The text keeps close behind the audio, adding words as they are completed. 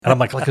And I'm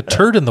like a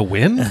turd in the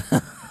wind?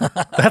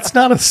 That's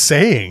not a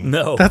saying.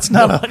 No, that's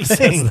not nobody a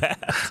thing. says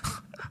that.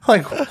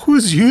 Like,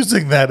 who's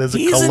using that as a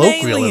He's an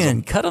colloquialism?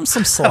 alien. Cut him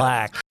some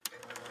slack.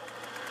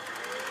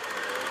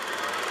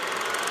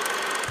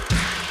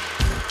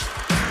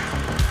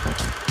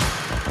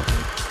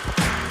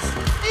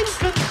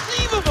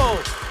 Inconceivable!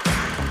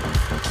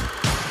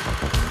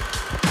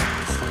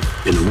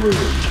 In a world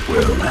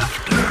where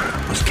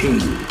laughter was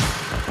king,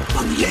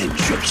 on the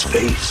edge of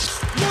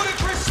space,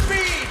 Ludicrous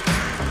speed!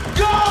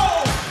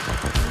 Go!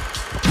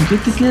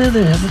 Get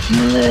together, have a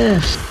few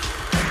laughs.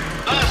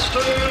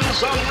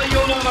 masters of the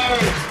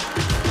universe.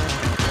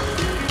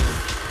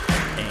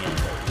 And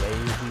away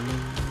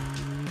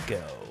we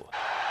go.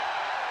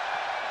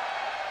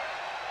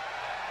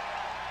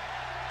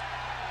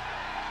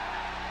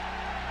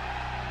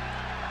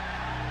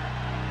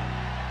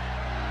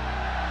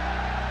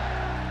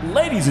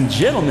 Ladies and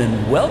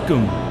gentlemen,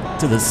 welcome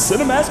to the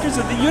Cinemasters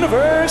of the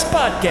Universe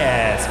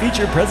podcast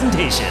feature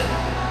presentation.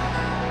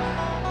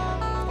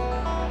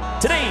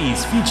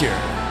 Today's feature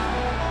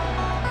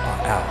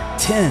are our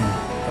 10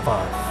 of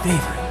our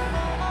favorite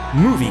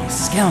movie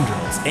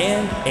scoundrels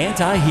and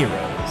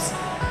anti-heroes.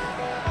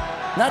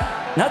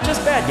 Not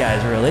just bad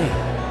guys, really.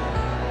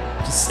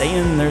 Just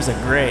saying there's a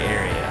gray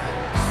area.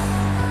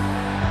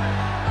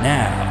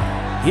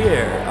 Now,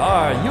 here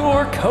are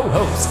your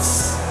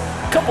co-hosts.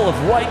 Couple of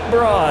white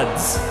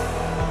broads.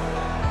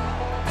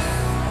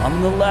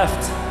 On the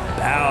left,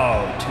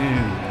 bow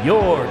to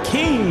your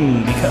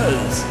king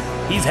because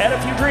he's had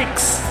a few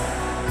drinks.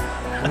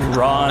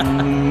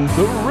 Ron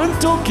the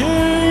Rental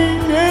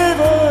King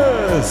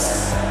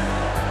Avis.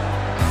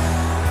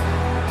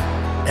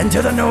 And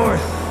to the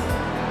north,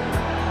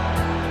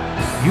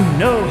 you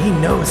know he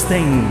knows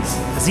things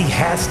as he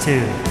has to.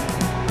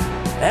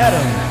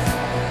 Adam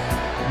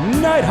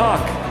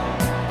Nighthawk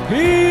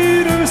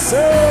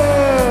Peterson.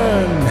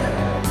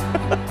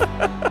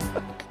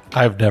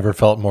 I've never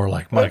felt more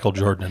like Michael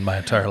Jordan in my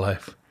entire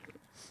life.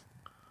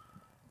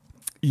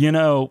 You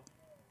know,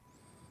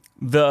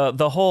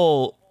 the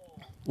whole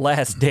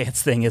Last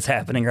Dance thing is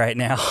happening right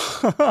now.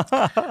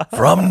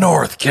 From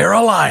North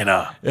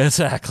Carolina.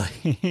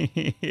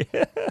 Exactly.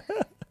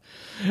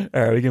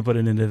 All right, we can put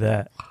an end to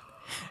that.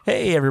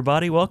 Hey,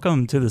 everybody.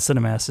 Welcome to the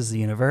Cinemasters of the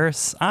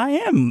Universe. I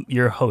am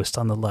your host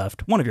on the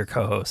left, one of your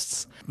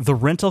co-hosts, the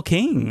Rental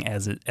King,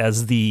 as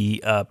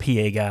the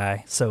PA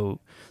guy so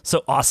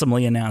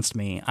awesomely announced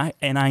me.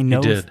 I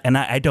know, did. and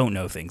I don't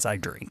know things. I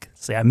drink.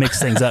 See, I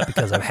mix things up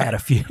because I've had a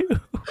few.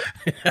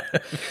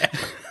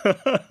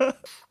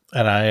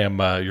 And I am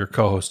your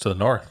co-host to the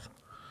north,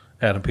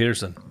 Adam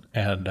Peterson.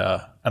 And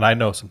I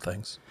know some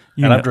things.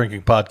 I'm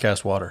drinking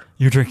podcast water.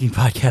 You're drinking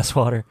podcast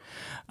water.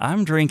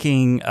 I'm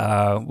drinking,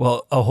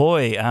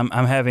 Ahoy. I'm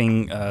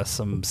having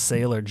some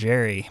Sailor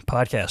Jerry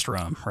podcast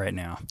rum right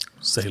now.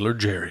 Sailor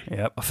Jerry.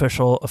 Yep,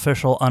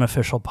 official,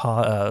 unofficial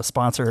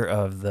sponsor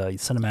of the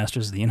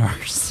Cinemasters of the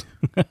Universe.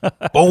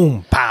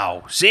 Boom,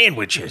 pow,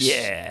 sandwiches.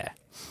 Yeah.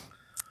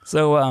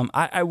 So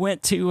I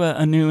went to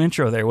a new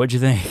intro there. What'd you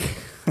think?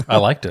 I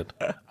liked it.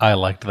 I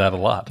liked that a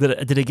lot.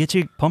 Did it get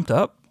you pumped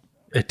up?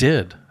 It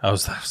did. I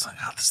was like,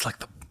 oh, this is like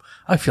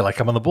I feel like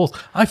I'm on the Bulls.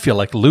 I feel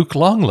like Luke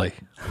Longley.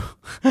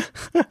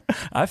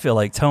 I feel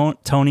like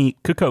Tony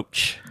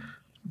Kukoc.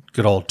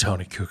 Good old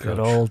Tony Kukoc. Good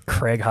old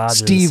Craig Hodges.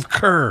 Steve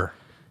Kerr.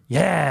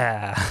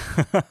 Yeah.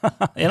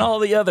 And all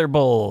the other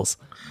Bulls.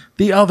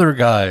 The other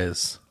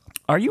guys.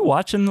 Are you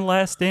watching The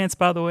Last Dance,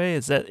 by the way?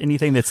 Is that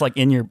anything that's like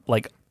in your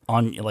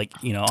on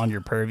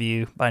your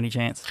purview by any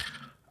chance?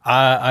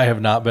 I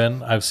have not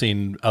been. I've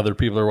seen other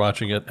people are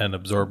watching it and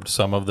absorbed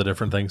some of the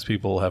different things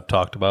people have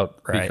talked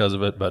about because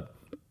of it. But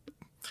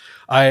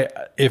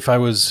if I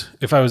was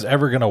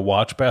ever going to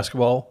watch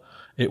basketball,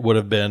 it would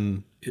have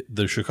been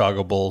the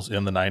Chicago Bulls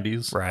in the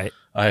 90s. Right.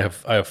 I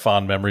have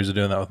fond memories of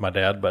doing that with my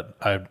dad, but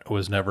I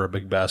was never a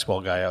big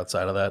basketball guy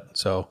outside of that.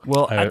 So,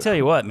 well, I tell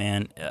you what,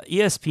 man,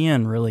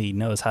 ESPN really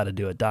knows how to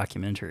do a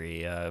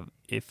documentary.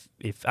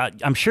 If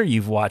I'm sure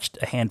you've watched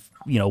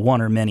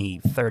one or many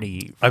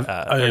 30.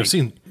 I've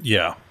seen,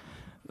 yeah.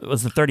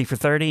 Was it 30 for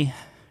 30?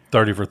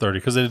 30 for 30,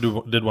 because they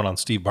did one on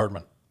Steve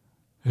Bartman.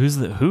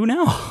 Who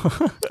now?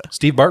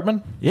 Steve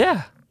Bartman?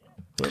 Yeah.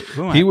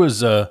 He was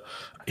the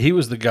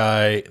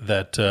guy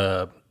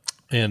that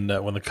when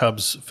the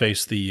Cubs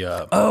faced the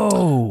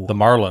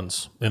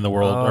Marlins in the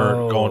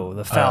World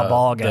the foul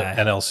ball guy,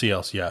 the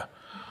NLCS. Yeah,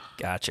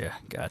 gotcha.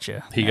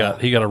 He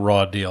got a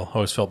raw deal. I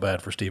always felt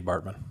bad for Steve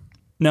Bartman.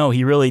 No,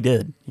 he really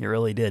did.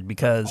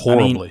 Because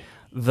horribly.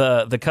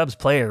 The Cubs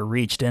player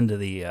reached into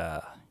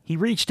the. He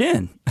reached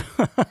in.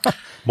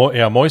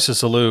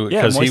 Moises Alou,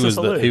 because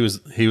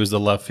he was the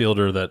left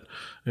fielder that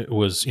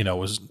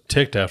was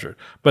ticked after it.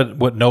 But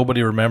what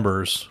nobody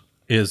remembers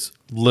is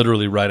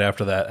literally right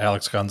after that,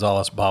 Alex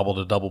Gonzalez bobbled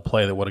a double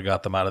play that would have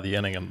got them out of the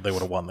inning, and they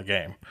would have won the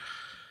game.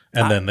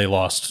 And then they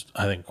lost,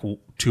 I think,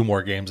 2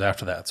 more games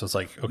after that. So it's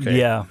like,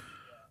 okay,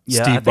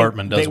 Steve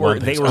Bartman does one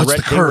thing.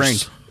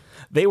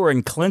 They were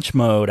in clinch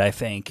mode, I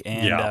think,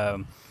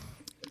 and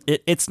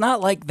it's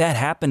not like that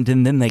happened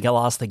and then they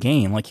lost the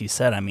game, like you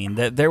said. I mean,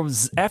 there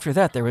was after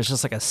that there was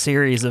just like a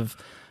series of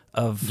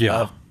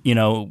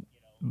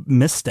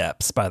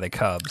missteps by the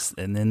Cubs,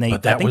 and then I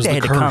think they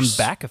had to come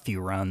back a few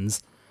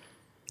runs.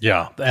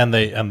 Yeah, and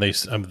they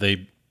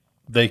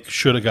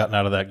should have gotten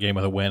out of that game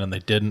with a win, and they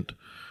didn't.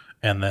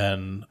 And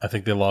then I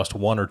think they lost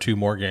 1 or 2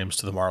 more games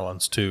to the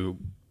Marlins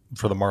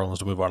for the Marlins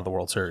to move on to the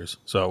World Series.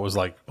 So it was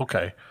like,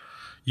 okay,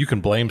 you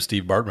can blame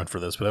Steve Bartman for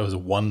this, but that was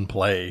one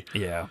play.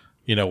 Yeah.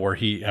 Where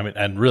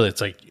and really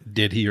it's like,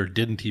 did he or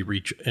didn't he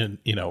reach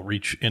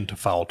into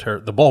foul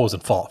territory? The ball was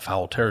in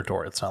foul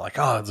territory. It's not like,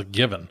 it's a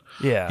given.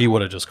 Yeah. He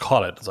would have just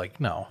caught it. It's like,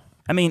 no.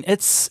 I mean,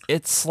 it's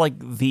like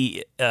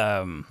the,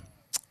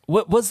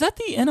 what was that,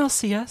 the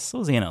NLCS? It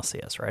was the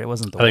NLCS, right? It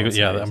wasn't the World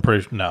Series. I'm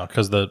pretty sure, no,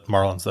 because the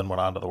Marlins then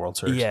went on to the World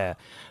Series. Yeah.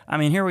 I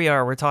mean, here we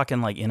are, we're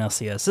talking like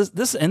NLCS.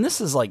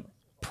 This is like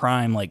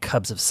prime, like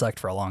Cubs have sucked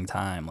for a long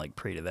time, like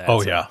pre to that.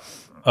 Oh,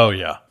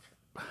 yeah.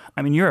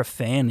 I mean, you're a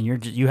fan,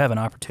 and you have an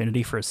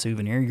opportunity for a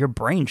souvenir. Your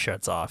brain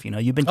shuts off.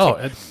 You've been.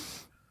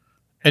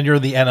 And you're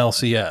the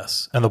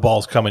NLCS, and the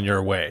ball's coming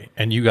your way,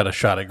 and you got a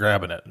shot at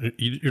grabbing it.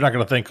 You're not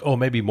going to think,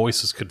 maybe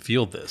Moises could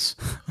field this,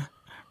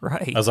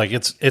 right? I was like,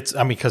 it's.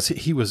 I mean, because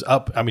he was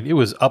up. I mean, it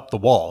was up the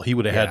wall. He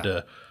would have had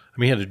to. I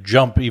mean, he had to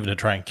jump even to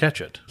try and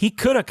catch it. He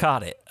could have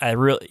caught it.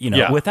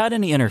 Without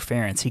any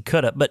interference, he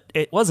could have, but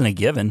it wasn't a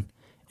given.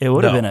 It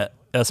would have been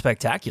a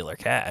spectacular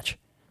catch.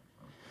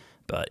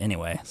 But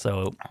anyway,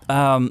 so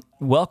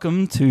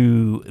welcome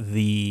to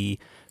the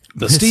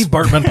Steve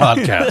Bartman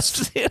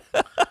podcast.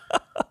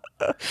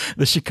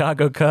 The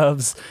Chicago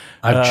Cubs.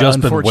 I've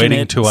just been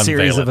waiting to unveil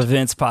series it. Of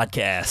events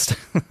podcast.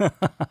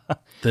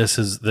 This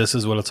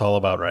is what it's all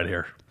about right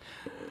here.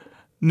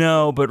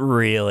 No, but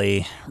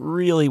really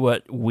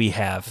what we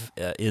have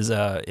is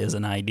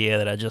an idea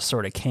that I just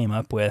sort of came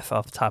up with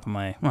off the top of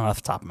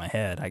my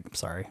head. I'm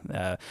sorry.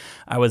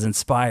 I was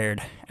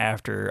inspired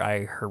after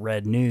I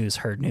heard news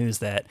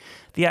that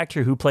the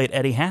actor who played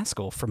Eddie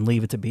Haskell from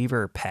Leave It to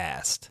Beaver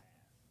passed.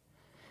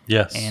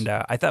 Yes. And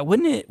I thought,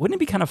 wouldn't it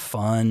be kind of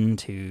fun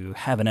to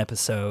have an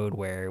episode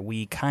where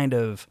we kind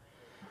of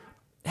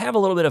have a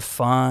little bit of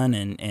fun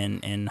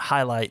and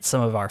highlight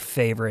some of our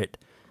favorite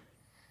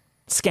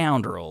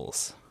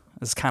scoundrels.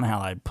 Is kind of how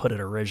I'd put it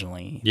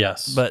originally.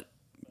 Yes. But,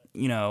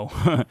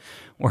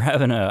 we're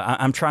having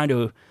I'm trying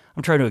to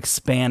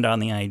expand on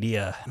the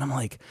idea, and I'm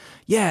like,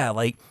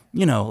 like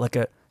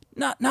a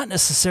not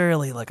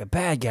necessarily like a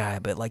bad guy,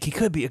 but like he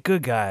could be a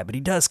good guy, but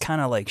he does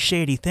kind of like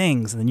shady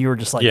things. And then you were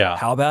just like,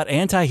 how about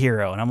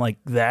anti-hero? And I'm like,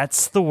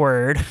 that's the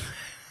word.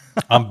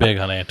 I'm big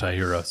on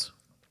anti-heroes.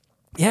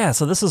 Yeah,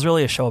 so this is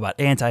really a show about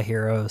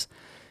anti-heroes,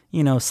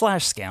 /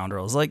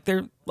 scoundrels. Like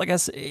they're, like I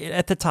said,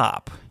 at the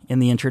top in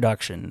the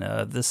introduction.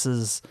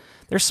 There's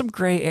some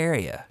gray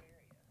area.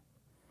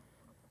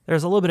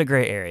 There's a little bit of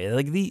gray area.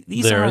 Like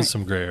these there is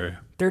some gray area.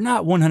 They're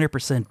not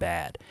 100%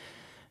 bad.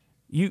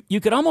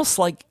 You could almost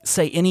like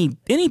say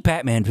any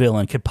Batman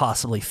villain could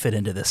possibly fit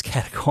into this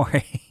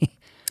category.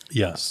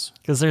 Yes,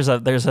 because there's a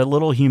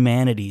little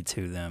humanity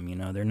to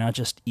them. They're not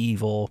just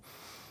evil.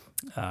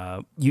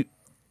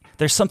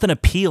 There's something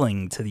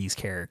appealing to these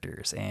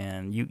characters,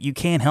 and you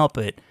can't help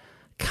it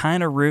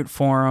kind of root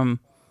for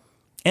them.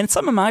 And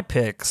some of my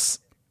picks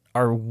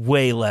are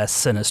way less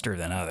sinister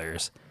than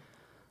others.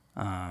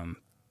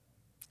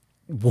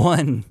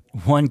 One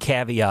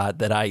caveat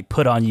that I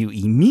put on you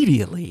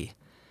immediately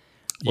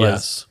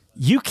was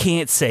you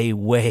can't say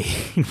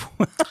Wade.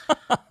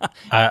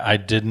 I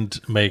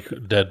didn't make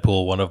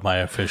Deadpool one of my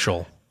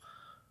official.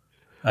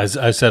 I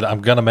said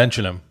I'm going to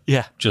mention him.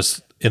 Yeah.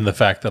 Just in the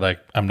fact that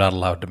I'm not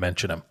allowed to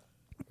mention him.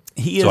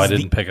 So I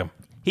didn't pick him.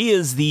 He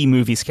is the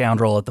movie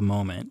scoundrel at the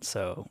moment.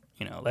 So,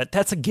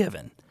 that's a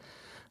given.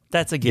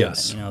 That's a given.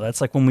 Yes.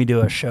 That's like when we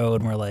do a show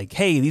and we're like,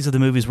 hey, these are the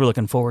movies we're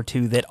looking forward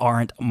to that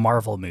aren't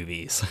Marvel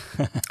movies.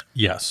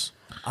 Yes.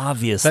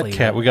 Obviously. That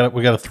cat, we got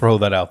to throw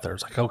that out there.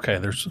 It's like, okay,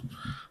 there's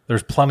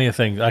plenty of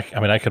things. I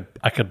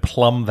could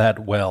plumb that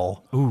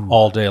well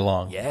all day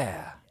long.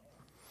 Yeah.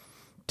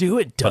 Do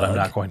it, Doug. But I'm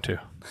not going to.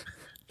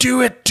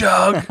 Do it,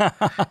 Doug.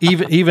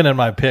 even in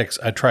my picks,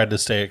 I tried to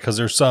stay it because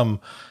there's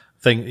some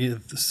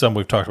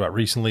we've talked about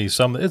recently.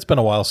 It's been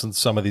a while since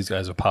some of these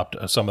guys have popped.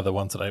 Some of the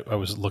ones that I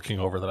was looking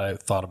over that I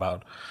thought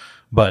about,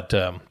 but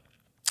I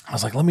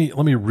was like, let me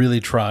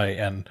really try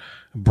and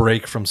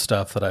break from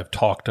stuff that I've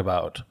talked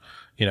about.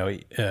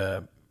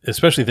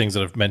 Especially things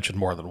that I've mentioned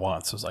more than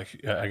once. It's like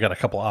I got a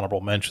couple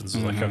honorable mentions.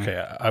 It's like,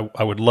 okay,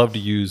 I would love to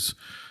use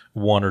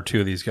one or two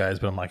of these guys,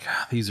 but I'm like,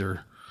 these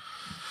are,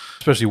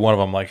 especially one of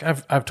them. Like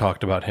I've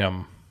talked about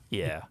him.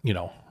 Yeah.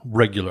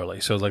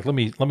 Regularly. So I was like, let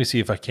me see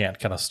if I can't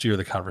kind of steer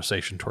the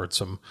conversation towards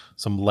some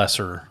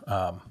lesser,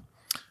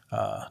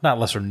 not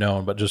lesser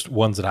known, but just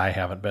ones that I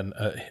haven't been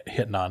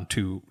hitting on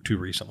too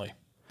recently.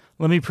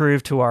 Let me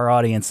prove to our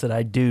audience that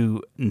I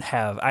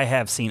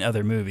have seen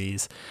other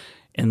movies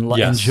and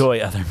enjoy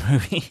other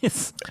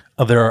movies.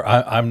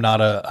 I'm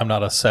not a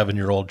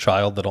 7-year-old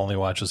child that only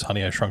watches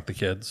Honey, I Shrunk the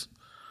Kids.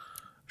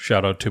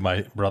 Shout out to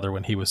my brother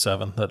when he was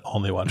 7 that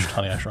only watched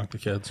Honey, I Shrunk the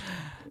Kids.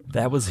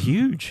 That was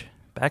huge.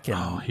 back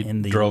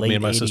in the drove late me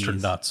and my 80s. sister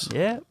nuts.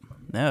 Yeah,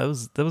 no,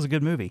 that was a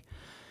good movie,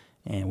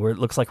 and it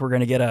looks like we're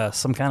going to get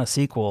some kind of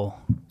sequel.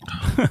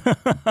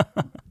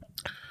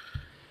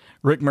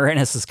 Rick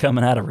Moranis is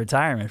coming out of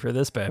retirement for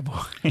this bad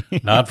boy.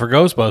 Not for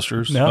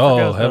Ghostbusters.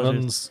 Not for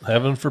Ghostbusters.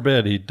 Heaven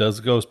forbid he does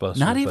Ghostbusters.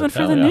 Not even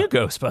for the new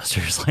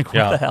Ghostbusters. Like,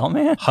 what the hell,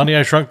 man? Honey,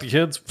 I Shrunk the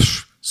Kids?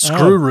 Psh,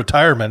 screw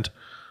retirement.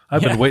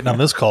 I've been waiting on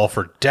this call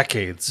for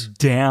decades.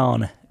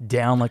 Down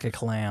like a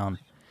clown.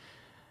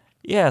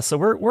 Yeah, so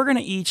we're going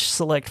to each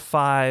select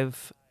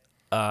 5.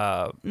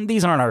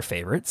 These aren't our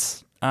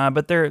favorites,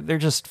 but they're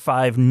just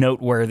 5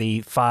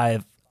 noteworthy,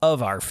 5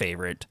 of our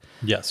favorite.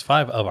 Yes,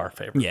 5 of our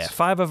favorites. Yeah,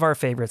 5 of our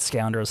favorite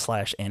scoundrels /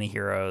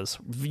 antiheroes.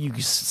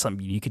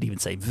 You could even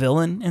say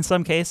villain in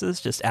some cases,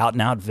 just out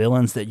and out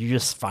villains that you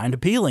just find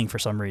appealing for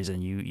some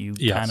reason. You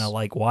kind of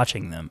like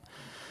watching them.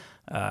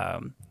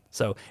 And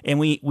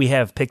we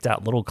have picked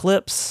out little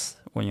clips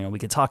where we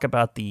could talk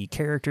about the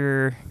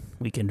character.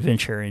 We can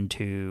venture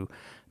into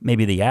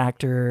maybe the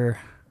actor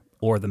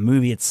or the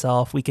movie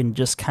itself. We can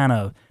just kind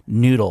of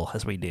noodle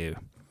as we do.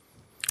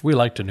 We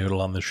like to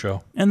noodle on this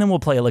show. And then we'll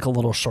play like a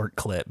little short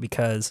clip,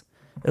 because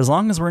as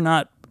long as we're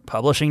not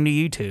publishing to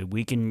YouTube,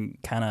 we can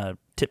kind of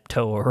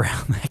tiptoe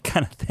around that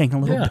kind of thing a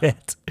little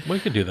bit. We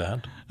could do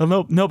that.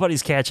 Well,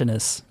 nobody's catching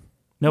us.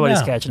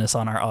 Nobody's catching us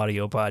on our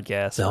audio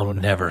podcast. They'll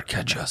never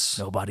catch us.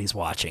 Nobody's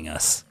watching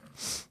us.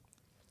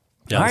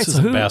 Yeah, all this right,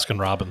 isn't Baskin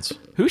Robbins.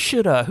 Who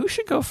should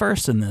go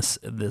first in this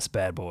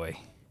bad boy?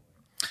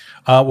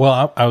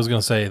 Well, I was going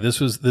to say this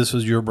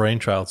was your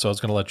brainchild, so I was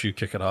going to let you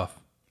kick it off.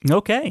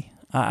 Okay.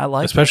 I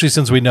like especially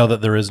since we know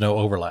that there is no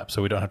overlap,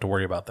 so we don't have to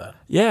worry about that.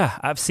 Yeah,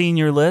 I've seen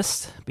your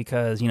list,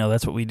 because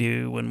that's what we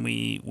do when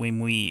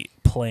we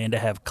plan to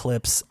have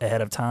clips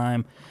ahead of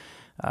time.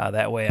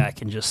 That way I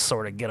can just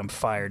sort of get them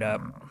fired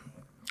up.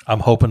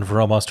 I'm hoping for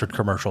a mustard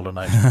commercial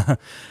tonight.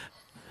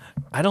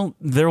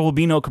 There will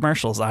be no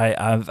commercials.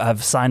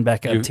 I've signed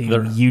back up to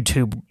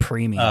YouTube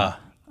Premium.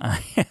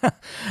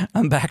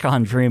 I'm back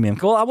on Premium.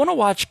 Well, I want to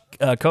watch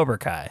Cobra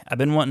Kai. I've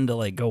been wanting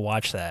to go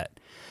watch that.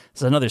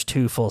 So I know there's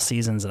 2 full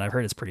seasons, and I've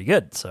heard it's pretty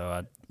good. So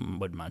I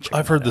wouldn't mind checking.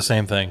 I've heard the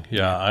same thing.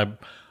 Yeah,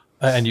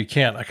 and you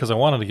can't, because I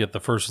wanted to get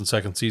the first and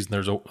second season.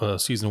 There's a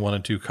season 1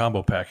 and 2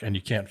 combo pack, and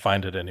you can't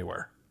find it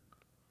anywhere.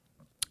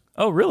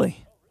 Oh,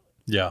 really?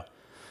 Yeah.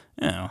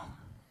 So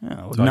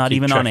not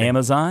even checking on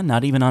Amazon,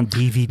 not even on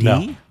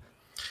DVD.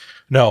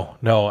 No,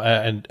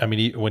 and I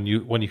mean when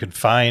you can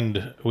find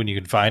it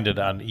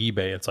on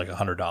eBay, it's like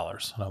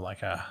 $100, and I'm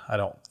like, I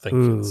don't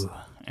think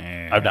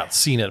I've not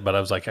seen it, but I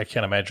was like, I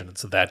can't imagine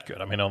it's that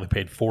good. I mean, I only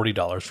paid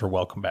 $40 for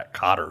Welcome Back,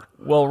 Kotter.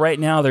 Well, right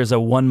now there's a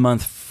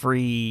 1-month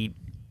free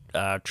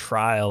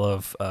trial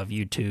of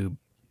YouTube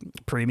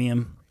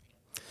Premium,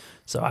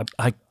 so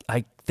I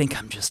think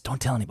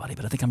don't tell anybody,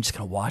 but I think I'm just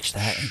going to watch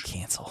that and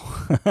cancel.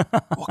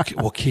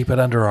 We'll keep it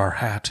under our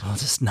hat. I'll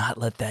just not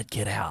let that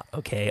get out,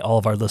 okay? All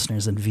of our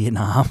listeners in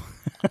Vietnam.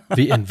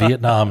 In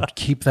Vietnam,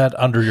 keep that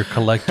under your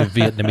collective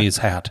Vietnamese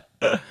hat.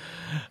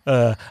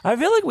 I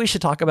feel like we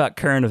should talk about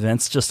current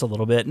events just a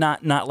little bit,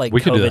 not like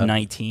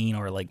COVID-19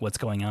 or like what's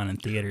going on in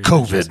theaters.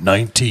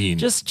 COVID-19.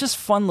 Just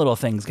fun little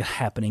things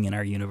happening in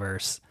our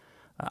universe.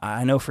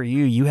 I know for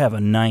you have a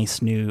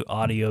nice new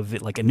audio,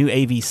 like a new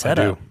AV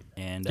setup. I do.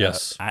 And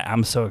yes.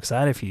 I'm so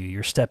excited for you.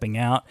 You're stepping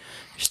out.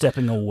 You're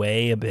stepping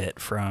away a bit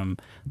from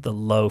the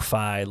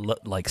lo-fi,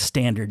 like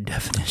standard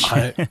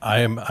definition.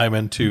 I'm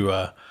into.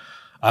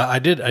 I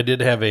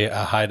did have a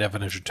high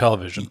definition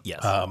television.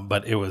 Yes.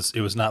 But it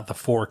was not the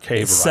 4K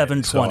variety.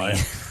 720.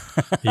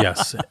 So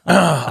yes.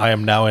 I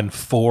am now in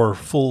full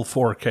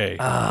 4K.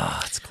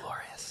 Ah, it's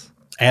glorious.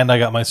 And I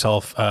got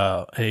myself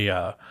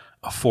a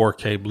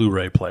 4K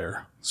Blu-ray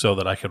player so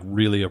that I could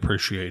really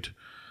appreciate,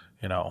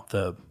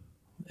 the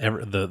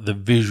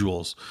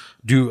visuals.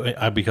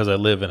 Because I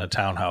live in a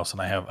townhouse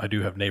and I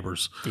do have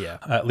neighbors. Yeah.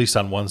 At least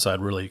on one side,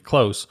 really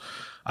close.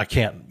 I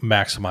can't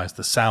maximize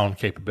the sound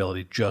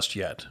capability just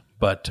yet,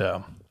 but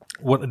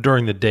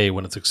during the day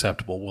when it's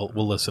acceptable,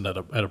 we'll listen at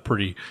a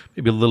pretty,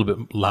 maybe a little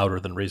bit louder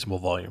than reasonable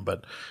volume,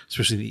 but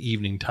especially the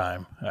evening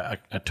time, I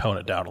tone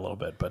it down a little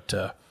bit. But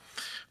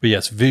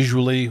yes,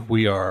 visually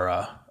we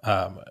are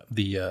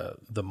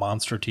the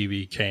Monster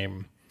TV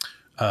came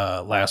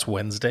last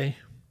Wednesday.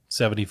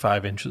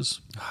 75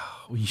 inches.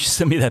 Oh, you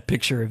sent me that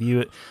picture of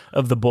you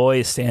of the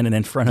boy standing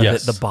in front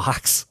of the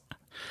box,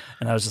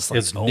 and I was just like,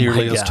 it's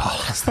nearly as tall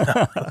as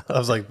that. I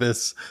was like,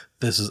 this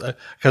is,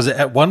 because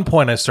at one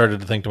point I started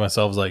to think to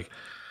myself, like,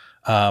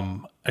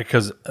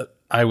 because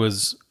I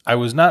was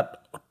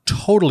not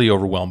totally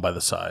overwhelmed by the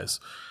size,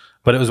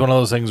 but it was one of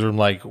those things where I'm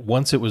like,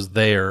 once it was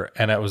there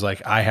and it was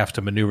like, I have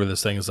to maneuver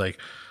this thing. It's like,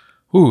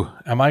 ooh,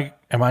 am I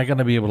going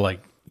to be able to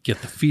like get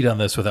the feet on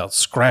this without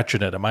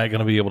scratching it? Am I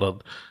going to be able to?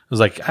 It was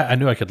like, I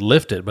knew I could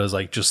lift it, but it was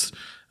like just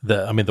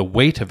the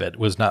weight of it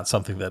was not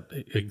something that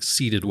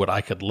exceeded what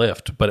I could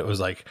lift, but it was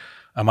like,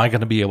 am I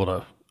going to be able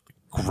to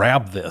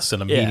grab this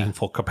in a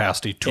meaningful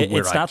capacity to where I can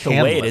lift it? It's not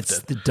the weight, it's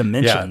the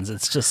dimensions.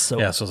 It's just so.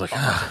 Yeah, so I was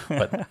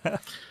like,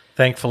 but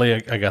Thankfully,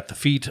 I got the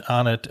feet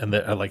on it, and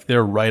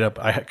they're right up.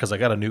 Because I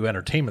got a new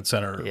entertainment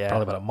center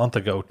probably about a month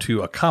ago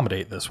to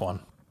accommodate this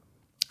one.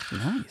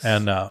 Nice.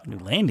 And new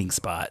landing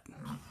spot.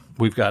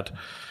 We've got,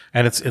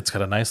 and it's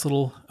got a nice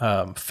little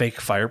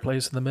fake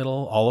fireplace in the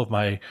middle. All of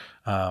my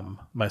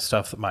my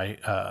stuff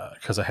that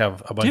because I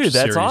have a bunch of Dude,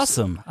 that's series.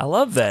 Awesome. I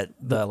love that.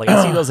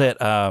 I see those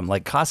at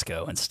like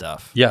Costco and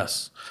stuff.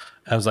 Yes.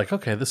 I was like,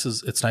 okay,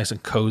 it's nice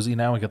and cozy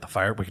now. We got the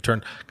fire. I can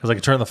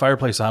turn the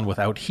fireplace on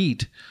without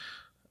heat.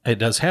 It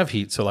does have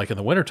heat, so like in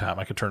the wintertime,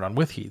 I could turn it on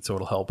with heat, so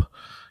it'll help.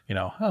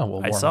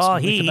 Warm I saw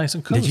us, heat. make it nice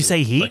and cozy. Did you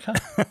say heat? Like,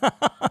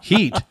 huh?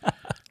 Heat.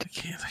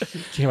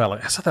 It came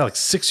out I saw that like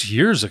 6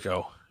 years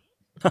ago.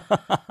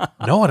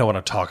 No, I don't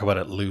want to talk about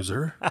it,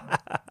 loser.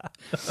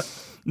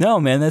 No,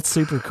 man, that's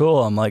super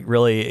cool. I'm like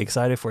really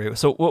excited for you.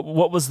 So,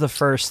 what was the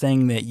first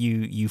thing that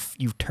you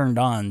turned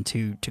on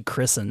to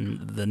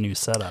christen the new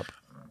setup?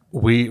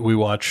 We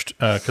watched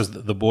because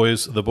the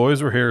boys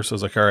were here, so I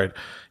was like, all right,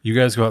 you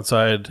guys go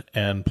outside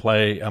and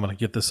play. I'm gonna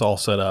get this all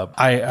set up.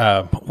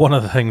 One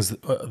of the things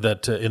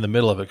that in the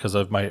middle of it, because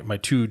of my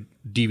two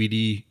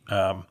DVD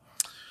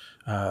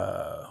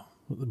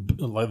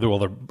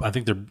I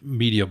think they're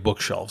media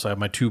bookshelves. I have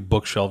my two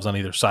bookshelves on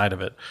either side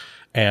of it,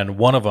 and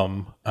one of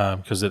them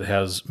because it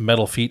has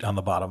metal feet on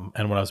the bottom.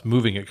 And when I was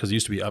moving it, because it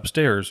used to be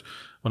upstairs,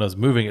 when I was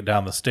moving it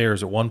down the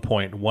stairs, at one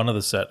point, one of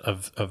the set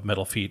of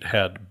metal feet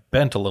had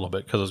bent a little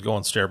bit because I was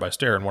going stair by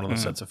stair, and one of the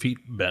sets of feet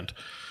bent.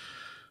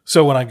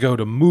 So when I go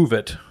to move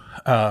it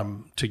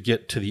to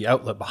get to the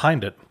outlet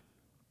behind it,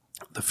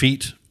 the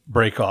feet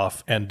break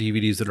off and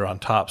DVDs that are on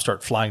top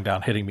start flying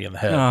down, hitting me in the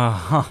head.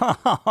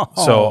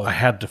 So I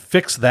had to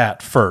fix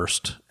that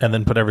first and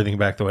then put everything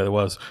back the way it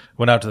was.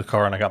 Went out to the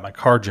car and I got my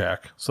car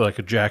jack so I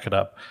could jack it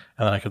up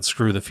and then I could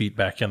screw the feet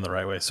back in the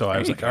right way. So I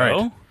was like, all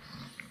right.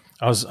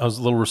 I was a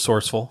little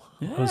resourceful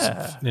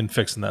in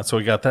fixing that. So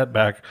we got that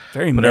back.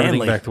 Very put manly.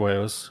 everything back the way it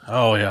was.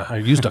 Oh, yeah. I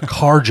used a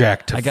car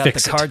jack to fix it. I got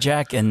the car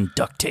jack and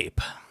duct tape.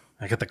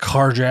 I got the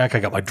car jack. I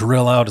got my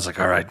drill out. It's like,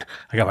 all right.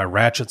 I got my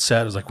ratchet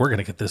set. I was like, we're going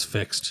to get this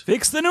fixed.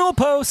 Fix the newel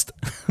post.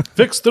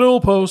 Fix the newel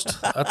post.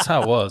 That's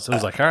how it was. It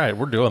was like, all right,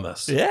 we're doing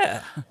this.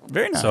 Yeah.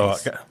 Very nice. So I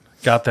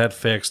got that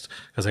fixed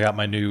because I got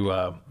my new,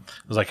 I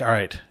was like, all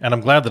right. And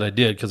I'm glad that I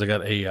did because I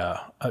got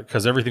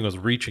because everything was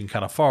reaching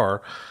kind of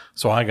far.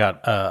 So I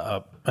got,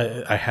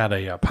 I had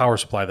a power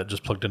supply that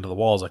just plugged into the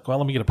wall. I was like, well,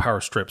 let me get a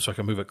power strip so I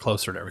can move it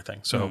closer to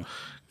everything. So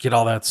get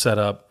all that set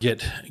up, get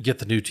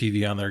the new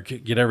TV on there,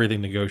 get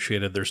everything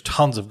negotiated. There's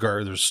tons of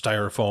there's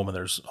styrofoam and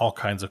there's all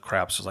kinds of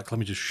crap. So I was like, let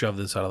me just shove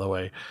this out of the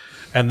way.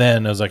 And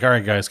then I was like, all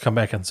right, guys, come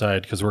back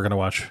inside because we're going to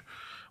watch.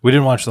 We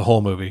didn't watch the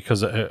whole movie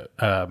because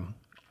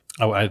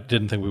I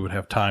didn't think we would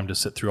have time to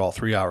sit through all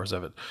 3 hours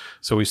of it.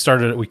 So we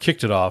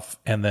kicked it off,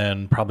 and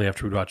then probably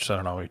after we watched,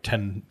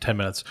 10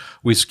 minutes,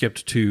 we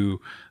skipped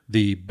to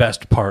the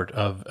best part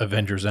of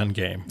Avengers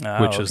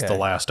Endgame, which is the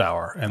last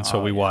hour. And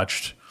so we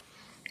watched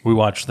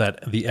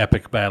the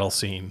epic battle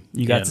scene.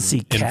 You got to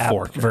see Cap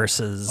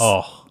versus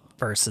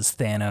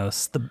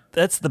Thanos.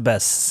 That's the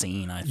best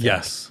scene, I think.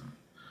 Yes.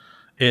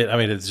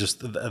 It's just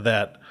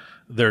that.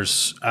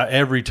 There's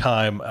every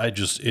time it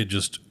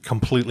just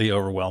completely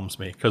overwhelms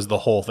me because the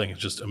whole thing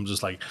is I'm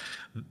just like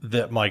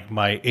that. My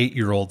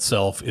 8-year-old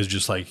self is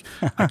just like,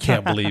 I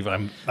can't believe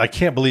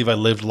I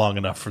lived long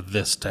enough for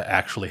this to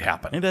actually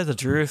happen. Ain't that the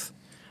truth?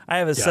 I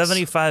have a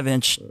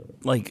 75-inch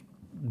like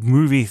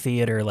movie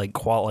theater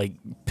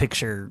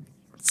picture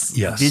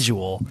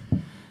visual,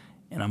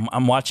 and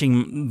I'm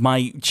watching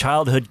my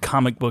childhood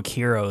comic book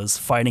heroes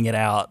fighting it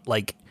out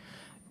like.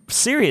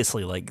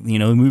 Seriously,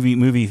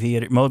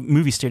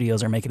 movie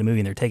studios are making a movie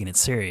and they're taking it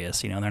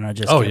serious. They're not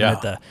just giving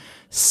it the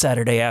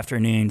Saturday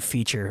afternoon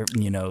feature,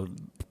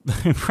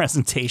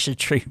 presentation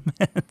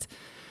treatment.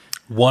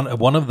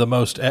 One of the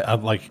most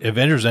like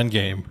Avengers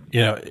Endgame,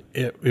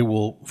 it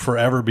will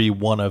forever be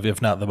one of,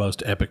 if not the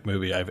most epic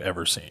movie I've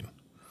ever seen.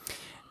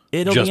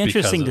 It'll be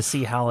interesting to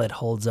see how it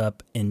holds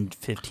up in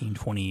 15,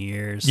 20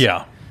 years.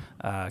 Yeah.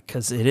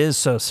 Because it is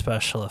so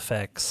special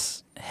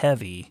effects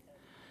heavy.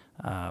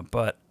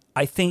 But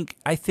I think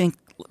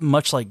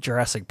much like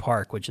Jurassic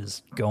Park, which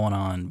is going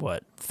on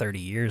 30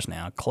 years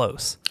now,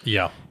 close.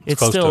 Yeah, it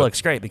still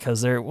looks great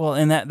because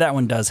and that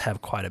one does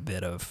have quite a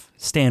bit of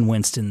Stan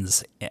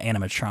Winston's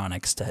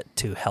animatronics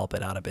to help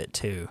it out a bit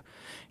too.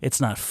 It's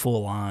not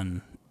full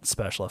on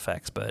special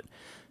effects, but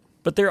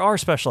there are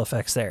special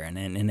effects there, and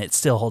it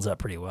still holds up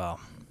pretty well.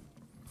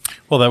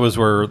 Well, that was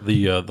where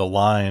the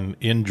line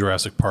in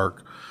Jurassic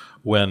Park.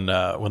 When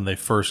they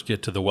first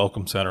get to the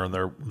Welcome Center and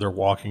they're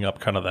walking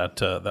up kind of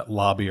that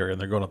lobby area and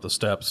they're going up the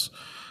steps,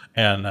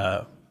 and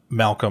Dr.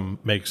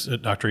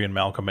 Ian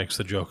Malcolm makes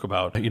the joke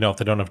about if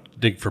they don't have to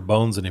dig for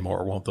bones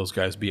anymore, won't those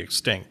guys be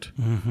extinct?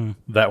 Mm-hmm.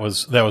 That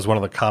was one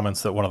of the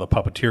comments that one of the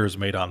puppeteers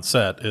made on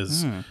set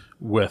is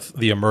with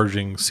the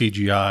emerging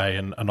CGI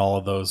and all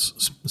of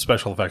those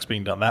special effects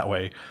being done that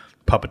way,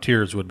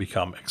 puppeteers would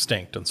become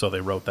extinct, and so they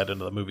wrote that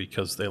into the movie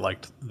because they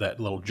liked that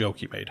little joke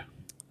he made.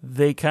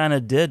 They kind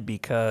of did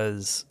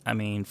because,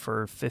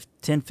 for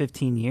 10,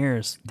 15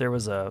 years, there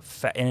was an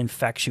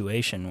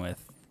infatuation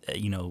with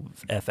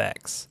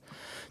FX,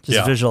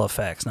 just visual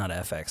effects, not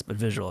FX, but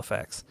visual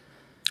effects.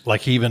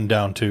 Like even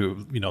down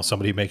to,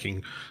 somebody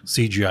making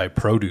CGI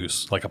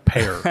produce, like a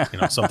pear,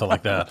 something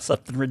like that.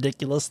 Something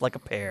ridiculous like a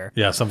pear.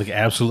 Yeah, something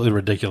absolutely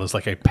ridiculous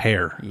like a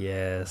pear.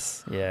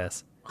 Yes.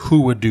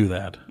 Who would do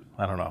that?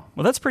 I don't know.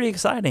 Well, that's pretty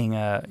exciting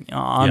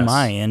on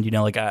my end.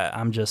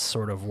 I'm just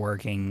sort of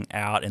working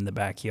out in the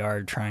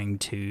backyard trying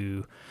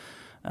to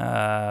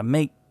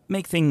make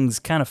things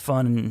kind of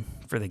fun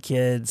for the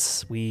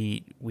kids.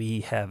 We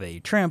have a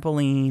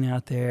trampoline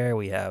out there.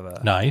 We have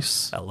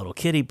a little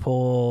kiddie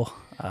pool.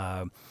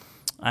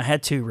 I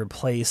had to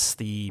replace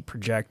the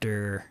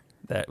projector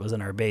that was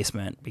in our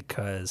basement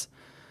because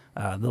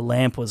the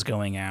lamp was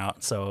going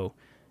out. So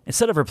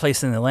instead of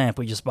replacing the lamp,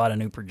 we just bought a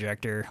new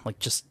projector. Like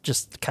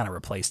just kind of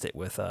replaced it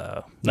with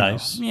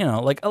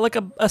like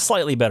a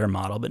slightly better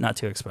model, but not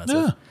too expensive.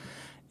 Yeah.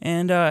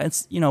 And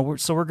it's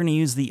we're going to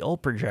use the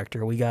old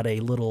projector. We got a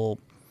little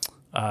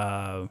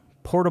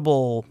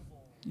portable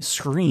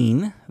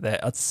screen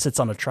that sits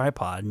on a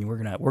tripod, and we're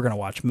gonna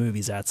watch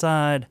movies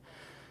outside.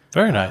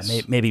 Very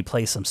nice. Maybe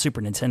play some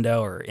Super Nintendo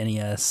or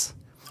NES.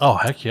 Oh,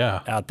 heck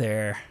yeah! Out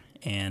there,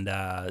 and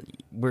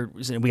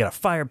we got a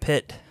fire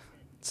pit,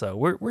 so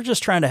we're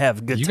just trying to have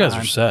a good time. You guys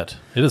are set.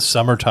 It is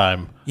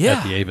summertime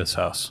at the Avis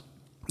house.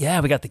 Yeah,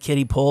 we got the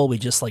kiddie pool. We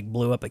just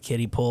blew up a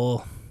kiddie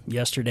pool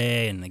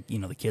yesterday, and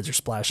the kids are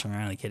splashing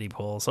around in the kiddie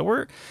pool. So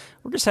we're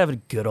just having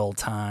a good old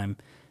time.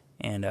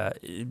 And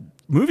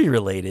movie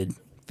related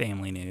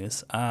family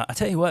news. I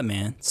tell you what,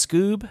 man,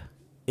 Scoob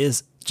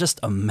is just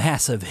a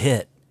massive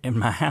hit in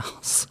my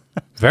house.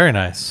 Very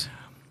nice.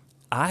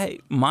 And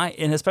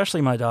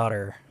especially my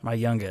daughter, my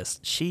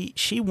youngest,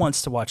 she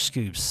wants to watch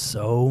Scoob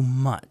so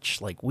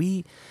much. Like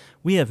we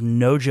have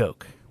no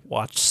joke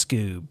watched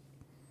Scoob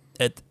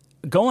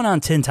going on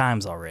 10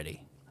 times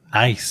already.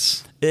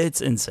 Nice.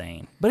 It's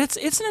insane, but it's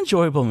an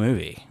enjoyable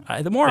movie.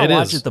 The more I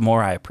watch it, the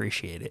more I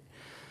appreciate it.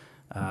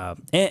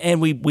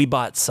 And we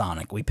bought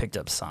Sonic. We picked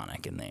up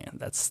Sonic, and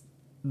that's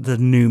the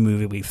new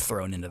movie we've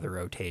thrown into the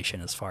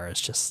rotation as far as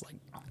just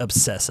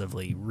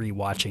obsessively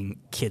rewatching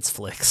kids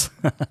flicks.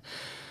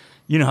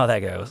 You know how that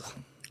goes.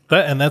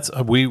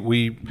 I've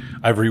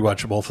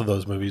rewatched both of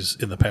those movies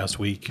in the past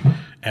week,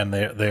 and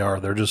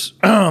they're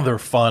just they're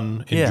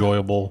fun,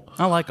 enjoyable.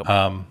 I like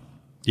them.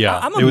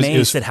 I'm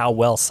amazed at how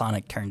well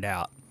Sonic turned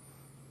out.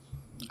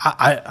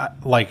 I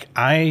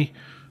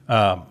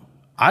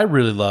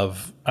really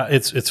love.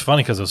 It's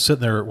funny because I was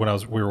sitting there when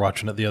we were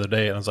watching it the other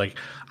day, and I was like,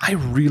 I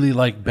really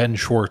like Ben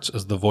Schwartz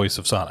as the voice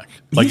of Sonic.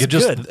 Like He's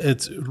good.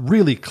 It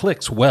really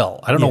clicks well.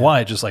 I don't know why.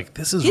 It's just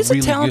this is. He's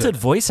really a talented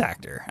good. voice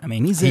actor. I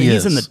mean, he's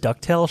in the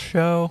DuckTales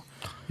show.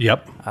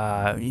 Yep.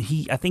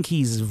 I think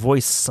he's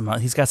voiced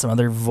he's got some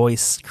other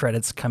voice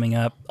credits coming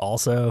up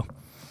also.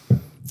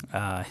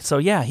 So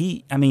yeah,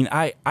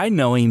 I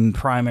know him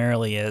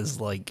primarily as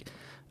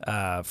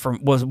from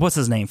what's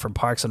his name from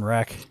Parks and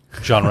Rec?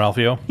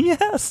 Jean-Ralphio.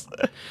 Yes.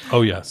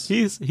 Oh yes.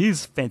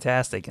 He's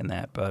fantastic in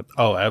that. But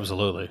oh,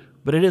 absolutely.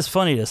 But it is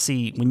funny to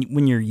see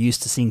when you're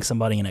used to seeing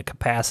somebody in a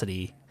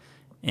capacity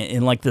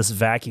in this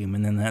vacuum,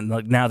 and then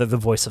now they're the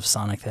voice of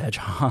Sonic the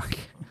Hedgehog.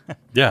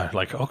 Yeah,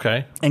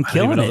 okay, and killing I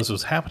didn't even know it. This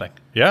was happening.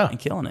 Yeah, and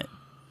killing it.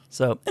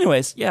 So,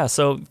 anyways, yeah.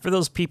 So for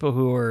those people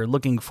who are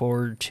looking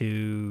forward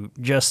to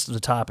just the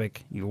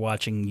topic you're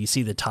watching, you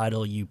see the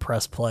title, you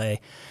press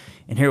play.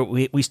 And here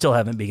we still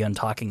haven't begun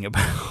talking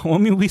about. Well, I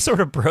mean, we sort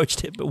of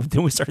broached it, but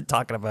then we started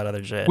talking about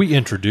other shit. We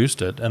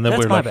introduced it, and then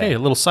we were like, "Hey, a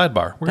little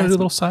sidebar. We're gonna do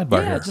a little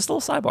sidebar here. Yeah, just a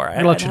little sidebar."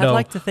 I'd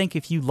like to think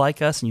if you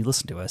like us and you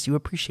listen to us, you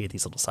appreciate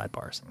these little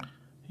sidebars.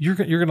 You're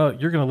gonna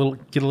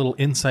get a little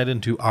insight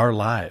into our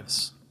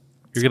lives.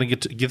 You're gonna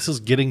this is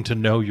getting to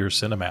know your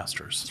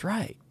Cinemasters. That's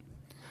right.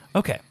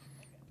 Okay,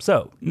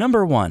 so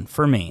number one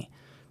for me,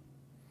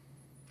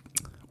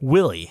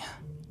 Willie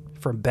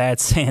from Bad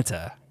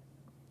Santa,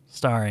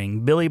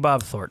 starring Billy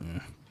Bob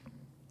Thornton.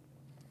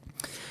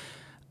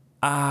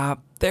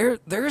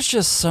 There's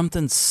just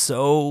something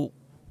so...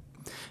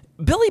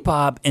 Billy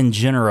Bob in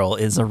general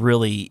is a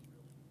really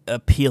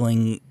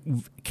appealing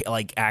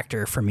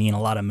actor for me in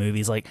a lot of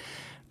movies.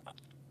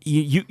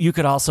 You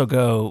could also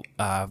go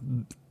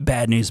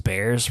Bad News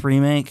Bears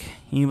remake.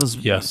 He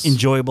was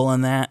enjoyable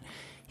in that.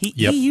 He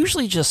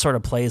usually just sort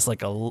of plays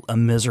like a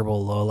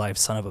miserable low-life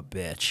son of a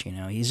bitch.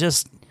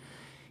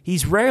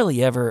 He's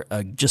rarely ever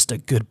just a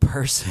good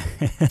person.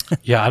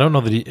 Yeah, I don't know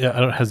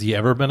that has he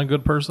ever been a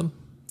good person?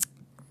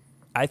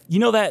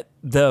 That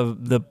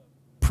the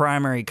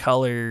Primary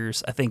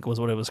Colors, I think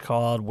was what it was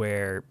called,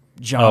 where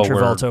John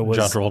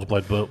Travolta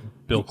played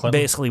Bill Clinton.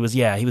 Basically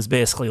he was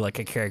basically like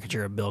a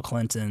caricature of Bill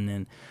Clinton,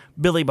 and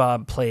Billy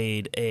Bob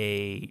played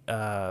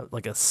I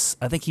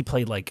think he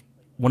played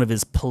one of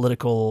his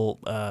political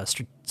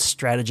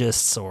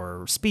strategists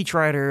or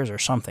speechwriters or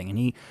something, and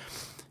he.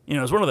 It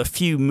was one of the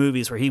few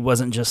movies where he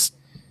wasn't just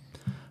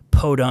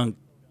podunk,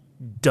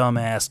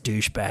 dumbass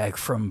douchebag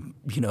from,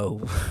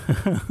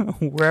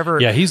 wherever.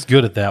 Yeah, he's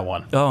good at that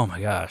one. Oh,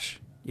 my gosh.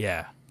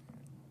 Yeah.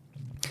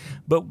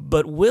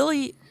 But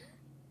Willie,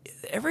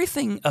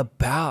 everything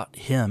about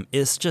him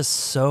is just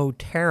so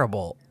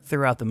terrible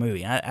throughout the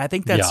movie. I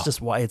think that's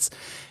just why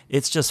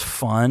it's just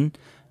fun,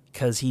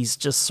 because he's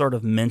just sort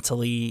of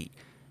mentally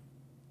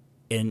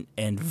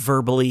and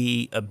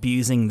verbally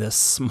abusing this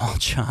small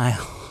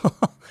child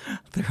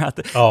throughout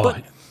the.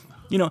 But,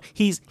 you know,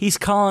 he's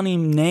calling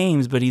him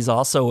names, but he's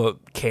also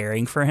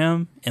caring for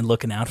him and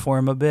looking out for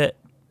him a bit.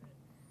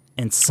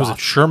 And was it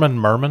Sherman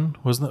Merman?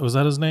 Was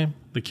that his name?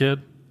 The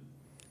kid?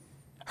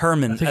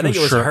 Herman. I think it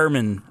was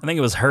Herman. I think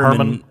it was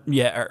Herman.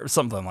 Yeah, or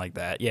something like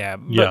that. Yeah.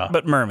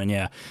 But Merman,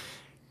 yeah.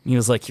 He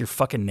was like, your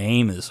fucking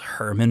name is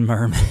Herman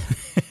Merman.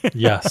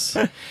 Yes.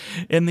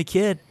 And the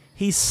kid,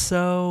 he's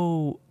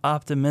so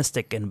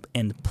optimistic and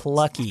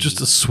plucky.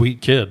 Just a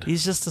sweet kid.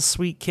 He's just a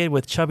sweet kid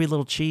with chubby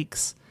little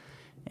cheeks.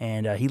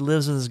 And he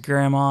lives with his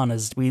grandma, and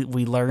as we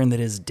learn that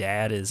his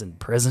dad is in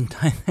prison,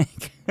 I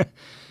think.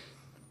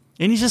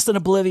 And he's just an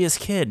oblivious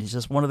kid. He's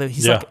just one of the.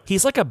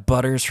 He's like a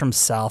Butters from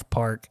South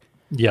Park.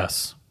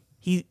 Yes.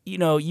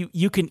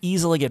 You can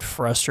easily get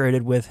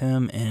frustrated with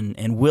him,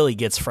 and Willie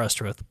gets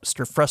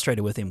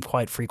frustrated with him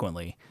quite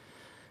frequently.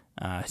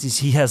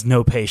 He has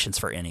no patience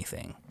for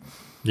anything.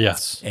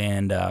 Yes.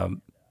 And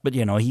but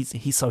you know,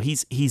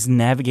 he's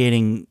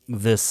navigating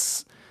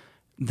this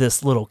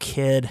little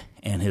kid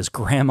and his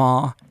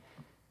grandma.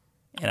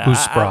 And who's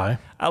spry.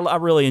 I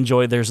really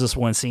enjoyed. There's this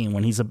one scene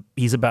when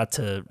he's about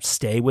to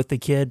stay with the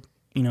kid.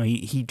 You know,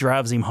 he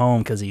drives him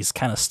home because he's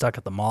kind of stuck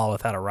at the mall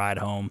without a ride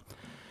home,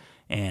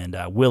 and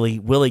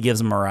Willie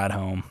gives him a ride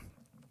home,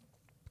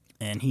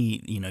 and he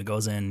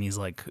goes in and he's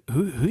like,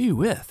 who are you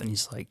with? And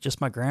he's like, just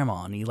my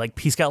grandma. And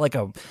he's got like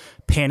a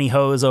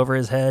pantyhose over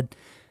his head,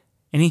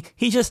 and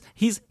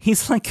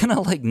he's like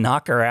gonna like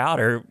knock her out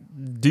or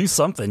do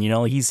something. You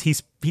know,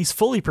 he's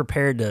fully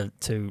prepared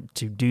to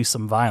do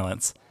some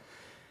violence,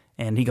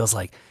 and he goes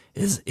like,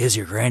 Is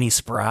your granny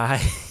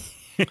spry?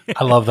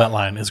 I love that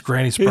line. Is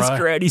granny spry? Is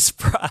granny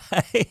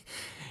spry?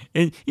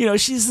 And, you know,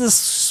 she's this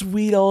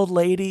sweet old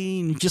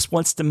lady and just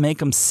wants to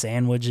make him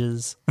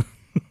sandwiches.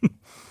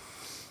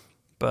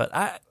 But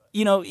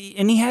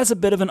and he has a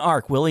bit of an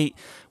arc. Willie,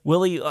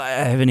 I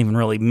haven't even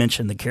really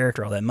mentioned the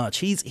character all that much.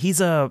 He's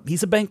a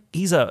thief.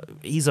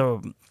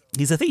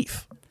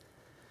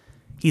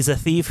 He's a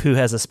thief who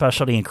has a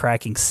specialty in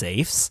cracking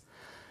safes,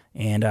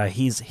 and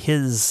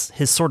his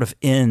sort of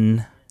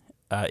in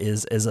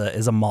is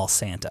a mall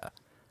Santa.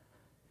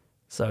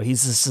 So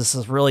he's just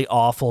this really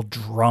awful,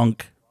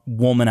 drunk,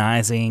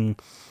 womanizing,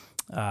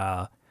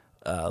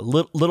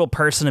 little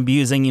person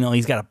abusing. You know,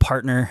 he's got a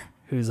partner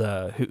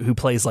who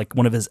plays like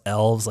one of his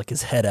elves, like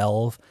his head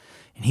elf,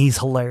 and he's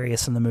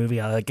hilarious in the movie.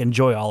 I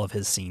enjoy all of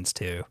his scenes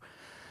too.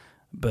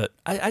 But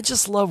I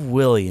just love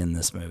Willie in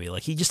this movie.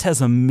 Like, he just has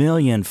a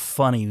million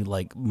funny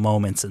like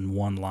moments and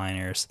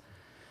one-liners.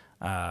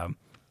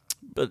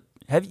 But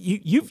have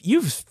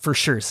you've for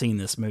sure seen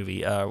this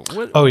movie?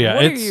 What are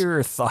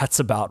your thoughts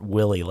about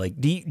Willie? Like,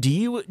 do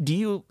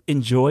you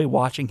enjoy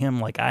watching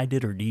him like I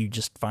did, or do you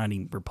just find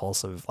him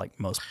repulsive like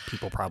most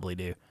people probably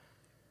do?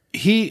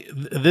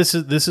 This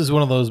is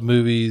one of those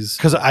movies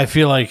because I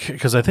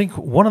think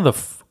one of the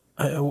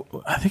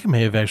I think it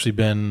may have actually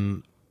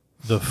been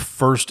the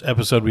first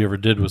episode we ever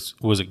did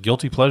was it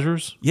Guilty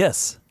Pleasures?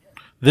 Yes.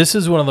 This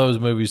is one of those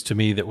movies to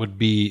me that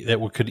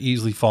could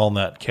easily fall in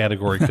that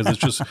category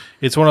because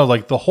it's one of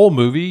like the whole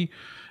movie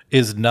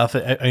is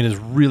nothing. I mean, is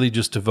really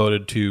just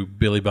devoted to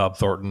Billy Bob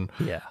Thornton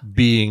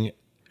being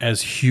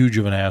as huge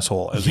of an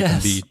asshole as he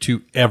can be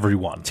to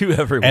everyone.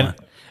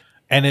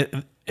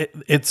 And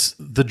it's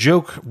the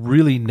joke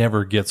really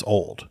never gets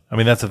old. I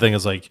mean, that's the thing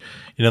is like,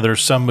 you know,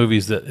 there's some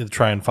movies that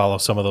try and follow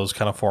some of those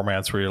kind of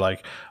formats where you're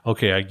like,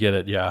 okay, I get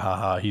it. Yeah.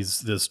 Haha.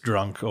 He's this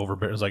drunk over.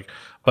 It's like,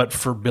 but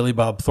for Billy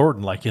Bob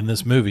Thornton, like in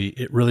this movie,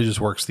 it really just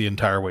works the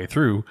entire way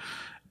through.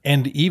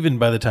 And even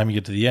by the time you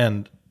get to the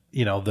end,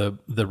 you know,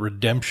 the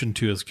redemption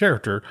to his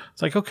character,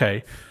 it's like,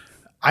 okay,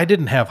 I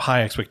didn't have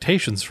high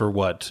expectations for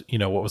what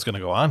was going to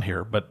go on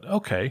here, but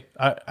okay.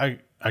 I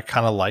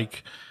kind of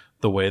like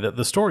the way that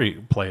the story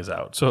plays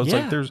out. So it's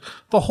like there's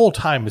the whole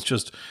time it's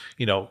just,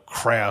 you know,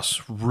 crass,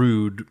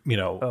 rude, you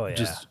know,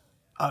 just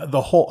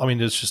the whole, I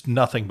mean, it's just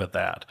nothing but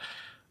that.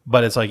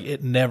 But it's like you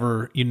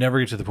never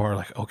get to the point where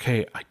like,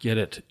 okay, I get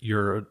it.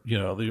 You're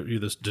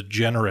this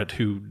degenerate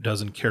who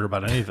doesn't care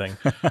about anything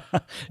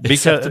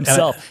except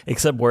himself.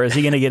 Except where is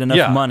he going to get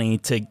enough money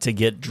to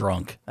get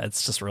drunk?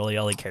 That's just really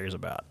all he cares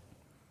about.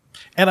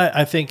 And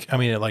I think, I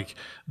mean, like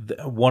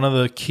one of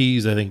the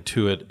keys I think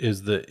to it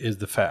is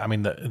the fact. I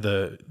mean,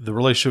 the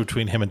relationship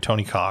between him and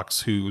Tony Cox,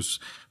 who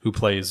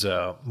plays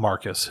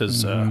Marcus,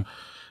 his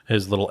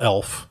little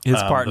elf, his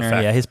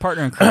partner, his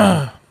partner in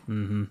crime.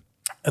 Mm-hmm.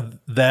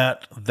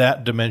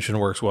 That dimension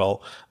works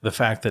well. The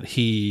fact that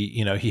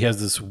he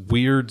has this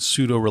weird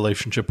pseudo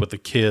relationship with the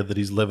kid that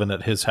he's living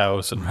at his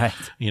house, and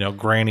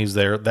Granny's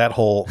there. That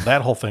whole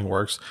thing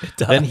works.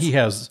 Then he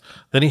has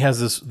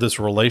this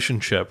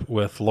relationship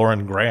with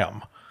Lauren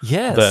Graham.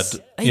 Yes,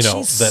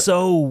 she's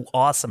so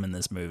awesome in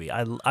this movie.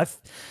 I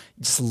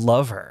just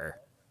love her.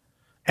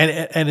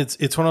 And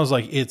it's one of those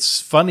like, it's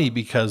funny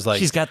because like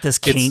she's got this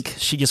kink.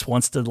 She just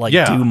wants to like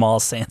do mall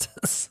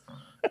Santas.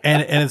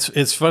 and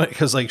it's funny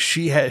because like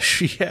she's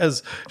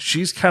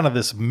kind of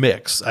this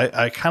mix.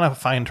 I kind of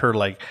find her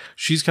like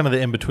she's kind of the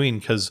in between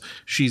because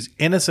she's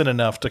innocent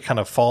enough to kind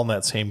of fall in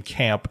that same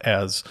camp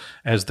as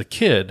the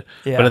kid,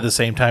 but at the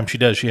same time she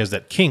has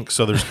that kink.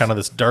 So there's kind of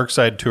this dark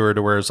side to her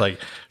to where it's like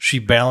she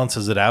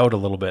balances it out a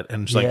little bit,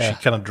 and it's like she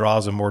kind of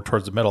draws him more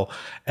towards the middle.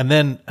 And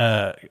then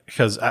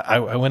because I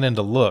went in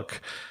to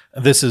look.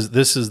 This is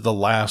the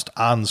last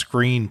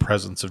on-screen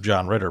presence of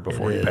John Ritter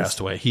before he passed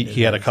away.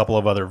 He had a couple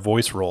of other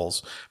voice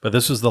roles, but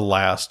this was the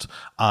last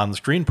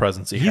on-screen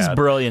presence He's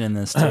brilliant in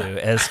this too,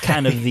 as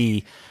kind of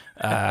the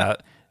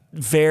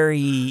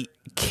very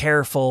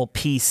careful,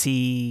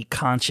 PC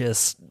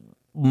conscious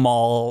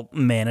mall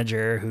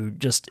manager who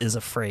just is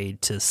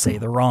afraid to say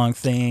the wrong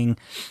thing.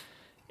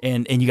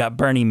 And you got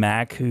Bernie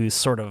Mac, who's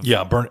sort of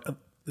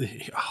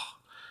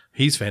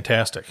he's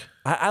fantastic.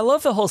 I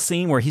love the whole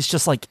scene where he's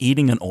just like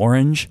eating an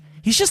orange.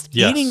 He's just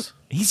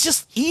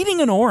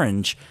eating an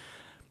orange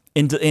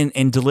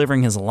and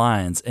delivering his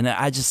lines. And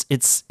I just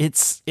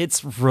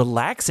it's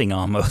relaxing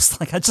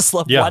almost. Like I just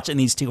love watching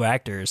these two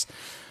actors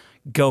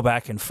go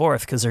back and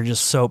forth because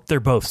they're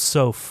both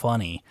so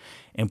funny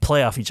and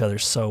play off each other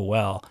so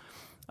well.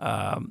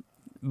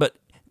 But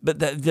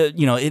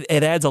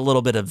it adds a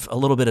little bit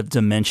of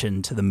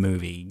dimension to the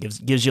movie.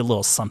 Gives you a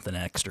little something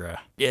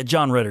extra. Yeah,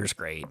 John Ritter's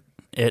great.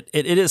 It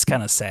is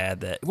kind of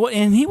sad that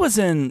and he was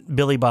in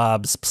Billy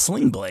Bob's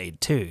Sling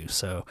Blade too.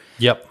 So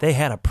they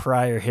had a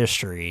prior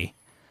history.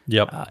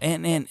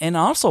 And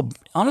also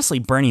honestly,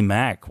 Bernie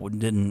Mac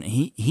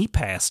he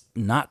passed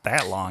not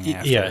that long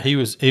after. Yeah, he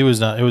was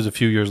not. It was a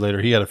few years later.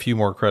 He had a few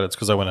more credits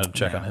because I went in to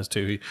check on his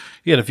too.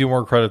 He had a few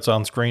more credits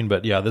on screen,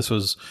 but this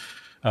was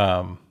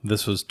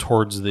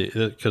towards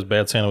because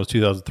Bad Santa was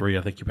 2003.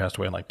 I think he passed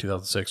away in like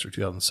 2006 or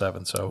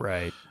 2007. So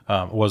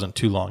it wasn't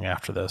too long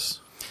after this.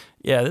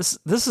 Yeah,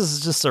 this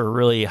is just a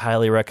really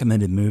highly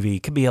recommended movie.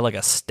 It could be like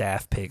a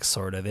staff pick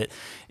sort of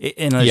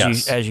and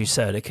as you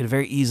said, it could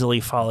very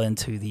easily fall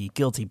into the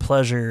guilty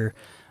pleasure.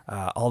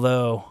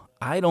 Although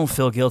I don't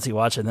feel guilty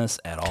watching this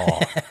at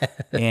all.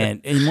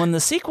 and when the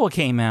sequel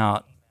came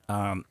out,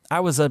 I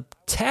was a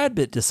tad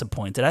bit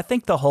disappointed. I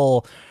think the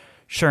whole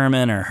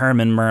Sherman or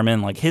Herman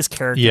Merman, like his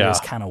character is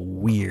kind of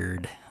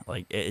weird.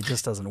 Like it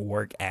just doesn't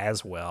work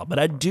as well. But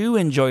I do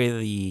enjoy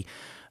the.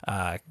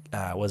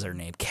 What's her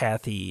name?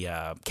 Kathy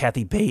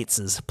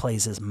Bates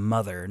plays his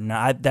mother.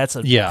 Now, that's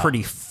a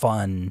pretty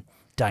fun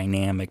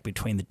dynamic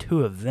between the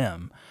two of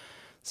them.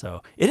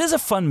 So it is a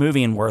fun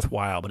movie and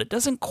worthwhile, but it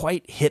doesn't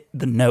quite hit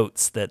the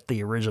notes that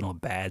the original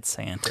Bad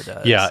Santa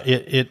does. Yeah,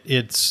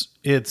 it's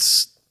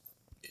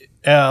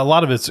a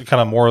lot of it's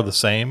kind of more of the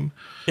same.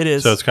 It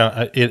is. So it's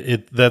kind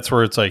of that's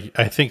where it's like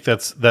I think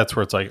that's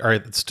where it's like all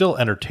right, it's still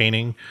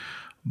entertaining,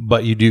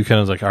 but you do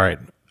kind of like all right.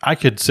 I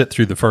could sit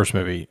through the first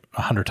movie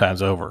 100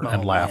 times over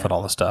and laugh at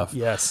all the stuff.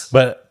 Yes,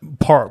 but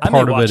part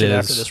of it is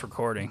after this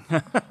recording.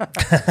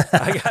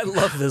 I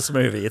love this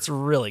movie; it's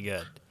really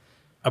good.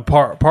 A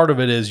part of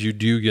it is you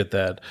do get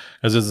that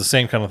because it's the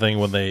same kind of thing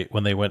when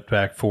they went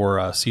back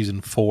for season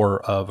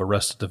 4 of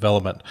Arrested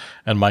Development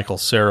and Michael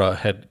Cera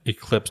had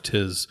eclipsed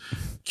his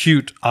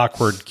cute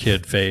awkward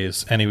kid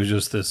phase and he was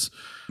just this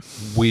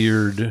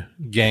weird,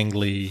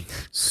 gangly,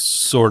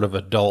 sort of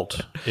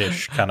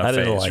adult-ish kind of phase.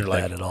 I didn't like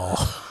that at all.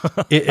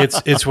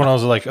 it's when I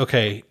was like,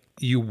 okay,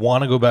 you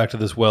want to go back to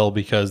this well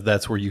because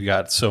that's where you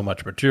got so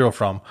much material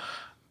from,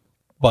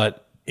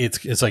 but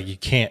it's like you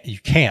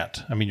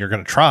can't. I mean, you're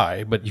going to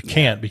try, but you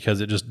can't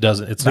because it just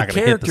doesn't. It's not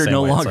going to hit the same way.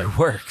 The character no longer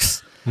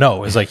works.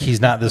 No, it's like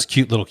he's not this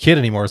cute little kid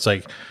anymore. It's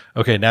like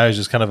okay, now he's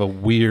just kind of a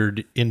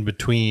weird in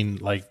between.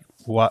 Like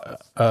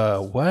what?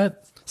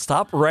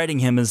 Stop writing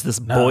him as this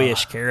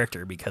boyish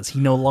character because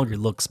he no longer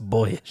looks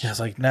boyish. Yeah, it's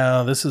like,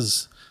 no,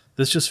 this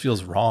just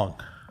feels wrong.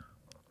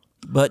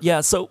 But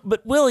yeah,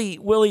 but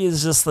Willie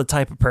is just the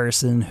type of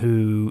person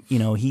who,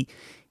 he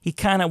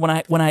kind of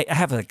when I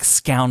have a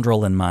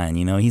scoundrel in mind,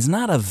 he's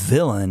not a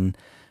villain,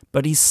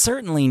 but he's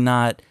certainly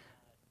not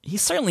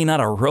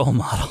a role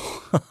model.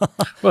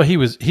 Well, he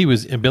was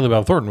Billy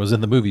Bob Thornton was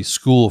in the movie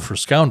School for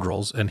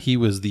Scoundrels, and he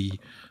was the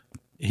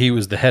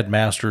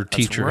headmaster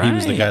teacher. Right. He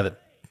was the guy that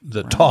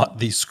taught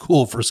the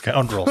School for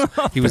Scoundrels.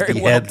 He was the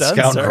head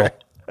scoundrel.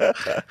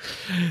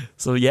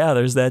 So yeah,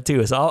 there's that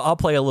too. So I'll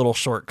play a little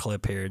short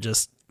clip here,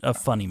 just a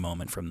funny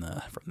moment from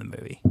the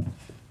movie.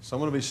 So I'm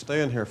going to be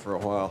staying here for a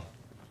while.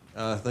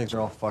 Things are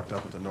all fucked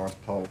up at the North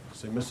Pole.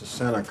 See, Mrs.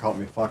 Santa caught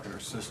me fucking her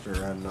sister,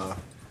 and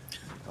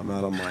I'm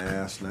out on my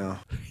ass now.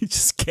 He's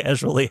just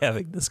casually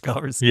having this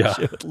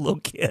conversation with a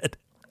little kid.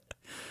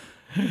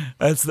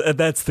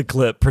 That's the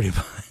clip, pretty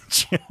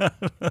much.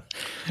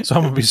 So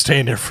I'm gonna be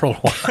staying there for a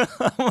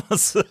while.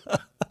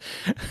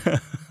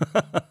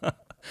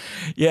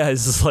 Yeah,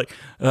 it's just like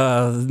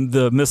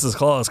the Mrs.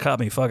 Claus caught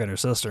me fucking her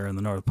sister in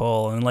the North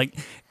Pole, and like,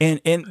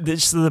 and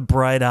just the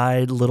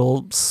bright-eyed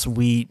little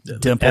sweet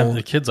dimple. And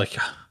the kid's like,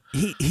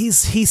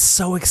 he's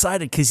so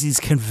excited because he's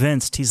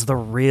convinced he's the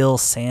real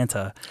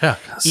Santa. Yeah,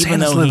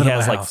 even though he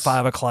has like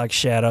 5 o'clock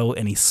shadow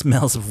and he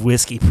smells of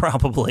whiskey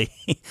probably,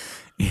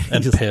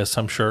 and piss,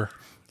 I'm sure.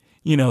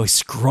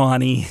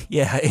 scrawny.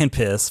 Yeah, and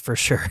piss for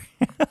sure.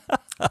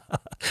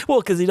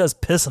 Well, because he does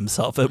piss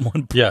himself at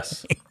one point.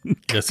 Yes,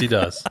 he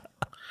does.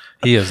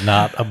 He is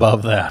not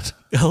above that.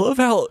 I love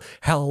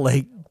how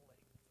like,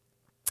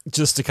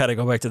 just to kind of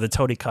go back to the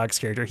Tony Cox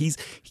character,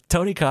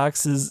 Tony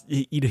Cox is,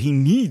 he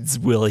needs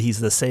Willie. He's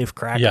the safe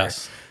cracker.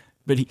 Yes.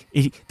 But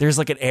he there's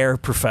like an air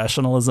of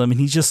professionalism, and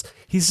he's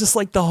just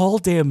like the whole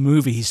damn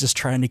movie. He's just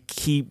trying to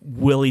keep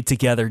Willie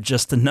together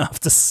just enough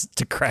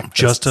to crack.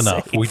 Just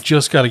enough. Safe. We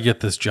just got to get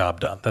this job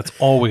done. That's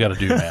all we got to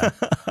do, man.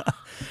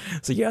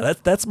 So yeah,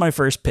 that's my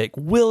first pick.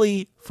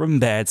 Willie from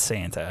Bad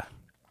Santa.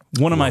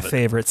 One of my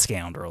favorite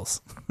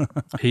scoundrels.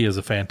 He is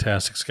a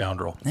fantastic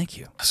scoundrel. Thank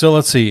you. So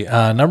let's see.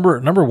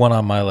 Number one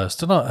on my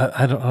list.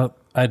 I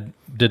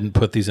didn't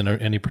put these in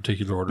any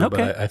particular order, okay.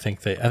 But I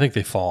think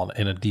they fall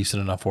in a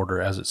decent enough order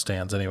as it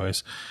stands,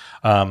 anyways.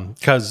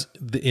 Because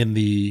in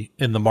the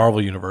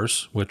Marvel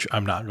universe, which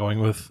I'm not going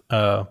with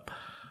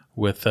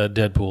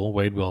Deadpool,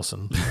 Wade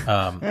Wilson.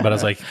 But I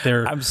was like,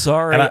 I'm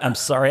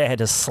sorry I had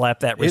to slap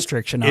that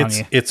restriction on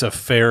you. It's a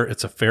fair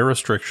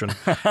restriction,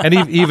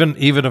 and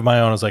even of my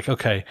own, I was like,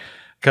 okay,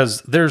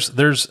 because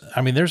there's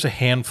a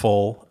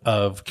handful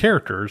of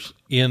characters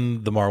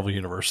in the Marvel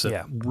universe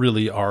that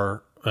really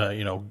are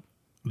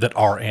that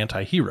are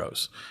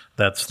anti-heroes.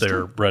 That's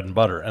their bread and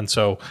butter, and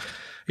so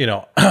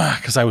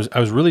because I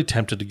was really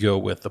tempted to go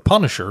with the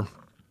Punisher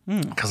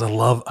because I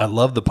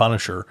love the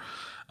Punisher.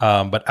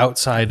 But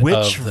outside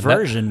which of the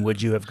version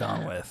would you have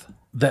gone with?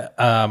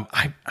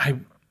 I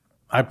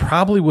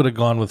probably would have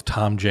gone with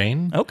Tom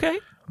Jane. Okay.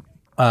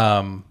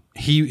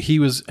 He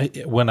was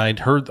when I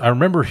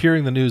remember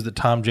hearing the news that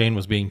Tom Jane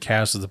was being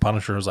cast as the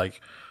Punisher. I was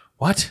like,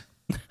 what?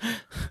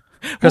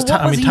 Because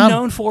what was he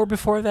known for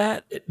before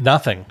that?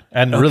 Nothing.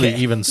 And really,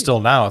 even still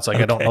now, it's like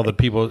I don't know that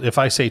people. If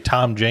I say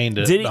Tom Jane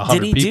to 100 people,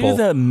 did he do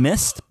the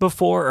Mist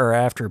before or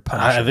after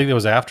Punisher? I think it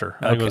was after.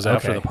 I think it was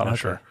after the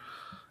Punisher.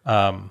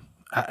 Okay.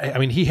 I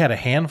mean, he had a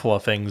handful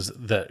of things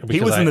that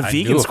he was in the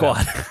Vegan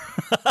Squad.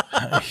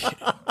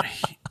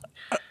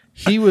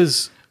 He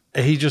was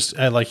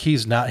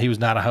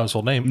not a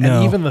household name, no.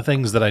 And even the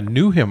things that I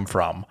knew him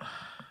from,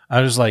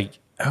 I was like,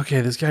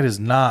 okay, this guy does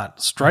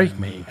not strike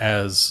me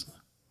as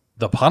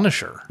the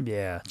Punisher.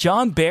 Yeah,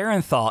 John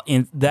Barenthal,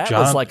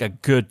 was like a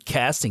good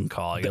casting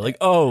call. You're like,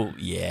 oh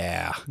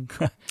yeah,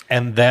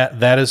 and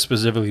that is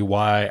specifically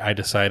why I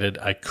decided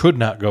I could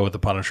not go with the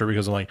Punisher,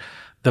 because I'm like,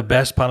 the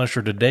best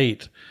Punisher to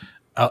date.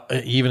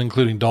 Even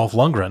including Dolph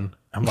Lundgren,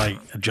 I'm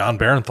like, John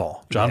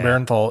Barenthal.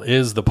 Barenthal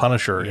is the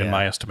Punisher in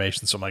my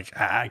estimation. So I'm like,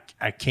 I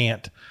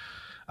can't.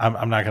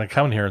 I'm not going to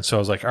come in here. And so I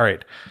was like, all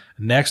right,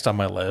 next on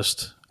my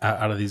list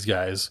out of these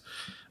guys,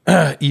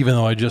 even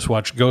though I just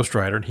watched Ghost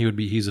Rider, and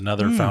he's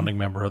another founding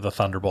member of the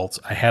Thunderbolts,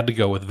 I had to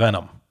go with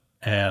Venom,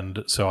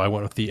 and so I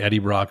went with the Eddie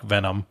Brock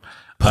Venom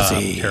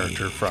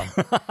character from.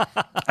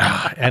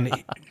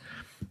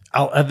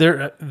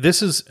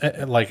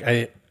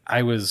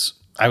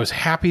 I was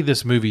happy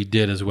this movie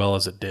did as well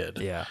as it did.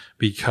 Yeah,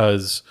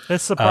 because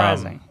it's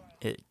surprising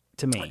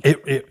to me.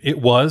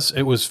 It was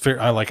fair.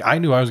 I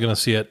knew I was going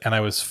to see it, and I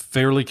was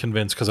fairly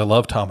convinced because I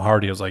love Tom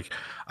Hardy. I was like,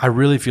 I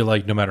really feel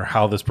like no matter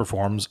how this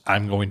performs,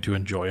 I'm going to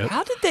enjoy it.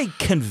 How did they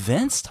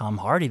convince Tom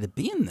Hardy to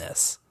be in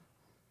this?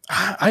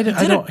 I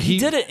don't. He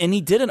did it, and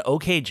he did an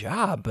okay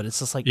job. But it's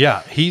just like,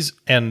 yeah, he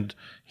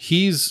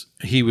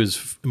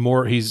was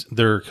more. He's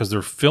there because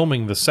they're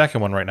filming the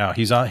second one right now.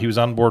 He was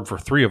on board for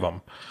 3 of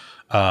them.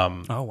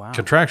 Oh wow!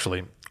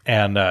 Contractually,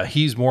 and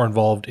he's more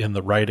involved in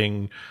the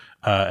writing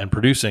and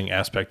producing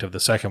aspect of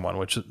the second one,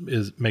 which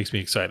makes me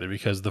excited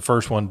because the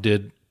first one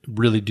did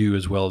really do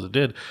as well as it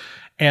did.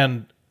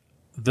 And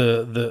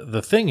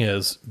the thing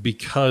is,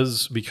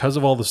 because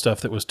of all the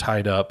stuff that was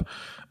tied up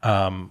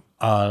in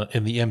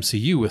the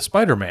MCU with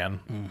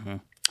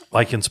Spider-Man,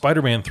 like in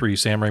Spider-Man 3,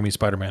 Sam Raimi's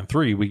Spider-Man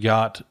 3, we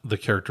got the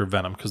character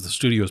Venom because the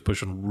studio was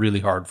pushing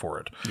really hard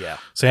for it. Yeah,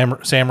 Sam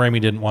Raimi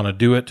didn't want to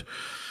do it.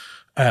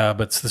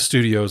 But the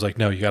studio is like,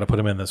 no, you got to put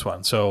him in this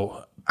one.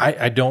 So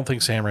I don't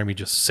think Sam Raimi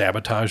just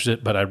sabotaged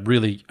it, but I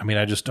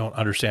just don't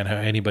understand how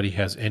anybody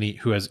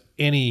who has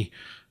any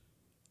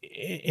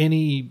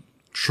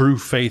true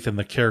faith in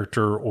the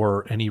character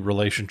or any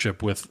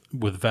relationship with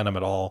Venom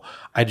at all.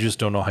 I just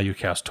don't know how you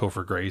cast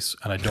Topher Grace,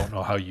 and I don't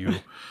know how you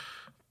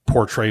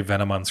portray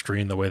Venom on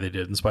screen the way they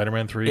did in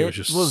Spider-Man 3.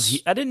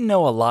 I didn't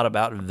know a lot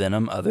about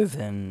Venom other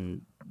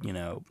than,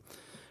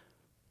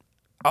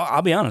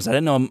 I'll be honest, I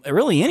didn't know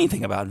really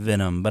anything about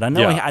Venom, but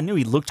I knew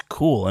he looked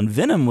cool, and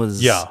Venom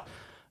was, in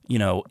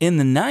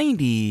the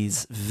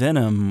 90s,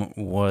 Venom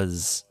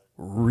was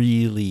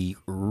really,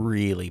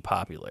 really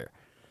popular.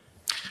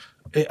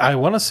 I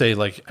want to say,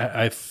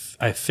 I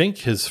think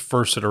his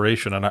first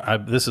iteration,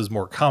 and this is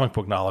more comic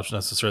book knowledge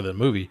necessarily than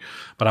movie,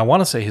 but I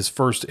want to say his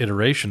first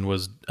iteration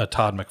was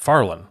Todd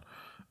McFarlane.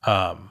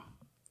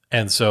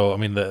 And so, I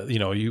mean,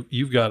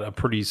 you've got a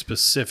pretty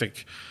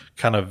specific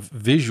kind of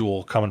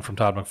visual coming from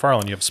Todd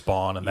McFarlane. You have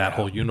Spawn and that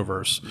whole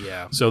universe.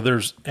 Yeah. So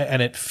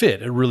it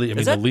fit. It really,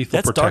 the Lethal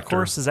that's Protector. Dark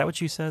Horse? Is that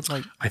what you said?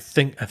 I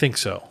think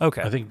so.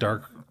 Okay. I think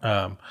Dark.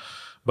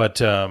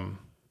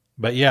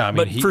 But yeah, I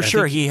mean,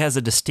 he has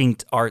a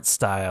distinct art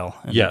style.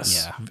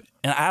 Yes. Yeah.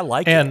 And I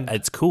like it.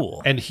 It's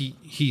cool. And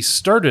he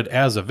started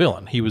as a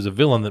villain. He was a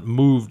villain that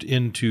moved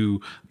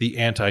into the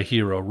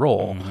anti-hero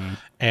role. Mm-hmm.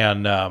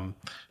 And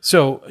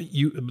so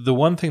the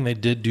one thing they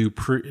did do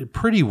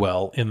pretty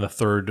well in the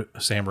third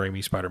Sam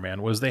Raimi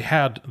Spider-Man was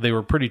they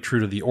were pretty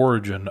true to the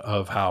origin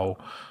of how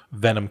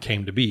Venom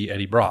came to be,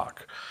 Eddie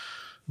Brock.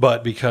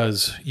 But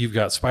because you've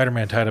got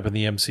Spider-Man tied up in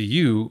the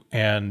MCU,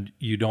 and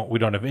we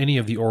don't have any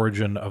of the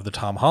origin of the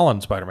Tom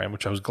Holland Spider-Man,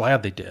 which I was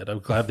glad they did. I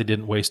was glad they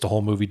didn't waste a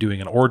whole movie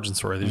doing an origin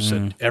story. They just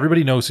said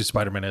everybody knows who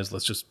Spider-Man is.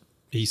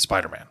 He's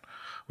Spider-Man.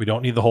 We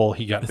don't need the whole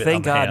he got bitten Thank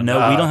on the God, hand.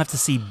 no, we don't have to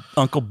see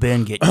Uncle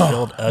Ben get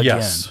killed again.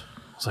 Yes,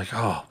 it's like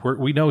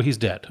we know he's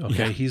dead.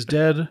 Okay, he's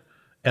dead,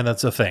 and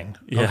that's a thing.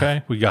 Yeah.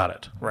 Okay, we got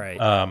it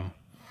right.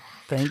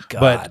 Thank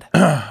God.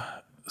 But.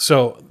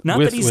 So not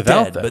that he's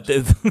dead, but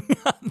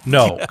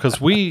no,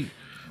 because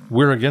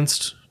we're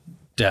against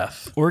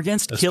death. We're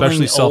against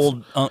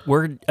killing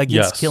we're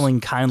against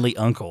killing kindly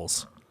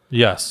uncles.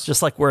 Yes,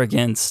 just like we're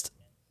against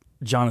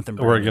Jonathan.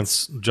 We're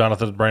against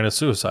Jonathan Brandis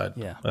suicide.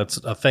 Yeah, that's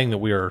a thing that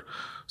we are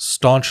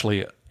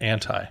staunchly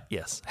anti.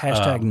 Yes.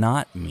 Hashtag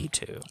not me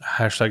too.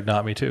 Hashtag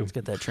not me too. Let's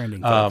get that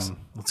trending. Folks.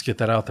 Let's get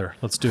that out there.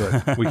 Let's do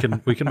it. We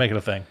can make it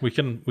a thing. We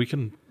can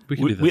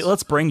do this.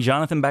 Let's bring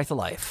Jonathan back to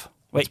life.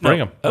 Let's bring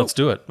him. Let's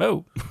do it.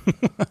 Oh.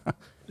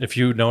 If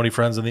you know any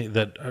friends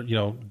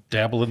that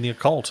dabble in the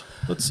occult,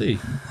 let's see.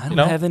 I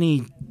don't have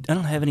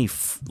any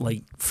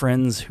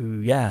friends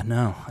who. Yeah,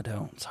 no, I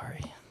don't.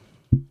 Sorry,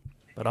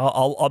 but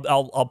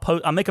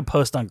I'll make a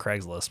post on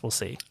Craigslist. We'll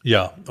see.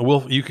 Yeah,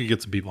 you could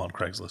get some people on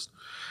Craigslist.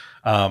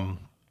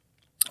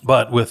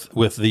 But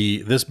with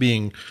this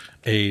being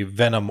a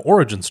Venom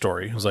origin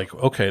story, I was like,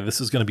 okay,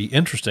 this is going to be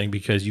interesting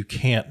because you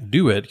can't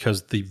do it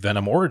because the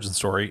Venom origin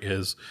story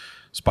is.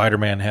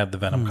 Spider-Man had the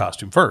Venom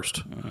costume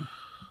first.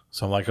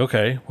 So I'm like,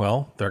 okay,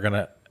 well, they're going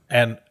to...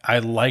 And I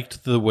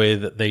liked the way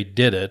that they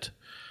did it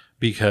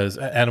because...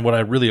 And what I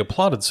really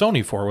applauded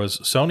Sony for was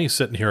Sony's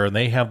sitting here and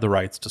they have the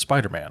rights to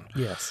Spider-Man.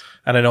 Yes.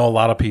 And I know a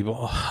lot of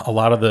people, a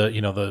lot of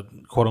the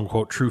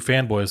quote-unquote true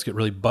fanboys get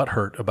really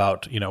butthurt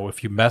about,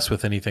 if you mess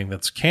with anything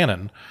that's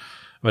canon...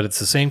 But it's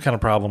the same kind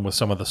of problem with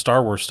some of the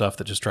Star Wars stuff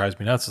that just drives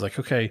me nuts. It's like,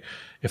 okay,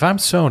 if I'm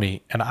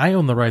Sony and I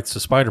own the rights to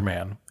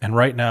Spider-Man, and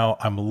right now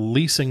I'm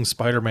leasing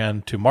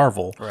Spider-Man to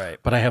Marvel, right.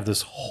 But I have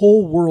this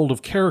whole world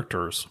of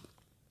characters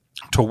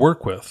to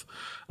work with.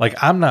 Like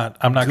I'm not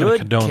going to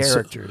condone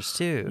characters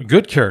too.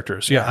 Good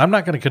characters, yeah. I'm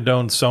not going to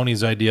condone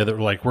Sony's idea that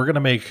we're going to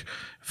make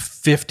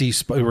 50.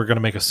 We're going to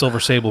make a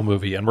Silver Sable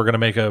movie, and we're going to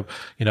make a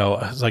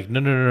It's like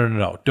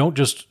no. Don't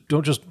just.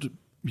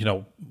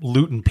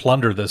 Loot and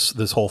plunder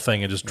this whole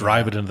thing and just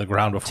drive it into the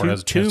ground before it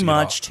has a chance to get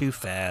off. Too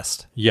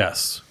fast.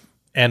 Yes,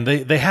 and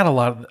they had a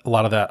lot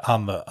of that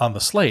on the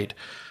slate,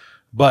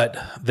 but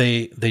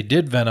they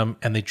did Venom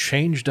and they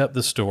changed up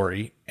the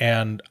story,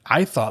 and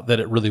I thought that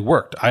it really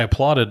worked. I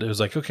applauded. It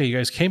was like, okay, you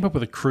guys came up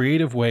with a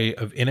creative way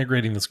of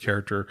integrating this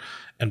character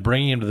and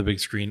bringing him to the big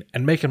screen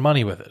and making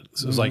money with it.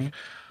 So it was like.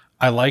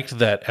 I liked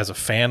that as a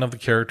fan of the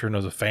character and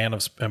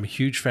I'm a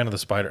huge fan of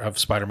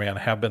Spider-Man. I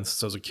have been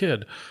since I was a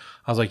kid.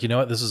 I was like, you know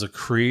what? This is a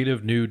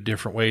creative, new,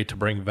 different way to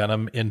bring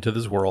Venom into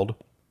this world.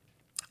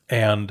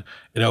 And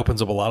it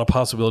opens up a lot of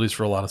possibilities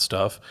for a lot of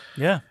stuff.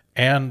 Yeah.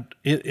 And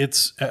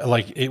it's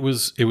like, it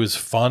was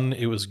fun.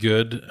 It was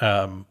good.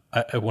 One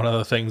of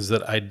the things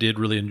that I did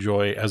really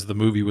enjoy as the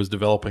movie was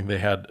developing, they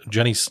had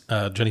Jenny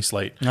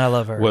Slate. I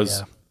love her.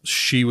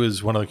 She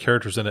was one of the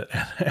characters in it.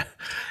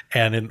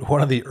 And in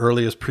one of the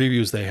earliest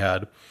previews they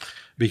had,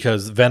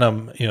 because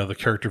Venom, the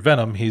character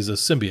Venom, he's a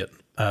symbiote.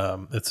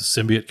 It's a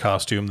symbiote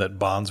costume that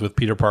bonds with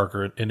Peter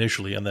Parker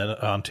initially and then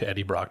on to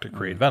Eddie Brock to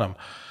create Venom.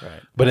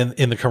 Right. But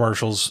in the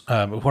commercials,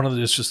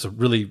 it's just a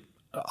really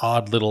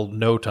odd little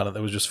note on it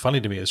that was just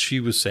funny to me, as she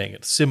was saying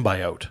it,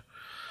 symbiote.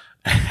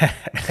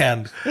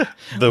 And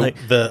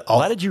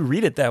why did you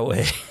read it that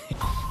way?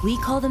 We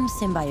call them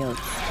symbiotes.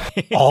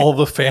 All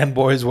the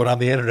fanboys went on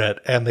the internet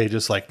and they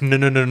just like,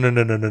 no.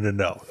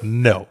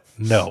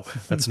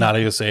 That's not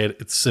how you say it.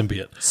 It's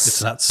symbiote.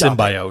 It's not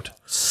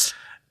symbiote.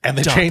 And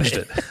they changed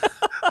it.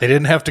 They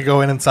didn't have to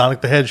go in and Sonic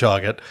the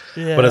Hedgehog it.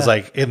 Yeah. But it's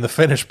like in the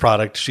finished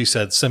product, she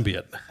said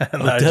symbiote.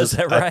 And does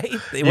that right?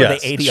 They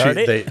ADR'd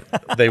it?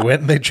 They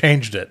went and they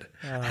changed it.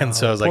 And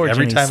so I was like,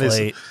 every time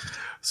they...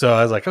 So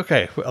I was like,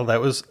 okay, well, that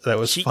was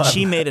fun.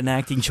 She made an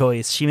acting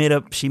choice. She made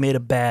a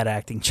bad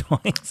acting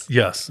choice.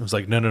 Yes. It was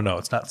like, no,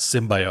 it's not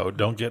symbiote.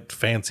 Don't get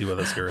fancy with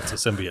us here. It's a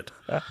symbiote.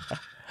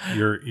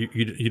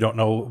 You don't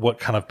know what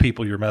kind of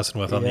people you're messing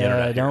with on the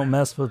internet. Yeah, don't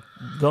mess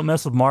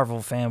with Marvel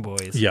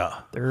fanboys.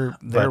 Yeah.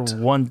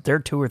 They're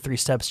 2 or 3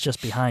 steps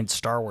just behind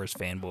Star Wars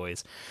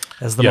fanboys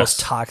as the most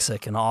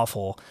toxic and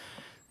awful.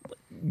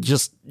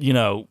 Just,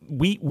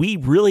 we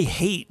really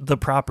hate the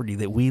property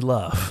that we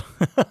love.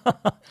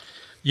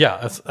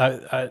 Yeah,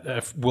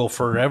 I will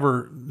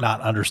forever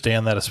not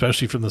understand that,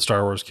 especially from the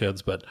Star Wars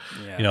kids. But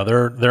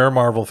there are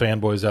Marvel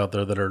fanboys out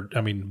there that are,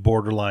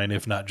 borderline,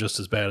 if not just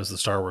as bad as the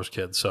Star Wars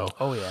kids. So,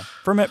 oh yeah,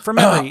 from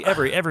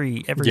every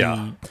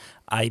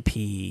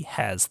IP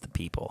has the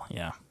people.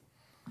 Yeah,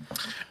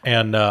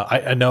 And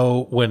I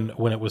know when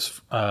it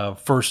was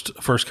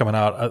first coming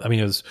out, I mean,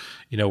 it was,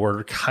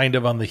 we're kind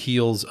of on the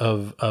heels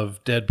of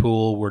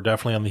Deadpool. We're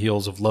definitely on the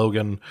heels of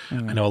Logan.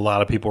 I know a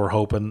lot of people were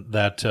hoping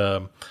that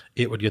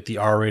it would get the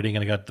R rating,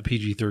 and it got the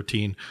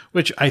PG-13,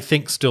 which I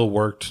think still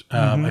worked.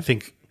 I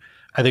think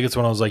it's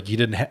when I was like, you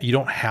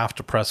don't have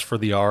to press for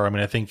the R. I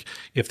mean, I think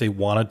if they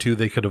wanted to,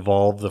 they could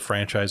evolve the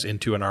franchise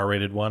into an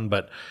R-rated one,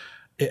 but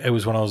it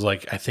was when I was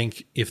like, I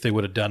think if they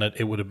would have done it,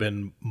 it would have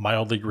been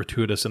mildly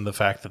gratuitous in the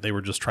fact that they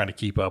were just trying to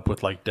keep up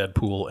with like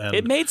Deadpool and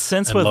it made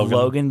sense with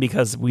Logan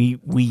because we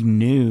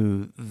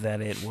knew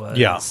that it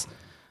was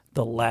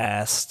the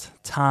last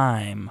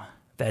time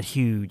that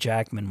Hugh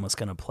Jackman was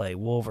going to play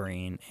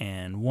Wolverine,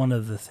 and one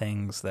of the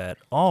things that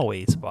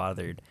always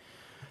bothered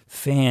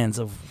fans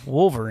of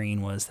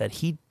Wolverine was that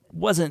he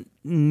wasn't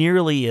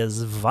nearly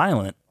as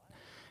violent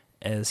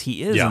as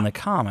he is in the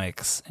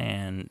comics,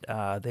 and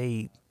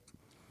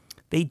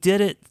they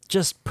did it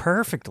just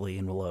perfectly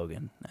in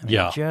Logan. I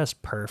mean,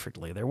 just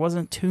perfectly. There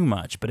wasn't too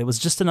much, but it was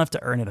just enough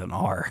to earn it an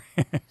R.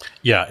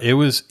 Yeah, it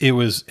was.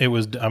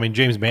 I mean,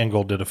 James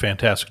Mangold did a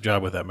fantastic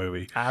job with that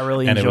movie. I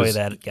really enjoy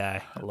that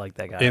guy. I like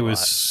that guy. It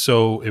was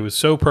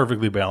so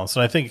perfectly balanced,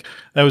 and I think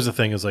that was the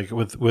thing. Is like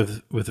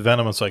with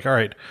Venom, it's like, all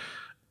right,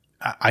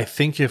 I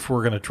think if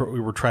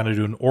we're trying to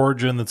do an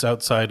origin that's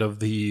outside of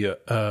the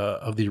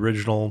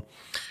original,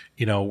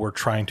 we're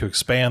trying to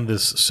expand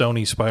this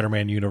Sony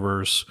Spider-Man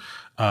universe.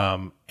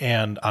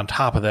 And on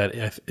top of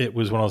that, it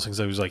was one of those things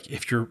that was like,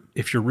 if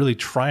you're really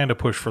trying to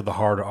push for the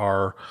hard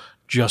R,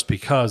 just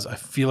because I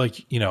feel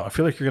like you're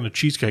going to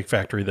Cheesecake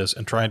Factory this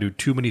and try and do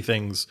too many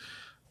things.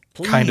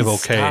 Please kind of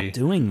okay. Stop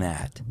doing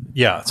that.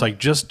 Yeah, it's like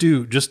just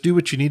do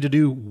what you need to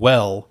do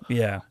well.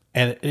 Yeah,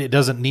 and it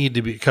doesn't need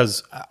to be,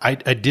 because I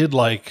did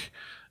like,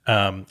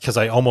 because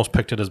I almost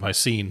picked it as my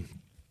scene.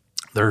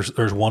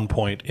 There's one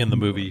point in the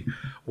movie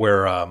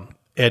where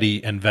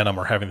Eddie and Venom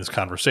are having this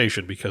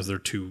conversation because they're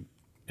two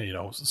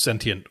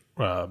sentient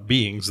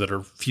beings that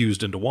are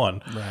fused into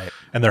one, right?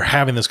 And they're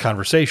having this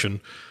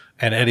conversation,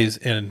 and Eddie's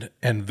and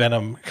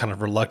Venom kind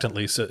of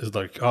reluctantly says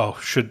like, "Oh,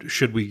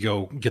 should we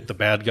go get the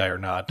bad guy or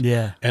not?"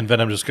 Yeah, and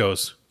Venom just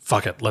goes,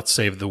 "Fuck it, let's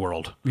save the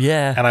world."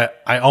 Yeah, and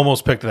I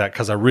almost picked that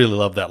because I really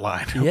love that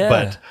line. Yeah,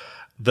 but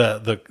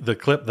the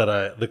clip that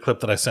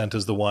I sent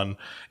is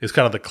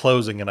kind of the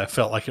closing, and I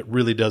felt like it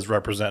really does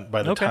represent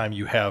by the time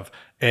you have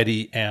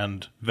Eddie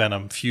and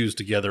Venom fused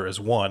together as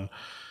one.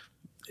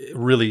 It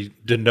really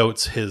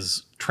denotes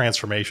his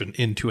transformation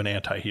into an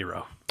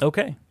anti-hero.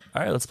 Okay.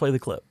 All right, let's play the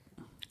clip.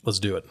 Let's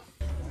do it.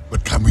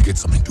 But can we get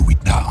something to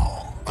eat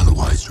now?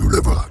 Otherwise, your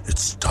liver,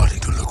 it's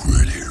starting to look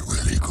really,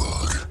 really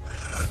good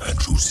and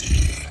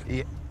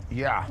juicy.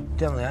 Yeah,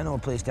 definitely. I know a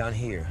place down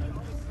here.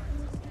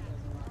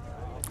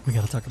 We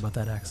got to talk about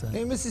that accent.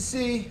 Hey, Mrs.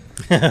 C.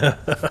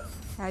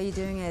 How you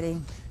doing,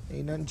 Eddie?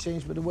 Ain't nothing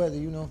changed but the weather,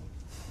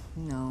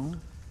 No.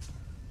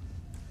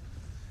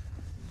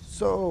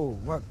 So,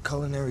 what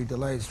culinary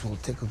delights will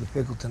tickle the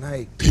pickle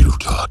tonight? Potato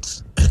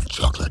tarts and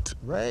chocolate.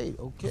 Right,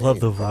 okay. Love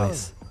the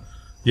voice.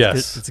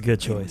 Yes. It's a good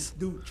choice.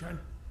 Dude, try.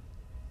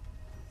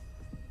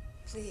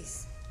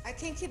 Please, I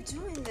can't keep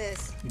doing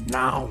this.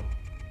 Now.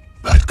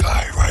 That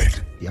guy,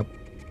 right? Yep.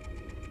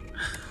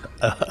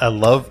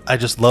 I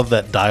just love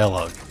that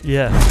dialogue.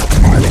 Yeah.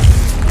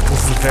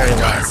 This is the very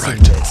last scene,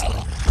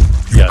 basically.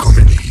 You come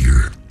in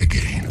here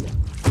again.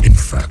 In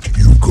fact,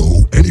 you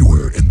go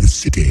anywhere in the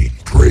city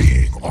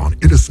preying on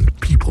innocent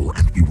people,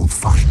 and we will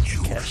find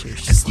you and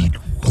eat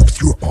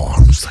both your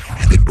arms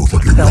and then both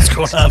of your legs.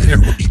 What's going on here?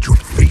 We'll eat your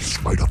face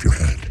right off your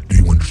head. Do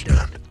you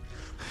understand?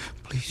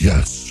 Please.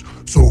 Yes.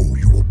 So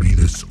you will be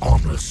this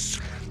armless,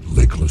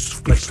 legless,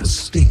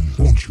 faceless thing,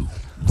 won't you?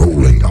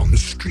 Rolling down the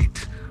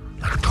street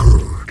like a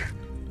turd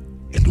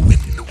in the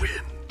wind.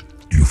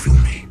 Do you feel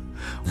me?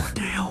 What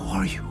the hell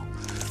are you?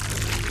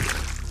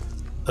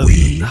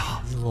 We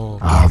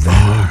are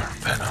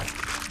Venom.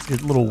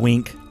 Good little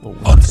wink.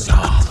 On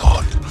second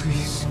thought.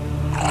 Please.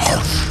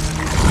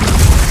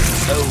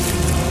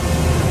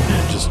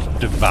 It just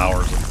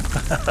devours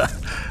them.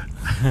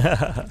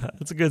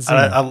 That's a good scene.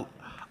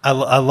 I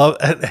love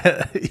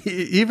it,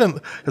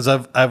 even because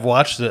I've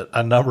watched it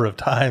a number of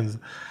times,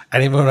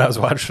 and even when I was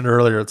watching it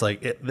earlier, it's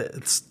like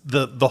it's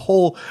the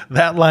whole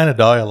that line of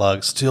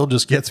dialogue still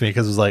just gets me,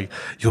 because it's like,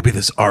 you'll be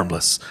this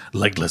armless,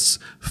 legless,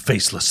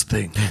 faceless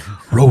thing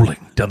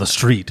rolling down the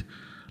street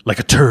like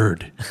a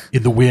turd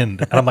in the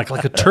wind, and I'm like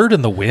a turd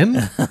in the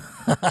wind?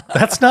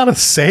 That's not a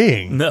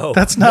saying. No,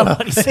 that's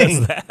not a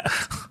thing. Says that.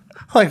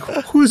 Like,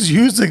 who's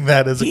using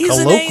that as a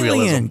colloquialism? He's an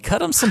alien.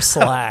 Cut him some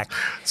slack.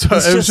 So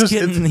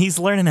he's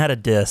learning how to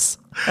diss.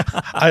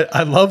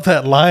 I love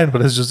that line,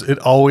 but it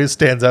always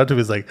stands out to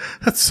me. It's like,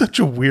 that's such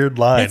a weird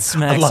line. It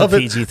smacks I love of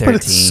it, PG-13. but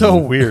it's so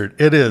weird.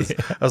 It is. Yeah.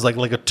 I was like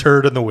a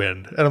turd in the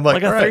wind, and I'm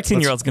like, a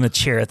 13-year-old's going to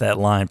cheer at that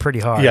line pretty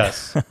hard.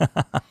 Yes,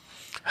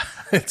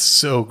 it's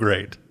so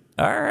great.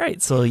 All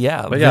right, so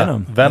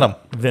Venom.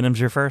 Venom's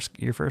your first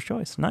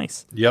choice.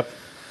 Nice. Yep.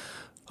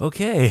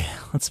 Okay,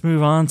 let's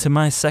move on to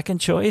my second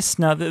choice.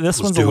 Now,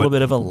 this one's a little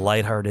bit of a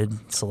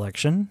lighthearted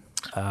selection.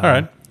 All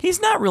right.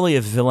 He's not really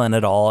a villain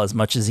at all as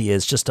much as he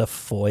is just a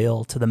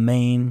foil to the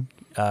main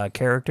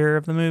character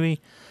of the movie.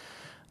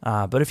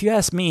 But if you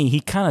ask me, he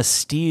kind of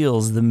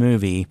steals the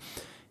movie,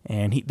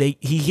 and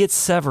he gets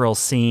several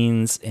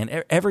scenes,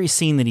 and every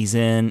scene that he's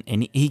in,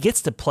 and he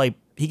gets to play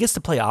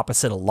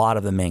opposite a lot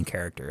of the main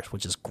characters,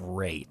 which is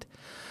great.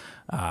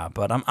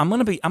 But I'm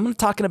gonna be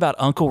talking about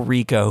Uncle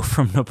Rico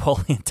from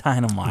Napoleon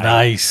Dynamite.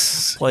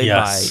 Nice, played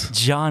by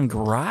John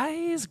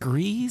Gries.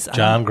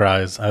 John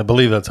Gries, I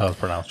believe that's how it's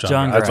pronounced.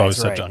 John Gries. I've always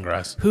said John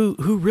Gries. Who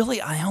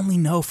really I only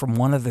know from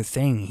one other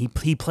thing.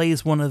 He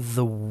plays one of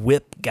the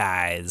whip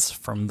guys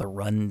from The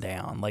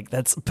Rundown. Like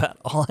that's about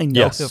all I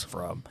know him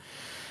from.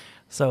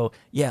 So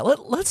yeah,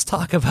 let's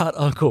talk about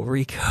Uncle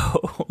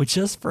Rico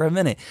just for a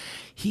minute.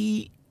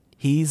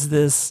 He's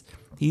this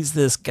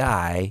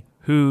guy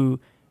who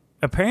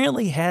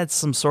apparently had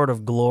some sort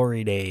of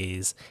glory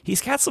days.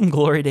 He's got some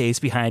glory days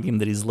behind him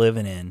that he's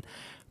living in.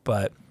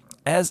 But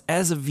as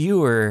a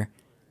viewer,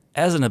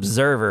 as an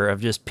observer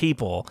of just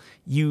people,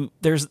 you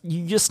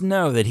just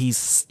know that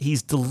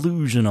he's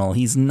delusional.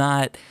 He's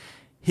not.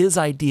 His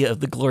idea of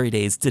the glory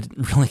days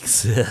didn't really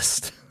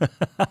exist.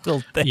 I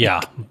don't think.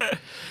 Yeah,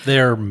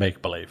 they're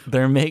make believe.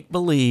 They're make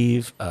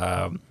believe.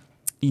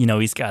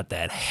 He's got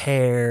that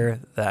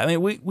hair. I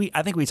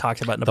think we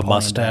talked about Napoleon the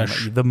mustache.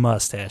 Dynamite. The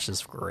mustache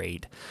is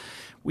great.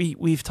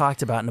 We've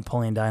talked about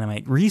Napoleon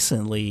Dynamite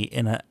recently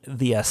in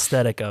the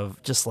aesthetic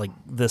of just like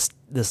this.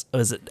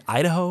 Is it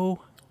Idaho?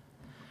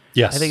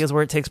 Yes, I think is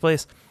where it takes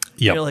place.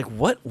 Yeah, you're like,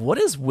 what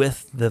is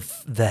with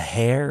the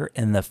hair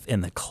and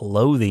the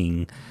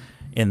clothing,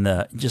 and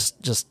the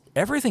just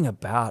everything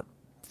about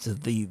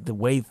the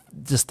way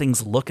just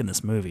things look in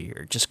this movie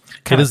are just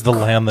it is the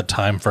land that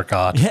time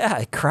forgot. Yeah,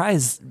 it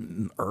cries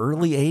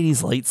early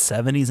 80s, late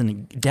 70s,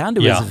 and down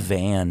to his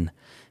van,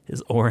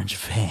 his orange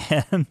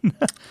van.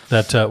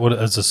 That what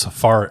is a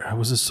Safari?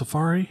 Was it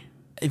Safari?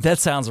 That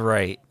sounds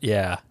right.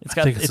 Yeah, it's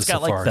got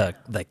Safari. like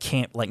the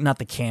camp, like not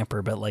the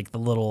camper, but like the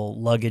little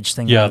luggage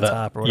thing on the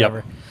top or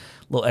whatever,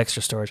 little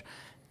extra storage.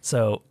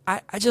 So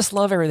I just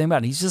love everything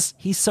about it.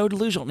 He's so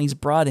delusional, and he's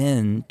brought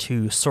in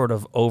to sort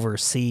of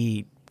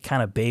oversee,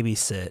 kind of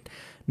babysit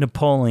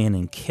Napoleon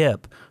and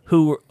Kip,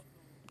 who,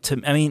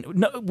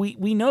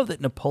 we know that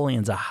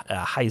Napoleon's a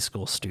high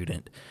school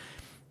student.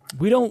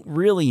 We don't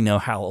really know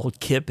how old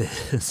Kip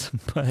is,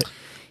 but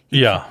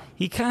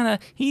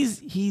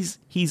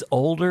he's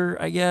older,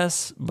 I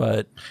guess.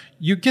 But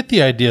you get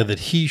the idea that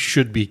he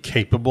should be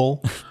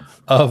capable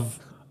of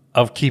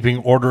keeping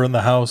order in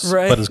the house,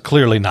 right, but is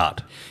clearly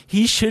not.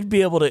 He should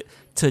be able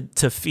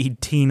to feed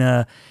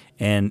Tina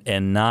and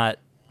not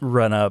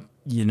run up,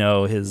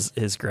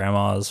 his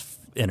grandma's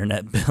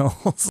internet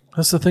bills.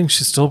 That's the thing.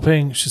 She's still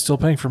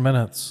paying for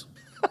minutes.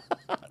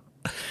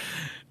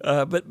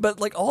 But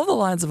like all the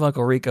lines of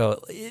Uncle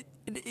Rico,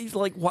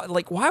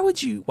 why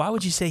would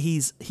you say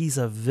he's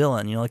a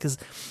villain?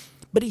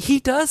 But he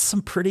does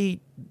some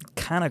pretty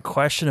kind of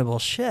questionable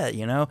shit.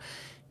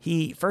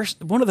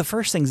 One of the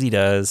first things he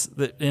does,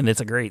 and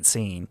it's a great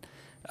scene,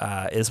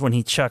 is when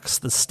he chucks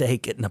the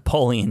steak at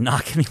Napoleon,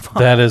 knocking him off.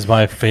 That is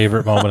my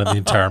favorite moment in the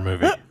entire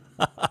movie.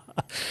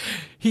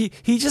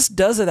 He just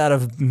does it out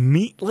of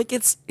like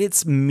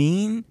it's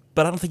mean,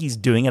 but I don't think he's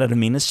doing it out of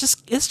mean. It's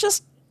just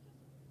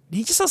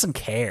he just doesn't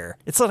care.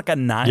 It's like a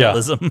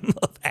nihilism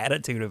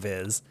attitude of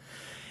his.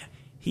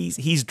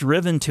 He's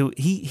driven to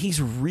he's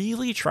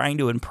really trying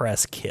to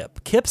impress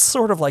Kip. Kip's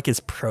sort of like his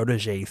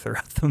protege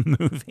throughout the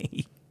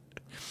movie.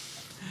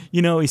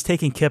 He's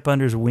taking Kip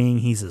under his wing.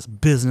 He's his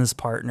business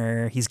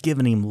partner. He's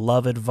giving him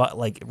love advice,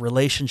 like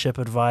relationship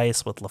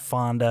advice with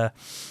LaFonda.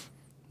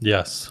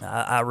 Yes.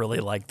 I really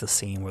like the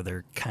scene where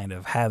they're kind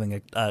of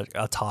having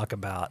a talk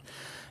about,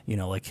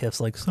 like Kip's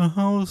like, so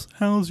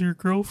how's your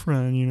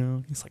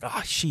girlfriend? He's like,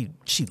 oh, she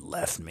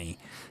left me,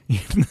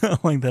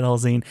 like that whole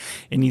scene.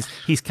 And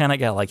he's kind of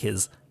got like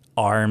his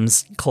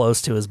arms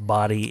close to his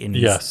body, and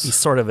he's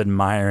sort of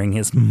admiring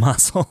his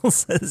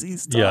muscles as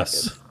he's talking.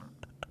 Yes.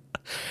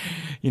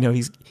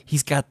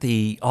 He's got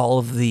all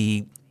of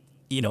the,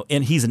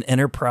 and he's an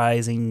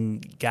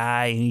enterprising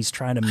guy, and he's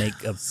trying to make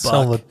a buck.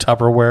 Sell the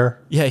Tupperware.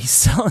 Yeah, he's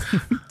selling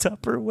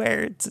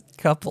Tupperware to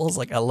couples.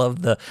 Like I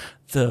love the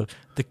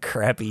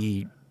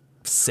crappy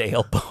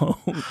sailboat.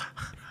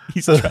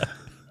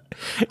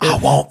 I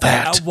want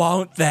that. I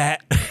want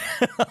that.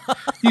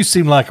 You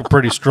seem like a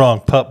pretty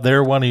strong pup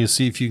there. Why don't you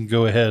see if you can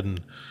go ahead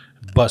and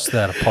bust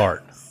that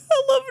apart?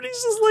 I love it.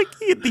 He's just like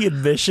the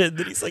admission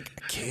that he's like,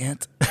 I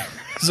can't.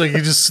 It's like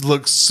he just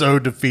looks so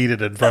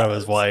defeated in front of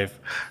his wife,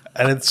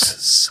 and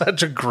it's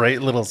such a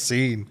great little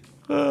scene.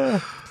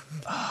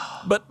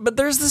 But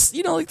there's this,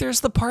 there's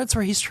the parts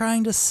where he's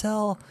trying to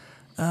sell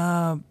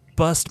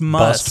Bust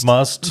Must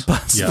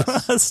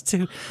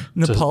to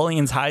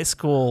Napoleon's high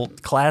school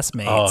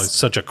classmates. Oh, it's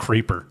such a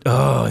creeper.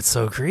 Oh, it's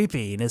so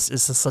creepy, and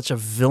it's such a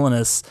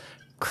villainous,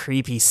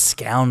 creepy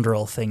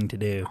scoundrel thing to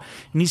do,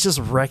 and he's just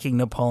wrecking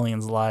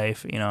Napoleon's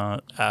life,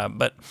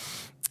 but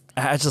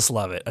I just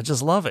love it. I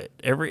just love it.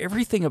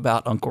 Everything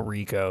about Uncle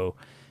Rico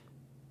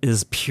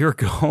is pure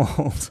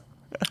gold.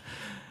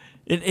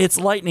 It's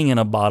lightning in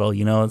a bottle,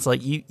 you know. It's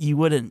like you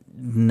wouldn't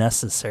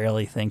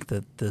necessarily think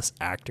that this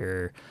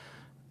actor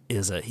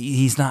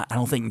he's not, I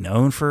don't think,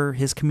 known for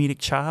his comedic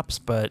chops,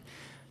 but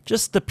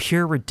just the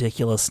pure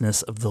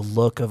ridiculousness of the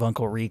look of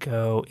Uncle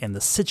Rico and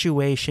the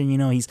situation. You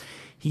know,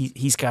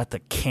 he's got the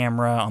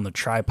camera on the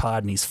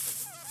tripod and he's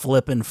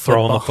flipping footballs.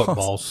 Throwing the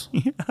footballs.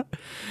 Yeah.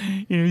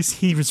 You know,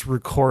 he was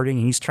recording.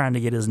 He's trying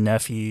to get his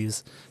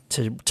nephews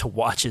to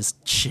watch his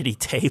shitty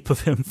tape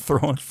of him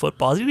throwing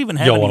footballs. He didn't even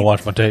have Y'all want to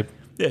watch my tape?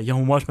 Yeah, you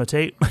want to watch my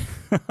tape?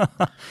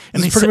 And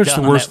it's pretty much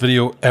the worst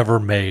video ever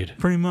made.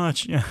 Pretty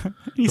much, yeah.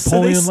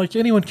 Napoleon, like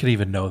anyone could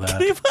even know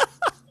that.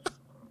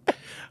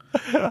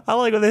 I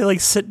like when they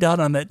like sit down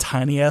on that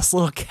tiny ass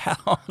little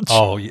couch.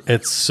 Oh,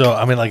 it's so.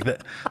 I mean, like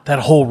that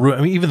whole room.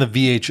 I mean, even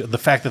the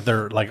fact that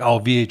they're like, oh,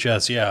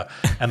 VHS, yeah,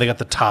 and they got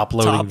the top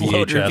loading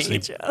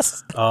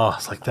VHS.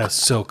 It's like that's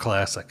so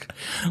classic.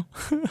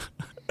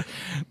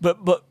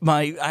 But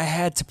I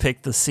had to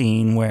pick the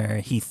scene where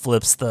he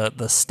flips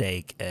the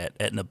steak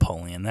at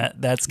Napoleon.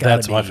 That's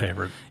my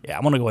favorite. Yeah,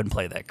 I'm gonna go ahead and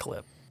play that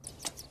clip.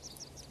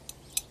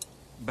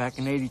 Back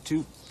in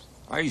 '82,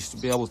 I used to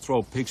be able to throw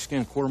a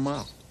pigskin quarter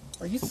mile.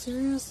 Are you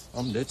serious?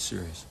 I'm dead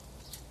serious.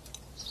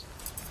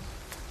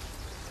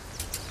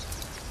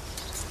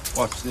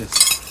 Watch this.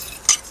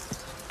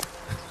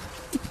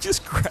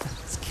 Just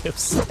grabs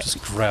Gibbs.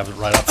 Just grabs it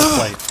right off the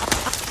plate.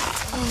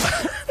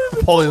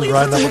 Napoleon's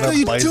riding up with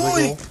that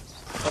bicycle.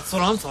 That's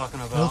what I'm talking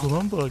about. That's what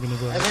I'm talking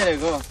about. I better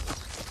go.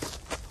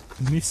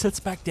 And he sits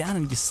back down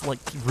and just like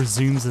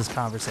resumes this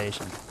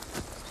conversation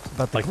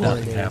about the like glory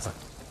nothing days. happened.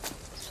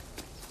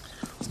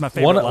 It's my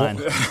favorite line.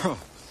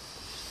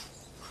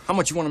 How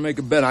much you want to make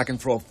a bet I can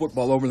throw a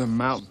football over the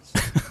mountains?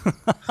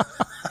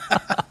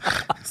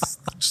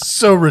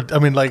 I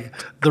mean, like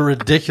the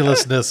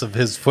ridiculousness of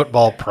his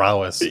football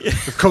prowess.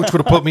 If coach would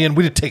have put me in,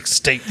 we'd take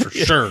state for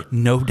sure.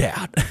 No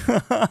doubt.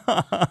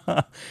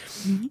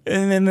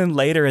 And then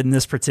later in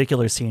this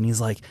particular scene,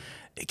 he's like,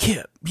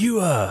 Kip,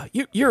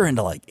 you're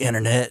into like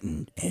internet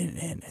and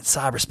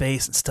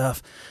cyberspace and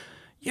stuff.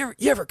 You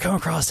ever come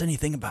across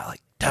anything about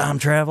like time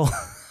travel?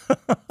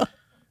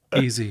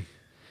 Easy.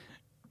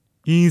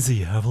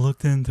 I've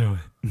looked into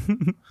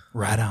it.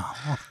 Right on.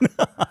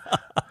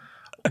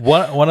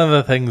 One of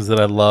the things that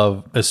I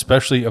love,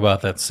 especially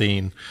about that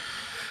scene,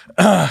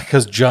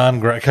 because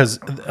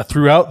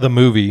throughout the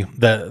movie,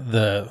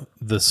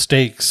 the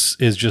stakes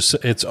is just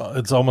it's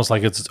almost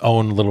like it's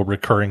own little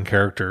recurring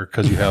character,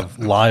 because you have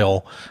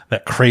Lyle,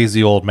 that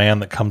crazy old man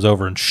that comes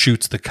over and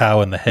shoots the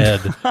cow in the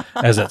head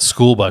as that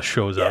school bus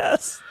shows up.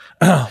 Yes.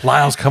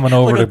 Lyle's coming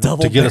over like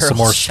to get us some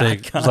more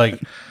steak. It's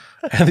like,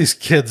 and these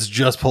kids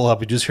just pull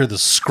up. You just hear the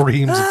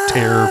screams of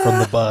terror from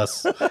the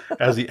bus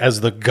as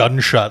the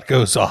gunshot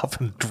goes off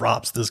and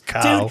drops this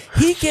cow.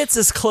 Dude, he gets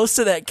as close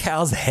to that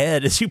cow's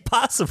head as you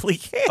possibly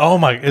can. Oh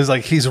my! It's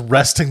like he's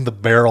resting the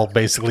barrel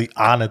basically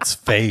on its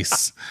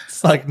face.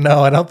 It's like,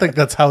 no, I don't think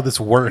that's how this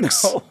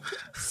works. No,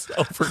 it's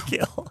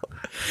overkill.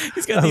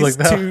 He's got these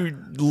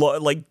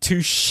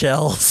two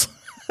shells.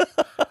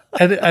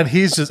 And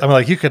he's just, I mean,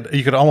 like you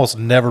could almost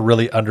never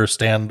really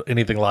understand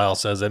anything Lyle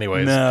says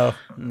anyways. No.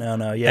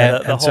 Yeah,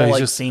 the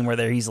whole scene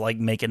where he's like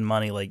making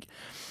money, like,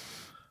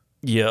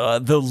 yeah,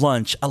 the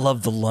lunch. I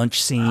love the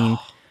lunch scene.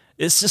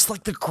 It's just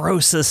like the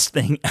grossest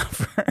thing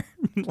ever.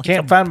 Like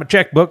Can't find my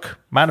checkbook.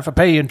 Mind if I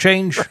pay you in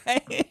change?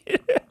 Right? Yeah.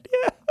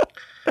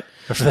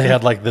 After they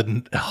had like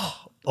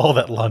all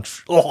that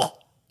lunch. Oh.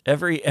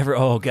 Every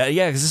oh god,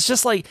 yeah, because it's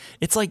just like,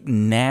 it's like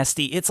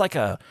nasty. It's like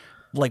a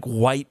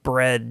white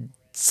bread,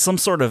 some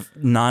sort of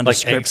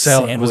nondescript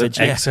sandwich. Was it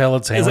egg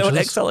salad sandwiches? Is it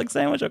egg salad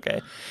sandwich?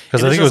 Okay.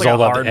 Because I think it was all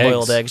about the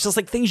hard-boiled eggs. eggs. Just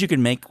like things you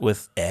can make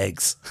with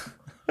eggs.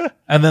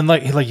 And then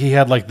like he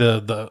had like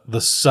the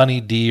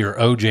Sunny D or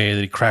OJ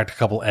that he cracked a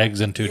couple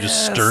eggs into,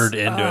 just stirred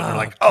into it. And they're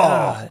like,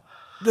 God.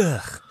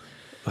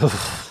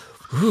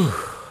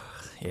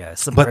 Yeah,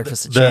 some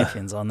breakfast of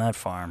champions on that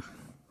farm.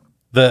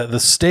 The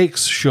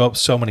steaks show up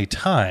so many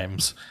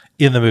times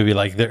in the movie,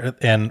 like there.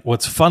 And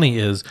what's funny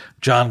is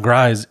John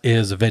Grise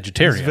is a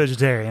vegetarian. He's a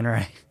vegetarian,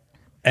 right?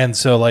 And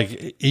so,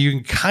 like, you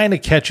can kind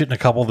of catch it in a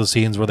couple of the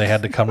scenes where they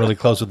had to come really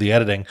close with the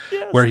editing,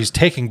 where he's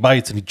taking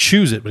bites and he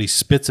chews it, but he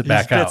spits it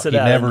back out. He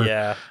never,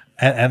 yeah.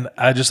 And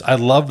I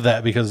loved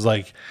that, because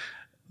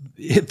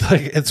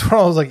it's where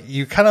I was like,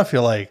 you kind of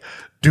feel like,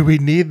 do we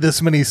need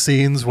this many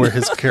scenes where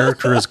his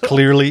character is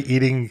clearly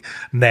eating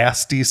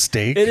nasty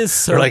steak? It is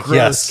so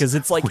gross, because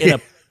it's like in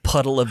a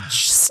puddle of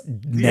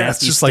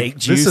nasty steak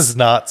juice. This is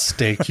not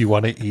steak you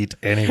want to eat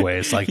anyway.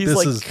 It's like, he's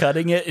like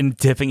cutting it and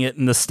dipping it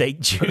in the steak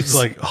juice. It's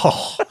like,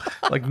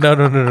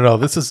 no.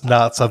 This is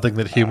not something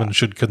that humans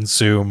should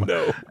consume.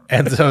 No.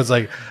 And so it's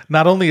like,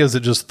 not only is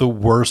it just the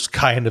worst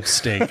kind of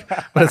steak,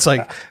 but it's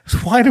like,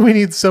 why do we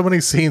need so many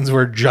scenes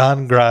where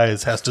John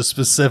Grise has to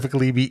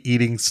specifically be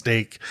eating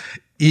steak,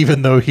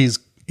 even though he's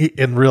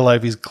in real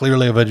life he's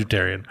clearly a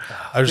vegetarian?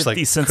 I was just like,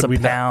 50 cents a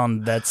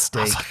pound, that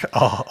steak. Like,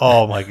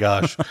 oh my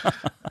gosh.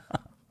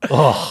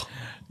 Oh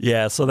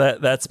yeah, so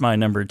that's my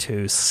number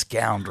 2,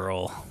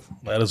 Scoundrel.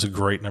 That is a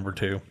great number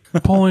 2.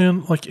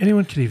 Napoleon, like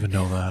anyone could even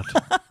know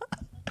that.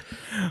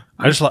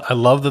 I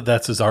love that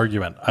that's his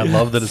argument. I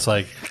love that it's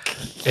like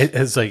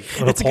it's like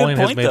Napoleon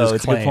has made his claim.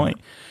 It's a good point.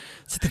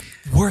 It's the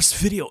worst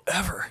video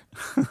ever.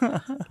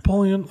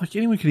 Napoleon, like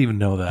anyone could even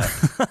know that.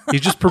 He's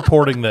just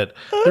purporting that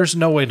there's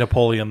no way,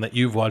 Napoleon, that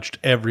you've watched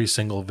every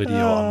single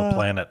video on the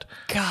planet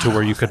to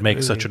where you could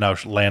make such an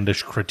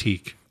outlandish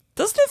critique.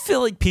 Doesn't it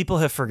feel like people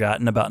have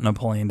forgotten about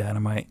Napoleon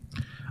Dynamite?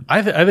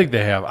 I think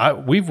they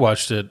have. We've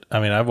watched it. I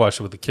mean, I've watched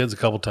it with the kids a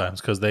couple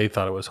times because they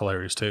thought it was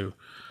hilarious too.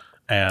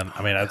 And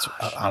I mean, that's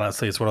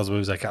honestly, it's one of those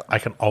movies I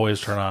can always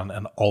turn on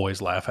and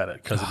always laugh at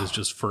it because it is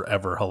just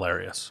forever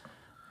hilarious.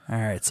 All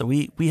right, so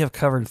we have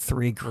covered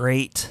 3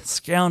 great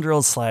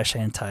scoundrels /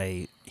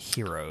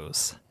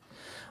 anti-heroes.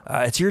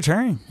 It's your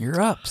turn.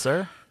 You're up,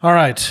 sir. All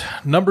right,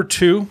 number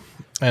 2,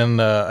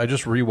 and I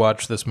just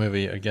rewatched this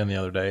movie again the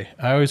other day.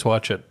 I always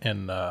watch it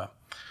in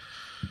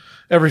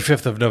every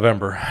 5th of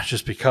November,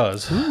 just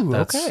because. Ooh,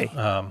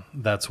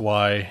 that's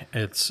why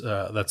it's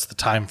that's the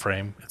time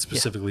frame. It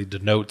specifically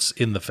denotes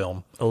in the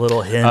film. A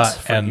little hint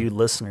for you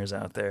listeners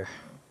out there.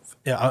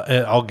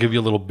 Yeah, I'll give you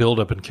a little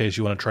build-up in case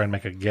you want to try and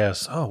make a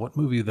guess. Oh, what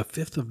movie? The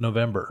 5th of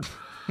November.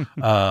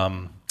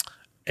 And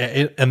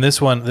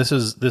this one, this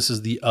is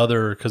the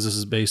other, because this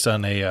is based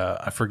on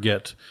I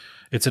forget,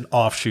 it's an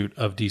offshoot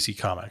of DC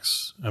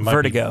Comics.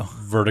 Vertigo.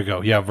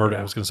 Vertigo. Yeah,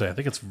 Vertigo. I was going to say, I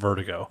think it's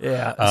Vertigo.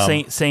 Yeah,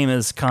 same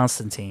as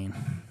Constantine.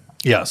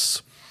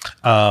 Yes.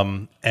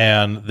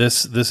 And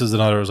this is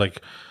another, I was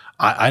like,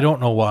 I don't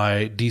know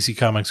why DC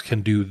Comics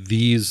can do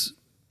these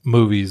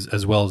movies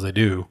as well as they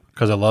do.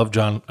 Because I love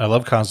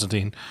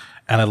Constantine,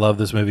 and I love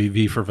this movie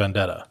V for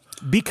Vendetta.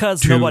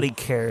 Because nobody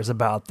cares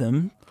about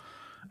them,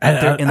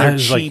 and they're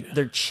cheap.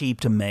 They're cheap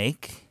to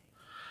make.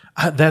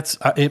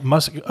 It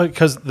must,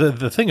 because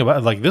the thing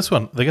about like this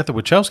one, they got the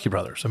Wachowski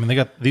brothers. I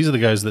mean, these are the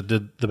guys that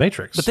did The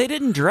Matrix. But they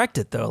didn't direct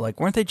it though.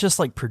 Like, weren't they just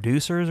like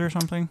producers or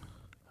something?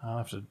 I'll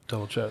have to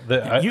double check.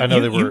 I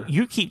know they were.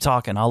 You keep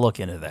talking. I'll look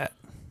into that.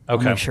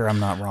 Okay. I'll make sure I'm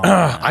not wrong.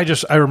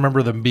 I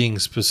remember them being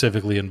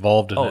specifically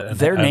involved in it. And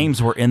their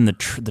names were in the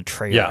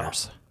trailers. Yeah.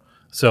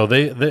 So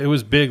it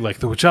was big, like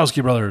the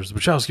Wachowski brothers.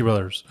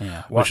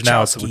 Yeah. Which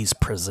now Wachowskis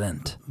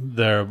present.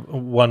 They're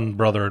one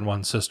brother and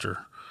one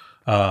sister.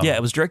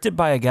 It was directed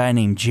by a guy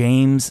named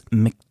James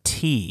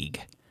McTeague.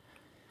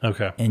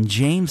 Okay. And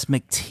James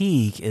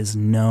McTeague is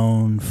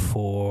known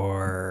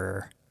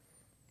for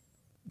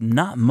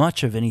not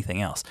much of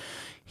anything else.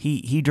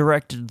 He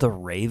directed The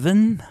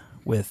Raven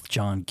with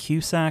John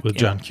Cusack.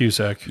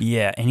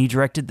 Yeah, and he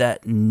directed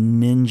that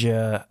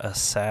Ninja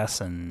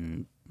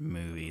Assassin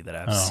movie that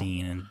I've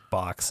seen in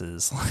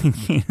boxes.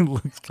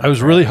 I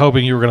was really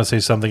hoping you were going to say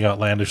something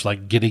outlandish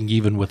like Getting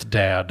Even with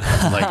Dad.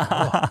 Like,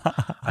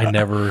 I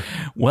never.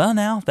 Well,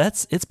 now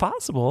it's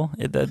possible.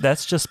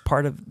 That's just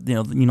part of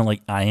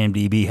like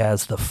IMDb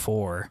has the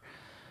 4.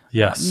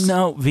 Yes.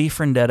 No, V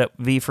for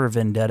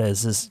Vendetta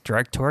is his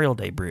directorial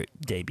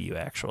debut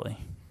actually.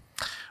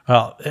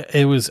 Well,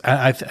 it was.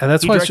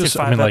 That's why it's just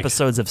 5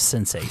 episodes of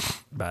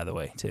Sense8, by the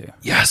way, too.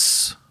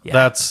 Yes,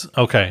 that's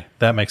okay.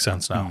 That makes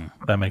sense now.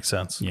 That makes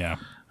sense. Yeah,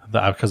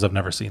 because I've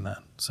never seen that.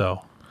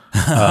 So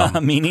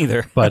me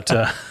neither. But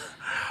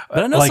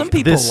I know some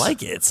people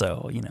like it.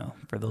 So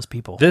for those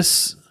people,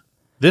 this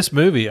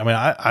movie. I mean,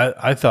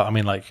 I thought. I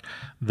mean, like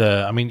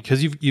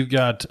because you've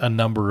got a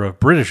number of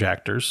British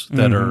actors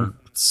that are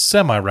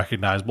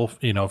semi-recognizable.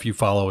 If you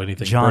follow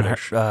anything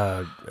British,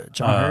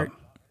 John Hurt.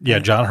 Yeah,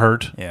 John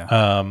Hurt.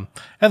 Yeah.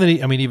 And then,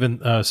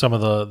 even some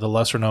of the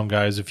lesser known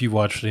guys, if you've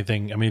watched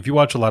anything, I mean, if you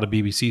watch a lot of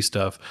BBC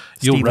stuff,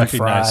 you'll recognize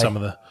Fry. some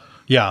of the,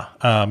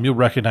 you'll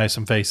recognize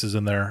some faces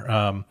in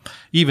there.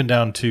 Even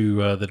down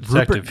to the detective.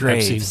 Rupert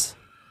Graves.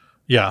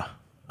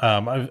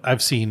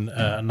 I've seen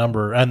a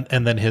number,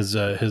 and then his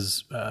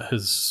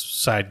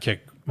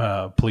sidekick,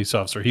 police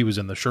officer, he was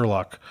in the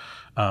Sherlock,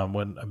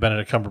 when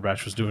Benedict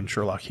Cumberbatch was doing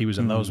Sherlock, he was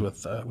in those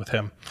with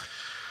him.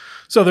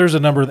 So there's a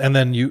number, and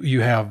then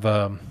you have,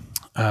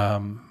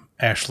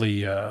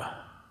 Ashley,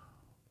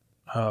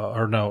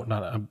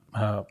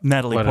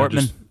 Natalie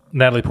Portman.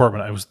 Natalie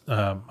Portman. I was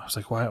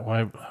like,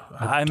 why?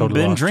 I've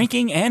been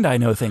drinking and I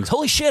know things.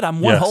 Holy shit! I'm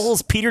one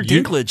hole's Peter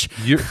Dinklage.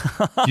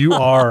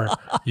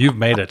 You've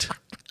made it.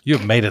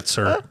 You've made it,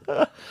 sir.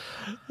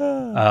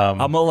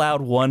 I'm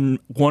allowed one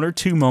or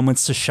two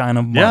moments to shine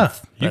a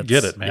month. Yeah, you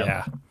get it, man.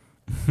 Yeah.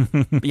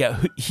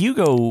 Yeah,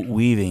 Hugo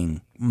Weaving,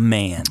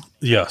 man.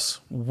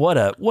 Yes. What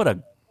a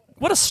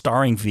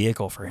starring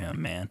vehicle for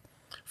him, man.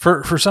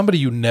 For somebody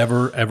you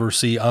never ever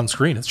see on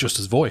screen, it's just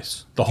his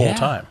voice the whole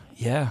time.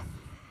 Yeah.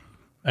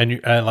 And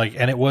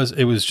it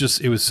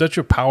was such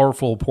a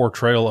powerful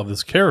portrayal of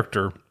this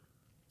character.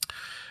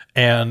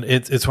 And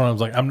it's when I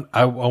was like,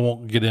 I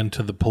won't get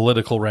into the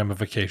political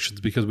ramifications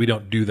because we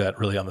don't do that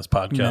really on this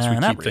podcast. We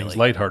keep things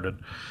lighthearted.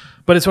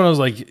 But it's when I was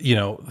like,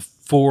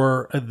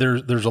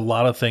 there's a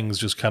lot of things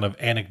just kind of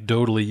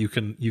anecdotally you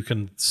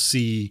can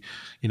see,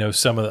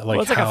 some of the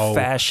it's like a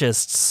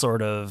fascist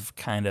sort of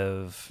kind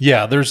of.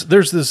 Yeah, there's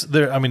this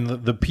there. I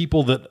mean, the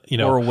people that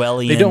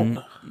Orwellian. They don't.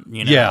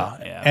 Yeah.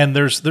 And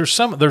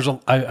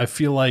I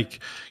feel like,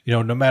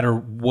 no matter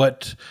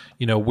what,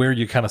 where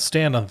you kind of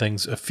stand on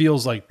things, it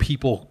feels like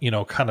people,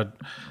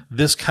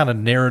 this kind of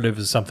narrative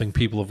is something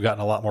people have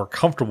gotten a lot more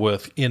comfortable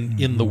with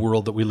in the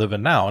world that we live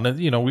in now.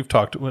 And, we've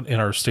talked in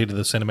our State of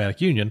the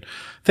Cinematic Union,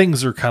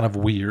 things are kind of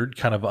weird,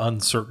 kind of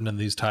uncertain in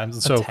these times.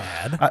 And so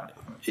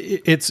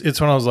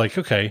it's when I was like,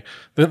 okay,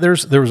 there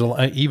was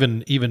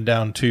even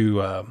down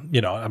to,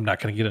 I'm not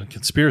going to get into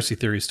conspiracy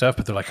theory stuff,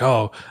 but they're like,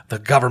 oh, the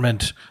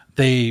government,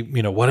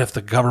 what if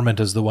the government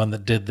is the one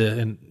that did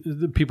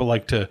and people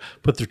like to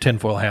put their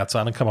tinfoil hats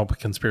on and come up with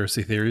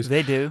conspiracy theories.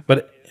 They do.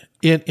 But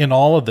in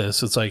all of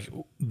this, it's like,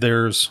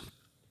 there's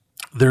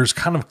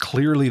kind of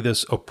clearly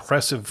this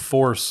oppressive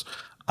force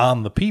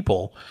on the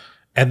people.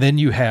 And then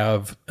you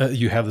have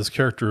this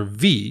character of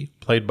V,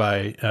 played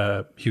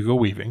by Hugo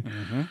Weaving.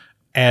 Mm-hmm.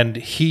 And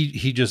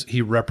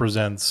he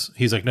represents,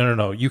 he's like,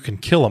 no, you can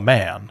kill a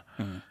man.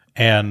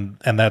 And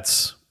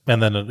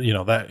then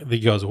that he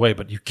goes away,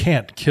 but you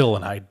can't kill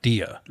an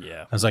idea.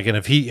 Yeah. I was like,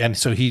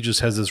 so he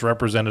just has this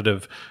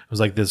representative, it was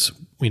like this,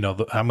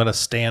 I'm going to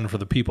stand for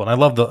the people. And I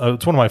love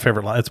it's one of my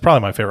favorite lines. It's probably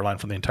my favorite line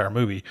from the entire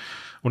movie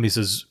when he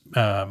says,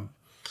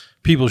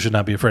 people should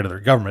not be afraid of their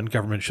government.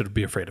 Government should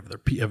be afraid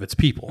of its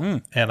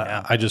people. And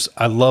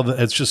I love it.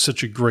 It's just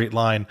such a great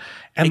line.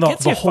 And it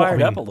gets you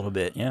fired up a little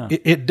bit. Yeah,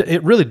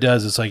 it really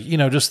does. It's like,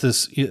 just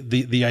this,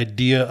 the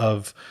idea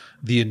of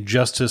the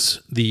injustice,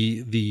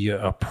 the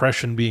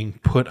oppression being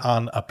put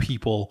on a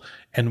people,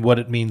 and what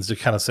it means to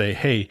kind of say,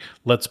 hey,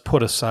 let's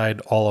put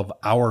aside all of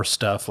our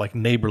stuff, like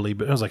neighborly.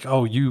 But it was like,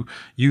 oh, you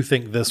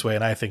think this way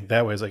and I think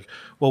that way. It's like,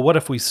 well, what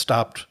if we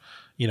stopped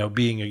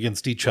being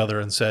against each other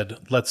and said,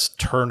 let's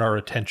turn our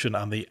attention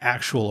on the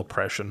actual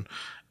oppression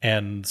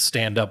and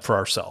stand up for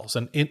ourselves.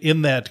 And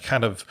in that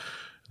kind of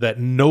that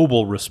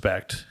noble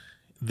respect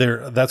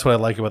there, that's what I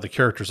like about the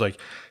characters.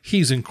 Like,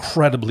 he's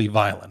incredibly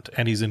violent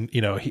and he's in,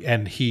 there's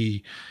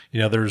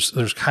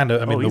kind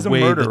of, he's the a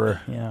way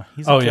murderer.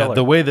 He's a killer.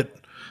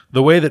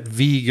 The way that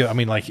V,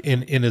 like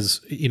in his,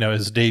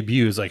 his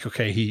debut is like,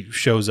 okay, he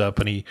shows up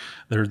and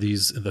there are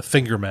the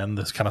fingermen,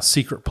 this kind of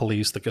secret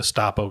police, the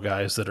Gestapo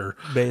guys that are,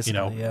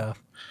 basically, yeah.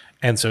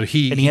 And so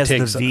he has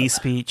takes the V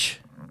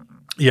speech.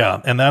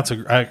 Yeah. And that's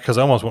because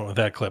I almost went with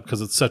that clip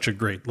because it's such a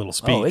great little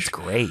speech. Oh, it's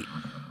great.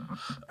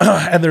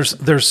 And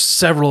there's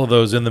several of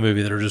those in the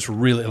movie that are just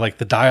really, like,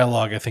 the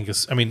dialogue, I think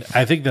that's one of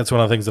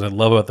the things that I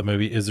love about the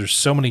movie is there's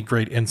so many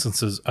great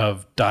instances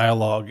of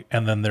dialogue,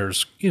 and then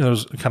there's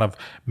kind of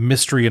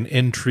mystery and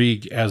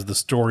intrigue as the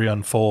story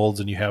unfolds,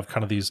 and you have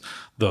kind of these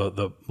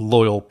the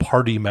loyal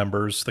party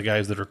members, the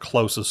guys that are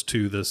closest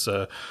to this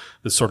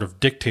sort of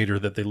dictator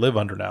that they live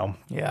under now.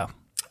 Yeah.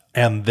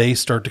 And they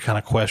start to kind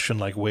of question,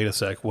 like, wait a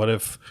sec, what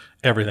if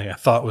everything I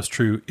thought was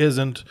true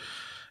isn't?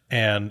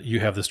 And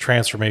you have this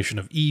transformation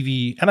of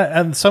Evie,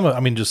 and some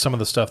of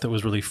the stuff that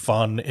was really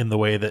fun in the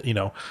way that,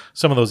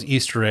 some of those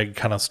Easter egg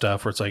kind of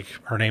stuff where it's like,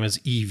 her name is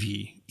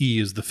Evie. E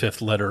is the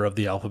fifth letter of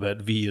the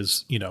alphabet. V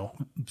is,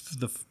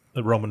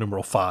 the Roman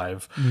numeral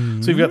 5. So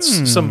you've got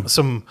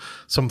some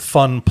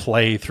fun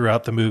play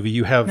throughout the movie.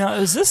 You have now.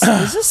 Is this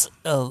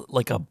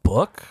like a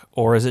book,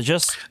 or is it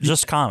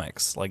just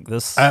comics like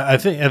this? I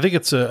think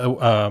it's a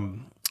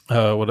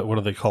what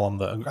do they call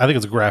them? I think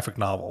it's a graphic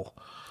novel.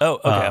 Oh,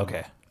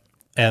 okay.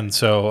 And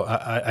so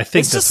I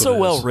think it's just so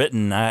well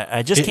written.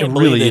 I just can't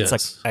believe really it's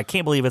like, I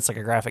can't believe it's like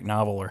a graphic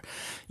novel, or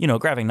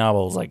graphic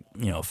novel is like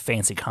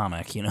fancy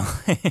comic.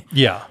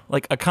 Yeah,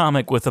 like a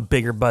comic with a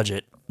bigger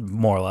budget,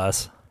 more or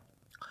less.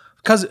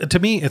 Because to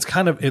me, it's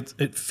kind of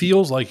it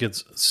feels like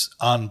it's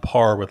on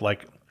par with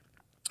like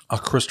a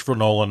Christopher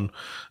Nolan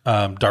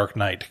Dark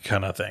Knight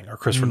kind of thing, or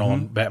Christopher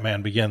Nolan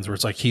Batman Begins, where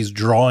it's like he's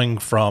drawing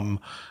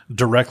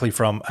directly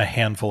from a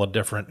handful of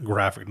different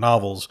graphic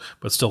novels,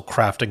 but still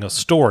crafting a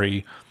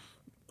story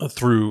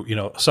through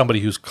somebody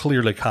who's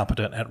clearly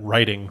competent at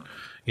writing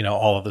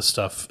all of this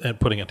stuff and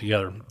putting it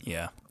together.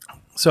 Yeah.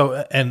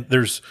 So and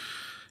there's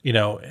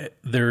towards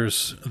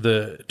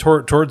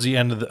the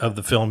end of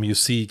the film, you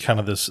see kind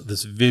of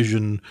this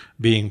vision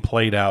being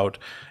played out,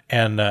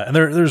 and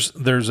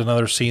there's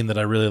another scene that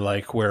I really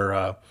like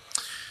where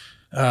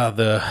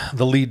the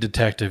lead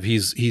detective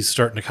he's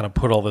starting to kind of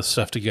put all this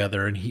stuff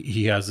together, and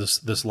he has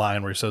this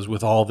line where he says,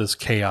 with all this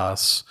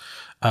chaos,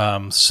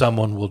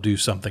 someone will do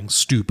something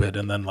stupid,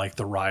 and then like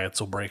the riots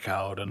will break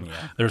out, and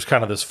there's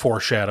kind of this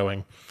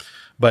foreshadowing.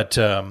 But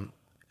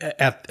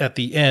at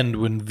the end,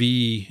 when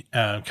V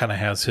kind of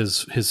has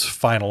his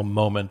final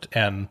moment,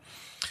 and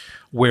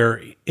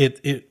where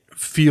it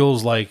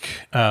feels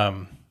like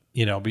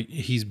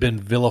he's been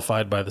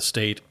vilified by the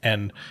state,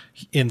 and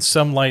in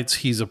some lights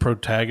he's a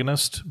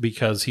protagonist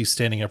because he's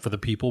standing up for the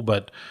people,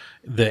 but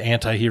the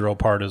anti-hero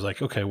part is like,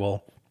 okay,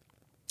 well,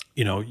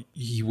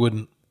 he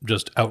wouldn't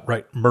just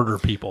outright murder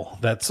people.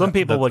 That's some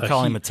people would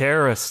call him a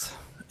terrorist.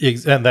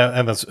 And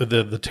that's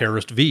the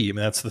terrorist V. I mean,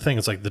 that's the thing.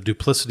 It's like the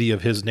duplicity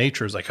of his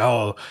nature is like,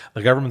 oh,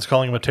 the government's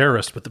calling him a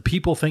terrorist, but the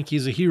people think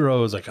he's a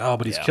hero. It's like, oh,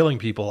 but he's killing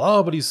people.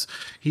 Oh, but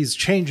he's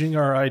changing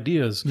our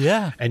ideas.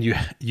 Yeah, and you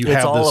it's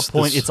have all this a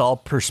point. This, it's all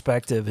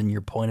perspective and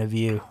your point of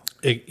view.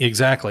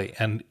 Exactly.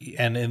 And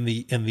in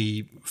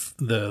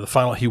the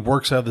final, he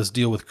works out this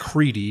deal with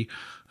Creedy,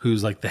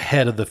 who's like the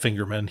head of the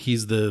Fingermen.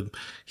 He's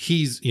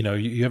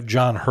you have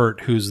John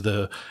Hurt, who's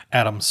the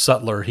Adam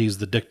Sutler. He's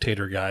the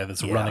dictator guy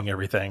that's running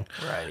everything.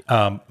 Right.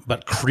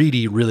 But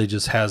Creedy really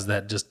just has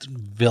that just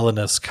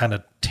villainous kind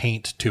of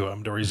taint to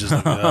him, where he's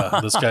just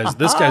like, this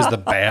guy's the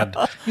bad.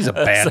 He's a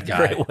bad guy.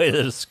 That's a great way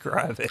to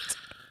describe it.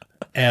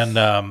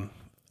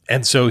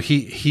 And so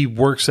he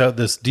works out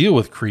this deal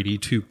with Creedy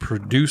to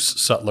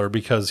produce Sutler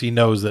because he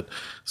knows that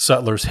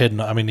Sutler's hidden.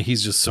 I mean,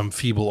 he's just some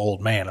feeble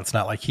old man. It's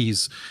not like he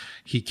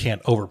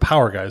can't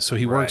overpower guys. So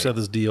he works out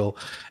this deal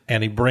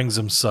and he brings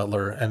him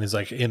Sutler and he's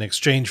like, in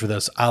exchange for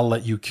this, I'll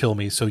let you kill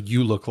me so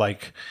you look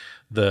like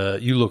the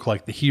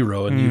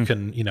hero and you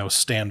can,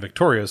 stand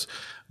victorious.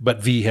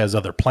 But V has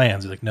other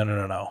plans. He's like,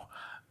 no.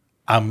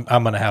 I'm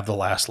going to have the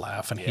last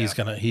laugh and he's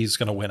going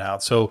to win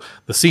out. So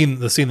the scene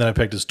that I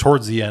picked is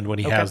towards the end when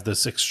he has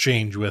this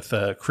exchange with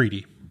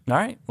Creedy. All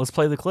right, let's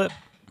play the clip.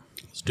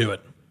 Let's do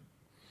it.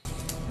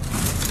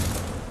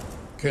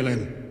 Kill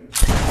him.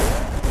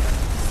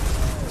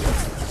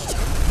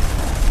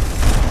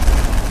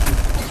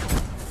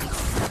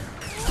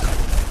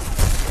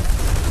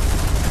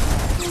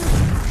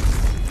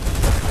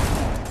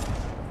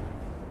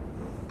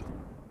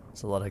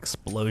 There's a lot of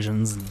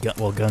explosions and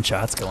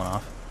gunshots going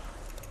off.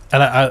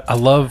 And I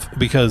love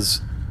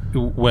because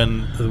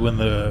when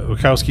the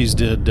Wachowskis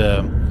did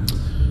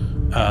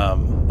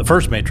the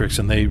first Matrix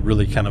and they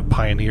really kind of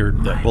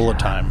pioneered that bullet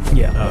time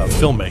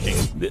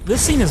filmmaking.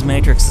 This scene is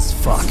Matrix as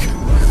fuck.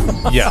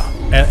 Yeah,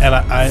 and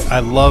I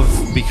love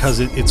because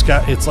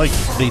it's like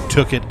they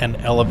took it and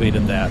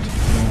elevated that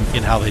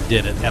in how they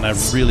did it, and I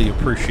really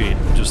appreciate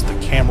just the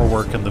camera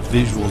work and the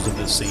visuals of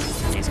this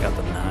scene. He's got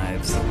the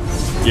knives.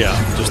 Yeah,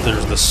 just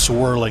there's the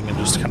swirling and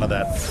just kind of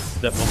that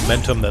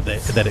momentum that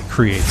it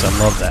creates. I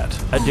love that.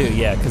 I do,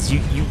 yeah, because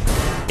you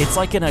it's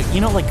like in a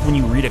like when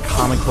you read a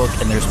comic book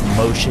and there's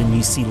motion,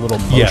 you see little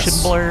motion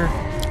blur.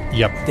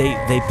 Yep.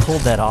 They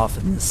pulled that off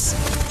in this,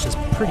 which is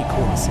pretty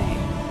cool to see.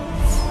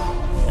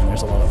 And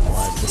there's a lot of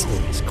blood. This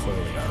movie is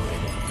clearly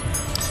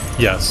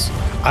R-rated. Yes,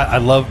 I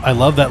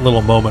love that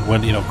little moment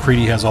when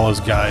Creedy has all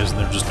his guys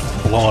and they're just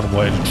blowing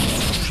away,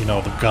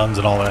 the guns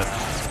and all that,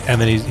 and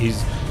then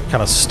he's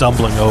kind of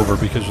stumbling over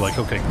because you're like,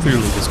 okay,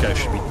 clearly this guy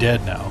should be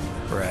dead now.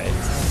 Right.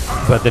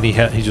 But then he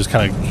just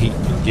kind of he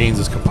gains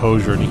his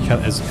composure and he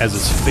kind of, as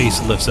his face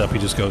lifts up, he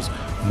just goes,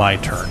 "My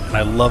turn." And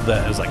I love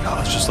that. It's like,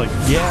 it's just like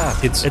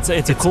it's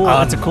a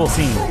cool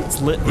scene. It's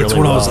lit really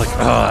well. I was like,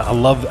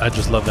 I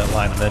just love that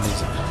line. And then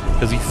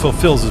because he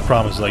fulfills his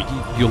promise, like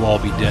you'll all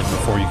be dead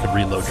before you can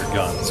reload your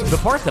guns. The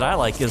part that I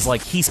like is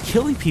like he's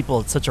killing people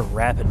at such a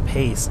rapid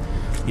pace.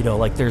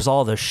 Like there's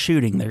all the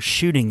shooting. They're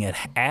shooting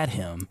at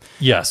him.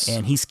 Yes.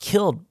 And he's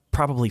killed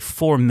probably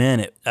 4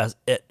 men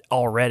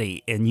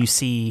already. And you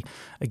see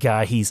a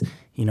guy, he's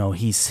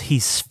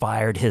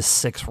fired his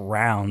 6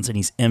 rounds and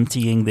he's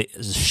emptying the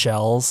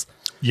shells.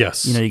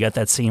 Yes. You got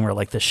that scene where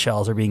like the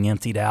shells are being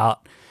emptied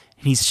out.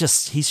 And he's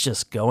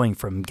just going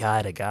from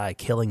guy to guy,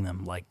 killing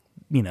them like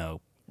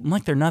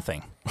they're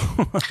nothing.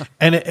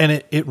 and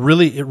it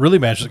really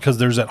matches because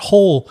there's that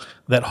whole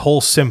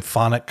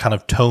symphonic kind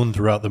of tone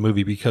throughout the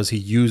movie because he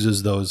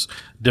uses those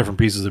different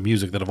pieces of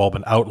music that have all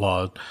been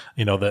outlawed.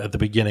 At the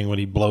beginning when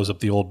he blows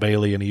up the Old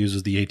Bailey and he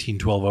uses the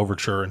 1812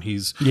 overture and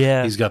he's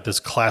got this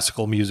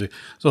classical music.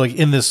 So like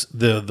in this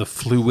the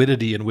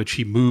fluidity in which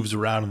he moves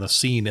around in the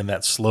scene in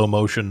that slow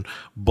motion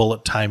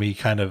bullet timey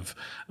kind of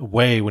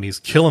way when he's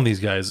killing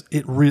these guys,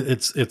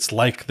 it's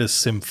like this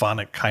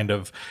symphonic kind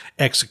of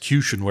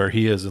execution where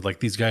he is like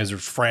these guys are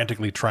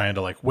frantically trying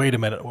to like, wait a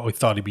minute, we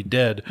thought he'd be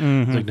dead.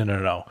 Mm-hmm. It's like,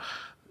 no.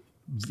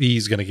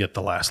 V's going to get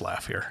the last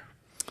laugh here.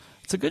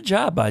 It's a good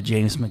job by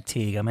James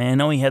McTeague. I mean, I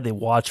know he had the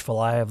watchful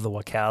eye of the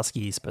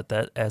Wachowskis, but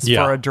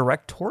for a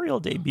directorial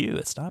debut,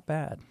 it's not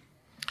bad.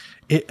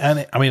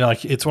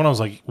 It's when I was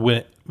like,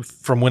 when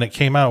it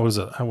came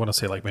out, I want to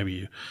say like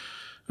maybe it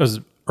was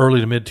early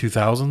to mid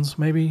 2000s,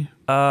 maybe.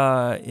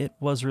 It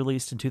was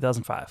released in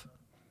 2005.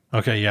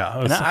 Okay, yeah.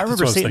 And I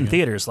remember seeing it in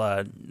theaters.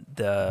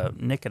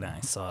 Nick and I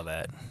saw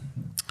that.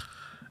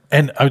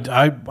 And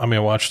I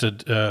watched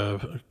it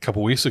a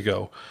couple weeks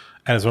ago,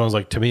 and it's when I was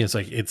like, to me, it's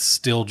like it's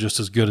still just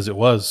as good as it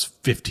was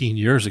 15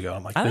 years ago.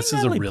 I'm like, this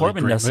is a really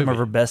Portman great does movie. Some of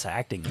her best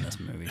acting in this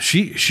movie.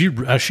 She shaved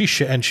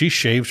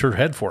her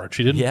head for it.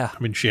 She didn't. Yeah. I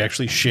mean, she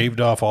actually shaved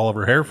off all of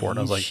her hair for it.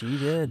 I was like, she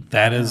did.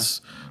 That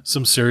is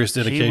some serious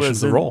dedication she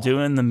was to the role.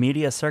 Doing the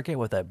media circuit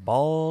with that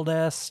bald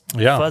ass,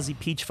 fuzzy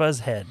peach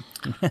fuzz head.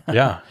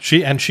 Yeah,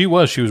 she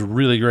was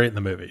really great in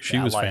the movie. She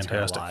was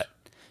fantastic. Her a lot.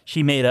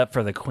 She made up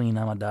for the Queen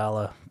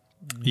Amidala.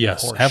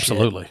 Yes,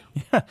 absolutely.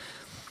 All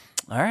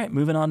right,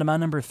 moving on to my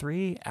number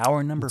 3,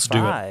 our number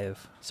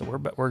 5.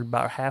 So we're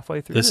about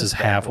halfway through. This is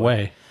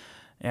halfway.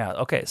 Yeah.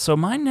 Okay. So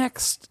my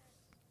next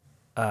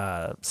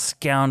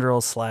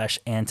scoundrel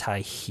 /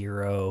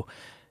 anti-hero.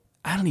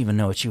 I don't even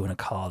know what you want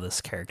to call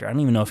this character. I don't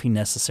even know if he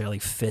necessarily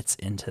fits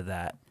into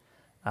that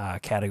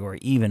category,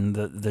 even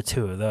the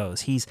two of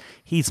those.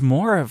 He's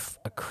more of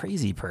a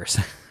crazy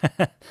person.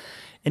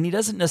 And he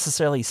doesn't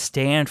necessarily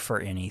stand for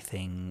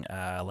anything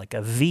like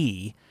a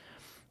V,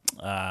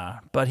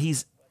 but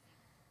he's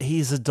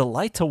a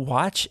delight to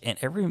watch, and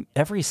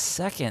every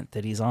second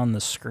that he's on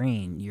the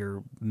screen,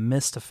 you're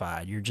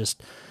mystified. You're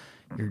just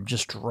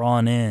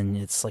drawn in.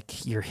 It's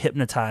like you're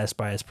hypnotized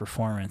by his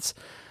performance.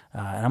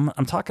 And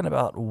I'm talking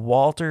about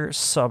Walter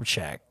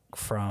Sobchak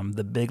from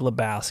The Big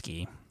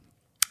Lebowski.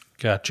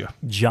 Gotcha.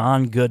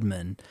 John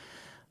Goodman,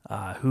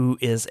 who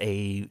is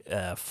a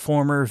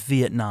former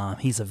Vietnam.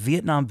 He's a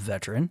Vietnam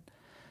veteran.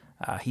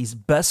 He's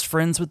best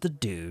friends with the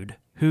dude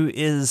who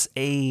is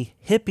a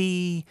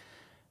hippie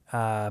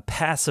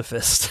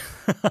pacifist.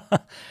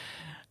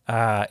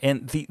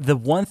 And the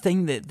one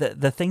thing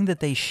the thing that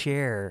they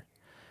share,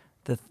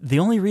 the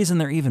only reason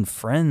they're even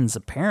friends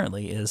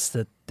apparently is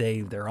that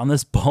they're on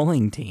this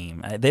bowling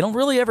team. They don't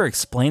really ever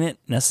explain it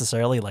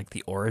necessarily, like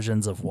the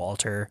origins of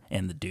Walter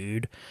and the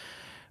dude.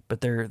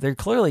 But they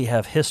clearly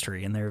have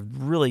history, and they're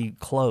really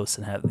close,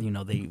 and have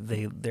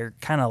they're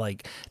kind of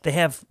like, they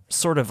have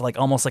sort of like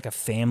almost like a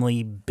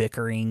family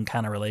bickering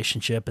kind of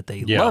relationship, but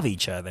they love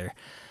each other.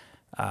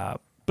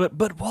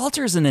 But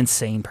Walter's an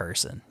insane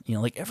person,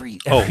 like every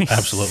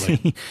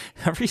absolutely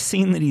every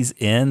scene that he's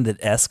in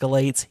that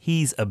escalates,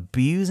 he's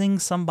abusing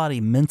somebody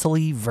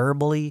mentally,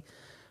 verbally.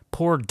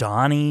 Poor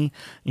Donnie,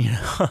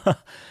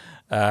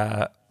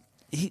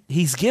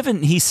 He's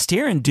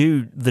steering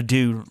the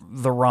dude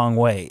the wrong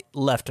way,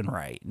 left and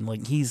right. And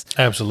like he's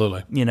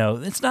absolutely,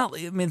 it's not,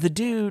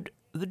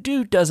 the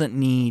dude doesn't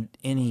need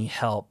any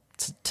help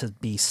to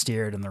be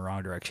steered in the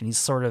wrong direction. He's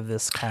sort of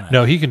this kind of,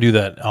 no, he can do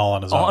that all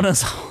on his own.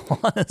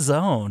 On his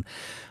own.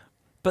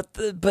 But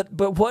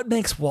what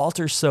makes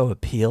Walter so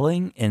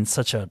appealing and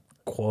such a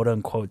quote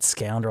unquote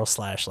scoundrel /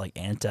 like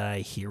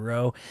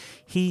anti-hero,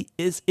 he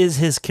is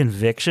his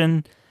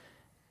conviction.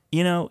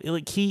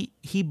 Like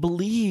he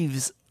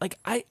believes, like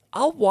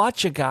I'll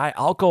watch a guy,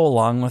 I'll go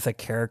along with a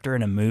character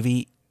in a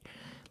movie,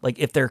 like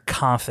if they're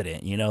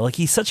confident, like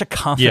he's such a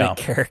confident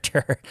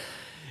character.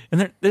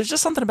 And there's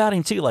just something about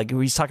him too, like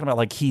he's talking about,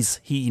 like he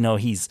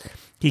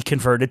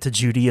converted to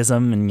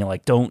Judaism, and you're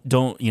like, don't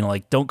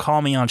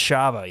call me on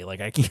Shabbat.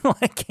 Like I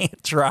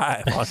can't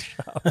drive on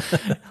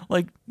Shabbat.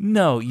 Like,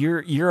 no,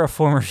 you're a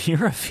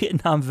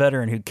Vietnam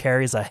veteran who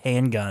carries a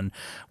handgun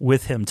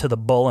with him to the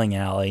bowling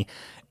alley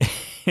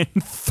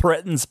and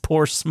threatens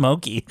poor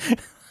Smokey.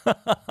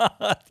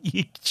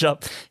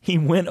 He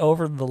went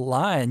over the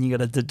line. You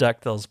got to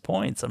deduct those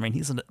points. I mean,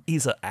 he's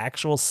an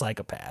actual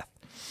psychopath.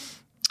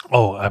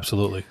 Oh,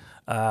 absolutely.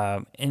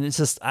 And it's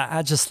just,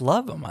 I just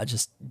love him. I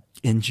just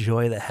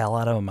enjoy the hell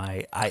out of him.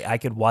 I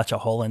could watch a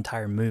whole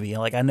entire movie.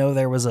 Like, I know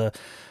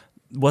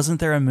wasn't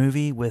there a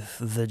movie with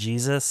the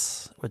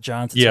Jesus with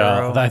John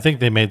Turturro? Yeah, I think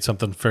they made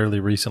something fairly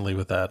recently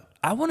with that.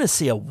 I want to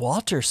see a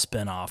Walter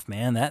spinoff,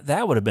 man.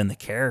 That would have been the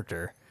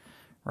character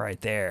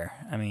right there.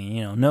 I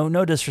mean,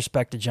 no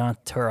disrespect to John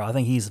Turturro. I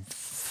think he's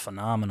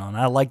phenomenal.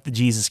 I like the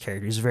Jesus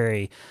character. He's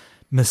very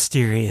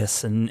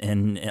mysterious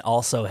and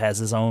also has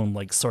his own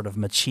like sort of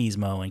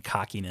machismo and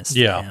cockiness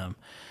to him.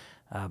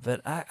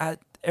 But I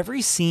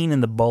every scene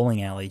in the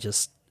bowling alley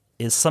just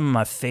is some of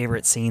my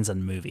favorite scenes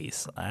in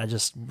movies. I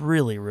just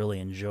really, really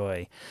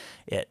enjoy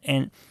it.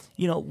 And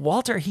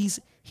Walter, he's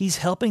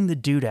helping the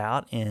dude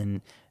out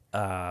in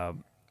there's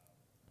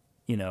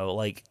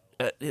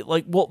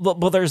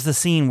the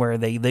scene where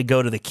they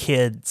go to the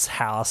kid's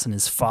house and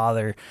his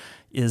father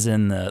is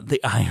in the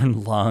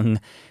iron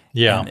lung.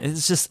 Yeah. And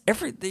it's just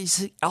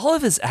all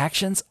of his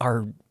actions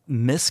are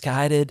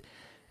misguided,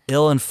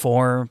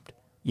 ill-informed,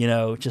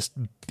 just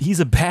he's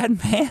a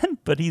bad man,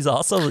 but he's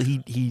also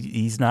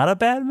he's not a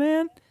bad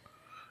man.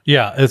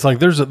 Yeah, it's like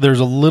there's a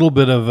little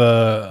bit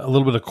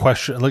of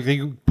question, like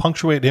they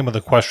punctuate him with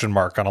a question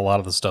mark on a lot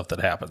of the stuff that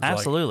happens.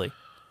 Absolutely.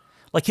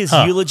 Like his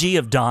eulogy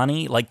of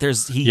Donnie, like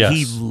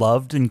he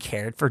loved and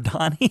cared for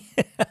Donnie.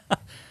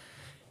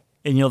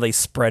 And they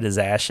spread his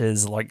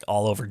ashes like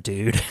all over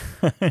dude.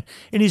 And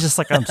he's just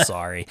like, I'm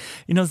sorry.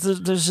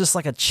 There's just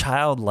like a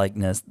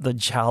childlikeness, the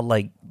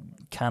childlike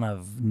kind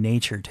of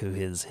nature to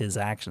his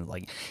actions.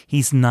 Like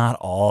he's not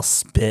all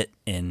spit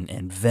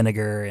and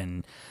vinegar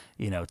and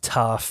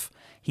tough.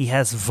 He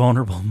has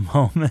vulnerable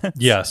moments.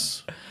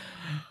 Yes.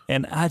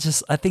 And I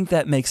think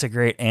that makes a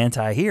great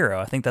anti-hero.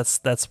 I think that's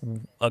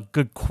a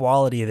good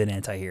quality of an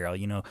anti-hero.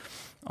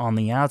 On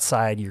the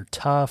outside you're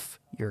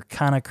tough, you're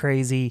kind of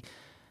crazy.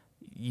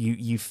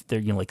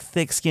 They're like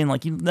thick skin,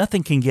 like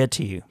nothing can get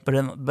to you. But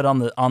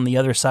on the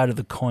other side of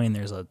the coin,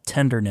 there's a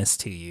tenderness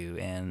to you,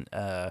 and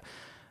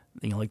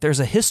like there's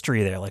a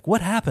history there. Like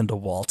what happened to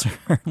Walter?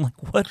 Like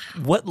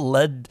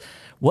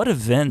what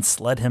events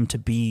led him to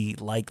be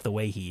like the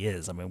way he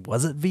is? I mean,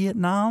 was it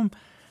Vietnam?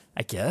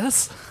 I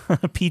guess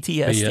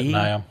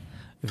PTSD.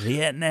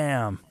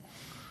 Vietnam.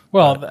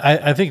 Well,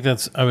 I think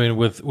that's. I mean,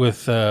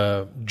 with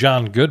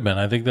John Goodman,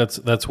 I think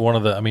that's one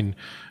of the. I mean,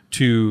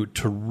 to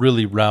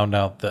really round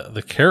out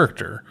the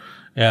character.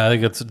 Yeah, I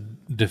think it's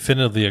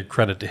definitively a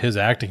credit to his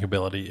acting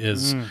ability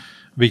is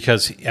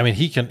because I mean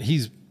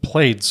he's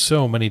played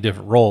so many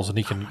different roles and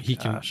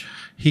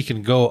he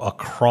can go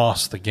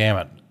across the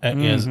gamut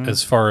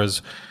as far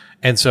as,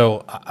 and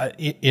so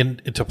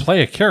to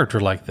play a character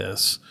like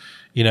this,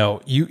 you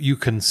know, you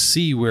can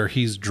see where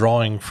he's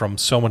drawing from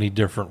so many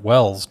different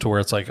wells to where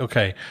it's like,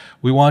 okay,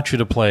 we want you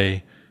to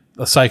play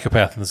a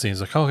psychopath in the scene.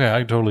 It's like, okay, I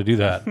can totally do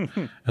that.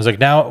 It's like,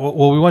 now,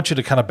 well, we want you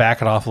to kind of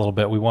back it off a little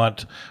bit. We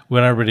want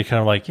everybody to kind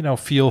of like, you know,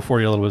 feel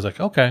for you a little bit. It's like,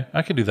 okay,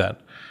 I can do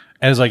that.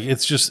 And it's like,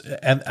 it's just,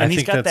 and I he's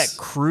think got that's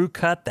that crew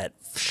cut, that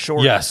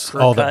short. Yes.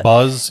 Crew Oh, cut. that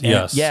buzz. And,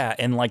 yes. Yeah.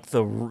 And like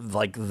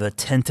the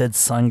tinted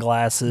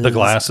sunglasses, the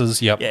glasses.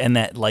 Yep. Yeah, and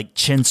that like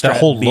chin strap that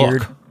whole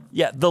beard. look.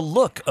 Yeah. The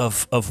look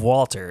of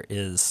Walter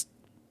is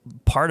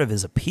part of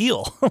his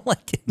appeal.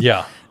 Like,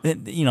 yeah,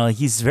 you know,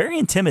 he's very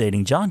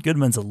intimidating. John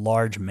Goodman's a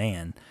large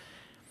man.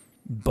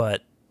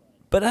 But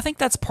I think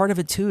that's part of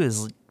it too.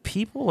 Is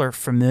people are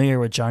familiar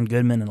with John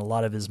Goodman and a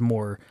lot of his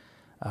more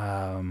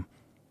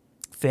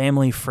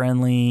family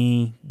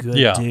friendly,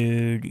 good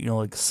dude. You know,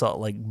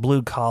 like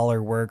blue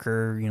collar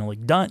worker. You know,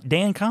 like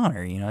Dan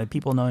Connor. You know,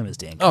 people know him as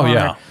Dan Connor. Oh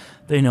yeah,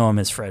 they know him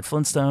as Fred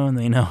Flintstone.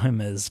 They know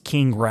him as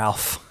King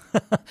Ralph.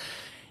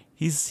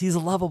 He's a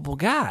lovable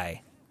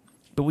guy.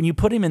 But when you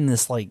put him in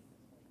this like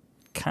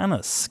kind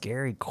of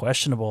scary,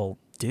 questionable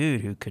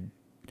dude who could,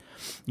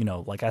 you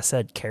know, like I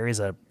said, carries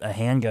a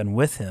handgun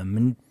with him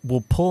and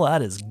will pull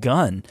out his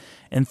gun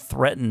and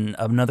threaten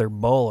another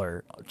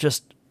bowler,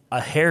 just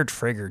a hair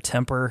trigger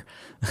temper.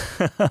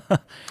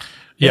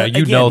 Yeah,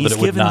 you know that he's it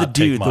would giving not the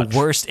dude take much. the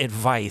worst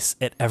advice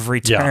at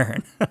every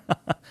turn. Yeah.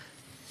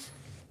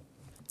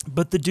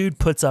 But the dude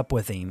puts up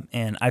with him,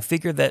 and I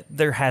figure that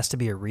there has to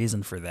be a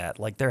reason for that.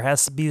 Like, there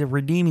has to be a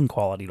redeeming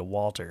quality to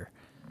Walter.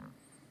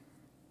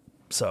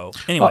 So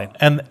anyway,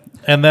 and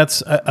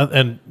that's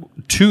and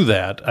to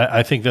that,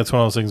 I think that's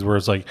one of those things where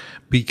it's like,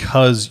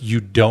 because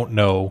you don't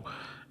know,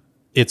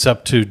 it's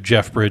up to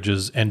Jeff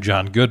Bridges and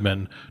John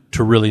Goodman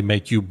to really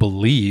make you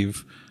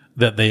believe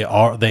that they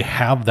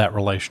have that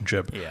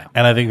relationship. Yeah.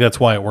 And I think that's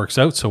why it works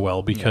out so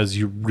well, because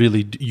you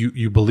really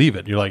you believe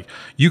it. You're like,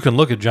 you can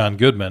look at John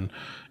Goodman,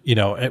 you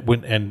know,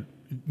 and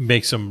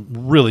make some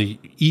really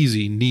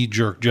easy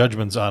knee-jerk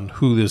judgments on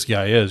who this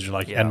guy is. You're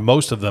like, and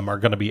most of them are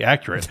going to be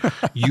accurate.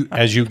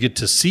 As you get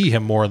to see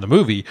him more in the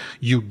movie,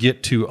 you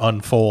get to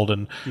unfold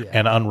and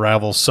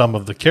unravel some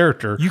of the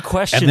character. You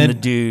question the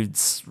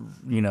dude's,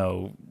 you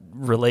know,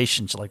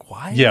 relationship. Like,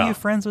 why are you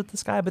friends with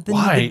this guy? But then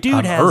the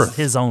dude has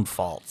his own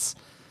faults.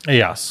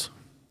 Yes.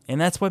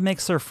 And that's what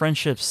makes their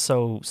friendship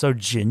so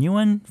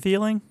genuine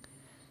feeling.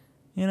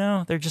 You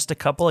know, they're just a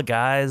couple of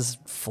guys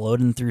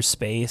floating through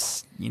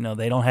space. You know,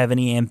 they don't have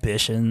any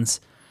ambitions.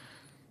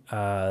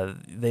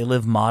 They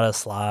live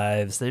modest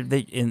lives. They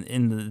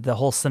in the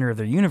whole center of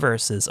their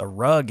universe is a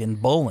rug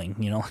and bowling.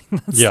 You know,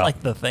 that's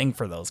like the thing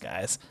for those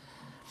guys.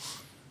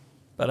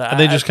 But and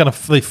they just kind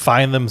of they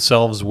find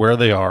themselves where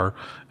they are,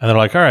 and they're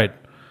like, all right,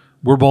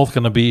 we're both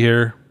going to be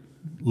here.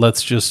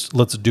 Let's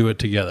do it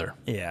together.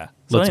 Yeah.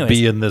 So let's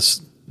be in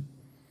this.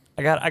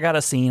 I got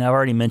a scene. I've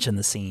already mentioned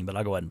the scene, but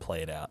I'll go ahead and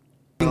play it out.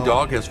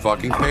 Dog has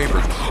fucking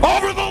papers.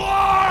 Over the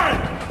line!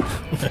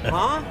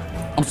 Huh?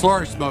 I'm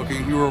sorry, Smokey.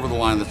 You were over the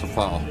line. That's a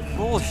foul.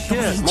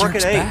 Bullshit. Mark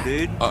it 8,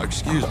 dude.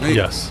 Excuse me.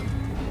 Yes.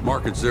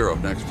 Mark it 0.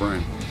 Next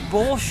frame.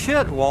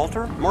 Bullshit,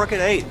 Walter. Mark it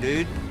 8,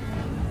 dude.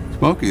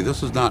 Smokey,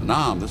 this is not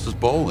Nam. This is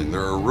bowling.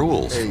 There are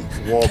rules. Hey,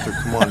 Walter,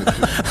 come on. It's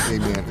just, hey,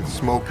 man, it's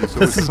Smokey.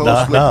 So it's so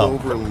slipped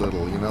over a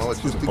little, you know?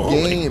 It's just a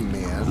game,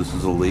 man. This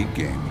is a league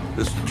game.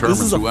 This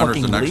determines who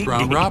enters the next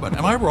round robin.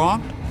 Am I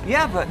wrong?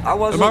 Yeah, but I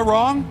wasn't. Am I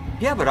wrong?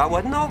 Yeah, but I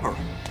wasn't over.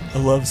 I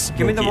love Smokey.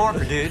 Give me the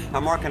marker, dude.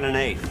 I'm marking an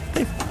 8.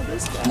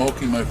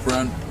 Smokey, my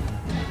friend.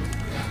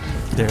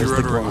 There's you're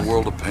entering a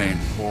world of pain.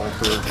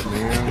 Walter,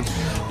 man.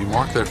 You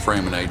mark that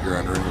frame an 8, you're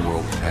entering a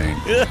world of pain.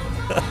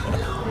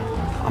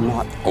 I'm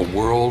not. A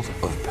world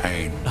of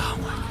pain. Oh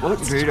my God. Look,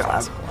 dude,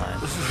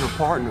 this is your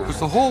partner. Is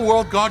the whole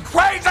world gone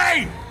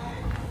crazy?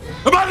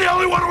 Am I the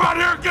only one around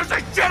here who gives a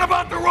shit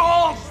about the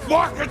rules?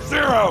 Mark it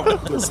 0.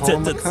 Call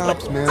the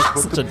cops, man.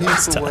 Put the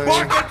piece away.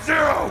 Mark it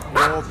 0.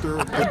 Walter,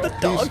 put the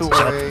piece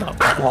away.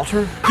 Walter?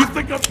 You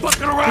think I'm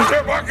fucking around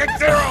here? Mark it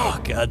 0.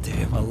 Oh, God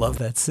damn. I love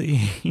that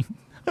scene.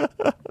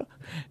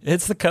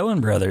 It's the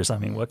Coen brothers. I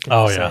mean, what can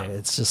I say?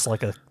 It's just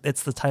like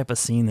it's the type of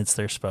scene that's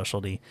their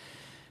specialty.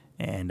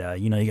 And,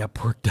 you know, you got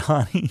poor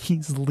Donnie.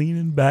 He's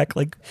leaning back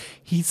like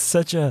he's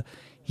such an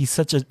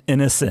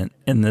innocent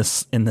in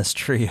this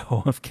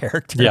trio of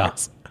characters. Yeah.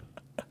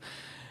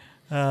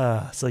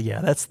 So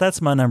yeah,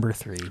 that's my number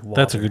 3.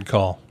 Walter. That's a good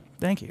call.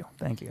 Thank you.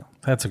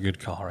 That's a good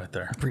call right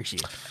there.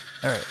 Appreciate it.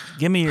 All right,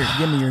 give me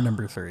your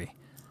number 3.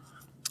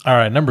 All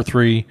right, number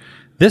 3.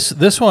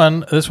 This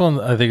one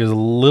I think is a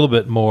little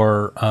bit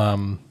more,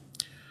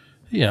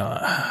 you know,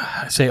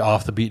 I say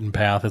off the beaten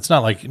path. It's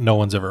not like no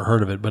one's ever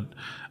heard of it, but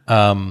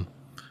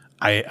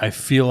I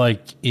feel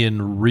like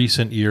in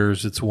recent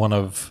years it's one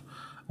of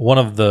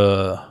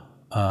the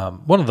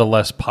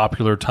less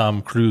popular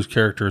Tom Cruise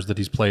characters that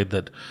he's played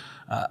that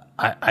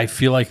I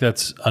feel like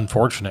that's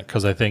unfortunate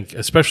because I think,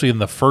 especially in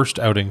the first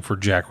outing for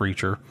Jack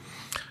Reacher,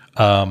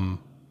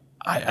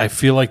 I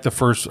feel like the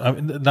first,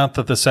 not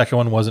that the second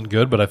one wasn't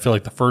good, but I feel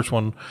like the first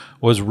one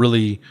was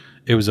really,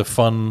 it was a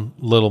fun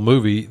little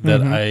movie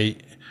that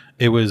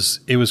it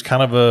was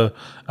kind of a,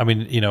 I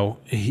mean, you know,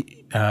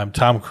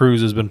 Tom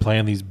Cruise has been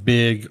playing these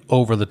big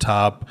over the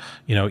top,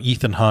 you know,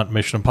 Ethan Hunt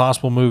Mission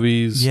Impossible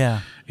movies.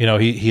 Yeah. You know,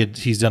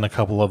 he's done a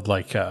couple of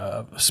like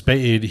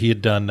Spade. He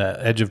had done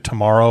Edge of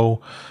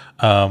Tomorrow,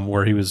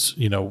 where he was,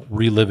 you know,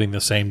 reliving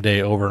the same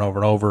day over and over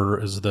and over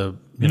as the,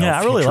 you know,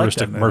 I really liked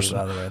futuristic that movie,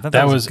 by the way. I thought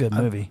that was a good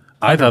movie.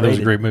 I thought it was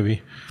a great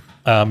movie.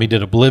 He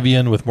did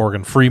Oblivion with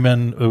Morgan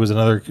Freeman. It was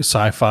another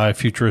sci-fi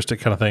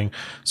futuristic kind of thing.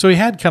 So he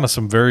had kind of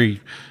some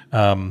very,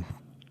 you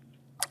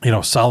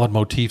know, solid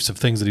motifs of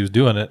things that he was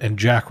doing. And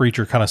Jack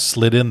Reacher kind of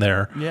slid in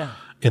there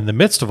in the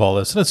midst of all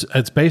this. And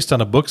it's based on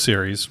a book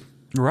series.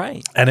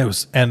 Right. And it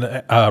was,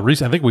 and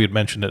recently, I think we had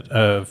mentioned it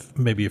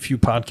maybe a few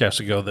podcasts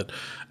ago that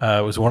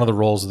it was one of the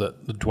roles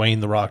that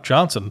Dwayne "The Rock"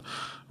 Johnson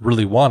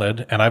really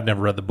wanted. And I've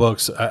never read the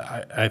books.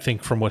 I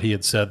think from what he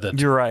had said that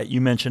you're right.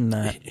 You mentioned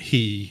that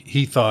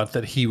he thought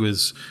that he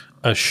was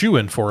a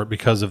shoo-in for it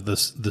because of the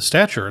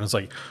stature. And it's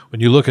like,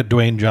 when you look at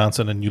Dwayne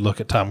Johnson and you look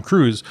at Tom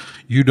Cruise,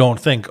 you don't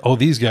think, oh,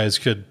 these guys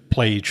could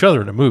play each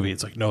other in a movie.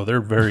 It's like, no, they're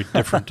very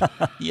different.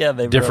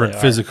 They different really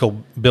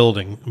physical build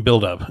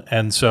up.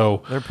 And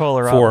so they're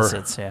polar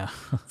opposites. Yeah.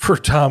 For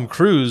Tom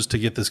Cruise to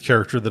get this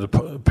character that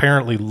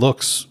apparently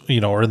looks,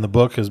 you know, or in the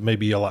book is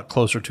maybe a lot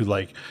closer to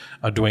like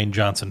a Dwayne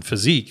Johnson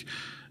physique.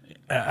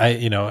 I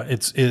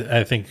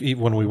think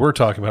when we were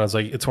talking about it, I was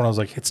like, it's when I was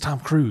like, it's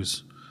Tom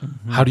Cruise.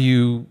 Mm-hmm. How do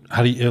you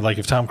like,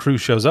 if Tom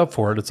Cruise shows up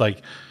for it, it's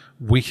like,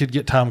 we could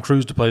get Tom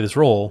Cruise to play this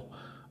role.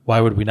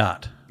 Why would we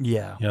not?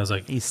 Yeah. You know, it's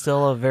like, he's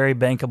still a very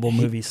bankable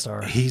movie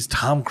star. He's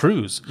Tom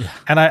Cruise. Yeah.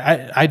 And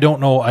I don't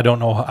know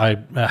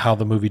how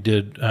the movie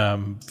did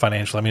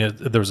financially. I mean,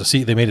 there was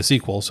they made a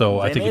sequel, so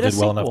I think it did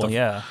well enough.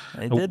 Yeah.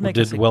 They did make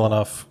a sequel. Well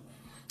enough.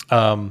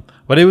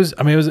 But it was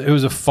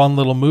a fun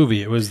little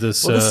movie. It was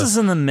this. Well, this is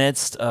in the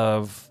midst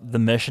of the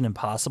Mission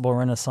Impossible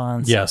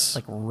renaissance. Yes.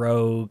 Like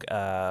Rogue,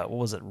 what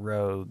was it?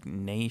 Rogue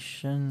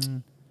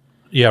Nation?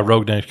 Yeah,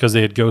 Rogue Nation, because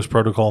they had Ghost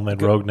Protocol and they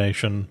had Rogue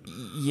Nation.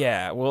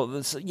 Yeah,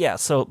 well,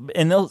 so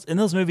in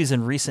those movies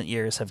in recent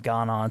years have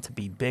gone on to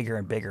be bigger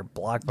and bigger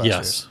blockbusters.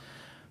 Yes.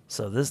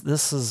 So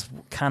this is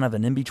kind of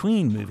an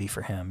in-between movie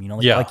for him. You know,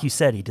 like you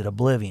said, he did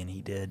Oblivion.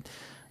 He did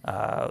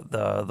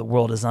The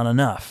World Is Not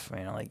Enough.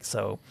 You know, like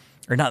so...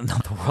 Or not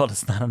The World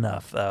Is Not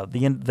Enough.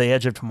 The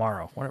Edge of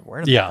Tomorrow.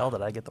 Where the hell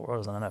did I get The World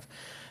Is Not Enough?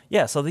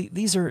 Yeah, so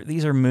these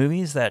are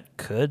movies that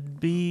could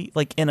be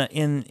like in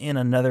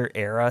another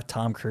era.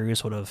 Tom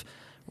Cruise would have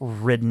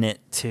ridden it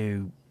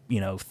to, you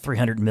know,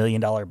 $300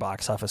 million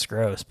box office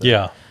gross.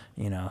 But,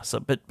 you know, so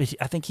but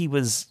I think he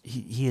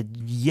had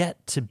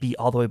yet to be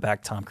all the way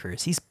back Tom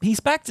Cruise. He's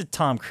back to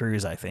Tom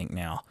Cruise, I think,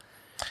 now.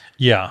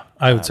 Yeah,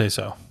 I would say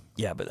so.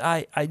 Yeah, but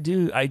I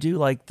do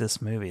like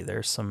this movie.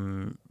 There's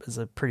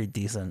a pretty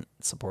decent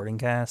supporting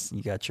cast.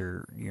 You got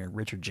your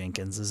Richard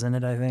Jenkins is in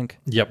it, I think.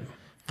 Yep.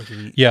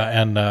 Yeah,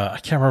 and I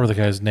can't remember the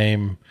guy's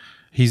name.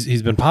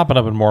 He's been popping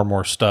up in more and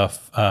more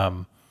stuff.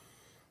 Well,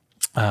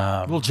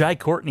 Jai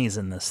Courtney's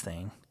in this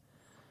thing.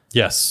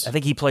 Yes, I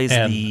think he plays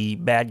the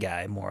bad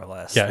guy more or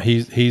less. Yeah,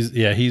 he's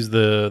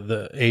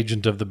the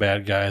agent of the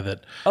bad guy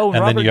that. Oh,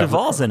 and Robert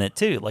Duvall's in it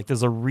too. Like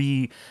there's a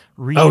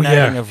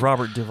reuniting of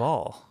Robert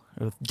Duvall.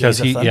 Because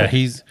he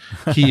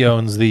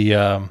owns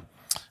the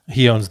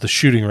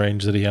shooting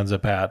range that he ends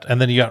up at,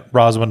 and then you got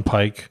Rosamund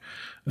Pike,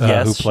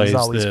 who plays she's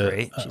always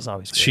great. She's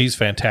always great. She's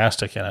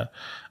fantastic in it,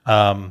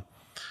 and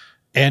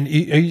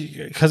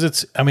because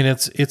it's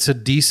a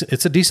decent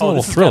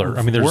little thriller.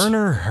 I mean, there's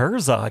Werner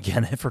Herzog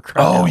in it for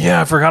crying. Oh yeah,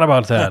 I forgot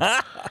about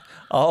that.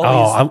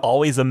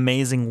 always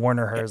amazing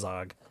Werner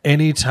Herzog.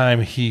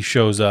 Anytime he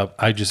shows up,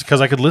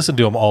 because I could listen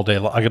to him all day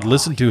long. I could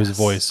listen to his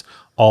voice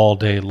all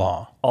day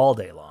long. All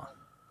day long.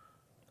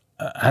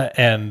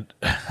 And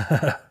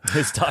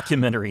his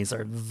documentaries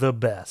are the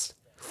best.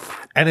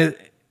 And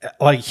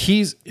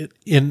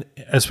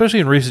especially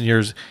in recent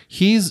years,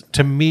 he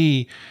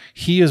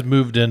has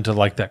moved into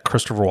like that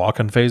Christopher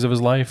Walken phase of his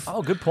life.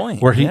 Oh, good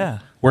point.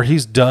 Where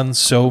he's done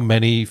so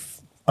many,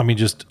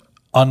 just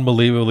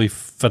unbelievably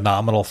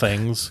phenomenal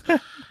things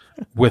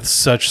with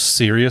such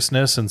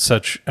seriousness and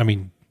such,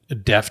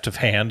 deft of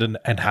hand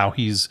and how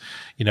he's,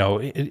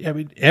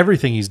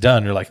 everything he's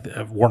done, you're like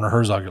Werner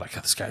Herzog, you're like,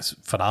 this guy's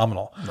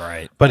phenomenal.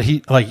 Right. But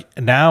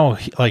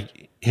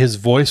his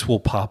voice will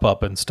pop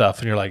up and stuff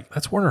and you're like,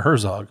 that's Werner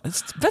Herzog.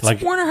 That's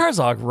like, Werner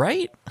Herzog,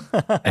 right?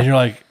 And you're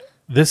like,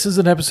 this is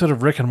an episode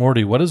of Rick and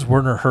Morty. What is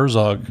Werner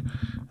Herzog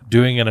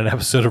doing in an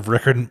episode of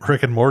Rick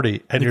and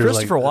Morty? And you're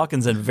Christopher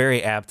Walken's a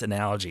very apt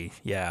analogy.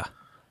 Yeah.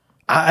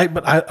 I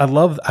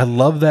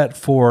love that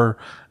for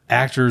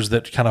actors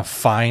that kind of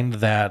find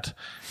that,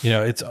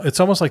 it's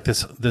almost like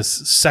this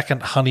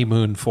second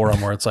honeymoon for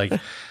them where it's like,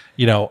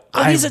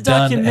 he's a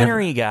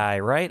documentary guy,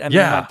 right? I mean,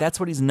 like, that's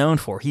what he's known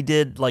for. He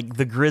did like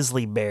the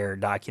Grizzly Bear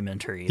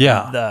documentary.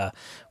 Yeah.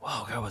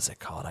 What was it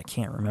called? I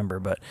can't remember,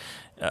 but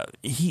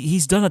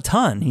he's done a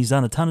ton. He's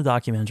done a ton of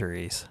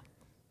documentaries.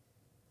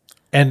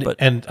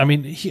 And I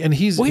mean, he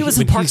was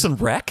in Parks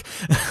and Rec.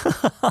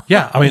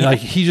 Yeah, I mean, like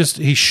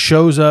he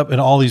shows up in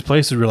all these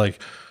places. We're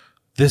like,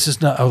 this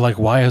is not like,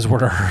 why is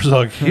Werner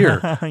Herzog here?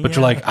 But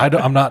you're like, I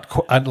don't want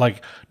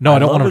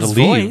him to leave.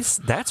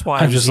 Voice. That's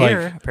why he's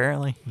here.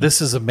 Apparently, this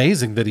is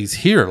amazing that he's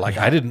here. Like,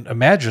 I didn't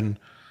imagine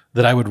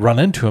that I would run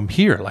into him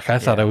here. Like, I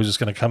thought I was just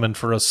going to come in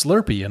for a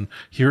Slurpee, and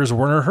here's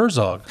Werner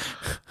Herzog.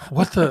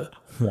 What the?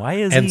 Why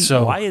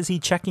is he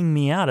checking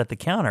me out at the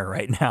counter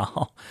right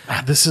now?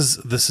 This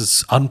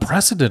is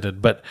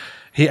unprecedented. But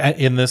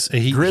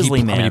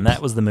Grizzly Man.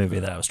 That was the movie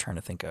that I was trying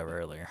to think of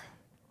earlier.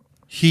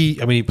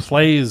 He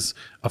plays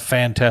a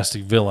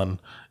fantastic villain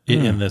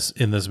in this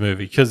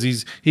movie, because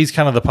he's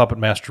kind of the puppet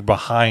master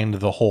behind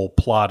the whole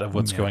plot of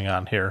what's going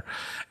on here,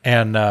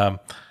 and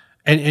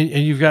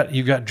you've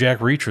got Jack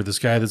Reacher, this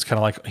guy that's kind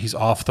of like, he's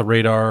off the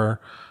radar.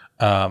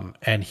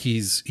 And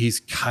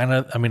he's kind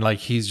of, I mean, like,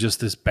 he's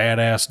just this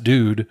badass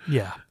dude.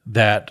 Yeah.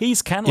 That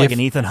he's kind of like an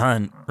Ethan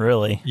Hunt,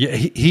 really. Yeah.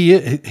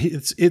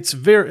 It's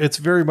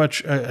very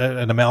much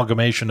an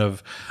amalgamation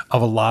of a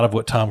lot of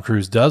what Tom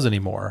Cruise does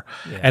anymore.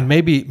 Yeah. And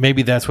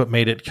maybe that's what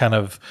made it kind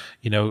of,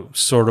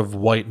 sort of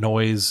white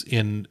noise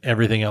in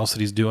everything else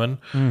that he's doing.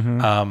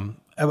 Mm-hmm.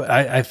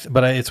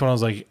 But it's when I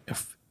was like,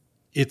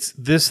 it's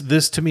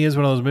this to me is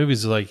one of those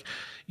movies like,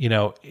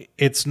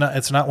 it's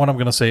not one I'm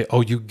going to say,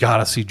 oh, you got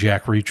to see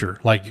Jack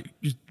Reacher. Like,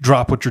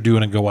 drop what you're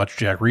doing and go watch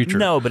Jack Reacher.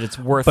 No, but it's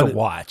worth a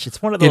watch.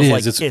 It's one of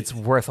those, it's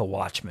worth a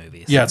watch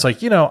movies. Yeah, it's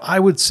like, I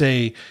would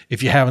say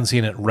if you haven't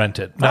seen it, rent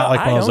it. Not like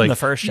when I was like the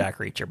first Jack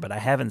Reacher, but I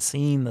haven't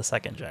seen the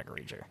second Jack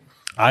Reacher.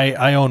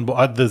 I own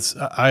this.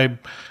 I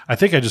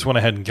think I just went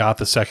ahead and got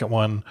the second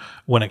one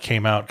when it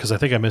came out, because I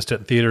think I missed it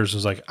in theaters. It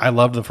was like, I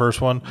loved the first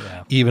one,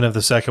 even if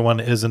the second one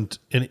isn't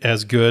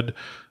as good.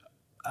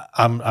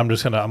 I'm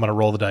gonna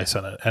roll the dice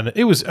on it, and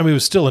it was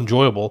still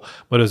enjoyable,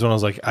 but it was when I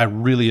was like, I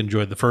really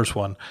enjoyed the first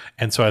one,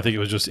 and so I think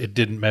it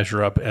didn't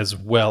measure up as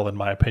well, in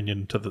my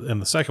opinion, in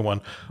the second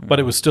one, but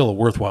it was still a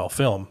worthwhile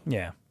film.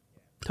 Yeah,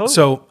 totally.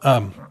 So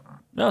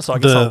so I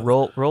guess I'll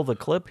roll the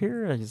clip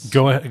here.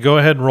 Go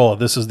ahead and roll it.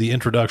 This is the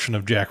introduction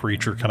of Jack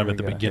Reacher, kind of at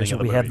the beginning of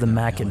the movie. We have the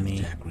Mac and me.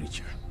 Jack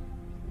Reacher.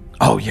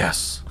 Oh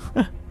yes,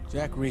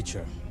 Jack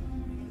Reacher,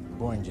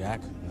 born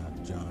Jack,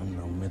 not John,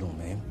 no middle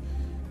name,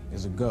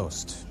 is a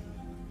ghost.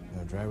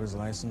 No driver's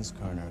license,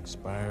 car no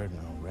expired, no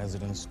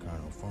residence, car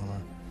no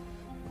former,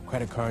 no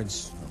credit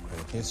cards, no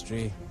credit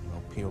history, no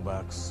P.O.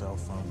 box, cell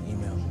phone,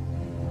 email,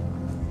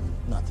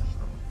 nothing.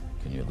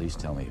 Can you at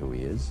least tell me who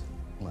he is?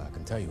 Well, I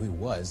can tell you who he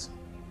was.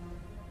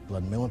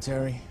 Blood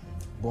military,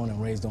 born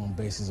and raised on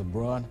bases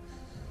abroad.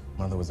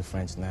 Mother was a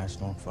French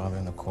national, father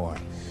in the Corps.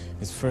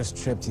 His first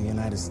trip to the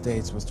United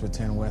States was to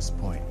attend West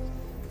Point.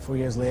 4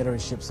 years later, he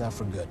ships out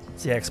for good.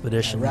 It's the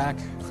expedition. Iraq,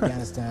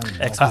 Afghanistan,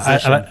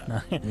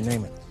 exposition. You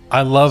name it.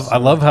 I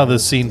love how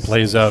this scene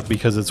plays out,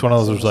 because it's one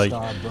of those like,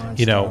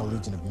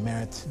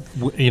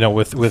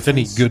 with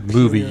any good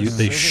movie,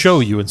 they show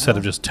you instead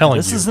of just telling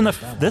you.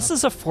 This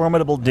is a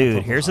formidable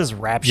dude. Here's his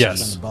rap sheet.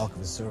 Yes.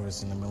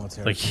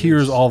 Like,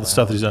 here's all the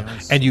stuff that he's done,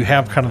 and you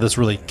have kind of this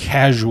really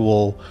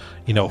casual,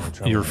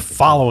 you're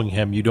following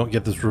him. You don't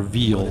get this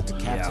reveal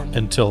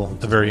until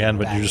the very end,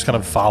 but you're just kind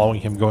of following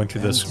him going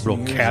through this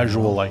real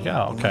casual, like,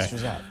 oh, okay,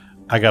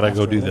 I gotta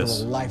go do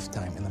this.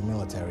 Lifetime in the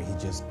military, he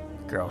just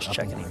girls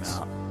checking him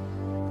out.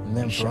 And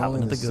then for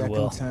only the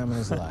Goodwill. Time in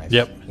his life,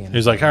 yep.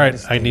 He's like, all right,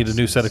 I need a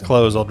new set of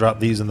clothes. I'll drop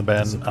these in the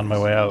bin on my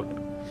way out.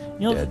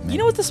 You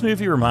know what this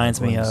movie reminds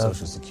me of?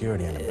 Social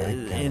Security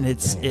and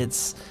it's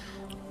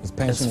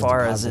as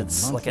far as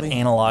it's like an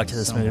analog to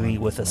this movie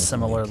with a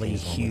similarly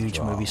huge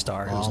movie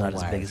star who's not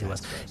as big as he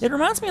was. It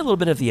reminds me a little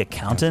bit of The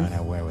Accountant.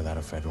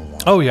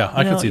 Oh yeah,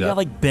 I can see that. You got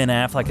like Ben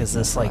Affleck as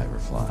this like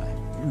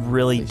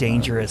really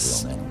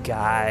dangerous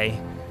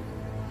guy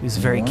who's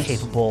very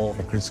capable.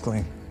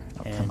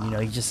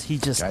 And he just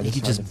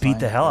beat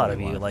the hell out of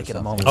you like at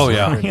a moment. Oh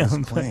yeah.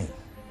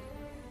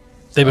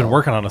 They've been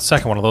working on a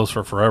second one of those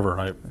for forever,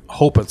 and I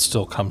hope it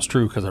still comes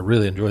true, because I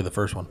really enjoyed the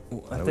first one.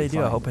 If they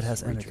do, I hope it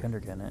has Ender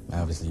Kendrick in it.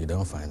 Obviously, you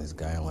don't find this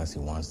guy unless he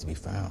wants to be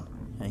found.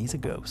 Yeah, he's a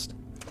ghost.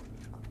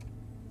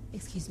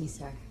 Excuse me,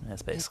 sir.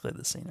 That's basically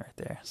the scene right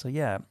there. So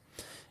yeah,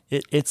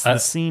 it's the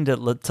scene to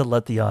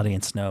let the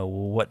audience know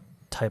what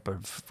type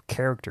of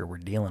character we're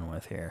dealing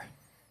with here.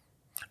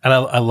 And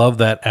I love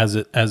that as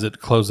it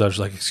closed out, it's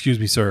like, excuse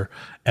me, sir.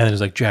 And then it's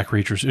like, Jack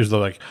Reacher. It's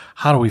like,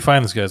 how do we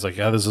find this guy? It's like,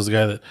 yeah, this is the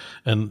guy that,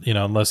 and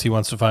unless he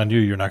wants to find you,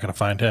 you're not going to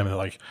find him. And they're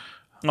like,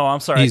 Oh,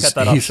 I'm sorry, I cut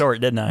that off short,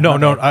 didn't I?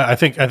 No, I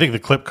think the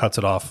clip cuts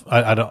it off.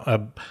 I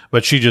don't.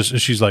 But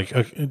she's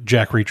like,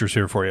 Jack Reacher's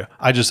here for you.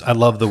 I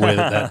love the way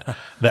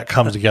that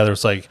comes together.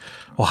 It's like,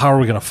 well, how are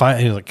we going to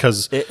find?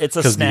 Because it's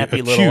a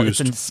snappy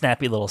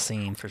little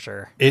scene for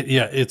sure.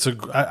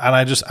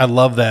 I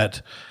love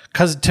that.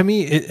 Because to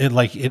me,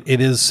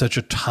 it is such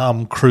a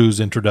Tom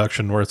Cruise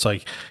introduction where it's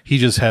like he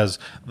just has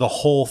the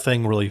whole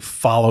thing really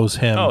follows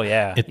him. Oh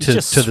yeah, to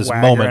this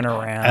moment,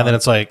 around. And then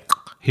it's like,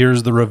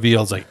 here's the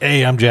reveal. It's like,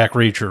 hey, I'm Jack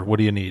Reacher. What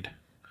do you need?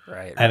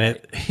 Right. And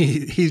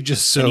he's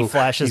just so, and he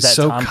flashes that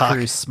so Tom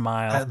Cruise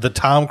smile. The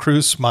Tom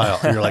Cruise smile.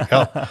 And you're like,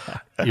 oh,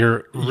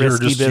 you're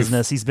risky just,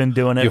 business. He's been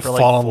doing it for like 40 years.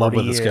 You fall in love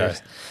with this guy.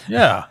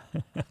 Yeah.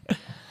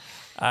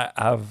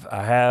 I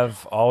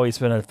have always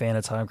been a fan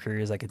of Tom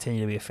Cruise. I continue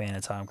to be a fan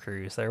of Tom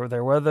Cruise.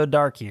 There were the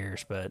dark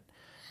years, but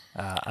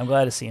I'm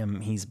glad to see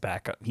him. He's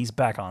back. He's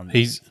back on.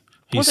 He's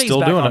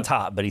still doing on it.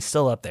 top, but he's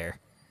still up there.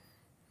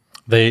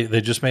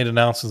 They just made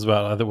announcements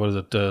about, I think, what is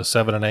it,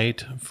 7 and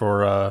 8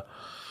 for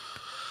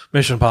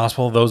Mission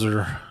Impossible. Those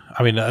are,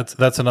 I mean,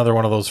 that's another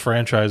one of those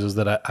franchises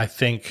that I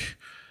think,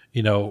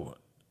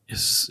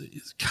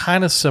 is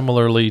kind of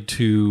similarly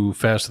to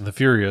Fast and the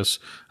Furious.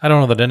 I don't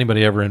know that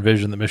anybody ever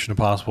envisioned that Mission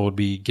Impossible would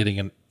be getting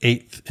an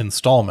 8th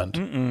installment.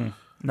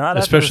 Not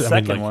especially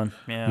after the second one.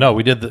 Yeah. No,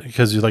 we did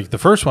because the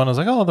first one. I was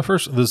like,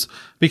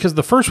 because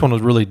the first one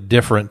was really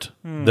different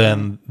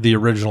than the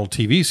original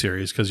TV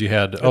series because you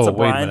had it's a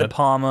Brian De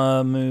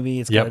Palma movie.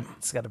 It's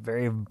got a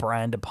very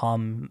Brian De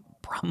Palma-y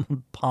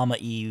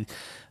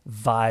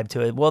vibe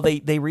to it. Well,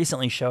 they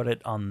recently showed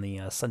it on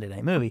the Sunday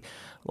Night Movie.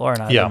 Laura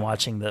and I have been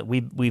watching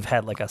we've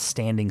had like a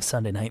standing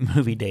Sunday night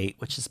movie date,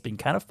 which has been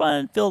kind of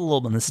fun. Feel a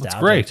little bit nostalgic.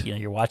 That's great.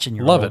 You're watching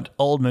your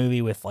old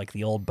movie with like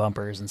the old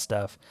bumpers and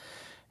stuff.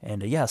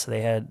 And so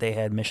they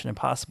had Mission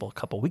Impossible a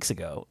couple weeks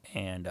ago,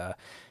 and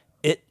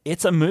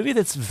it's a movie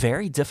that's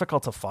very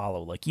difficult to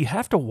follow. Like you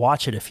have to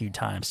watch it a few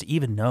times to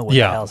even know what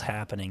the hell's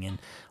happening. And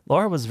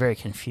Laura was very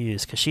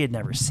confused because she had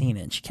never seen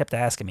it, and she kept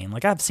asking me. And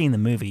like I've seen the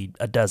movie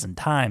a dozen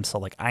times, so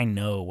like I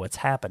know what's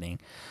happening.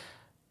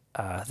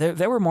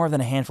 There were more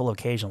than a handful of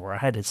occasions where I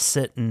had to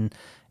sit and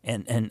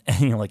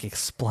like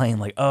explain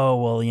like,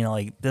 oh well,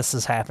 like this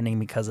is happening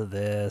because of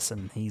this,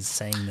 and he's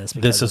saying this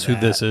because this is who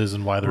this is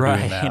and why they're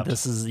doing that.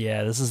 This is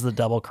the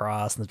double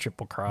cross and the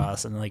triple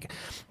cross, and like,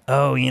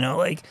 oh,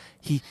 like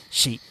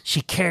she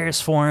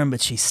cares for him,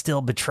 but she's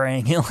still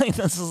betraying him. Like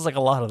this is like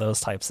a lot of those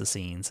types of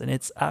scenes,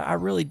 and I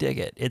really dig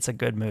it. It's a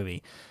good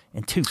movie,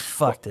 and 2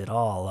 fucked it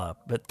all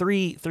up, but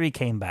 3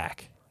 came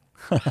back.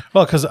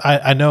 Well, because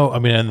I know, I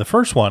mean, in the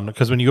first one,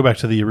 because when you go back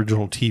to the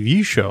original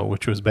TV show,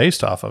 which was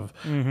based off of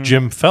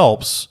Jim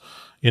Phelps,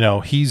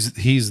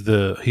 he's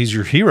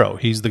your hero.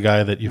 He's the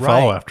guy that you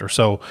follow after.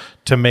 So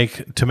to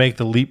make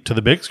the leap to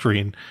the big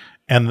screen,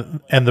 and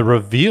the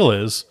reveal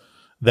is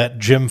that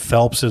Jim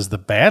Phelps is the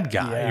bad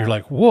guy. Yeah. You're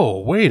like,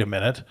 whoa, wait a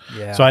minute.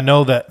 Yeah. So I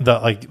know that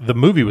the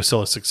movie was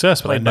still a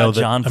success, but I know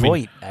that John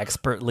Voight,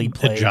 expertly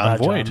played by John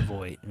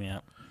Voight. Yeah.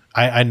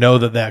 I know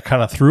that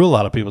kind of threw a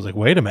lot of people. It's like,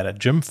 wait a minute,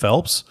 Jim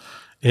Phelps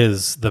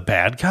is the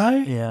bad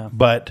guy? Yeah.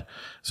 But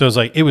so it's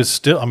like, it was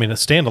still, I mean, a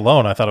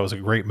standalone, I thought it was a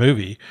great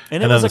movie.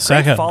 And it was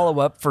a great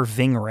follow-up for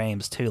Ving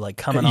Rhames too, like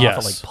coming off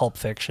of like Pulp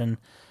Fiction.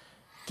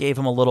 Gave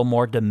him a little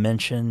more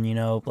dimension,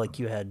 like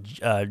you had,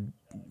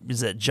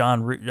 is it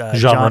Jean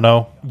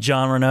Reno?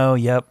 Jean Reno,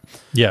 yep.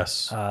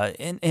 Yes.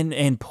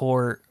 And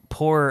poor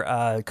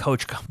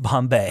Coach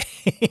Bombay.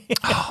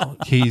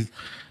 He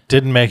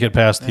didn't make it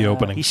past the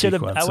opening. He should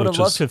have. I would have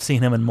loved to have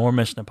seen him in more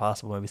Mission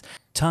Impossible movies.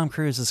 Tom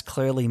Cruise is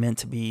clearly meant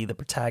to be the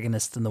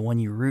protagonist and the one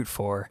you root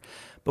for,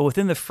 but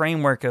within the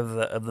framework of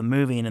the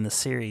movie and in the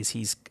series,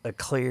 he's a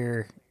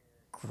clear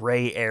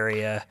gray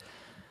area.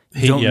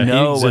 You don't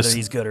know whether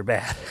he's good or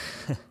bad.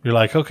 You're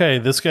like, okay,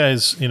 this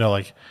guy's,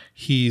 like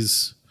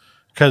he's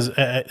because,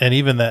 and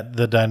even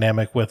the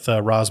dynamic with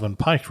Rosamund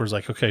Pike, where it's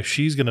like, okay,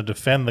 she's going to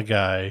defend the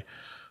guy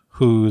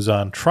who's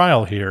on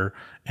trial here.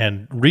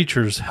 And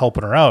Reacher's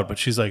helping her out, but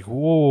she's like,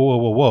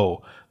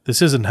 whoa.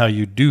 This isn't how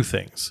you do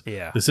things.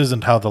 Yeah. This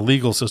isn't how the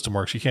legal system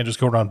works. You can't just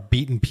go around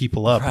beating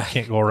people up. Right. You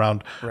can't go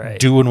around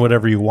doing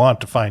whatever you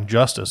want to find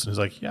justice. And he's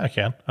like, yeah, I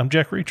can. I'm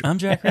Jack Reacher. I'm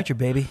Jack Reacher,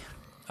 baby.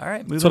 All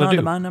right, moving on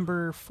to my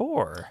number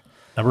 4.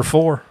 Number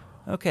 4.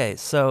 Okay,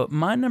 so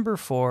my number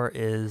 4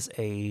 is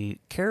a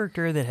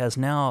character that has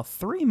now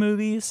 3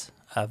 movies,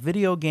 a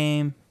video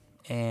game,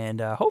 and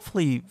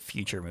hopefully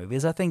future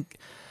movies. I think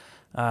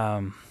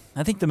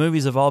the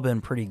movies have all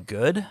been pretty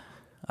good.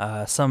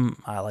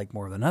 Some I like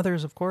more than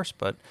others, of course,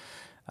 but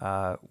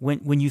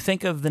when you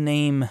think of the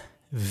name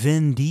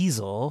Vin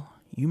Diesel,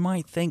 you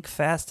might think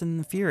Fast and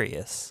the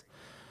Furious,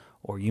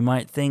 or you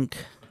might think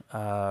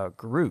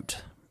Groot.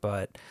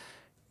 But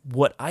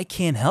what I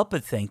can't help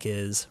but think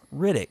is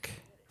Riddick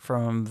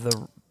from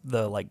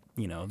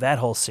that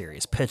whole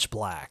series, Pitch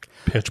Black,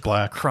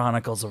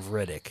 Chronicles of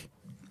Riddick,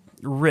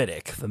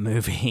 the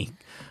movie.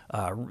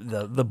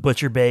 The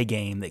Butcher Bay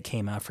game that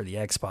came out for the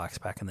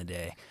Xbox back in the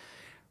day.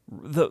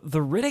 The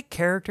Riddick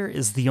character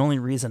is the only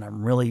reason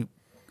I'm really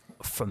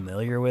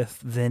familiar with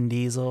Vin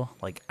Diesel.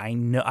 Like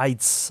I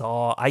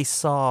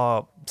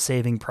saw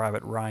Saving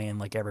Private Ryan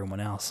like everyone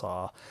else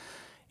saw,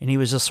 and he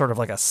was just sort of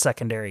like a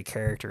secondary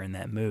character in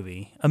that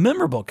movie, a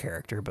memorable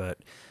character, but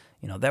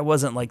that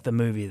wasn't like the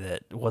movie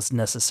that was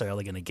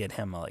necessarily going to get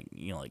him like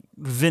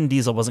Vin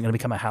Diesel wasn't going to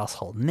become a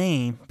household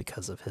name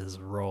because of his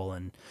role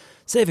in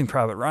Saving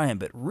Private Ryan,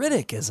 but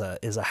Riddick is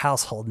a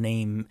household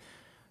name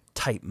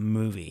type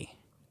movie,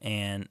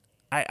 and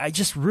I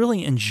just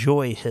really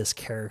enjoy his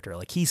character.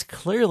 Like, he's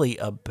clearly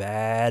a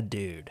bad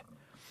dude.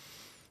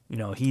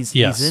 He's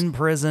in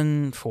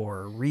prison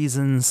for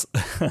reasons.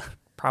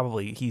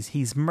 Probably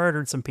he's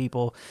murdered some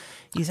people.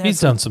 He's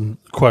done some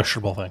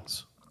questionable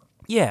things.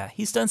 Yeah,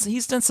 he's done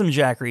some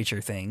Jack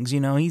Reacher things.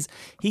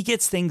 He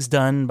gets things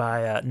done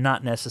by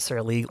not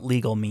necessarily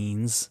legal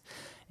means.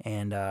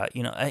 And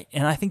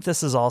I think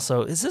this is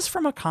also, is this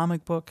from a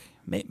comic book?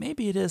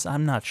 Maybe it is.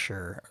 I'm not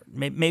sure.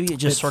 Maybe it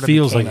just sort of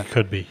feels like it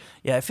could be.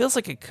 Yeah, it feels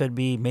like it could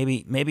be.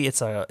 Maybe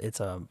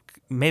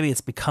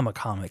it's become a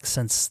comic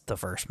since the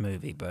first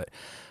movie. But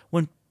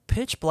when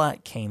Pitch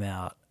Black came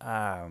out,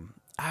 I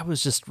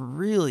was just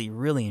really,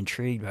 really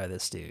intrigued by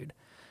this dude.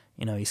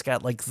 He's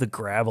got like the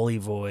gravelly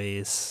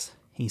voice.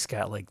 He's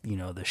got like,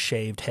 the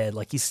shaved head.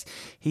 Like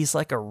he's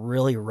like a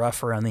really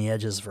rough around the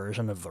edges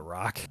version of The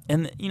Rock.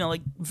 And,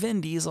 like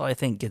Vin Diesel, I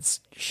think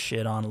gets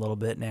shit on a little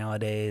bit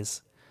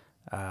nowadays.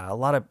 A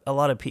lot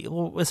of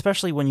people,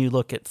 especially when you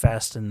look at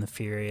Fast and the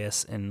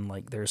Furious, and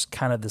like there's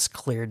kind of this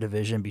clear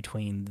division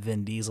between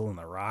Vin Diesel and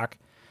The Rock.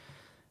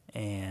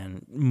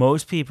 And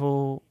most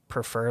people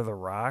prefer The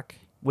Rock,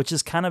 which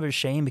is kind of a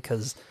shame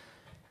because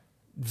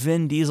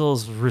Vin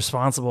Diesel's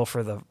responsible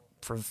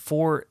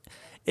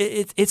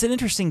it's an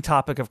interesting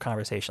topic of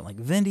conversation. Like,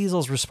 Vin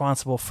Diesel's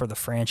responsible for the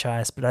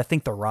franchise, but I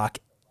think The Rock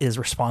is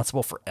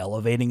responsible for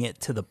elevating it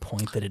to the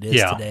point that it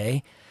is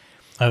today.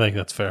 I think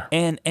that's fair.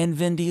 And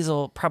Vin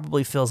Diesel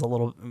probably feels a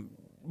little,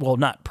 well,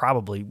 not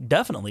probably,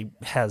 definitely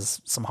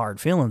has some hard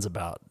feelings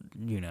about,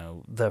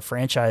 the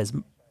franchise.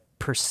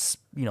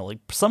 Like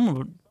someone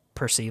would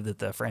perceive that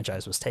the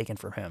franchise was taken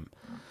from him.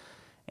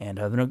 And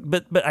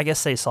but I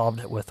guess they solved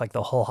it with like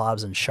the whole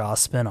Hobbs and Shaw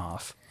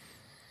spinoff.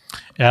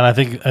 And I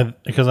think,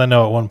 because I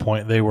know at one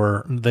point they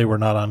were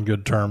not on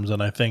good terms,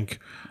 and I think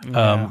Vin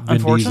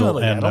unfortunately, Diesel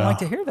and, I don't like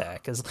to hear that,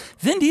 because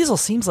Vin Diesel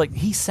sounds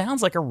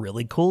like a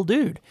really cool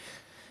dude.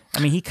 I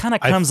mean, he kind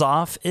of comes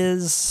off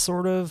as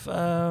sort of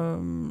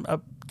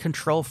a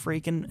control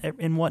freak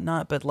and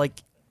whatnot, but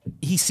like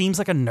he seems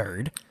like a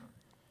nerd,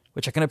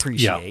 which I can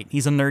appreciate. Yeah.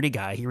 He's a nerdy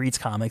guy. He reads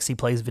comics. He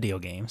plays video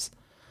games.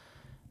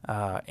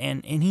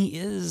 And he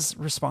is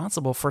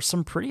responsible for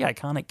some pretty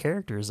iconic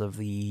characters of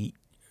the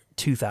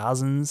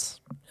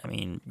 2000s. I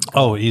mean,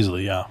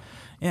 easily, yeah.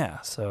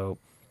 Yeah, so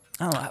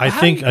I don't know.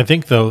 I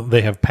think though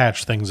they have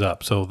patched things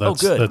up, so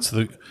that's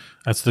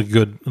the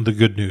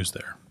good news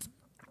there.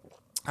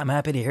 I'm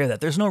happy to hear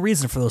that. There's no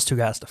reason for those two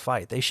guys to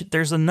fight.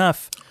 There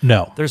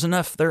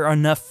are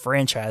enough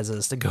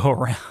franchises to go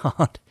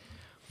around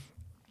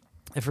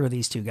for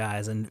these two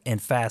guys,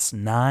 and Fast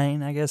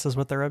 9, I guess, is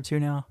what they're up to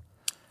now.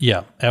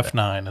 Yeah,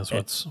 F9 is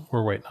what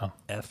we're waiting on.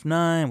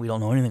 F9, we don't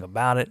know anything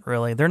about it,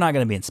 really. They're not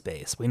going to be in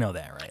space. We know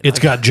that, right? It's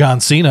got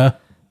John Cena.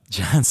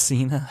 John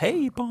Cena.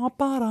 Hey,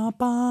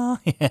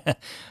 ba-ba-da-ba. Yeah,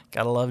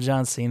 gotta love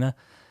John Cena.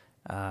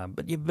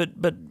 But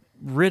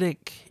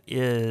Riddick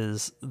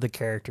is the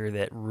character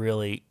that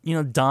really,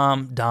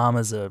 Dom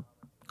is a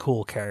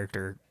cool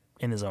character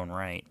in his own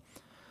right.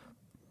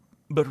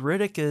 But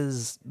Riddick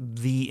is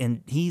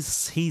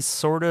he's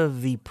sort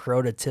of the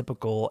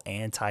prototypical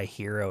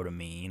anti-hero to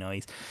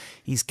me.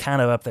 He's kind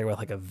of up there with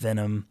like a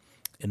Venom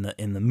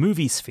in the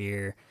movie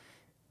sphere.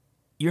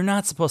 You're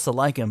not supposed to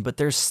like him, but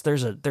there's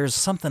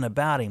something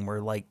about him where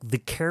like the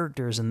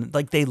characters and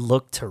like they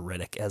look to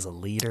Riddick as a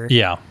leader.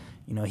 Yeah.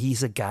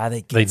 He's a guy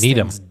that gets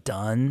things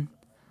done.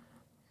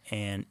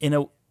 And in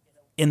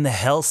the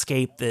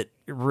hellscape that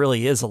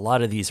really is a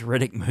lot of these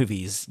Riddick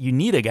movies, you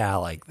need a guy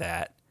like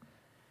that.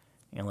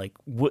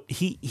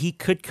 He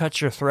could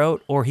cut your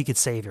throat or he could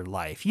save your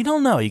life. You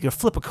don't know. You could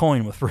flip a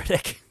coin with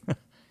Riddick.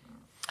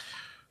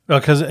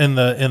 Because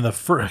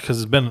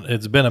it's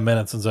been a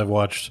minute since I've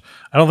watched.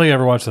 I don't think I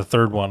ever watched the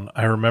third one.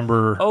 I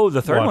remember. Oh,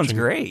 the third one's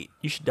great.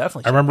 You should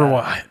definitely. I remember.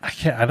 I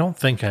can't. I don't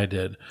think I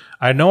did.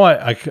 I know.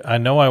 I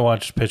know I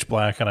watched Pitch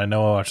Black, and I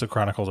know I watched the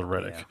Chronicles of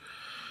Riddick.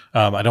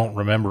 Yeah. I don't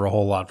remember a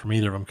whole lot from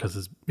either of them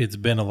because it's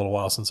been a little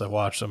while since I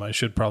watched them. I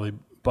should probably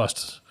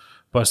bust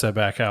that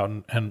back out,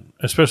 and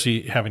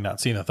especially having not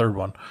seen the third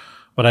one.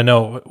 But I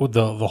know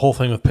the whole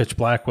thing with Pitch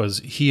Black was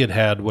he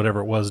had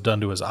whatever it was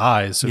done to his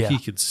eyes, so he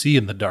could see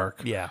in the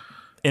dark. Yeah,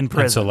 in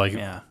prison. And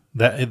so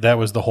that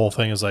was the whole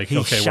thing. Is like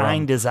he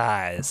shined his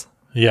eyes.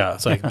 Yeah,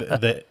 it's like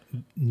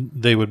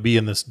they would be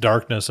in this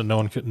darkness, and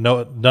none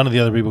of the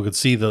other people could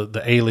see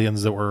the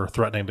aliens that were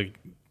threatening to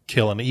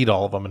kill and eat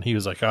all of them. And he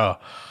was like, "Oh,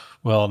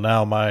 well,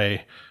 now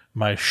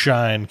my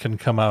shine can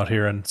come out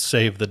here and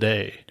save the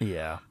day."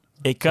 Yeah.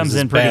 It comes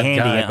in pretty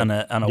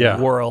handy on a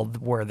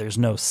world where there's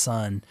no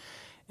sun,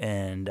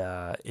 and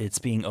it's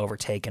being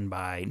overtaken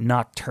by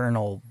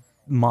nocturnal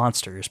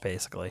monsters,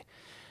 basically.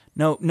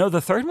 No,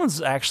 the third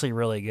one's actually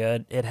really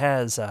good. It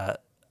has,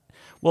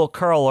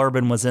 Karl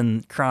Urban was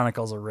in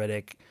Chronicles of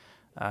Riddick.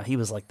 He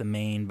was like the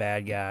main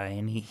bad guy,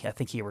 and I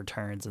think he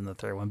returns in the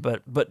third one.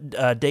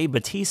 But Dave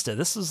Bautista,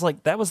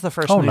 that was the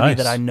first movie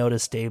that I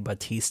noticed Dave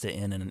Bautista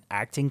in an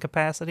acting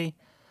capacity.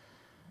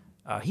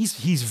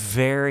 He's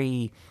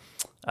very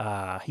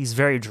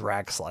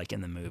Drax-like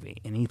in the movie,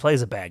 and he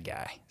plays a bad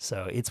guy,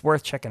 so it's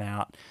worth checking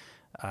out.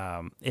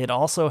 It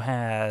also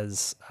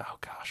has,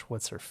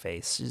 what's her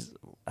face?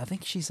 I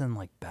think she's in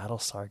like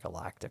Battlestar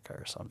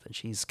Galactica or something.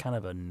 She's kind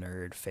of a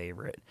nerd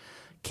favorite.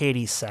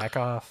 Katie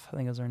Sackhoff, I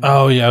think is her name.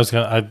 Oh yeah,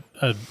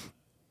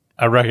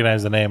 I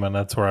recognize the name, and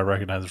that's where I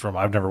recognize it from.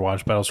 I've never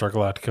watched Battlestar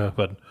Galactica,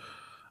 but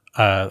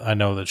I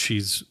know that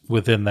she's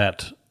within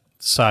that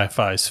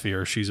sci-fi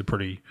sphere. She's a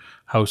pretty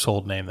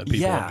household name that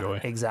people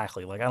enjoy.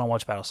 Exactly. Like I don't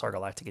watch Battlestar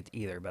Galactica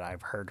either, but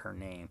I've heard her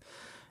name.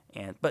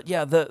 But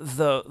yeah,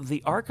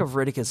 the arc of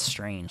Riddick is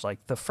strange.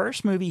 Like the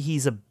first movie,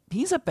 he's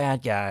a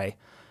bad guy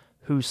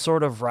who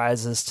sort of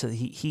rises to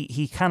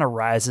he kind of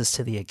rises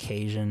to the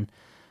occasion.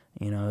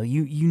 You know,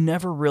 you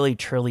never really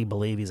truly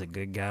believe he's a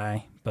good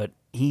guy, but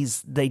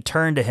they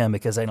turn to him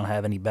because they don't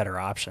have any better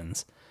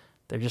options.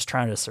 They're just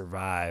trying to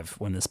survive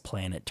when this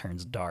planet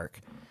turns dark.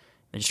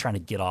 They're just trying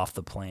to get off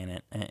the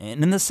planet.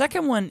 And in the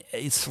second one,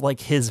 it's like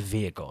his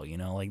vehicle, you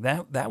know, like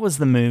that was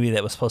the movie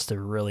that was supposed to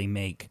really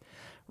make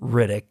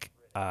Riddick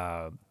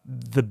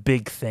the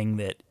big thing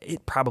that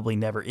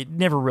it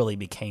never really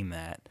became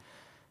that.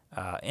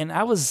 And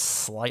I was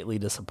slightly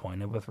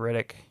disappointed with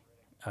Riddick,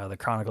 the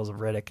Chronicles of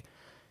Riddick.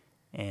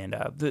 And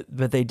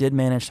but they did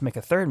manage to make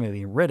a third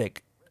movie, Riddick.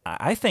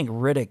 I think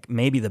Riddick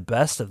may be the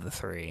best of the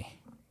three,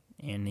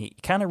 and he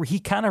kind of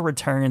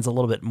returns a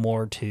little bit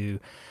more to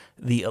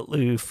the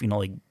aloof, you know,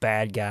 like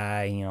bad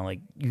guy, you know, like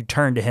you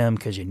turn to him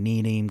because you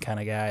need him kind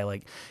of guy.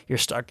 Like you're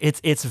stuck.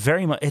 It's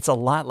very much. It's a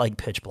lot like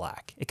Pitch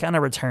Black. It kind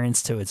of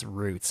returns to its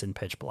roots in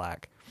Pitch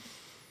Black.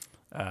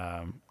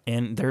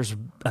 And there's,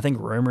 I think,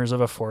 rumors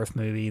of a fourth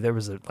movie. There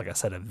was, like I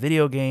said, a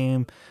video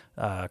game,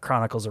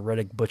 Chronicles of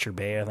Riddick Butcher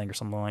Bay, I think, or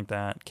something like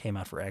that, came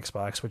out for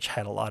Xbox, which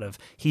had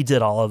he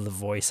did all of the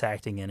voice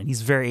acting in, and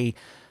he's very,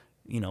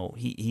 you know,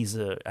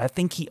 I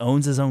think he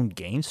owns his own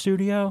game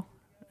studio.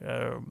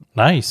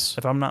 Nice.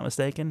 If I'm not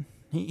mistaken.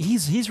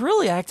 He's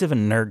really active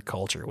in nerd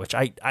culture, which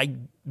I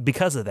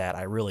because of that,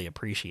 I really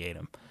appreciate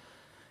him.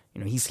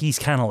 You know, he's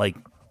kind of like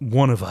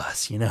one of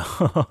us, you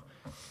know.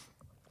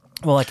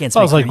 Well, I can't speak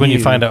Sounds like for when you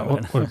find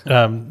out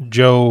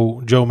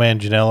Joe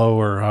Manganiello,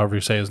 or however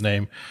you say his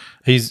name,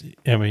 he's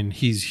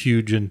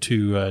huge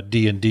into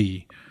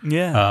D&D.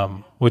 Yeah.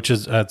 Which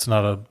that's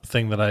not a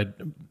thing that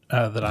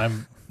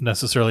I'm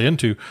necessarily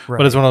into, right.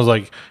 But it's when I was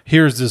like,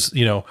 here's this,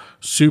 you know,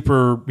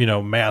 super, you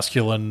know,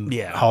 masculine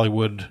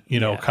Hollywood, you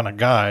know, kind of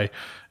guy. It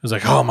was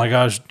like, oh my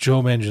gosh,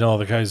 Joe Manganiello,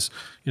 the guy's,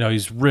 you know,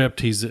 he's ripped.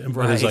 He's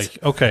like,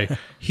 okay,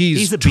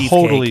 he's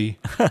totally,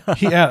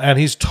 and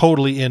he's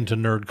totally into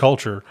nerd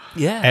culture.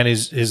 Yeah. And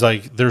he's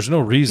like, there's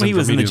no reason he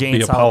was for me in the to Jane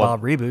be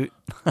Silent Bob reboot.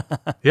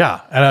 Yeah.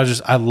 And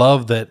I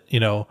love that, you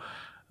know,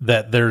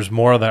 that there's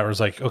more of that where it's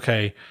like,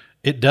 okay,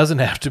 it doesn't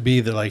have to be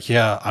that like,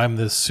 yeah, I'm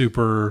this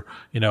super,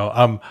 you know,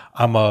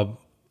 I'm a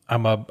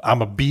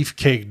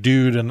beefcake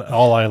dude, and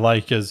all I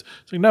like is,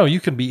 it's like, no,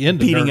 you can be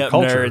into beating nerd up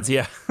culture. nerds.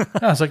 Yeah.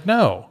 I was like,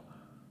 no.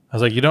 I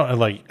was like, you don't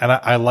like, and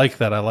I like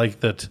that. I like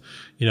that,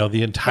 you know,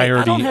 the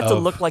entirety. I don't have to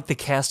look like the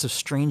cast of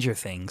Stranger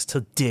Things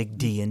to dig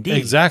D&D.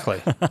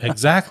 Exactly.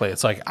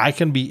 It's like I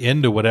can be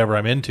into whatever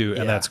I'm into,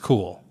 and that's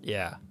cool.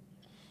 Yeah.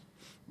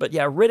 But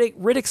yeah,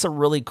 Riddick's a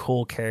really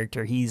cool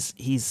character. He's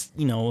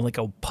you know, like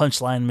a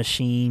punchline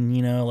machine.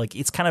 You know, like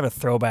it's kind of a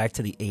throwback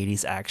to the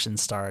 '80s action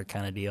star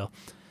kind of deal.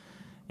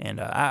 And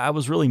I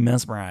was really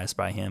mesmerized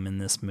by him in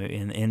this movie,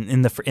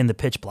 in the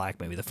Pitch Black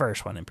movie, the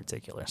first one in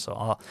particular.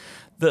 So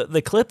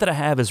the clip that I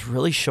have is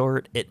really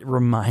short. It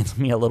reminds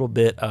me a little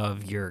bit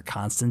of your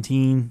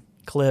Constantine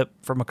clip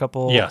from a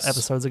couple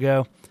episodes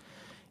ago.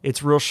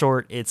 It's real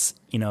short. It's,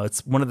 you know,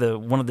 it's one of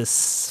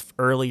the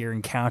earlier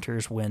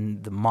encounters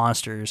when the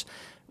monsters,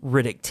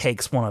 Riddick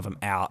takes one of them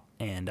out,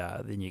 and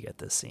then you get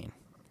this scene.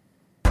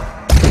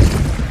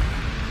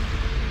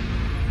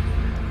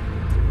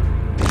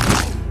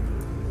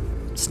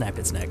 Snap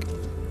its neck.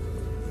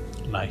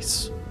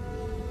 Nice.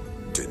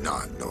 Did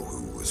not know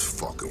who was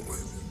fucking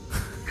with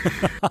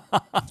me.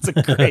 It's a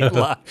great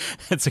line.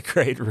 It's a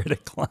great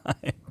Riddick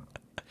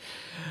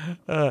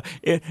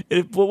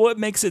line. What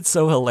makes it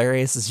so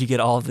hilarious is you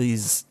get all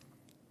these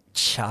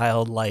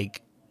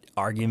childlike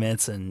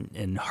arguments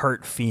and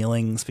hurt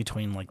feelings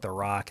between like The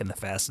Rock and the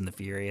Fast and the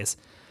Furious.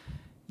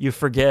 You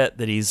forget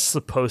that he's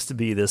supposed to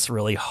be this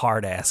really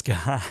hard-ass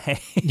guy.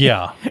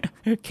 Yeah.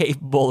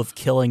 Capable of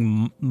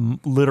killing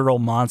literal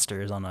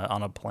monsters on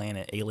a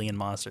planet, alien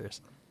monsters,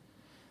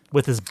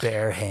 with his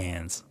bare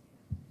hands.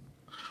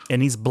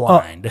 And he's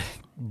blind,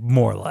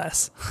 more or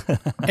less.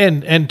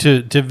 and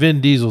to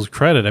Vin Diesel's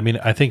credit, I mean,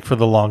 I think for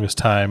the longest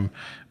time,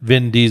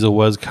 Vin Diesel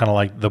was kind of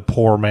like the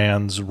poor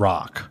man's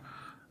Rock.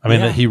 I mean,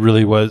 that he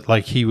really was,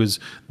 like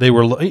they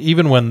were,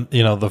 even when,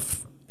 you know,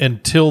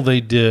 until they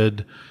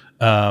did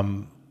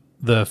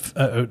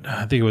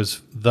I think it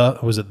was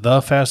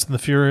the Fast and the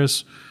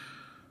Furious.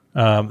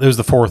 It was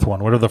the fourth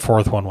one, whatever the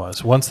fourth one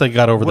was. Once they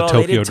got over the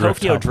Tokyo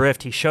Drift. Tokyo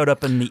Drift. He showed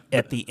up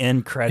at the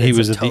end credits. He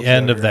was at Tokyo the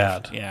end Drift. of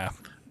that. Yeah.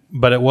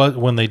 But it was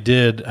when they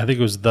did. I think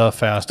it was the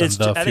Fast and the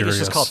Furious. I think it's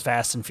just called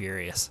Fast and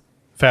Furious.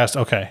 Fast.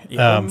 Okay.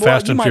 Yeah.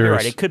 Fast you and might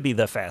Furious. be right. It could be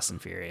the Fast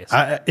and Furious.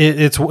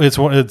 It's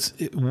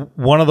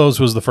one of those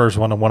was the first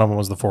one, and one of them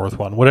was the fourth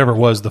one. Whatever it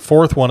was, the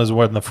fourth one is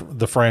when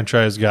the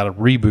franchise got a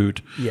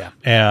reboot. Yeah.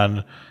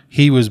 And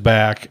he was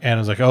back, and it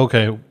was like,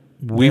 okay,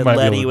 we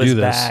might be able to do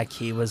this. Back.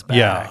 He was back.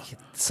 Yeah.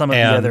 Some of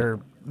the other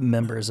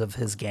members of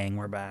his gang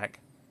were back.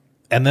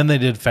 And then they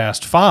did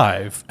Fast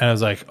 5, and I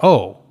was like,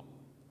 oh,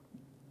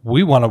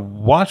 we want to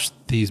watch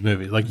these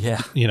movies. Like,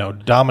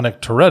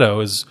 Dominic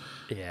Toretto is,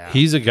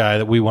 he's a guy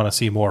that we want to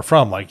see more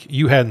from. Like,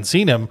 you hadn't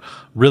seen him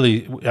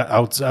really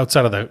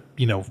outside of the,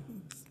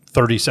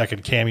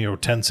 30-second cameo,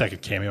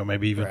 10-second cameo,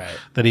 maybe even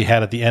that he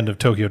had at the end of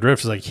Tokyo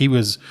Drift. It's like he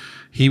was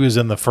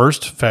in the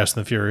first Fast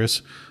and the Furious.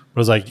 It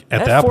was like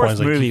at that point,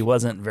 fourth movie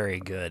wasn't very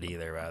good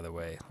either. By the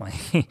way, like I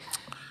think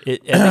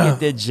it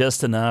did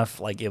just enough.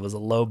 Like it was a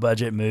low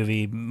budget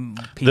movie.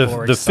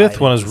 The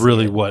fifth one is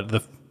really what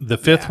the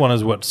fifth one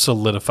is what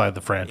solidified the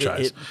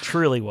franchise. It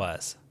truly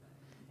was,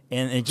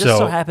 and it just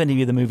so happened to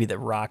be the movie that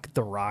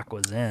The Rock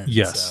was in.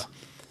 Yes. So,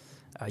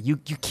 you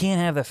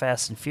can't have the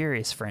Fast and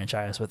Furious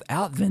franchise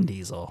without Vin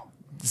Diesel.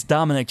 It's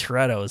Dominic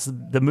Toretto.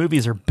 The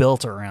movies are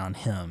built around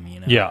him.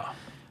 Yeah.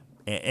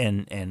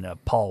 And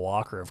Paul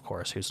Walker, of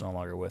course, who's no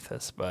longer with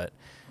us, but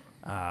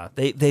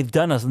they've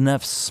done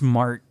enough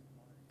smart.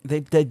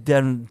 They've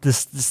done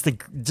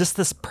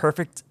this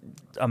perfect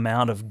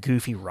amount of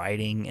goofy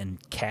writing and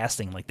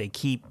casting. Like they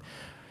keep,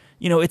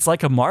 it's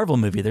like a Marvel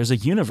movie. There's a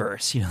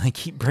universe. They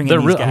keep bringing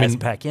these guys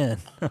back in.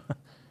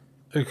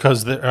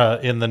 Because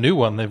in the new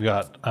one they've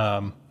got,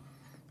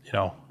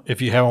 if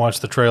you haven't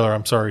watched the trailer,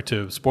 I'm sorry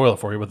to spoil it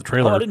for you, but the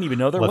trailer. Oh, I didn't even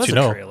know there was a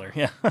trailer.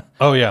 Yeah.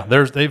 Oh yeah,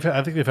 I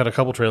think they've had a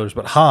couple trailers,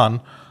 but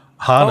Han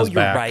is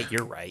back.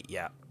 You're right.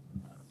 Yeah.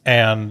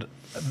 And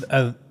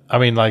I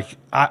mean, like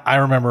I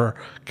remember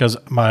because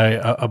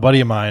a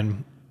buddy of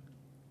mine,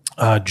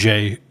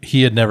 Jay,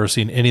 he had never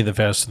seen any of the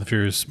Fast and the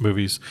Furious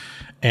movies,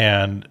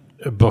 and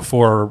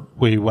before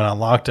we went on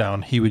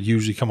lockdown, he would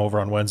usually come over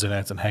on Wednesday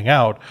nights and hang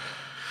out.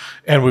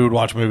 And we would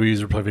watch movies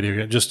or play video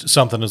games. Just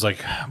something is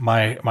like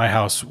my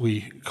house.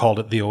 We called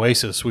it the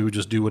Oasis. We would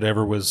just do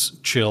whatever was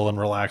chill and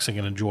relaxing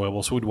and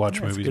enjoyable. So we'd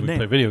watch movies and we'd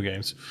play video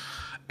games.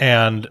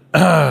 And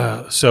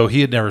so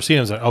he had never seen it.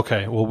 I was like,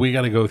 okay, well, we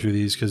got to go through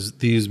these because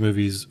these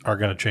movies are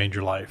going to change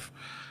your life.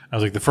 I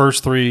was like, the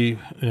first three,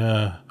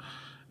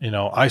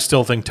 I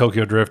still think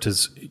Tokyo Drift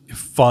is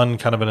fun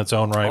kind of in its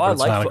own right, but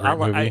it's not a great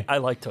movie. I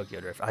like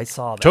Tokyo Drift. I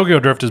saw that. Tokyo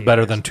Drift is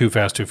better than Too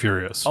Fast, Too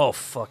Furious. Oh,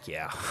 fuck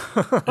yeah.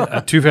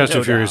 Too Fast,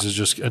 Too Furious is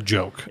just a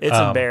joke. It's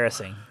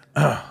embarrassing.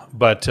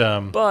 But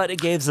it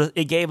gave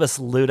us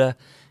Luda,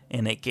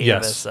 and it gave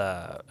us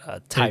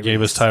Tyrese. It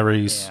gave us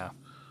Tyrese.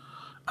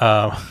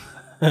 Yeah.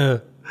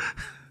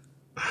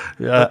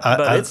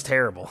 But it's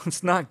terrible.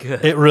 It's not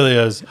good. It really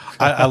is.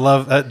 I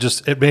love that.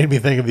 It made me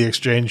think of the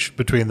exchange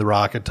between The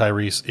Rock and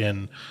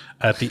Tyrese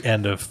at the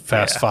end of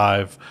Fast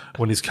 5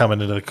 when he's coming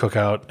into the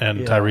cookout and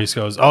Tyrese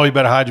goes, "Oh, you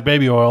better hide your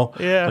baby oil.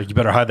 Yeah, like you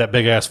better hide that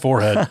big ass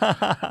forehead."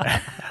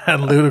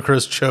 And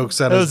Ludacris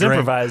chokes on his drink. It was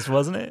improvised,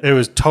 wasn't it? It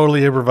was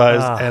totally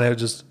improvised, and it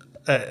just.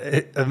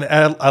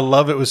 And I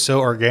love it was so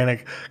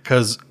organic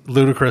because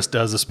Ludacris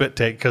does a spit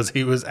take because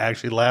he was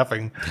actually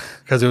laughing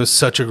because it was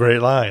such a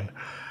great line.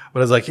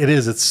 But it's like and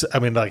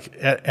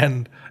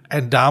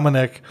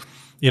Dominic,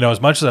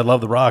 as much as I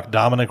love The Rock,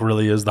 Dominic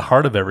really is the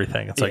heart of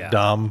everything. It's like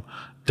Dom,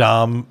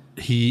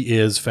 he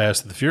is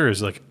Fast and the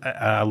Furious. Like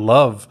I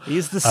love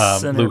he's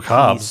the Luke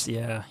Hobbs.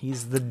 Yeah,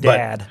 he's the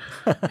dad.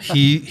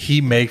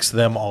 he makes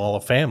them all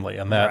a family,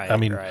 and that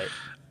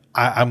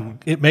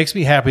it makes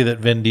me happy that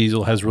Vin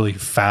Diesel has really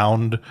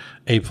found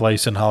a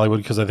place in Hollywood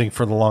because I think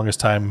for the longest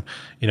time,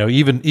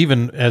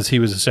 even as he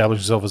was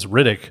establishing himself as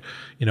Riddick,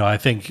 I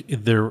think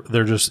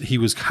he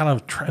was kind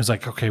of it's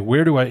like, okay,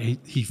 where do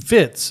he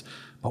fits,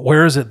 but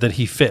where is it that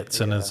he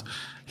fits? And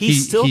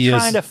he's still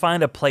trying to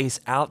find a place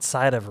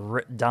outside of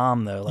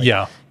Dom though.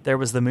 Like, there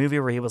was the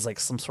movie where he was like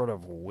some sort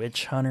of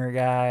witch hunter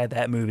guy.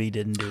 That movie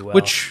didn't do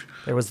well.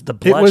 There was the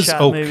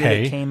Bloodshot movie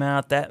that came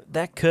out.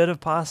 That could have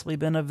possibly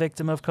been a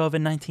victim of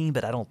COVID-19,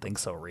 but I don't think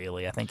so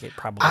really. I think it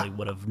probably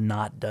would have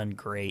not done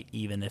great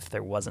even if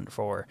there wasn't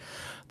for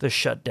the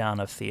shutdown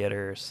of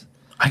theaters.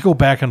 I go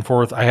back and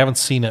forth. I haven't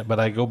seen it, but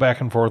I go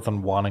back and forth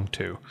on wanting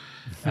to.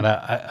 And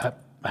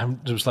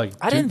I'm just like,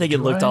 I didn't think it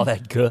looked all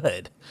that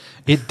good.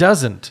 It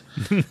doesn't.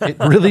 It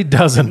really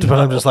doesn't. But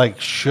I'm just like,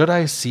 should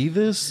I see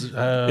this?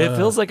 It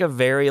feels like a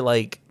very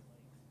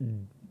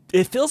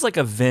it feels like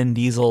a Vin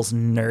Diesel's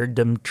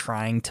nerddom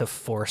trying to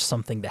force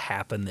something to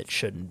happen that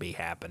shouldn't be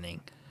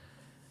happening.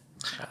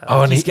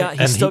 And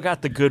he's still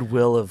got the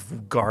goodwill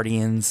of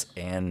Guardians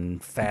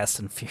and Fast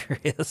and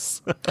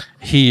Furious.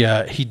 He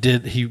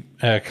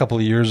a couple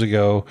of years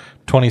ago,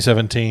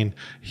 2017,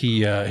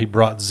 he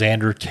brought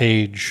Xander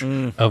Cage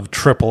of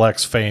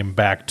XXX fame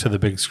back to the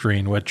big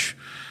screen, which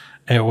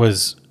It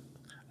was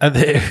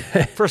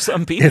for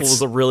some people it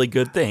was a really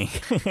good thing.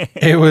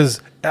 It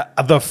was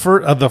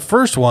the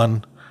first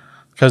one,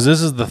 because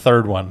this is the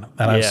third one,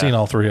 and I've seen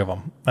all three of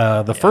them.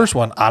 The first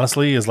one,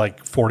 honestly, is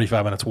like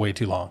 45 minutes way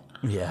too long.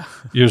 Yeah,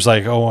 you're just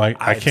like, oh, I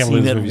can't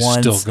believe this movie's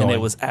still going. And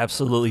it was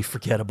absolutely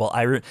forgettable.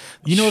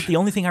 You know what? The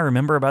only thing I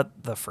remember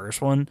about the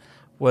first one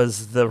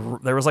was there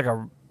was like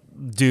a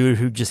dude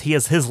who he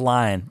has his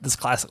line, this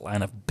classic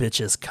line of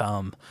 "bitches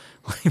come."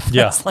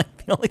 That's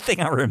like the only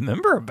thing I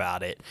remember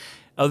about it,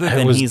 other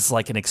than he's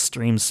like an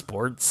extreme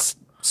sports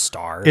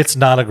star. It's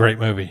not a great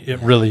movie. It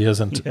really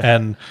isn't.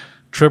 And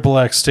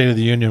XXX State of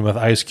the Union with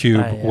Ice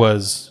Cube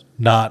was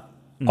not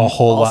a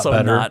whole lot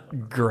better.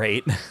 Not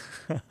great.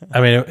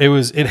 I mean,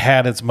 it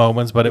had its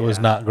moments, but it was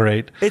not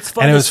great. It's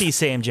fun to see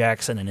Sam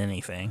Jackson in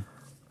anything.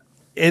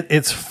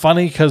 It's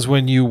funny because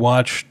when you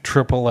watch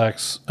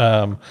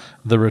XXX,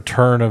 The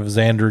Return of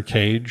Xander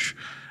Cage,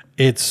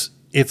 it's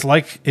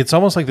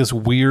almost like this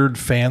weird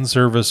fan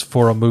service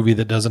for a movie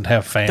that doesn't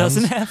have fans.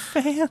 Doesn't have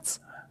fans?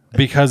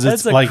 Because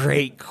that's a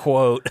great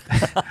quote.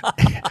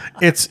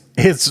 It's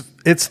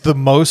the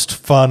most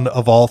fun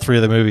of all three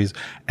of the movies,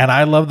 and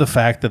I love the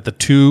fact that the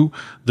two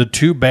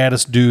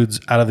baddest dudes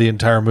out of the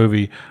entire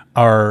movie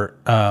are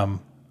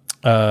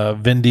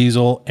Vin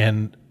Diesel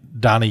and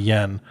Donnie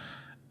Yen.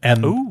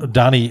 And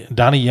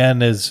Donnie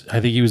Yen is, I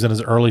think he was in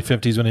his early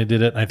 50s when he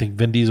did it, and I think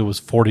Vin Diesel was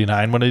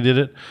 49 when he did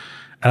it.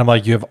 And I'm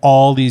like, you have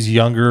all these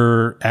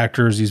younger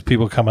actors, these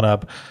people coming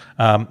up.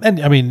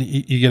 And I mean,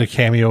 you get a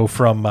cameo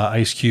from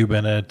Ice Cube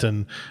in it,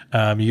 and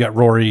you got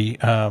Rory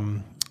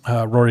Cochrane,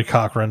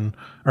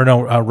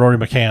 Rory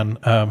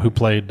McCann, who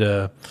played,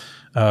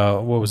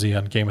 what was he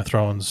on Game of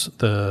Thrones?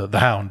 The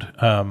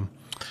Hound.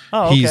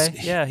 He's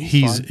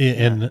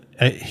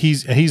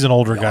an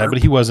older guy, but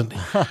he wasn't.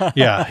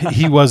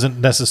 He wasn't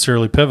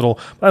necessarily pivotal.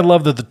 But I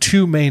love that the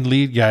two main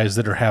lead guys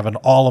that are having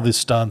all of his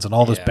stunts and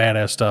all this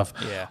badass stuff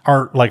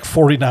are like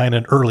 49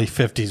 and early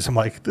 50s. I'm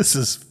like, this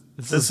is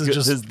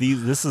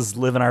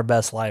living our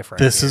best life right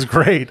This here. is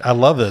great. I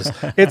love this.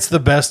 It's the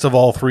best of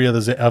all three of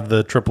the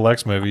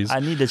XXX movies. I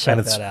need to check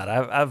that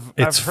out. I've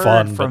heard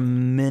fun,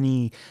 from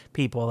many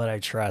people that I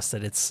trust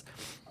that it's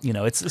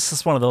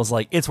just one of those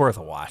like it's worth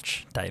a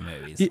watch type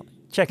movies.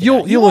 Check it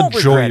out. You'll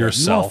enjoy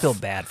yourself. You won't feel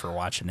bad for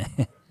watching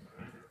it.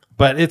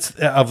 But it's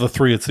of the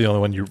three, it's the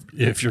only one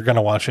if you're going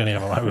to watch any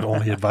of them, I would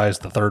only advise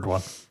the third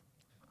one.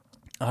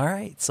 All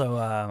right, so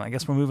I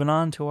guess we're moving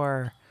on to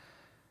our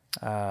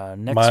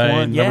next My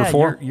one. Number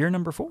 4. You're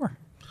number 4.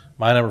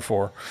 My number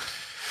 4.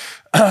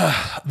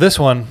 This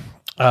one,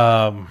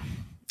 I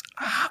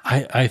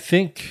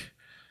think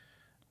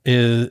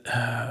is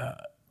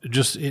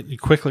just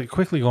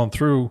quickly going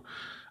through.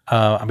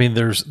 I mean,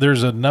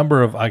 there's a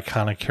number of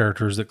iconic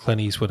characters that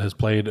Clint Eastwood has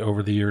played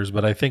over the years,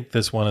 but I think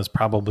this one is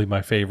probably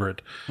my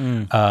favorite.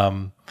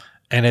 And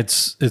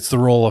it's the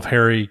role of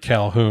Harry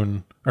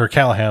Callahan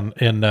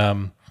in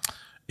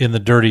the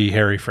Dirty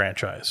Harry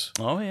franchise.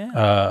 Oh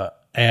yeah.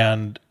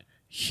 And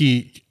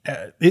he's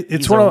a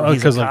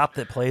cop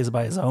that plays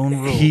by his own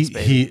rules.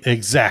 He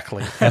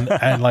exactly, and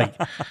like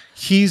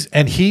he's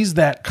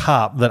that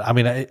cop that I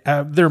mean,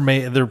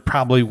 there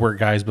probably were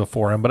guys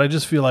before him, but I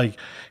just feel like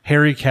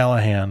Harry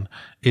Callahan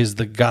is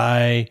the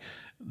guy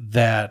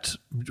that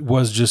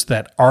was just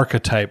that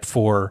archetype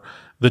for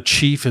the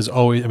chief. Is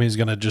always, I mean, he's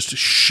going to just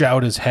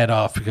shout his head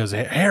off because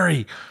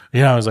Harry,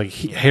 I was like,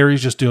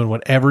 Harry's just doing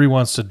whatever he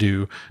wants to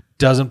do.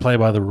 Doesn't play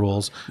by the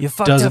rules. You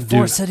fucked up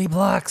 4 city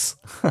blocks.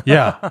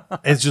 Yeah.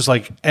 It's just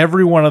like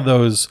every one of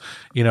those,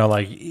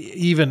 like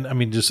even, I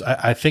mean, just,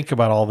 I think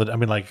about all that. I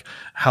mean, like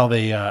how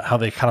they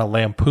kind of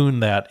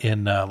lampoon that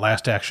in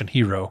Last Action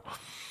Hero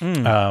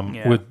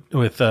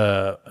with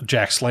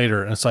Jack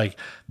Slater. And it's like,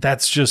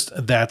 that's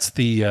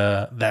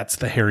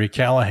the Harry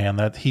Callahan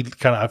that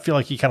I feel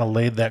like he kind of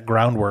laid that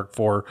groundwork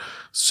for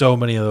so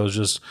many of those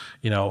just,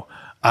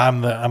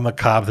 I'm the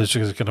cop that's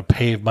just going to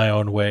pave my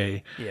own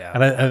way. Yeah,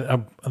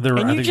 and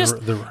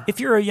if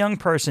you're a young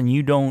person,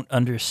 you don't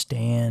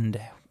understand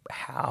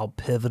how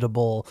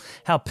pivotal,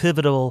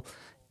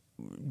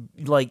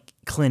 like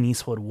Clint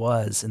Eastwood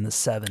was in the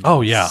 70s,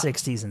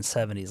 60s, and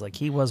 70s. Like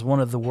he was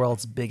one of the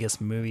world's biggest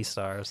movie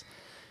stars,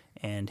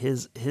 and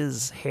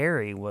his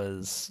Harry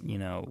was,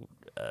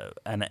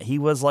 and he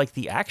was like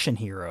the action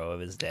hero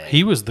of his day.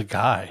 He was the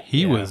guy.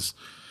 He was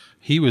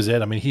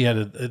it. I mean, he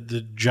had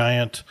the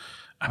giant.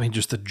 I mean,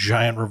 just a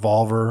giant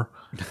revolver,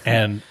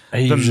 and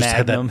he just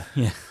Magnum.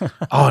 Had that.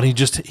 And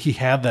he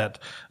had that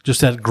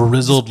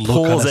grizzled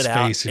look on his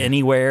face. Out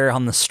anywhere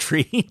on the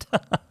street,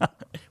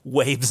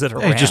 waves it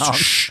around.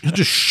 He'll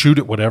just shoot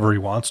at whatever he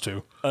wants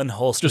to.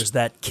 Unholsters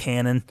that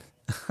cannon.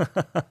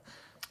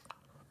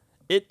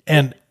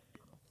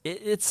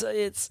 It's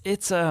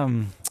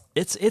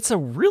a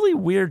really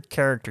weird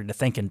character to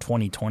think in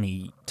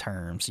 2020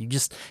 terms. You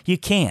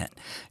can't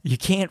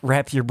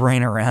wrap your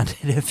brain around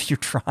it if you're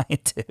trying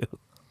to.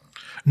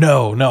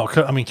 No.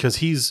 I mean, because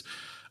he's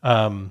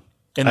in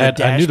the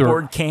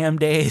dashboard cam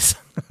days.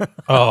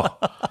 The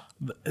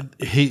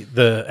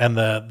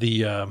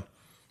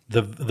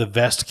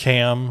vest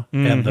cam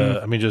and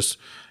I mean, just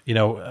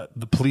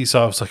the police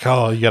officer like,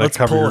 oh, you got to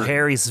cover pull your...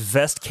 Harry's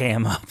vest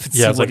cam up and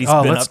Yeah, see it's what like, he's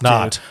oh, been let's up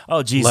not. to.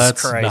 Oh, Jesus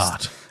let's Christ.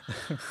 not.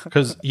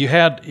 Because you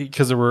had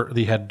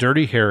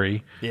Dirty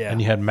Harry,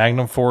 and you had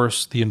Magnum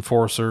Force, the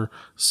Enforcer,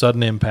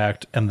 Sudden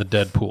Impact, and the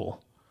Deadpool.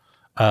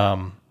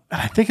 And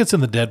I think it's in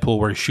the Deadpool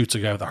where he shoots a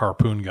guy with a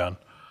harpoon gun,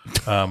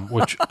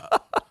 which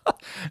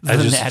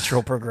the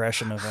natural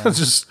progression of him.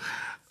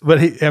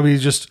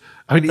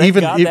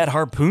 Even that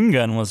harpoon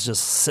gun was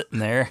just sitting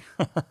there.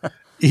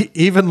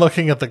 Even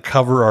looking at the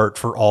cover art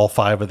for all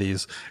 5 of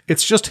these,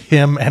 it's just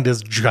him and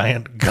his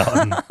giant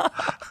gun.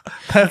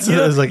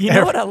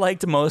 What I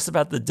liked most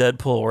about the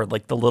Deadpool were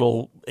like the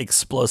little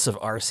explosive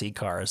RC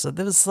cars. It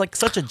was like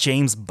such a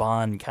James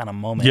Bond kind of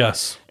moment.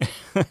 Yes.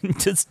 It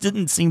just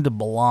didn't seem to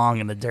belong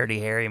in the Dirty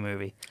Harry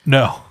movie.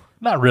 No,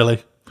 not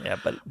really. Yeah,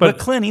 but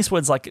Clint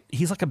Eastwood's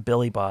he's like a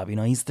Billy Bob.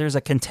 There's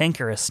a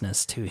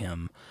cantankerousness to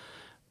him,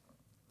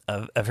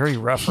 a very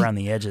rough around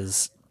the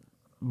edges.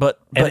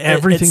 But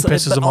everything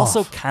pisses him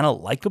also off. kind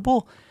of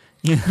likable.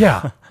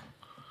 Yeah.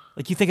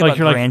 Like you think about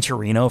Gran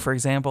Torino, for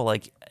example.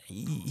 Like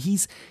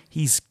he's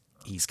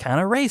kind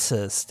of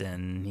racist,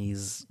 and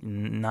he's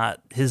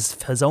not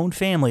his own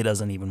family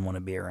doesn't even want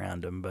to be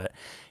around him. But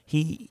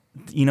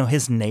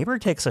his neighbor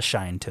takes a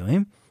shine to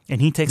him,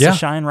 and he takes a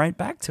shine right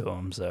back to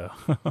him. So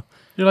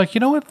you're like, you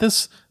know what,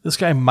 this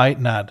guy might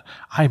not.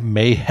 I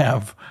may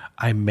have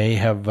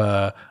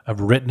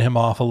written him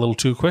off a little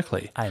too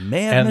quickly. I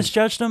may have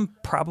misjudged him,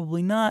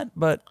 probably not.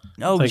 But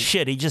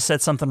shit, he just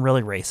said something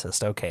really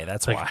racist. Okay,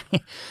 that's why.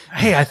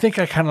 Hey, I think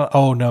I kind of.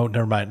 Oh no,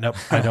 never mind. Nope,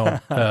 I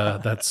don't.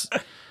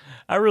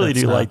 I really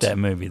do like that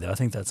movie, though. I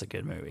think that's a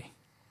good movie.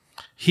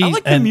 I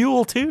like the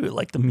Mule too.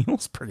 Like the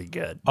Mule's pretty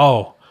good.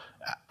 Oh,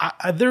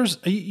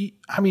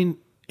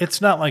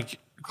 it's not like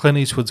Clint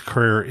Eastwood's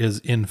career is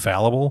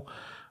infallible.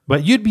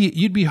 But you'd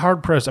be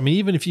hard pressed. I mean,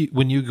 even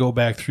when you go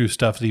back through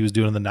stuff that he was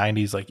doing in the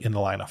 90s, like In the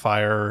Line of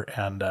Fire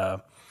and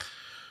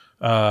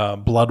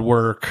Blood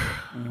Work,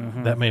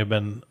 that may have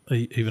been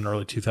even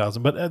early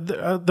 2000.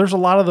 But there's a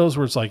lot of those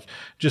where it's like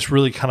just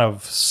really kind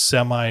of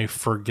semi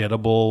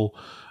forgettable.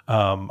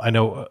 I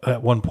know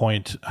at one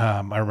point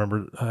I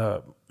remember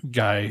a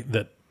guy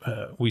that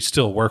we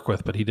still work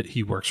with, but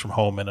he works from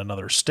home in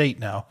another state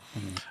now.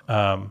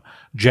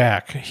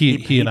 Jack,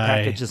 he and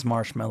I packages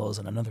marshmallows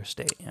in another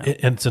state. Yeah.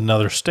 It's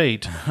another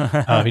state.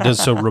 He does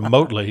so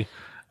remotely,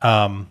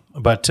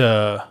 but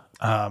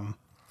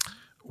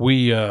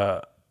we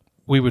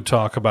would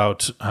talk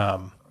about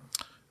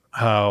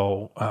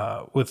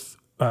how with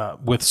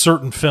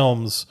certain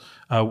films.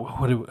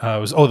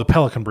 The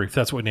Pelican Brief.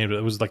 That's what we named it.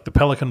 It was like the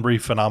Pelican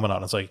Brief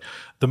phenomenon. It's like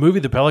the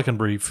movie The Pelican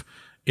Brief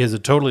is a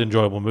totally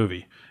enjoyable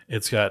movie.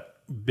 It's got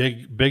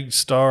big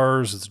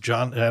stars. It's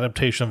an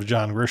adaptation of a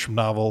John Grisham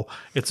novel.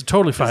 It's a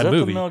totally fine movie.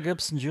 Is that the Mel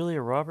Gibson, Julia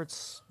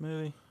Roberts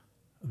movie?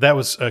 That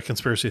was a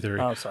conspiracy theory.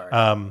 Oh, sorry.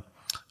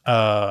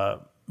 The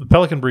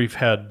Pelican Brief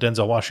had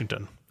Denzel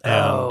Washington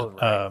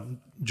and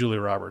Julia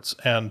Roberts,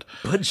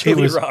 but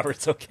Julia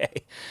Roberts,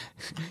 okay.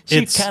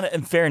 She kind of,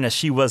 in fairness,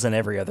 she was in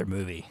every other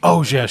movie.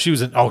 Oh yeah, she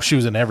was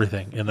in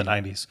everything in the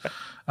 90s.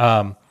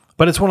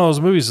 But it's one of those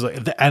movies,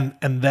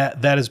 and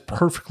that is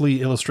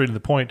perfectly illustrating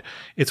the point.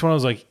 It's one of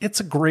those like, it's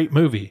a great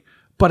movie,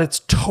 but it's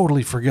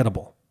totally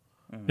forgettable.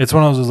 It's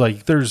one of those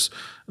like, there's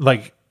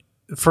like,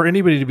 for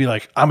anybody to be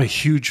like, I'm a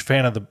huge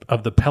fan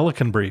of the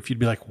Pelican Brief, you'd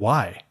be like,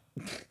 why?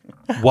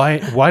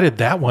 Why did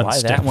that one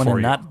stick that one for and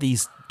you? not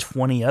these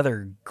 20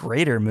 other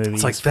greater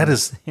movies? It's like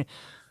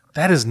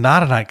that is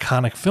not an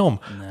iconic film,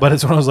 but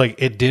it's one of those like,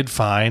 it did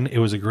fine. It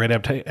was a great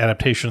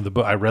adaptation of the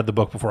book. I read the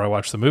book before I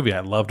watched the movie.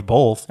 I loved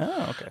both.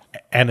 Oh, okay.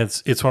 And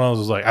it's one of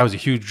those like, I was a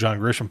huge John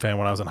Grisham fan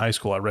when I was in high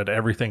school. I read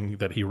everything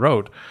that he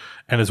wrote,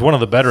 and it's one of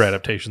the better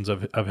adaptations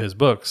of his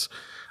books.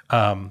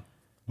 But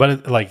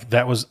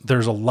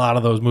there's a lot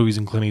of those movies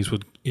in Clint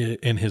Eastwood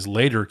in his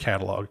later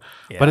catalog.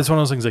 Yeah. But it's one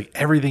of those things like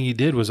everything he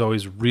did was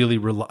always really,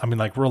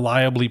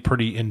 reliably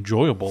pretty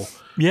enjoyable.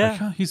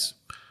 Yeah. Like,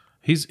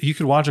 you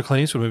could watch a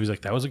Clint Eastwood movie,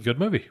 like, that was a good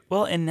movie.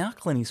 Well, and now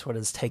Clint Eastwood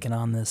has taken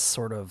on this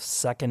sort of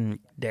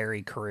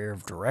secondary career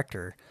of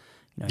director.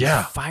 He's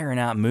firing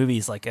out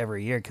movies like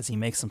every year because he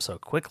makes them so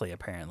quickly,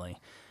 apparently.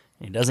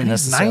 And he doesn't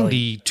necessarily...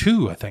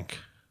 92, I think.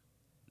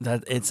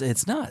 That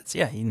it's nuts,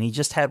 yeah. And he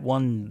just had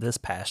one this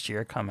past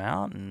year come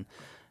out, and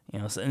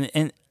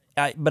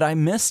I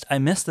missed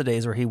the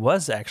days where he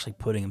was actually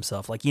putting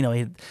himself, like, he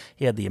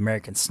had the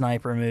American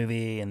Sniper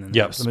movie, and then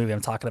the movie I'm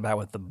talking about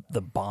with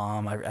the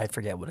bomb. I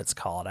forget what it's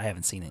called. I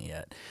haven't seen it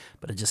yet,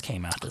 but it just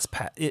came out this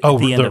past.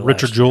 The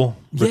Richard Jewell.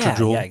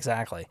 Yeah,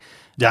 exactly.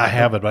 Yeah, I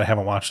have it, but I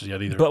haven't watched it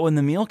yet either. But when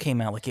The Mule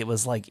came out, like, it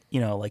was like,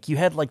 like you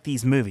had like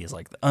these movies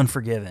like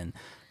Unforgiven,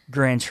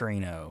 Gran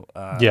Torino.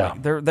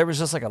 Like there was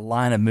just like a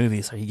line of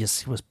movies where he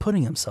was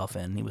putting himself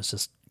in. He was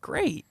just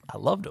great. I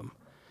loved him.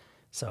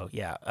 So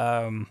yeah.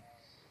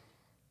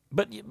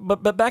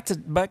 But back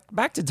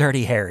to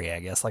Dirty Harry, I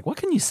guess. Like, what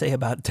can you say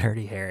about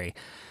Dirty Harry?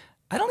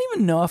 I don't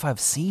even know if I've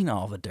seen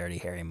all the Dirty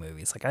Harry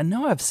movies. Like, I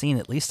know I've seen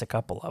at least a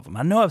couple of them.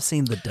 I know I've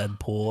seen the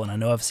Deadpool, and I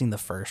know I've seen the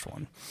first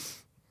one.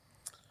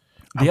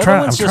 The other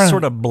ones just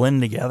sort of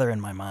blend together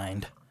in my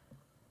mind.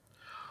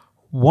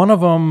 One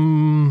of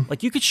them,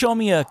 like you could show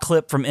me a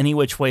clip from Any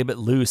Which Way But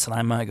Loose, and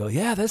I might go,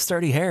 "Yeah, that's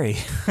Dirty Harry."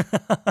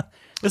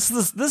 This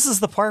is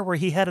the part where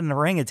he had an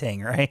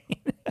orangutan, right?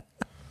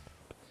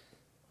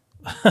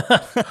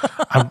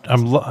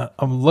 I'm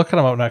looking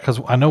them up now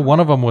because I know one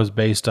of them was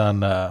based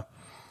on the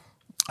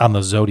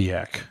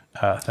Zodiac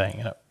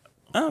thing.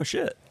 Oh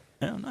shit!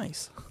 Oh,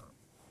 nice.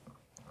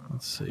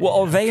 Let's see.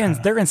 Well,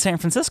 they're in San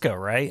Francisco,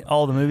 right?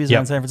 All the movies are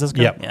in San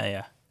Francisco. Yep.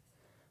 Yeah.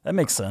 That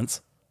makes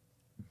sense.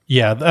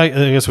 Yeah, I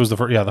guess it was the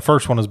first. Yeah, the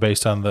first one is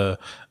based on the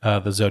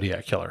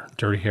Zodiac Killer.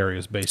 Dirty Harry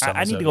is based on. I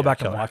need Zodiac to go back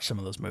Killer. and watch some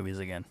of those movies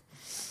again.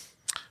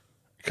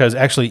 Because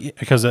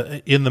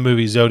in the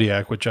movie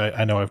Zodiac, which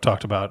I know I've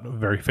talked about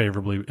very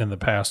favorably in the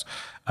past,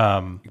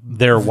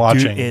 they're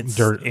watching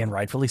and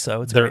rightfully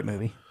so. It's a great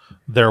movie.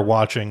 They're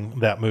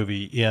watching that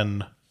movie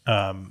in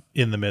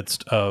the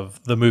midst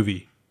of the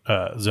movie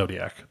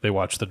Zodiac. They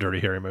watch the Dirty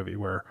Harry movie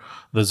where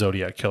the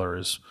Zodiac Killer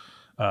is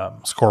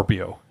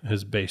Scorpio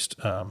is based.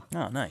 Oh,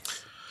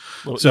 nice.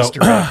 Little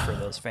Easter egg for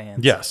those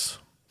fans. Yes.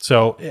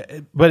 So,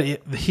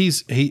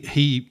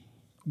 he,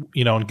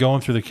 and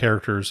going through the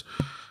characters,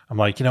 I'm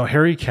like,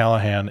 Harry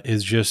Callahan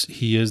is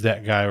he is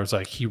that guy where it's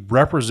like, he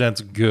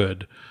represents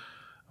good,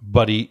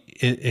 but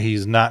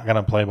he's not going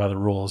to play by the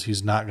rules.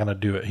 He's not going to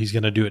do it. He's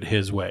going to do it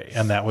his way.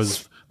 And that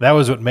was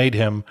what made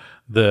him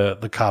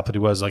the cop that he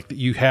was. Like,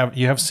 you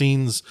have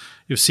scenes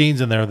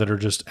in there that are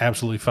just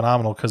absolutely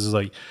phenomenal. Cause it's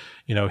like,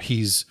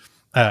 he's,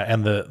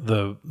 and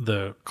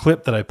the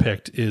clip that I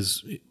picked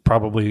is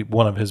probably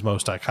one of his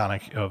most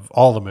iconic of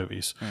all the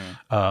movies.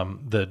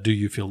 The "Do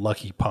You Feel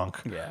Lucky" punk.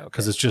 Yeah.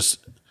 Cause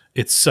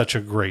it's such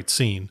a great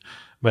scene,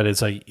 but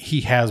it's like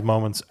he has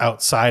moments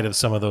outside of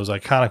some of those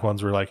iconic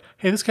ones where like,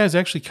 hey, this guy's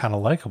actually kind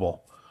of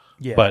likable.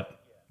 Yeah. But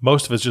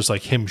most of it's just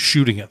like him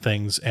shooting at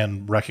things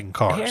and wrecking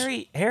cars.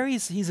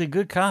 He's a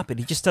good cop, and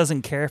he just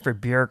doesn't care for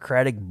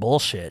bureaucratic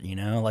bullshit,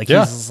 Like he's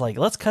just like,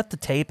 let's cut the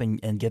tape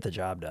and get the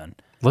job done.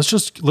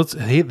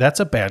 Hey, that's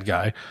a bad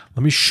guy.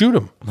 Let me shoot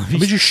him. Let me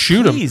just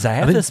shoot him. Please, I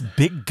have this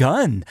big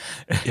gun.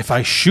 If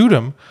I shoot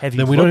him,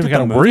 then we don't even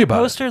got to worry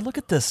about it. Look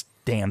at this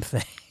damn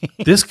thing.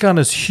 This gun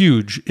is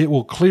huge. It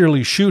will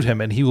clearly shoot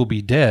him, and he will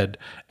be dead.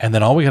 And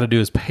then all we got to do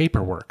is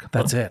paperwork.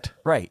 That's it.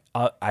 Right.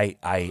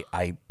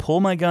 I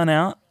pull my gun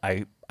out.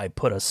 I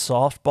put a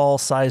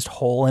softball-sized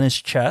hole in his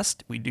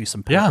chest. We do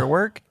some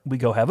paperwork. We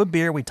go have a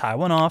beer. We tie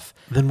one off.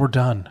 Then we're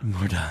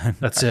done.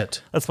 That's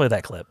it. Let's play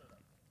that clip.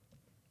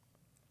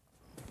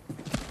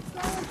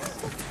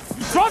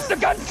 Drop the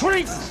gun,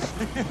 creep!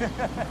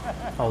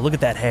 Oh, look at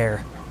that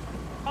hair.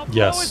 I'll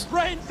yes. blow his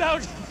brains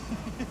out.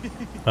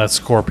 That's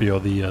Scorpio,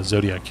 the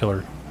Zodiac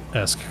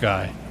Killer-esque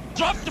guy.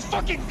 Drop the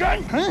fucking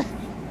gun! Huh?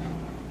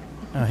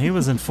 Oh, he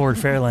was in Ford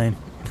Fairlane.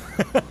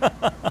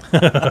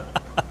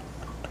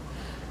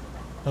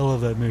 I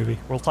love that movie.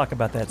 We'll talk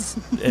about that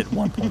at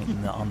one point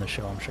on the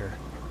show, I'm sure.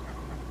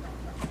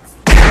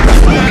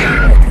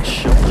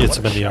 Gets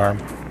him in the arm.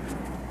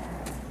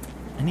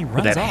 And he runs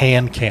with that off.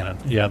 hand cannon.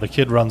 Yeah, the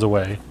kid runs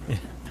away. Yeah.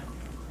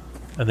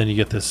 And then you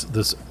get this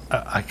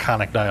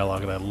iconic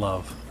dialogue that I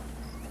love.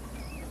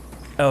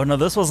 Oh, no,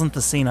 this wasn't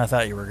the scene I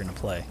thought you were going to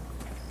play.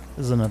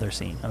 This is another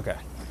scene. Okay.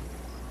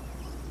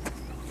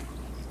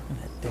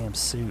 That damn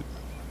suit.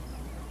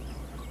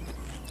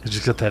 You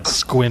just got that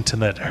squint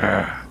and that...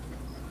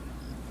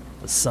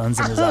 The sun's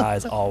in his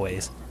eyes,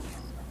 always.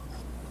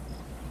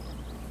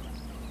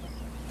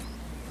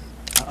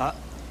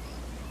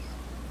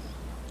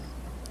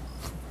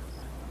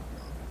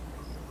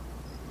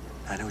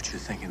 I know what you're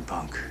thinking,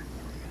 punk.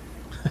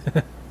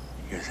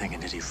 You're thinking,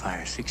 did he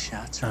fire 6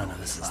 shots or no,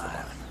 this is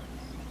 5?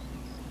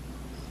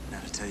 Now,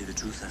 to tell you the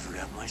truth, I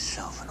forgot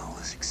myself in all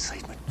this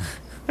excitement.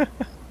 But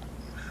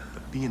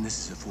being this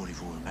is a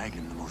 44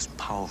 Magnum, the most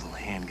powerful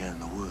handgun in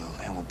the world,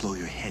 and will blow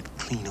your head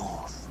clean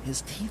off.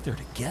 His teeth are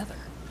together.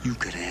 You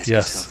could ask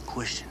yourself a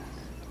question.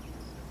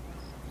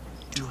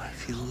 Do I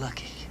feel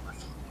lucky?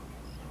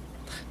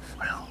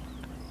 Well,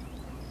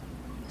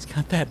 he's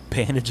got that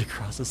bandage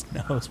across his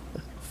nose.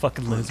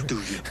 Fucking loser. Do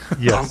you,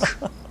 yes.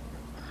 punk?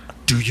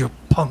 Do you,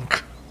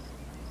 punk?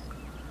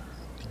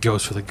 He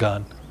goes for the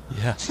gun.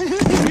 Yeah.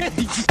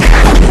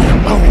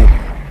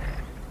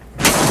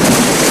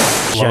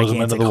 Blows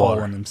him into the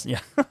water.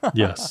 Yeah.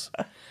 Yes.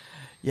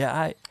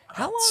 Yeah.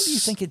 How long do you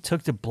think it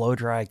took to blow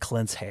dry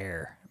Clint's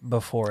hair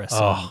before a scene?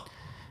 Oh.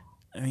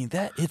 I mean,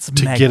 it's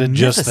to get it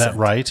just that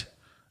right.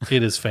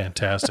 It is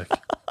fantastic.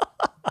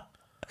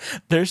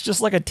 There's just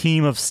like a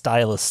team of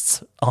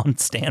stylists on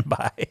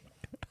standby.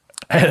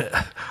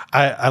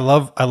 I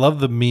love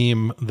the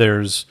meme.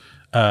 There's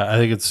I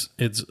think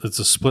it's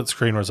a split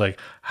screen where it's like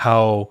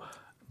how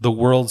the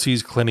world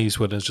sees Clint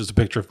Eastwood, and it's just a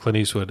picture of Clint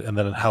Eastwood, and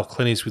then how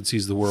Clint Eastwood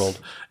sees the world,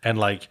 and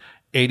like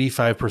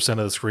 85% of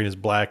the screen is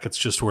black. It's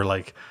just where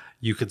like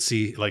you could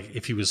see like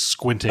if he was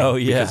squinting,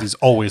 because he's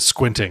always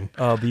squinting.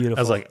 Oh, beautiful!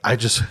 I was like, I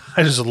just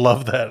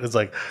love that. It's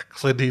like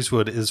Clint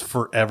Eastwood is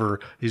forever.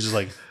 He's just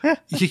like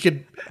he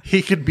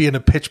could be in a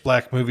pitch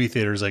black movie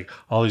theater. It's like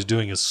all he's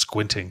doing is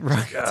squinting.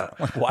 Right?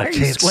 Like, why are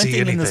you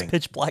squinting in this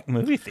pitch black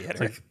movie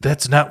theater? Like,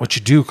 that's not what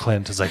you do,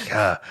 Clint. It's like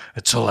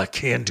it's all I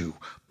can do,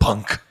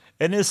 punk.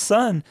 And his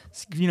son,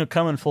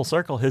 coming full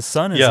circle, his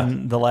son is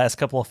in the last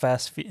couple of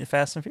Fast and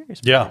Furious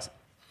movies. Yeah.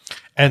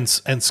 And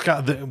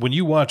Scott, when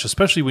you watch,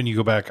 especially when you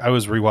go back, I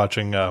was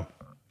rewatching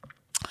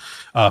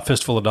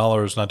Fistful of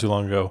Dollars not too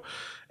long ago,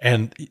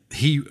 and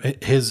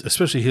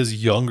especially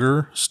his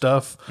younger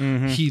stuff,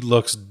 he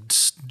looks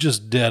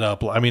just dead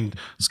up. I mean,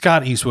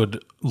 Scott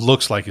Eastwood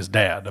looks like his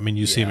dad. I mean,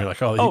 you see him, you're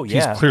like,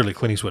 he's clearly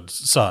Clint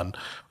Eastwood's son.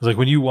 It's like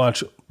when you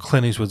watch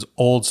Clint Eastwood's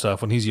old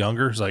stuff when he's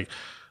younger, it's like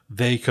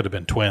they could have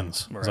been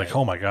twins. Right. It's like,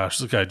 oh my gosh,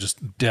 this guy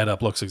just dead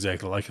up looks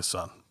exactly like his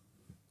son.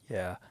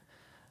 Yeah.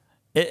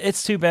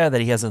 It's too bad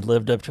that he hasn't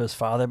lived up to his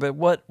father, but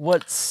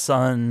what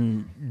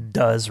son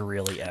does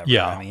really ever?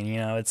 Yeah. I mean,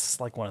 it's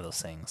like one of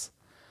those things.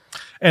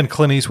 And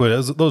Clint Eastwood,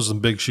 those are some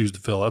big shoes to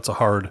fill. That's a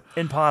hard,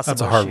 impossible.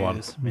 That's a hard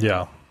shoes, one.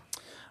 Yeah.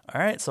 All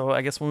right, so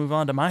I guess we'll move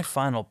on to my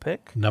final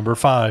pick. Number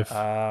 5.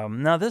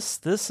 Now this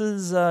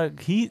is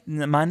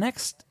my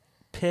next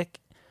pick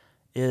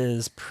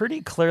is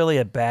pretty clearly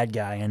a bad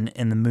guy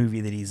in the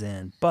movie that he's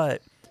in,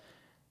 but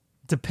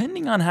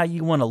depending on how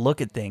you want to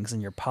look at things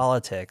in your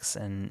politics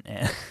and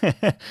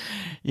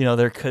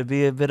there could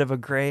be a bit of a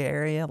gray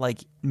area. Like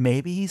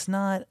maybe he's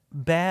not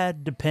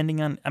bad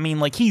depending on,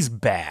 he's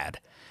bad,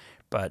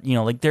 but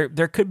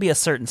there could be a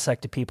certain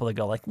sect of people that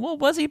go like, well,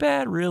 was he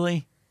bad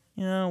really?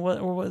 What,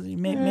 or was he?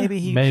 Maybe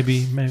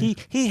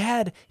he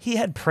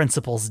had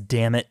principles,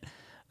 damn it.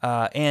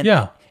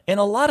 And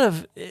a lot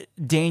of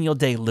Daniel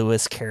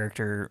Day-Lewis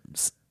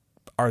characters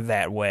are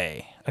that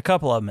way. A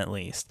couple of them at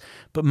least.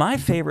 But my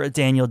favorite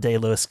Daniel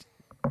Day-Lewis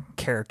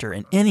character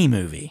in any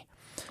movie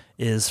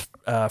is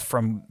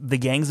from The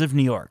Gangs of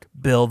New York,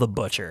 Bill the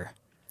Butcher.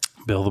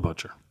 Bill the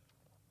Butcher.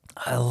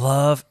 I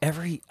love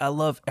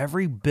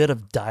every bit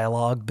of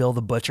dialogue Bill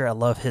the Butcher. I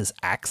love his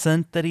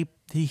accent that he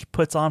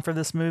puts on for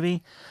this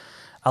movie.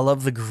 I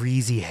love the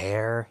greasy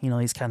hair.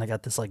 He's kind of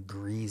got this like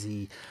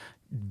greasy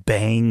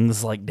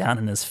bangs like down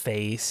in his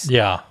face.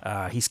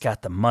 Yeah. He's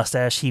got the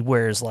mustache. He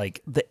wears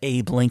like the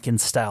Abe Lincoln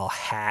style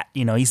hat.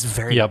 He's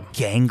very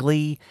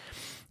gangly.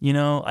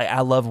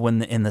 I love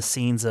when in the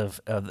scenes of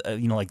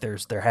like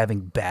they're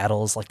having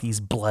battles, like these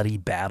bloody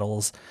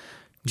battles.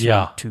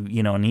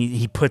 And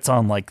he puts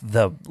on like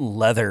the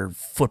leather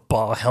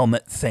football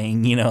helmet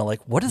thing,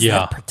 like what is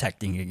that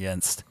protecting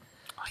against?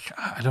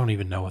 I don't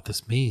even know what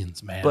this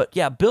means, man. But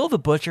yeah, Bill the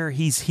Butcher,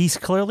 he's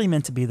clearly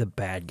meant to be the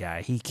bad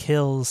guy. He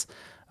kills.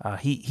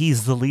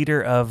 He's the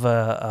leader of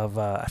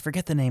I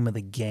forget the name of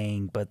the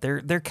gang, but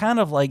they're kind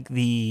of like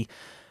the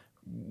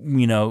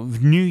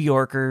New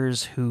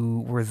Yorkers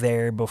who were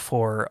there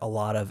before a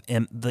lot of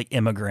the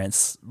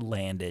immigrants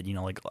landed.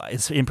 Like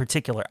it's in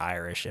particular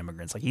Irish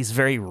immigrants. Like he's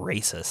very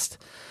racist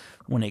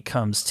when it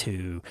comes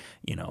to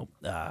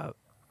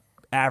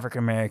African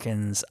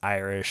Americans,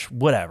 Irish,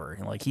 whatever.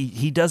 Like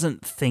he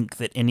doesn't think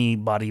that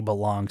anybody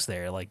belongs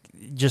there. Like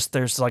just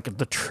there's like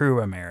the true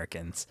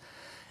Americans.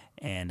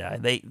 And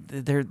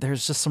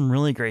there's just some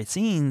really great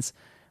scenes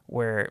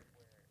where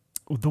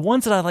the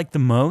ones that I like the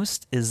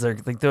most is they're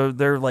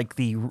like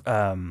the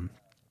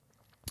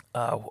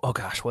oh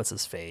gosh, what's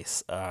his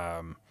face?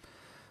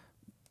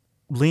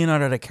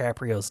 Leonardo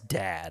DiCaprio's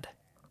dad,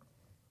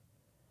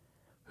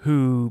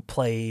 who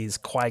plays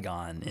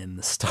Qui-Gon in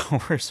the Star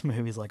Wars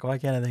movies. Like, why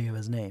can't I think of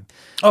his name?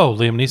 Oh,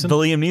 Liam Neeson? The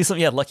Liam Neeson,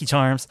 yeah, Lucky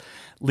Charms.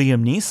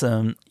 Liam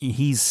Neeson,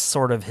 he's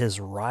sort of his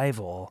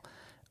rival.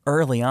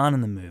 Early on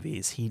in the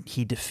movies,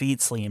 he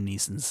defeats Liam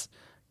Neeson's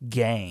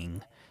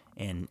gang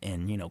and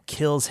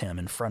kills him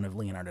in front of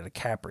Leonardo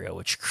DiCaprio,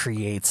 which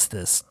creates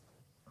this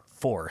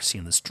force,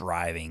 this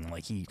driving.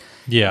 Like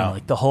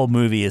like the whole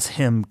movie is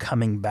him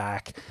coming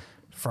back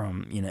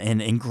from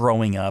and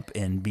growing up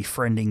and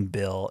befriending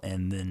Bill,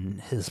 and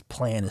then his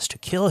plan is to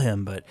kill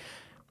him. But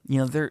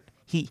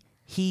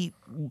he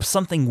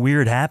something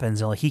weird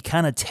happens. Like he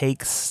kind of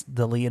takes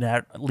the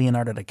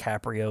Leonardo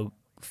DiCaprio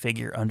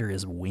figure under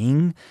his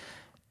wing.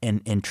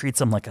 And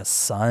treats him like a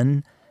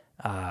son,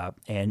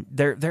 and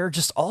there are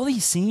just all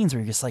these scenes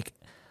where you're just like,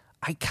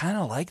 I kind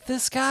of like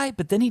this guy,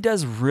 but then he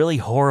does really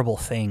horrible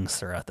things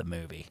throughout the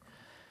movie,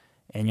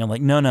 and you're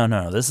like,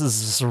 no, this is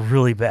just a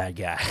really bad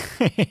guy.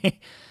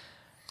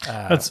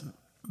 That's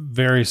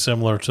very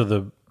similar to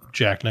the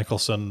Jack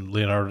Nicholson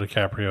Leonardo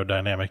DiCaprio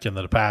dynamic in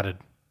The Departed.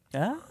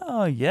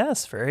 Oh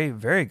yes, very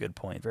very good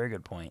point. Very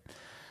good point.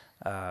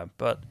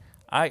 But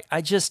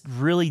I just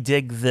really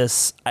dig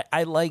this.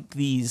 I like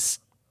these.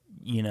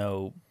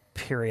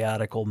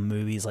 Periodical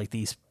movies like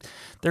these.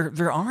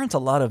 There aren't a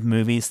lot of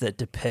movies that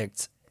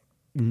depict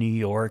New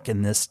York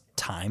in this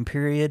time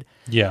period.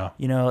 Yeah.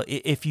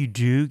 If you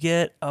do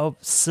get a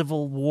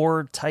Civil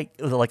War type,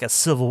 like a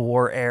Civil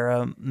War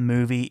era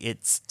movie,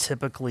 it's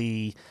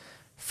typically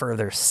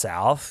further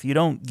south. You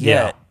don't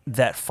get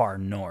that far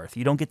north.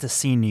 You don't get to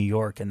see New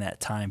York in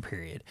that time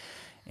period.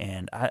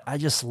 And I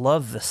just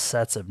love the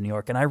sets of New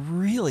York. And I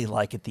really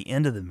like at the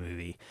end of the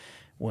movie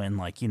when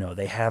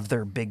they have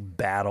their big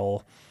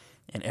battle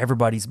and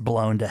everybody's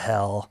blown to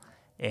hell,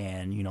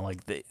 and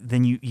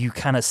then you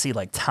kind of see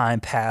like time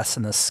pass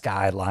and the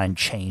skyline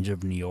change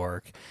of New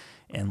York,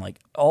 And like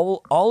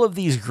all of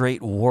these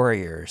great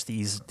warriors,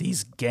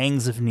 these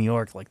gangs of New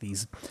York, like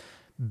these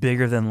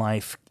bigger than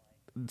life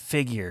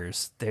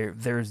figures,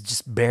 they're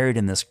just buried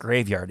in this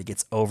graveyard. It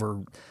gets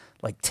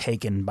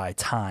taken by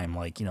time.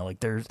 Like, like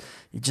there's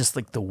just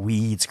like the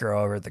weeds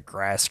grow over it, the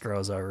grass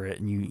grows over it,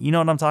 and you know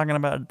what I'm talking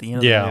about at the end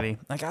of the movie.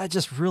 Like, I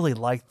just really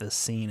like this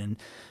scene. And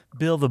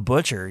Bill the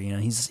Butcher,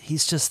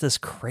 he's just this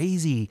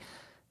crazy.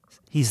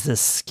 He's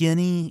this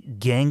skinny,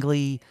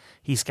 gangly.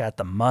 He's got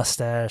the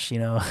mustache,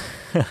 and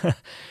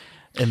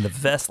the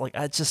vest. Like,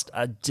 I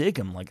dig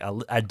him. Like,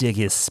 I dig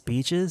his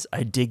speeches.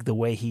 I dig the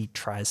way he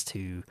tries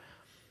to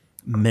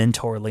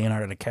mentor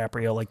Leonardo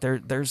DiCaprio. Like,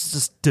 there's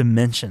just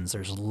dimensions.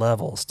 There's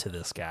levels to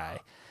this guy.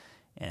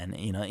 And,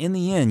 in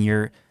the end,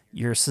 you're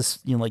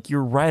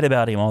right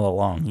about him all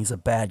along. He's a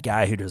bad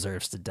guy who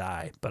deserves to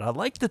die. But I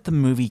like that the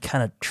movie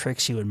kind of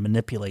tricks you and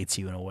manipulates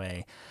you in a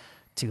way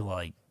to,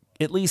 like,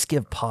 at least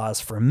give pause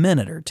for a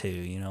minute or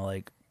two,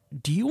 like,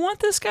 do you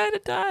want this guy to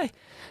die?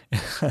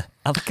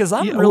 Because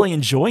I'm really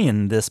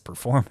enjoying this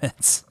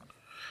performance.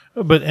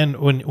 But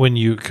when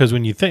you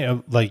think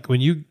of, like,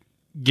 when you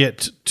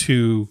get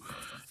to,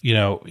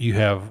 you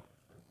have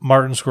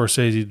Martin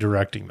Scorsese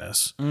directing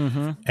this,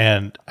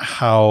 and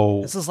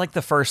how this is like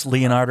the first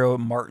Leonardo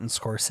Martin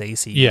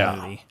Scorsese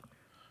movie,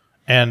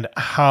 and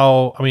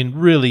how, I mean,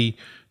 really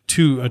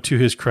to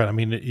his credit, I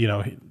mean,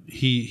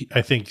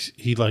 I think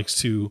he likes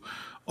to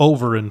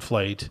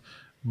overinflate,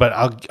 but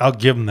I'll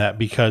give him that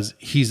because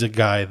he's a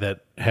guy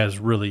that has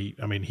really,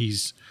 I mean,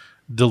 he's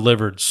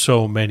delivered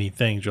so many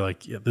things. You're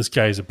like, yeah, this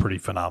guy is a pretty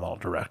phenomenal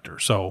director.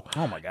 So,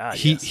 oh my God,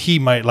 he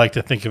might like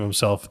to think of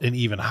himself in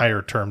even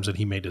higher terms than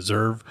he may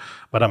deserve,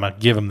 but I'm gonna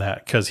give him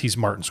that because he's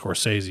Martin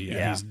Scorsese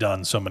and he's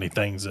done so many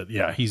things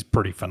that he's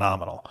pretty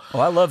phenomenal.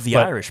 Well, I love The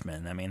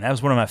Irishman. I mean, that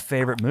was one of my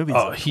favorite movies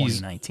of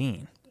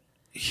 2019.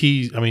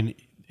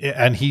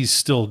 And he's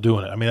still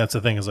doing it. I mean, that's the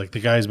thing, is like, the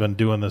guy's been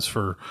doing this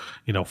for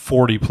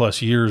 40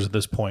 plus years at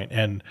this point,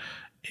 and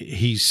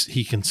he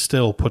can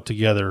still put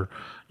together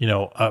a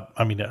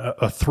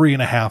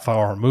 3.5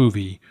 hour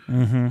movie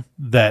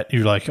that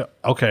you're like,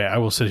 okay, I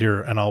will sit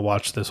here and I'll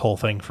watch this whole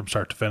thing from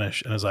start to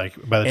finish, and it's like,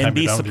 by the time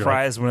you're you're done, be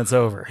surprised when it's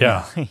over.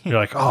 Yeah, you're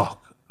like, oh,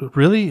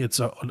 really?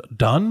 It's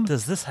done?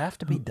 Does this have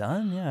to be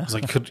done? Yeah. It's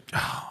like,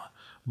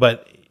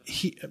 but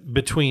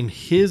between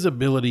his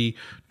ability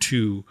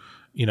to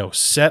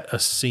set a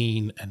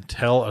scene and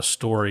tell a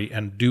story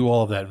and do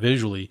all of that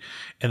visually,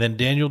 and then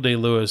Daniel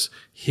Day-Lewis,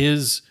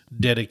 his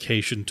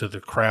dedication to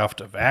the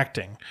craft of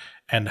acting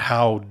and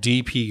how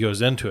deep he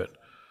goes into it.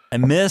 I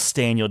miss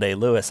Daniel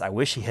Day-Lewis. I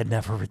wish he had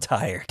never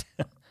retired.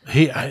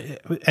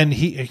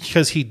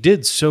 Because he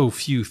did so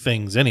few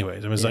things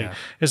anyways. I mean,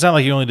 it's not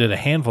like he only did a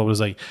handful. It was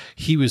like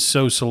he was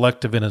so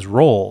selective in his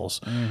roles,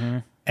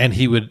 and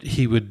he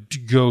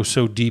would go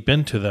so deep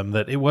into them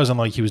that it wasn't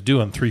like he was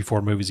doing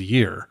 3-4 movies a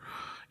year.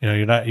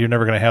 You're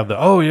never going to have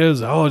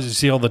did you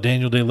see all the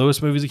Daniel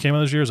Day-Lewis movies that came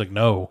out this year? It's like,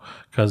 no,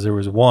 because there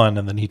was one,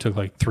 and then he took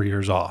like 3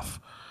 years off.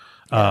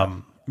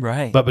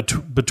 Right.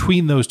 But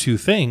between those two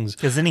things,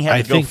 because then he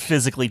had to go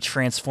physically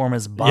transform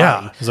his body.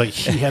 Yeah, it's like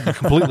he had to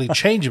completely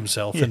change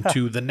himself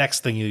into the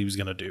next thing he was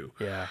going to do.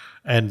 Yeah.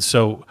 And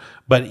so,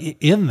 but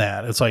in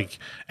that, it's like,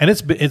 and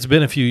it's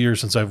been a few years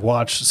since I've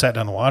sat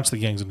down and watched The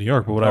Gangs of New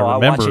York. But what I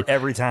remember, I watch it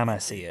every time I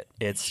see it.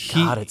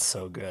 It's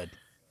so good.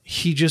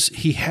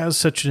 He has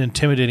such an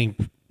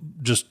intimidating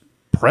just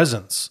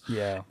presence.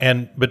 Yeah.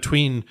 And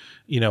between,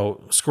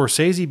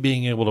 Scorsese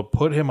being able to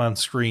put him on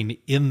screen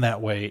in that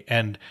way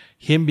and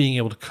him being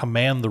able to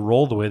command the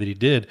role the way that he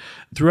did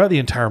throughout the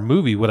entire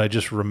movie, what I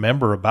just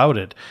remember about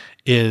it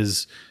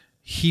is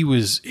he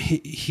was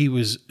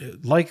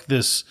like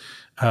this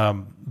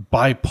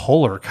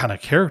bipolar kind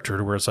of character,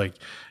 to where it's like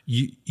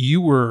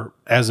you were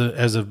as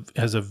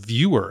a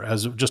viewer,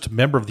 as just a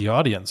member of the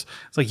audience,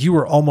 it's like you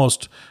were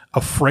almost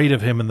afraid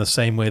of him in the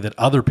same way that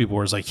other people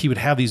were. It's like he would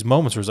have these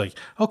moments where it's like,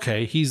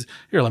 okay, he's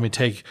here, let me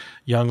take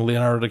young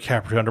Leonardo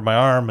DiCaprio under my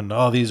arm, and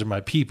these are my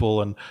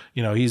people, and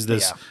he's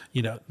this,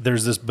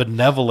 there's this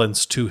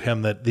benevolence to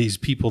him that these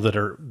people that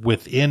are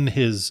within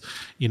his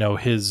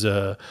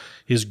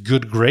his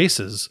good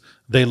graces,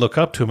 they look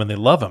up to him and they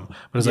love him.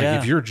 But it's like,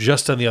 if you're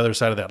just on the other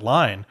side of that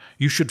line,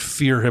 you should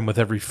fear him with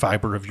every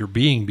fiber of your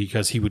being,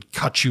 because he would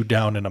cut you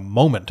down in a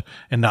moment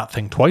and not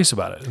think twice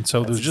about it. And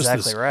so there's just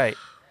exactly this, right.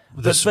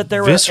 This but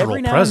there visceral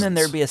every now presence. and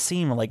then there'd be a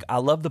scene like, I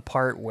love the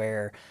part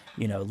where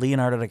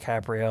Leonardo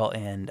DiCaprio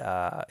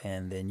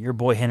and then your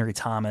boy Henry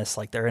Thomas,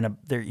 like they're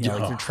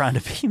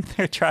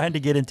trying to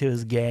get into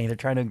his gang, they're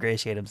trying to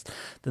ingratiate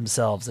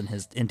themselves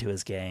into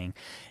his gang,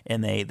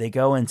 and they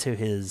go into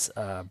his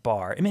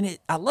bar. I mean,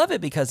 I love it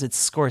because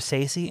it's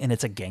Scorsese and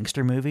it's a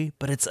gangster movie,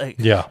 but it's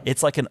like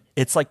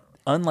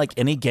unlike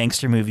any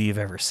gangster movie you've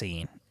ever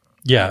seen.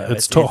 Yeah,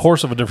 it's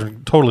horse of a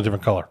totally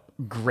different color.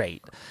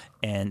 Great.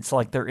 And so,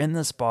 like, they're in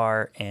this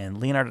bar, and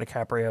Leonardo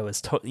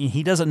DiCaprio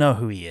he doesn't know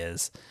who he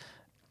is.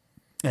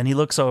 And he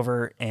looks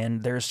over,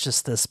 and there's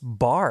just this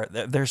bar.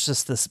 There's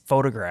just this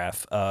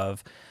photograph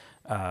of,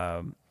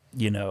 Liam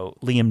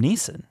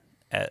Neeson.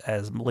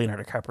 as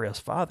Leonardo DiCaprio's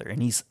father,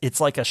 and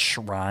it's like a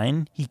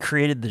shrine. He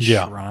created the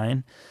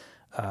shrine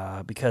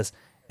because,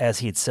 as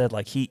he had said,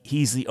 like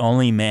he's the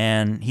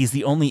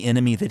only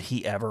enemy that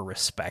he ever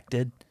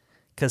respected,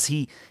 because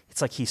he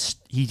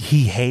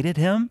hated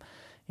him,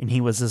 and he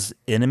was his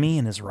enemy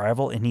and his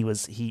rival, and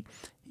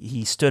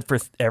he stood for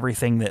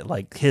everything that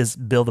like his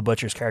Bill the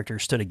Butcher's character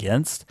stood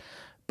against.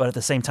 But at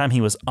the same time,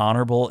 he was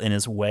honorable in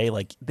his way.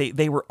 Like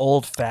they were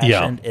old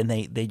fashioned, and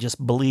they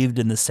just believed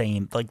in the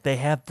same, like they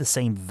have the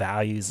same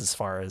values as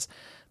far as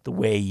the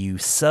way you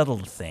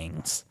settled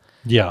things.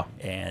 Yeah.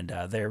 And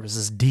there was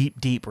this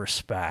deep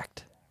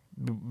respect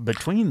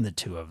between the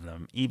two of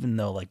them, even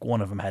though like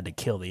one of them had to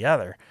kill the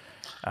other.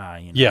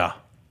 Yeah.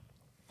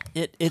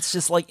 It's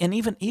just like, and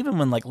even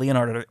when like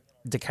Leonardo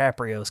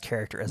DiCaprio's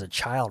character as a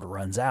child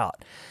runs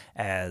out,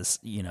 as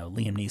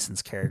Liam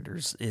Neeson's character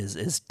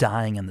is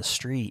dying in the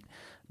street,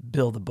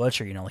 Bill the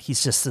Butcher,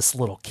 he's just this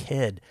little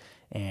kid,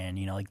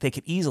 and like they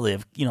could easily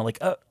have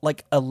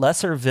like a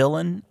lesser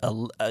villain,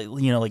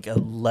 like a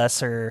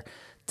lesser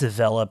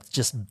developed,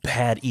 just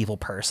bad evil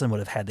person would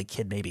have had the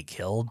kid maybe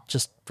killed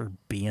just for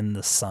being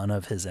the son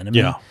of his enemy.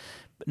 Yeah.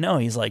 But no,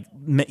 he's like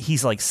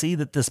see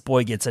that this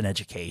boy gets an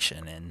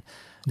education, and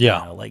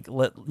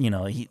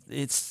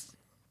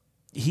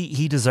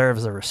he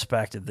deserves the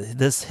respect of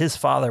this. His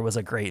father was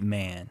a great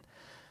man.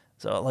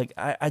 So like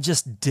I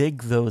just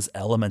dig those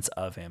elements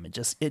of him.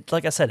 It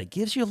like I said, it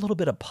gives you a little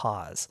bit of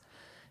pause.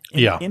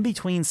 In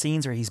between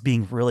scenes where he's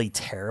being really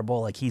terrible,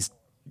 like he's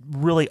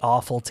really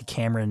awful to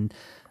Cameron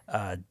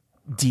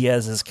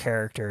Diaz's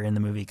character in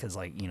the movie, because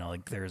like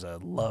there's a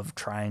love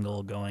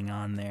triangle going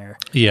on there.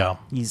 Yeah,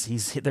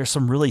 he's there's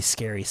some really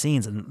scary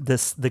scenes, and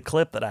the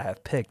clip that I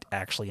have picked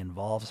actually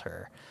involves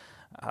her,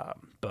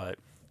 but.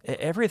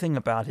 Everything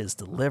about his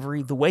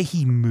delivery, the way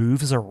he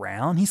moves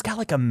around, he's got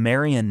like a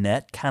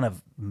marionette kind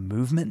of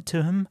movement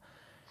to him.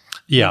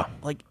 Yeah.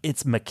 Like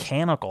it's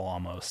mechanical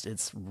almost.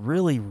 It's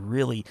really,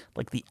 really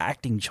like the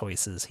acting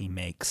choices he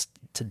makes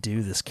to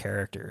do this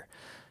character.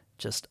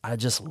 I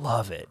just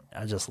love it.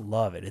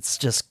 It's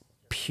just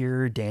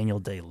pure Daniel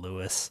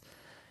Day-Lewis.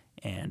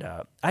 And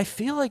I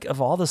feel like of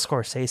all the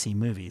Scorsese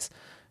movies,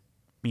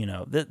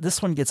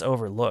 this one gets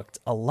overlooked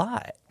a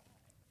lot.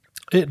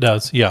 It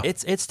does, yeah.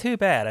 It's too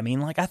bad. I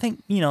mean, like I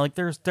think like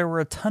there were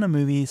a ton of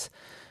movies,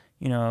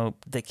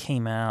 that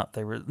came out.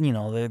 There were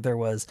there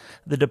was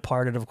The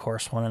Departed, of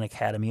course, won an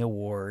Academy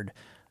Award.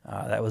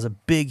 That was a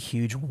big,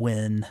 huge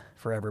win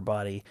for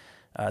everybody.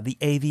 The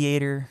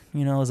Aviator,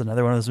 is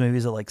another one of those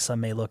movies that like some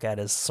may look at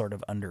as sort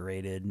of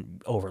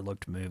underrated,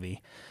 overlooked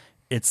movie.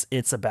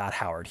 It's about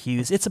Howard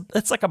Hughes. It's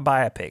like a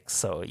biopic,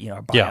 so a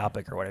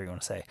biopic or whatever you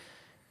want to say.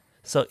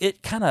 So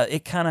it kind of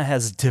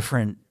has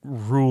different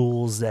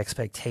rules,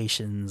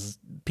 expectations.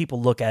 People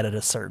look at it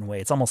a certain way.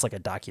 It's almost like a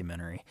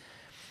documentary.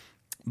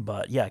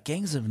 But yeah,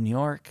 Gangs of New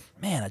York,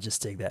 man, I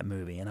just dig that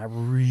movie, and I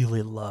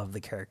really love the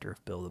character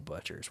of Bill the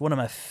Butcher. It's one of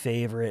my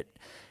favorite.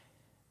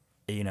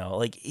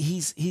 Like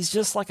he's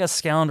just like a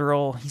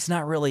scoundrel. He's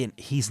not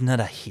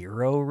a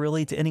hero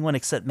really to anyone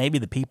except maybe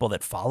the people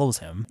that follows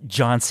him.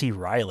 John C.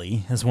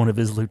 Reilly is one of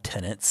his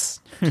lieutenants.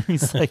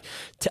 He's like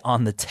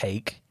on the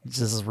take. He's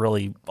just this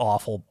really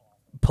awful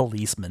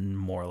policeman,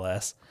 more or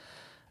less.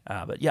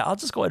 But yeah, I'll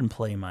just go ahead and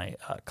play my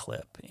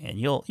clip, and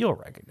you'll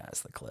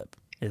recognize the clip.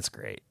 It's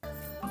great.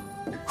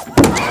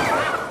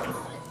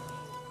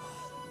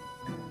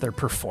 They're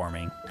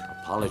performing.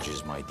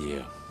 Apologies, my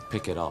dear.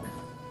 Pick it up.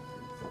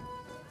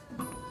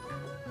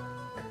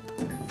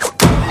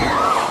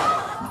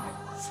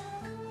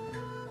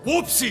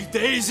 Whoopsie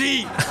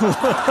daisy!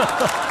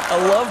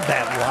 I love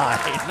that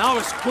line. Now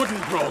it's good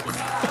and broken.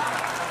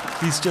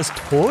 He's just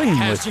toying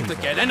Can't with seem people.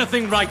 to get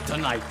anything right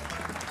tonight.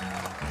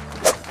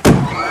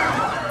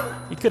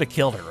 He could have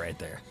killed her right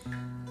there.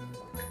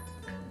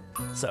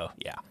 So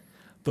yeah,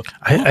 the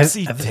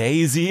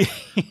daisy.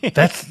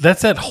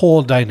 that's that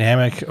whole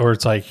dynamic, or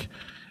it's like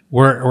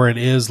where it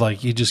is like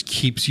he just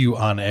keeps you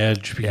on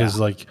edge because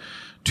like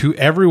to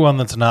everyone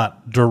that's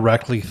not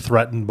directly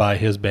threatened by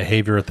his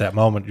behavior at that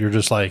moment, you're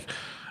just like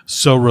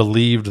so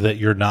relieved that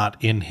you're not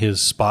in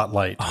his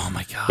spotlight. Oh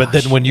my gosh! But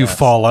then when you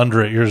fall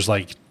under it, you're just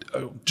like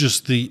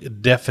the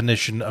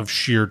definition of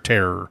sheer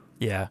terror.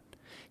 Yeah.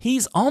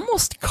 He's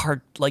almost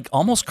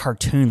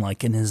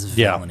cartoon-like in his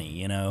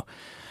villainy,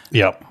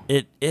 Yep.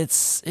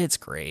 It's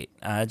great.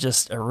 I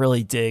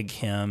really dig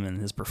him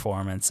and his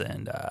performance,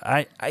 and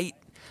I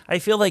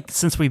feel like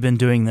since we've been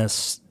doing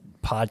this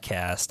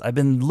podcast, I've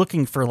been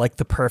looking for like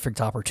the perfect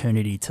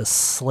opportunity to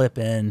slip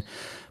in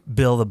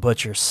Bill the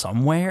Butcher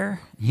somewhere,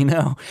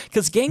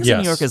 because Gangs of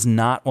New York is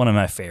not one of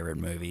my favorite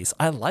movies.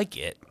 I like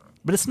it,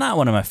 but it's not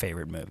one of my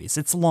favorite movies.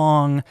 It's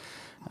long.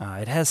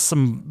 It has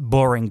some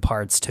boring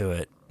parts to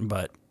it,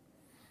 but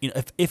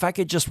if I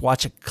could just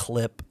watch a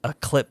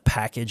clip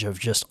package of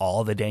just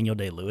all the Daniel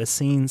Day-Lewis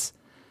scenes,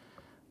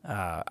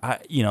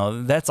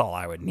 that's all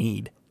I would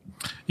need.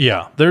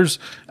 Yeah,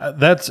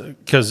 that's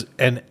because,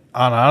 and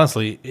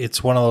honestly,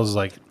 it's one of those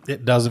like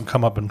it doesn't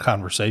come up in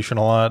conversation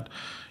a lot.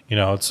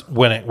 It's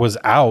when it was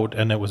out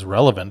and it was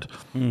relevant.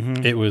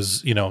 Mm-hmm. It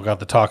was, got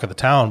the talk of the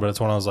town. But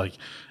it's when I was like,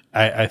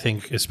 I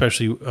think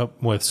especially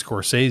with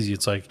Scorsese,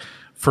 it's like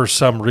for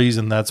some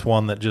reason that's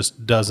one that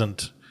just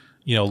doesn't,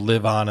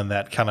 live on in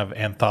that kind of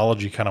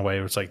anthology kind of way.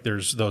 It's like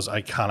there's those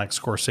iconic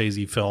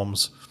Scorsese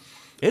films.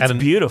 It's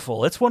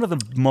beautiful. It's one of the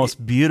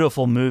most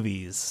beautiful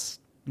movies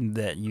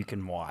that you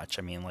can watch.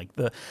 I mean, like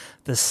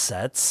the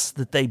sets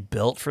that they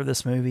built for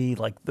this movie,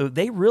 like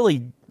they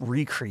really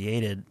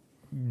recreated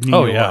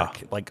New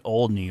York, like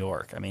old New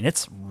York. I mean,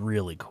 it's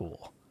really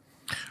cool.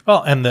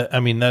 Well, and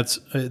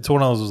it's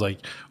one of those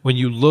like when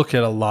you look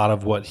at a lot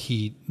of what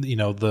he,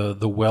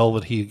 the well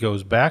that he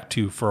goes back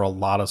to for a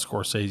lot of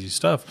Scorsese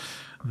stuff.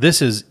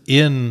 This is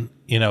in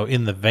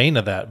the vein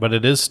of that, but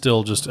it is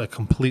still just a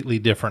completely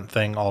different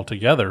thing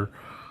altogether.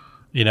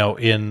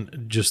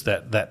 In just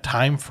that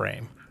time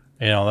frame,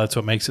 that's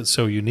what makes it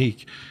so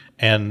unique.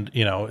 And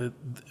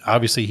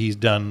obviously he's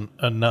done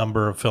a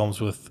number of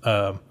films with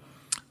Leonardo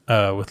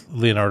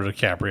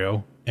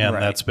DiCaprio, and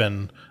right. that's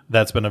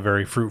been a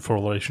very fruitful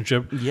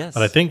relationship. Yes,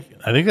 but I think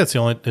that's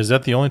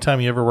the only time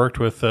you ever worked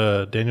with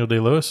Daniel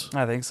Day-Lewis?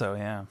 I think so.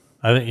 Yeah.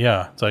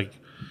 It's like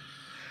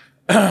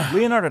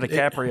Leonardo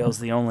DiCaprio is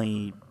the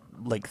only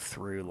like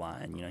through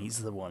line.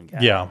 He's the one guy.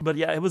 Yeah. But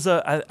yeah, it was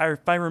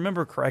if I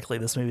remember correctly,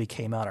 this movie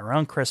came out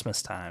around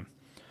Christmas time.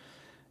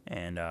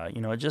 And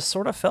it just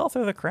sort of fell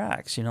through the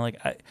cracks. It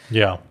had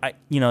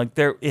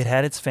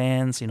its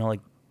fans.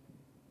 Like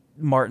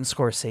Martin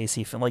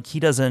Scorsese, like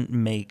he doesn't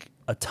make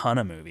a ton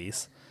of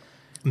movies.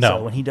 No.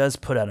 So when he does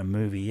put out a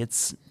movie,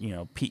 it's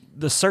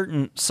the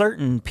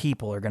certain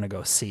people are going to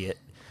go see it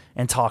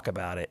and talk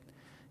about it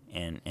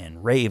and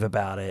rave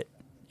about it.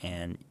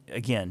 And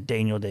again,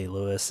 Daniel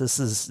Day-Lewis, this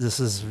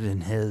is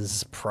in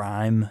his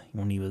prime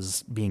when he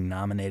was being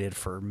nominated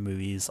for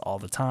movies all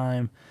the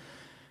time.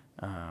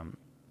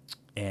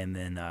 And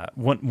then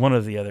one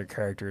of the other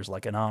characters,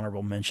 like an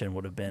honorable mention,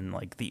 would have been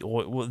like the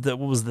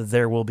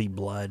There Will Be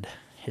Blood.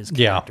 His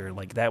character,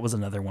 like that was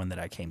another one that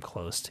I came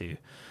close to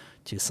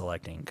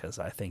selecting because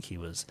I think he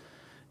was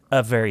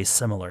a very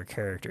similar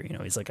character.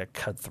 He's like a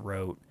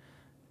cutthroat.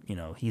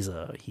 He's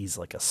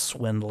like a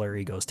swindler.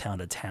 He goes town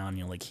to town.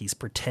 Like he's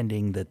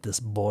pretending that this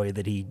boy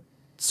that he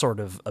sort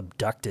of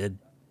abducted,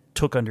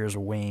 took under his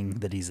wing,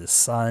 that he's his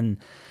son.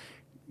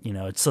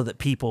 It's so that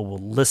people will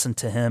listen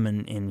to him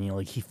and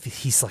like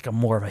he's like a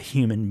more of a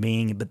human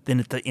being. But then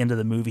at the end of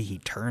the movie, he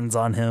turns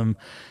on him.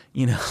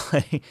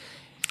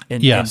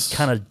 And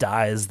kind of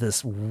dies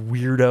this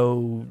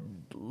weirdo,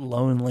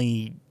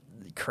 lonely,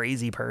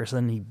 crazy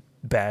person. He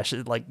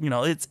bashes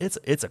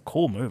it's a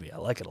cool movie. I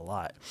like it a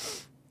lot.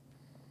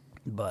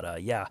 But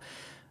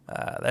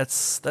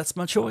that's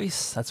my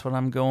choice. That's what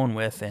I'm going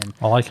with, and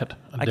I like it.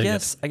 I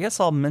guess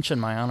I'll mention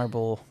my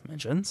honorable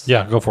mentions.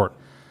 Yeah, go for it.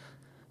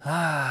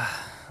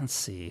 Let's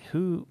see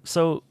who.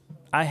 So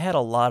I had a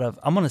lot of.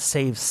 I'm gonna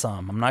save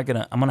some. I'm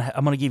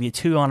gonna give you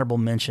 2 honorable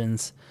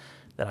mentions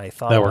that I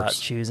thought about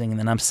choosing, and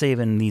then I'm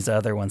saving these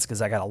other ones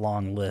because I got a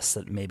long list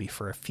that maybe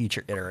for a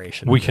future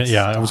iteration. We can.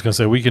 Yeah, I was gonna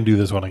say we can do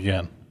this one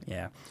again.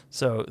 Yeah.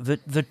 So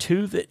the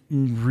 2 that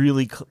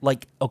really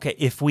okay,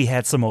 if we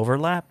had some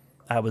overlap.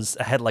 I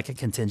had like a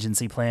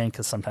contingency plan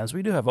because sometimes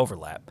we do have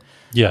overlap.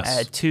 Yes. I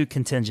had 2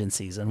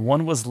 contingencies, and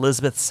one was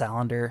Lisbeth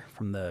Salander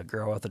from The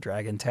Girl with the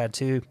Dragon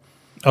Tattoo.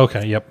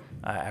 Okay, yep.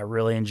 I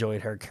really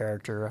enjoyed her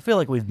character. I feel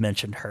like we've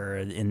mentioned her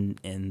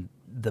in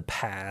the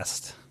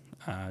past.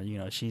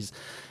 She's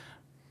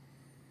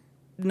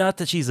not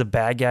that she's a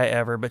bad guy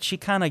ever, but she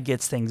kind of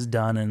gets things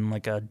done in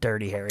like a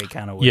Dirty Harry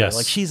kind of way. Yes.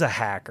 Like she's a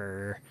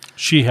hacker.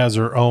 She has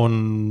her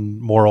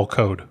own moral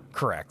code.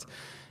 Correct.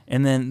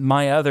 And then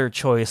my other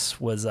choice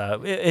was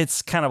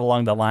it's kind of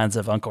along the lines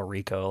of Uncle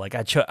Rico. Like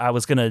I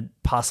was going to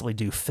possibly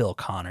do Phil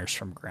Connors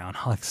from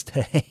Groundhog's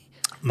Day.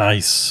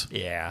 Nice.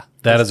 Yeah.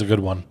 That is a good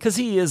one. Because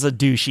he is a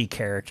douchey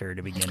character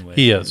to begin with.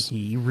 He is.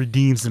 He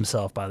redeems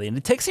himself by the end.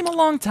 It takes him a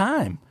long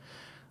time.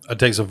 It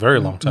takes a very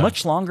long time.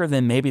 Much longer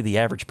than maybe the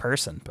average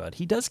person, but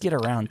he does get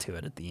around to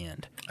it at the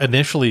end.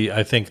 Initially,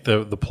 I think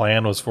the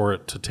plan was for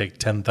it to take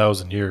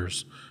 10,000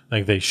 years. I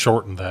think they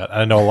shortened that.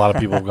 I know a lot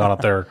of people have gone up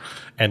there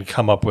and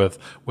come up with,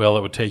 well,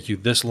 it would take you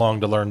this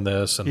long to learn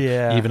this. And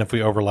even if we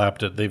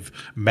overlapped it, they've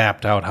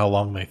mapped out how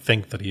long they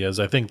think that he is.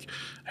 I think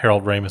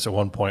Harold Ramis at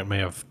one point may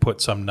have put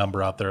some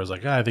number out there. It was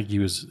like, I think he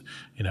was,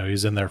 he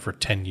was in there for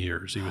 10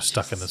 years. He was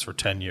stuck in this for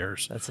 10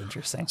 years. That's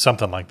interesting.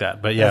 Something like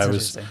that. But yeah, it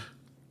was,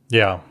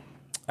 yeah.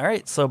 All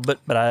right. So, but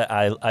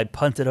I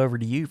punt it over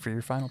to you for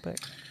your final pick.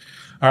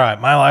 All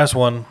right. My last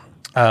one.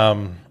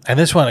 And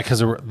this one,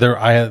 because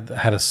I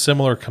had a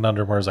similar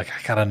conundrum where I was like,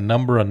 I got a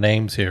number of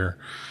names here,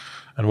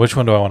 and which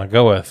one do I want to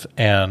go with?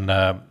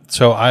 And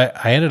so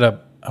I ended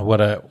up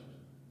what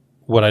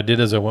I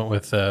did is I went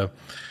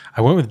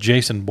with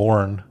Jason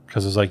Bourne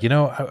because I was like,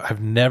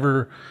 I've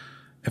never,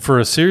 for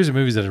a series of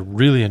movies that I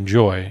really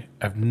enjoy,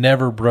 I've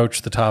never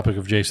broached the topic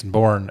of Jason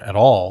Bourne at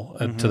all,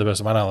 to the best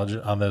of my knowledge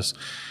on this,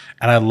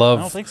 and I love.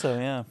 I don't think so.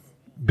 Yeah,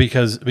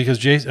 because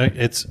Jason,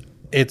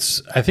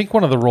 I think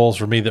one of the roles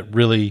for me that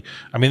really,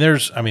 I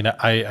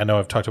know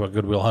I've talked about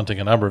Good Will Hunting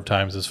a number of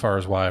times as far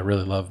as why I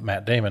really love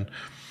Matt Damon.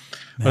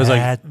 But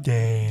Matt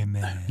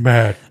Damon.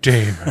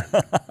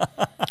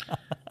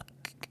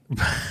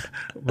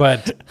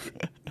 But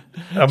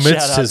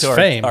amidst his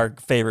fame, our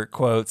favorite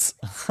quotes.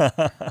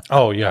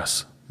 Oh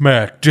yes,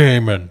 Matt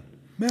Damon.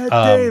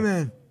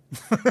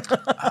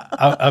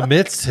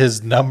 Amidst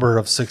his number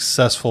of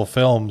successful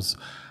films,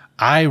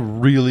 I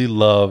really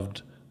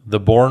loved the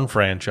Bourne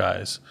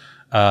franchise,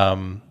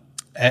 and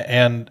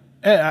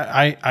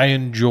I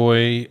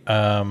enjoy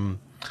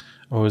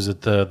what was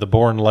it, the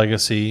Bourne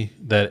Legacy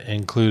that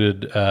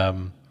included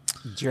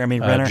Jeremy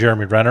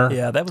Renner.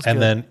 Yeah, that was and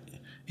good. then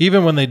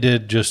even when they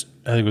did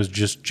I think it was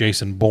just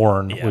Jason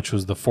Bourne, which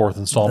was the fourth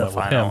installment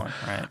with him. One,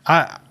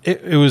 right.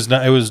 It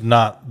was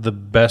not the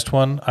best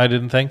one, I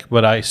didn't think,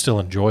 but I still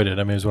enjoyed it.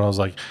 I mean, it was when I was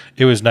like,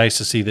 it was nice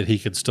to see that he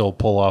could still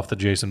pull off the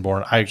Jason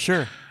Bourne. I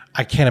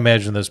can't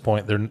imagine at this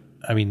point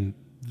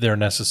they're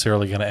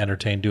necessarily going to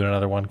entertain doing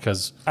another one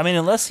because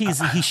unless he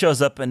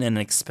shows up in an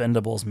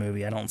Expendables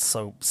movie, I don't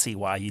see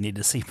why you need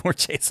to see more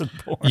Jason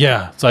Bourne.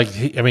 Yeah, it's like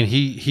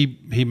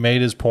he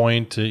made his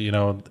point,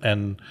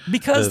 and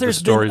because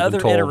there's been other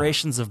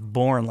iterations of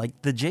Bourne,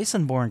 like the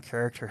Jason Bourne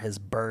character has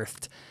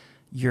birthed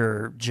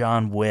your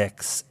John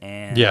Wicks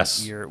and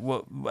your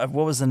what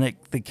was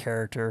the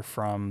character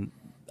from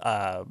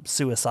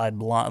Suicide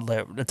Blonde,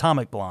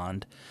 Atomic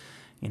Blonde.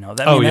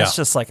 That's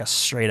just like a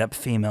straight up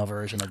female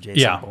version of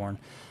Jason Bourne.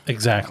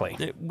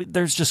 Exactly.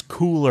 There's just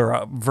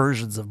cooler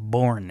versions of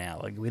Bourne now.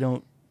 Like we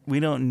don't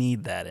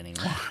need that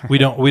anymore.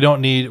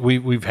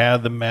 We've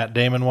had the Matt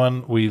Damon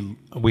one.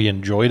 We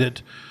enjoyed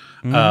it.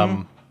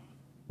 And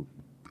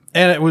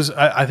it was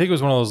I think it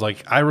was one of those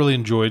like I really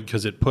enjoyed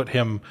because it put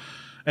him.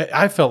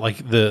 I felt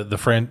like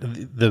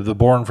the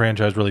Bourne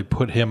franchise really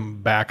put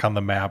him back on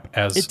the map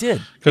as it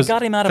did. It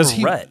got him out of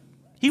a rut.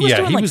 He was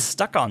doing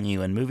Stuck on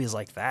You and movies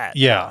like that.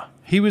 Yeah.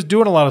 He was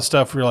doing a lot of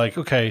stuff where you're like,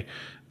 okay,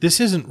 this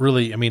isn't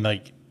really,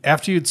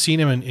 after you'd seen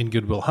him in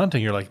Good Will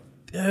Hunting, you're like,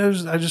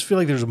 I just feel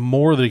like there's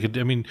more that he could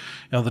do.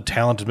 The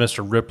talented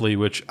Mr. Ripley,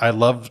 which I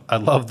love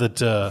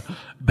that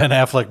Ben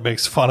Affleck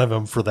makes fun of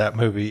him for that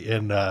movie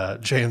in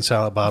Jay and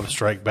Silent Bob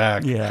Strike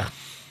Back. Yeah.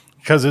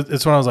 Because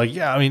it's when I was like,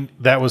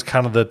 that was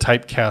kind of the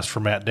typecast for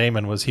Matt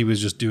Damon was he was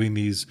just doing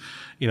these,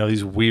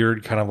 these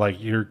weird kind of like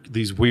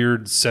these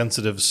weird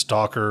sensitive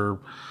stalker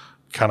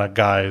kind of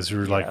guys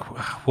who are like,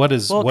 what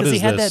is this? Because he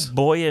had that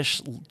boyish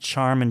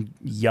charm and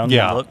young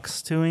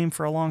looks to him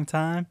for a long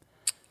time.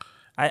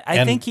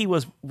 I think he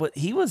was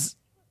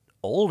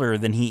older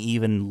than he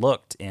even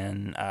looked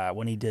in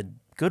when he did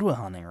Good Will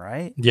Hunting,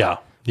 right? Yeah.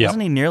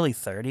 Wasn't he nearly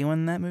 30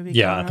 when that movie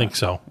came out? I think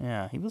so.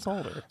 Yeah, he was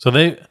older. So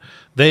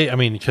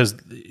because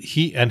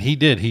he had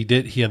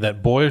that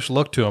boyish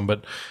look to him,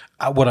 but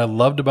what I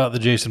loved about the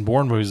Jason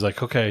Bourne movies is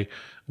like, okay,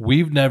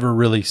 we've never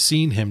really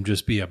seen him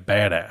just be a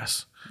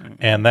badass.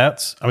 And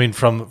that's,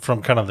 from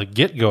kind of the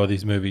get-go of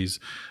these movies,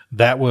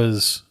 that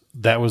was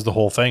the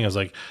whole thing. Is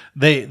like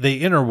they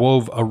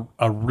interwove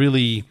a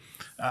really,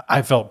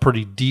 I felt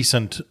pretty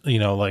decent,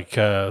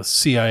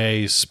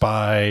 CIA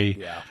spy.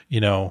 Yeah.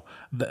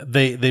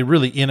 They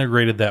really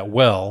integrated that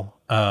well.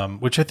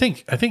 Which I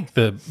think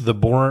the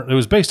Bourne, it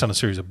was based on a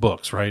series of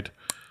books, right?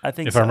 I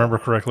think if I remember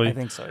correctly. I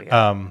think so.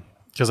 Yeah.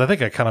 Because I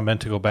think I kind of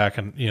meant to go back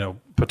and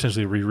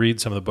potentially reread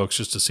some of the books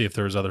just to see if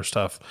there was other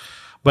stuff.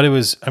 But it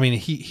was,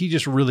 he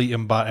just really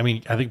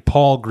embodied, I think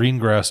Paul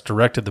Greengrass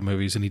directed the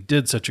movies and he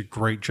did such a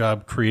great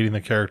job creating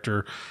the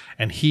character.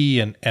 And he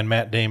and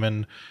Matt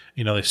Damon,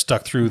 they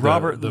stuck through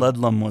Robert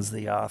Ludlum was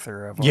the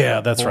author of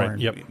that's Bourne right.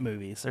 Yep.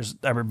 movies. There's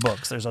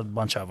books. There's a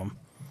bunch of them.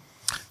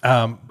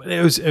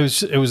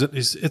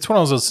 It's one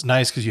of those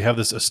nice because you have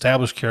this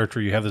established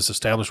character, you have this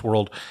established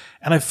world,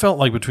 and I felt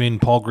like between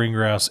Paul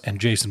Greengrass and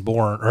Jason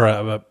Bourne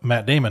or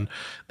Matt Damon,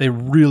 they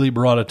really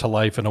brought it to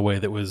life in a way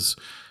that was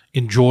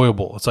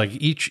enjoyable. It's like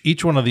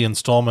each one of the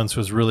installments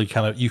was really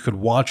kind of, you could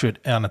watch it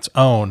on its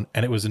own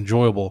and it was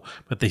enjoyable,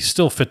 but they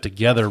still fit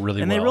together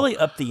really well. And they really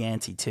upped the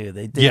ante too.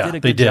 They did a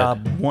good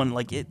job.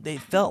 They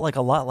felt like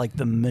a lot like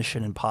the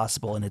Mission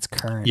Impossible in its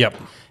current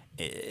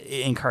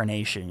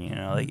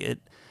incarnation.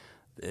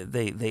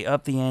 They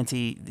upped the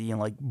ante.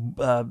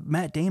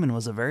 Matt Damon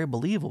was a very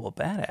believable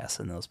badass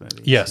in those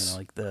movies. Yes,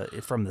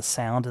 from the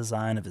sound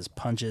design of his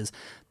punches.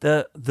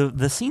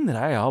 The scene that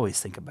I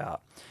always think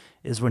about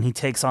is when he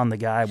takes on the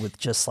guy with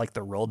just like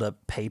the rolled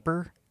up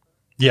paper.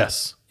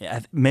 Yes. Yeah,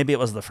 maybe it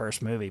was the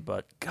first movie,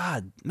 but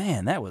God,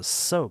 man, that was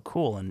so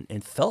cool and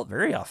it felt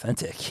very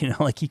authentic.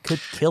 Like he could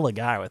kill a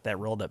guy with that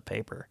rolled up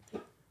paper.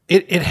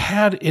 It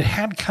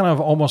had kind of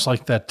almost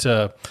like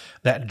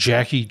that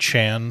Jackie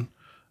Chan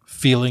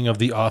feeling of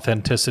the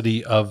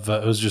authenticity of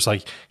it was just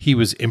like he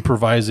was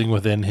improvising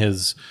within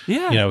his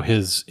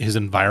his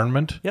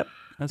environment. Yep.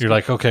 You're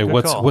like, okay,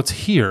 what's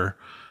here?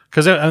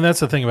 Because that's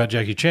the thing about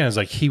Jackie Chan is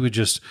like he would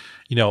just,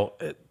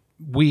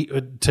 we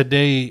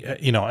today,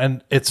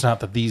 and it's not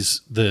that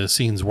the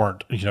scenes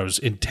weren't, just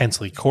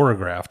intensely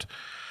choreographed.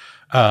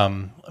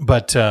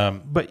 But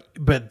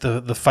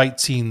the fight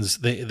scenes,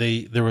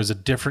 there was a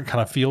different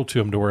kind of feel to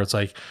them, to where it's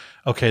like,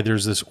 okay,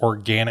 there's this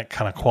organic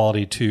kind of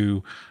quality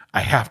to,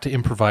 I have to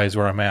improvise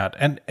where I'm at.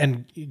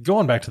 And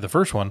going back to the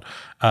first one,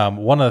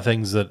 one of the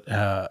things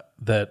that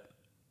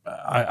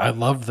I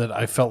loved, that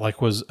I felt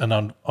like was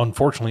an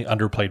unfortunately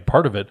underplayed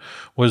part of it,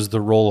 was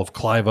the role of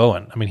Clive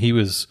Owen. I mean, he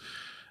was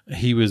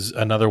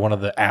another one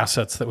of the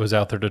assets that was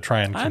out there to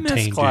try and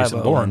contain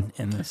Jason Bourne.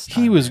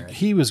 He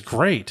was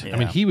great. Yeah. I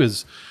mean,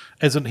 he's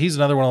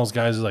another one of those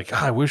guys who's like,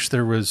 I wish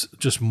there was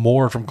just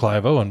more from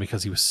Clive Owen,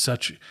 because he's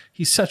such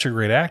a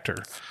great actor.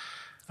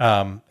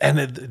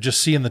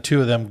 Just seeing the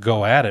two of them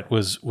go at it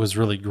was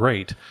really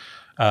great.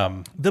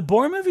 The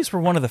Bourne movies were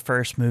one of the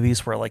first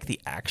movies where like the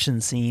action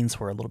scenes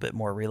were a little bit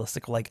more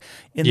realistic. Like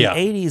in the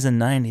 80s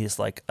and 90s,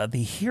 like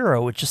the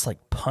hero would just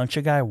like punch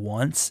a guy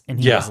once and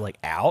he was like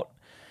out.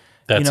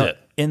 That's it.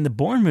 In the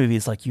Bourne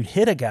movies, like you'd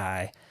hit a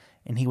guy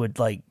and he would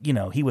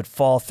he would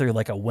fall through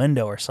like a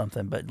window or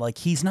something, but like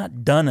he's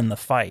not done in the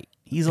fight.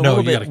 He's a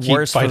little bit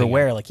worse for the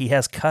wear. Like he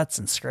has cuts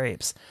and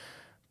scrapes,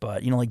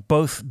 but like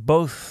both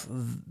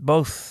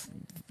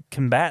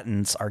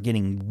combatants are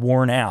getting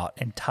worn out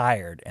and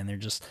tired, and they're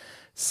just,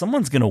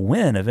 someone's going to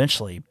win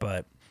eventually,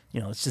 but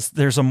it's just,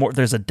 there's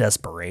a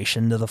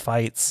desperation to the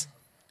fights.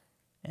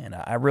 And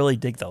I really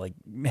dig that. Like,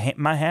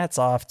 my hat's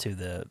off to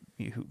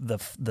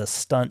the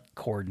stunt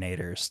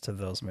coordinators to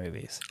those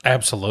movies.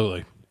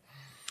 Absolutely.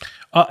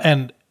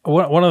 And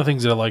one of the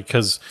things that I like,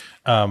 because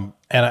I'm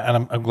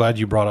glad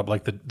you brought up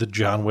like the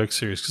John Wick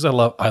series, because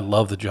I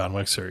love the John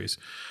Wick series.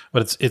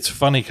 But it's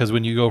funny, because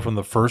when you go from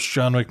the first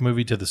John Wick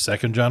movie to the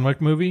second John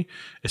Wick movie,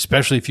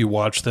 especially if you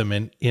watch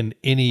them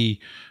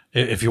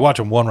if you watch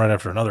them one right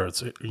after another,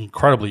 it's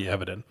incredibly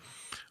evident.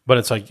 But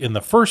it's like in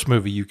the first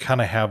movie, you kind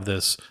of have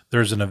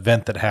there's an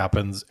event that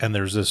happens, and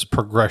there's this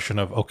progression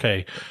of,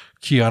 okay,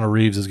 Keanu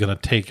Reeves is going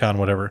to take on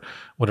whatever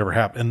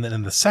happened. And then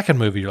in the second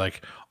movie, you're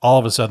like, all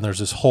of a sudden there's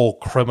this whole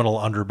criminal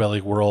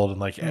underbelly world, and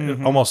like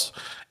almost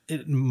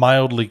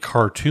mildly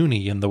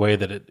cartoony in the way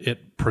that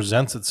it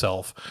presents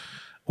itself.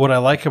 What I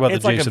like about the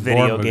Jason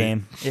Bourne movie,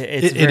 game.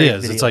 It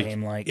is. It's like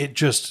it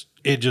just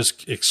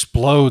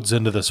explodes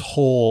into this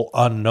whole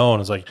unknown.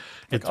 It's like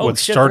what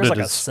started like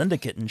as a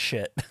syndicate and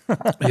shit.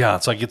 Yeah,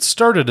 it's like it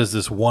started as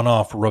this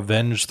one-off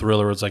revenge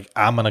thriller. It's like,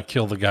 I'm gonna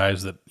kill the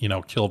guys that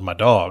killed my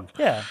dog.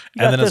 Yeah,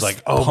 and then it's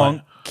like,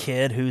 punk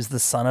kid who's the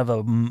son of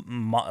a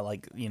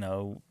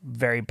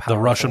very powerful,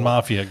 the Russian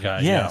mafia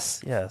guy.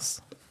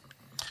 Yes.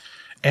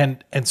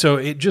 And so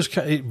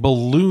it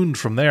ballooned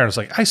from there. And it's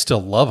like, I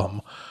still love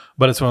him.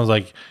 But it's when I was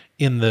like,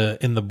 in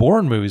the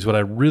Bourne movies, what I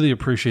really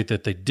appreciate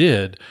that they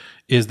did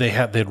is they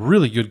had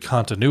really good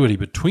continuity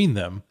between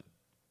them,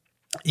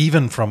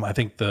 even from, I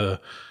think I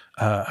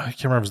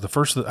can't remember if it's the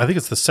first, I think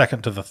it's the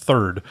second to the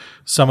third.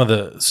 Some of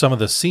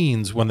the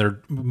scenes when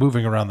they're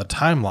moving around the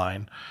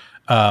timeline,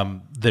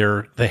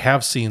 they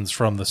have scenes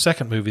from the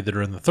second movie that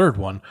are in the third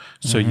one.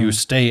 So you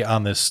stay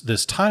on this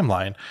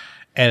timeline,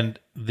 and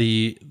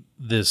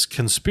this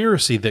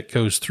conspiracy that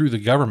goes through the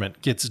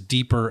government gets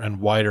deeper and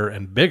wider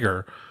and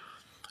bigger.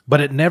 But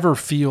it never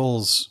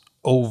feels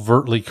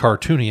overtly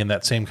cartoony in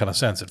that same kind of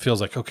sense. It feels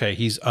like, okay,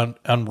 he's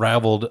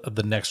unraveled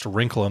the next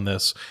wrinkle in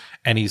this,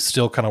 and he's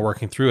still kind of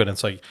working through it. And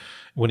it's like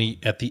when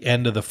at the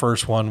end of the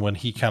first one, when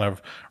he kind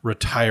of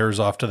retires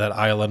off to that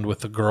island with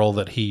the girl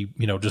that he,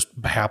 just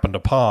happened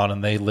upon,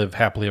 and they live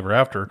happily ever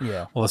after.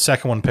 Yeah. Well, the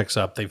second one picks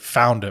up, they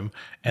found him,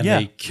 and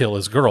they kill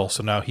his girl.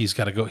 So now he's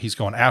got to go, he's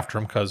going after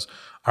him because,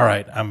 all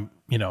right,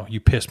 you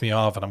pissed me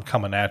off and I'm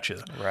coming at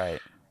you.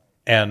 Right.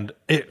 And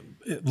it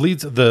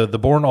leads the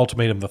Bourne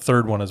Ultimatum. The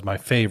third one is my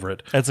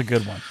favorite. That's a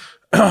good one.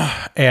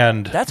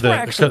 And that's where I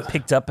actually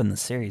picked up in the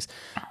series.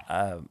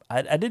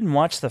 I didn't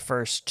watch the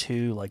first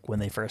two like when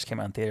they first came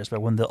out in theaters,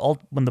 but when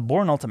the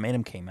Bourne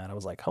Ultimatum came out, I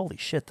was like, holy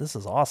shit, this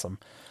is awesome.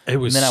 It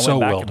was and then I so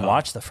went back well and done.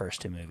 watched the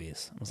first two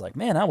movies. I was like,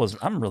 man,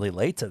 I'm really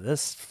late to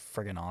this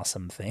friggin'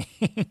 awesome thing.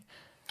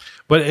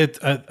 But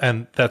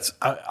and that's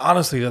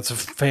honestly, that's a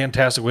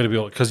fantastic way to be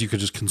able, because you could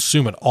just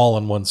consume it all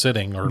in one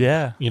sitting, or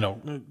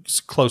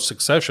close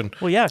succession.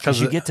 Well, yeah,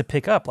 because you get to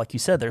pick up, like you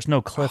said, there's no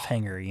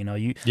cliffhanger.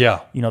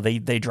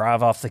 They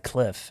drive off the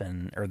cliff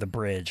or the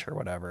bridge or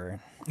whatever.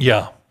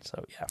 Yeah.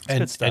 So yeah,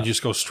 and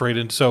just go straight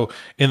into. So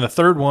in the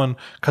third one,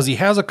 because he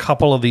has a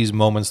couple of these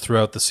moments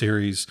throughout the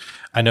series.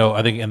 I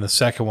think in the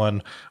second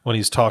one, when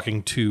he's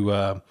talking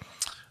to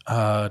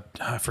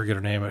I forget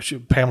her name.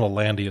 Pamela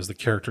Landy is the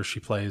character she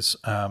plays.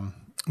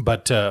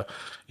 But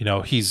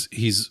he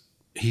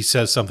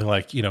says something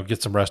like,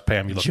 get some rest,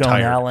 Pam. You look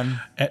tired.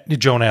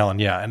 Joan Allen,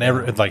 yeah. And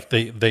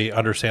they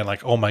understand,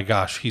 like, oh my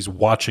gosh, he's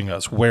watching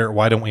us.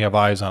 Why don't we have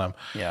eyes on him?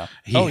 Yeah.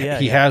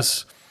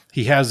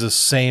 He has this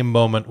same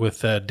moment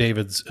with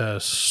David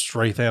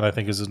Strathairn, I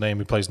think is his name.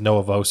 He plays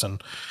Noah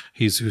Vosen.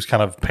 Who's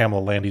kind of Pamela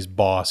Landy's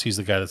boss. He's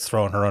the guy that's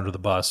throwing her under the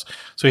bus.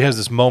 So he has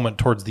this moment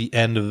towards the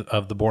end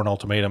of the Bourne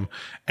Ultimatum,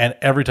 and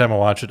every time I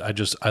watch it,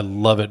 I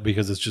love it,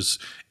 because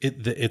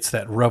it's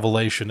that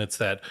revelation. It's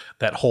that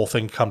whole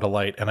thing come to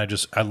light, and I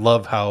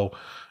love how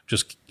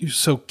just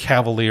so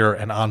cavalier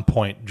and on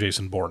point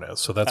Jason Bourne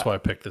is. So that's why I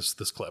picked this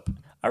clip.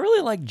 I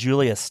really like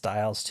Julia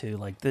Stiles too.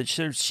 Like that,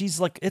 she's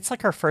like, it's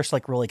like her first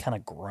like really kind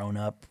of grown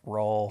up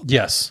role.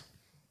 Yes,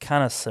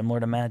 kind of similar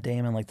to Matt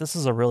Damon. Like this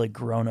is a really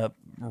grown up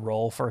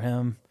role for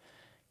him.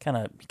 Kind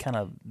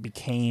of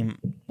became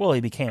he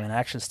became an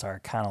action star,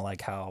 kind of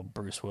like how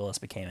Bruce Willis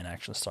became an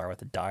action star with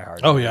the Die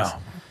Hard movies.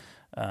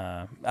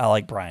 Yeah. I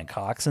like Brian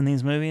Cox in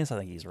these movies. I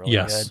think he's really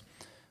good.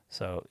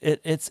 So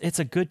it's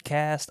a good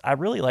cast. I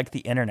really like the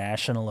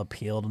international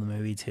appeal to the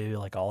movie too,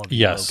 like all of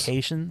the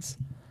locations.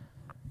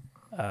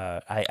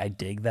 I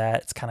dig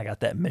that. It's kind of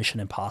got that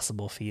Mission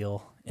Impossible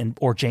feel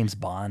or James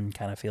Bond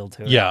kind of feel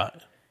to it. Yeah.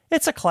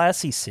 It's a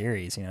classy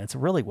series, it's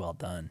really well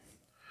done.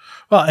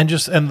 Well,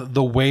 and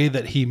the way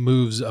that he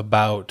moves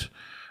about,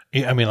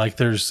 I mean, like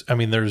there's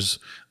this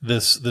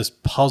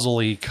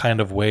puzzly kind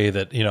of way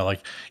that,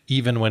 like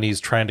even when he's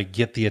trying to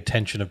get the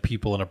attention of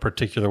people in a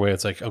particular way,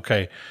 it's like,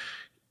 okay,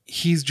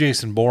 he's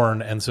Jason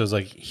Bourne, and so it's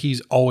like he's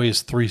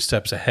always 3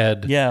 steps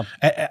ahead. Yeah,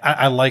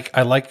 I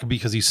like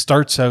because he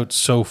starts out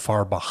so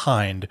far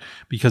behind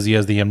because he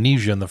has the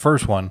amnesia in the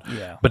first one.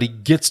 Yeah, but he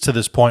gets to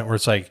this point where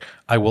it's like,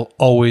 I will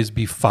always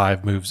be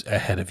 5 moves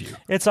ahead of you.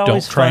 It's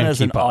always fun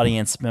as an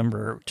audience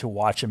member to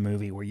watch a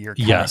movie where you're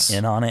kind of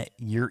in on it.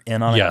 You're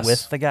in on it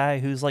with the guy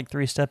who's like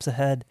 3 steps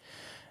ahead,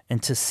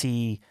 and to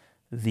see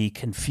the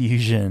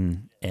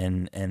confusion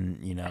and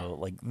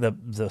like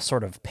the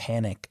sort of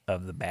panic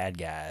of the bad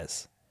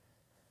guys.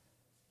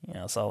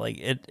 So like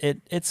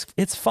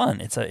it's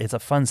fun. It's a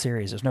fun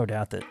series. There's no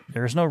doubt that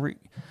there's no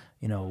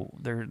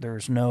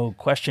there's no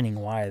questioning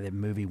why the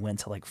movie went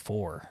to like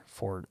 4.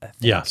 I think.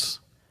 Yes.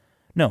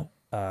 No,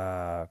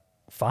 5.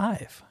 I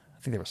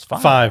think there was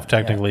 5. 5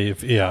 technically,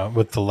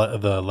 with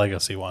the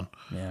legacy one.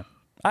 Yeah,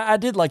 I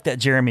did like that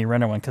Jeremy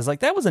Renner one because like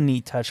that was a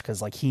neat touch because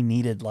like he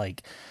needed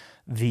like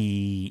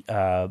the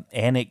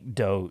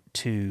anecdote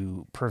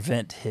to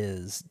prevent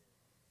his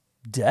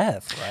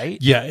death, right?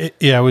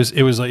 It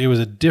was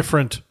a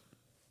different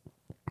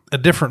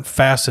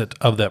facet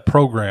of that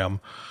program,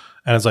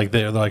 and it's like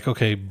they're like,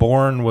 okay,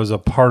 Bourne was a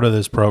part of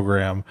this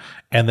program,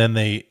 and then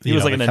he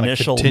was like an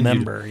initial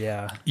member,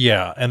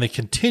 and they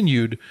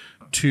continued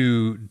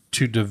to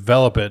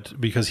develop it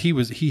because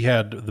he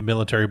had the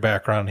military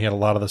background, he had a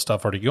lot of the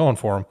stuff already going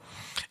for him,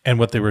 and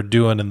what they were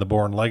doing in the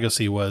Bourne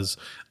Legacy was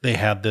they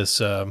had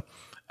this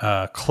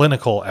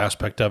clinical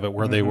aspect of it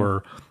where they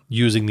were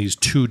using these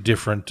 2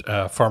 different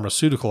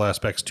pharmaceutical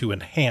aspects to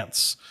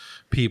enhance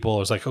people.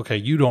 It's like, okay,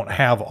 you don't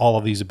have all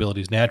of these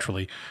abilities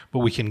naturally, but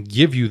we can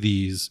give you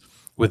these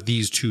with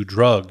these 2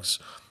 drugs.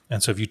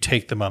 And so if you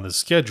take them on the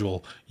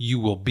schedule, you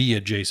will be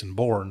a Jason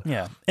Bourne.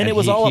 Yeah. And it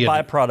was all a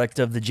byproduct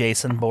of the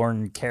Jason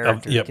Bourne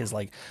character. Because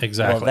like,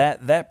 exactly. Well,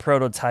 that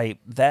prototype,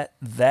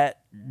 that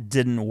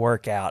didn't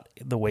work out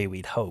the way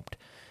we'd hoped.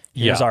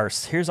 Here's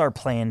our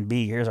plan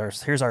B. Here's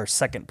our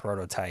second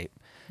prototype.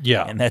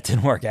 Yeah. And that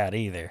didn't work out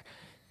either.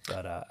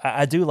 But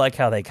I do like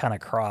how they kind of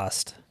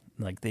crossed.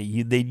 Like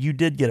you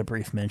did get a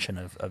brief mention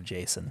of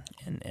Jason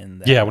in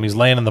that. Yeah, when he's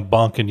laying in the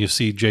bunk and you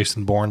see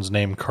Jason Bourne's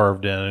name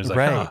carved in, it's like,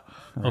 right.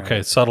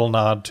 Okay, subtle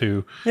nod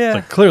to. Yeah.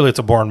 Like, clearly it's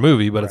a Bourne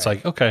movie, but it's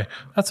like, okay,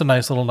 that's a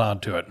nice little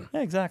nod to it.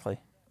 Yeah, exactly.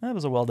 That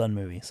was a well done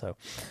movie. So,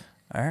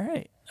 all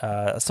right.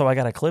 So I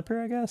got a clip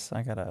here, I guess.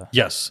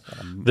 Yes.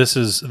 This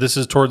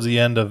is towards the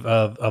end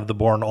of the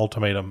Bourne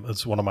Ultimatum.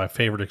 It's one of my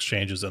favorite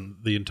exchanges in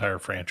the entire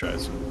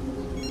franchise.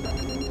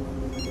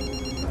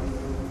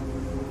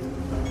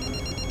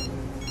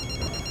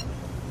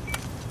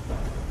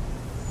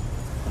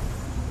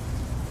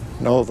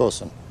 Noah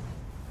Vosen.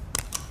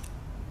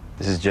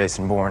 This is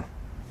Jason Bourne.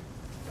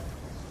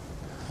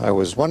 I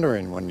was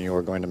wondering when you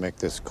were going to make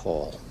this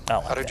call.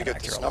 How did you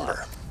get this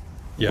number?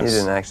 Yes. You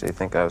didn't actually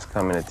think I was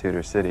coming to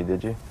Tudor City,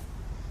 did you?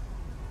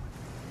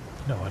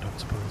 No, I don't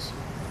suppose.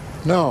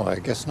 No, I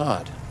guess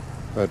not.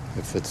 But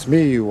if it's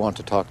me you want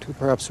to talk to,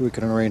 perhaps we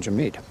can arrange a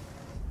meet.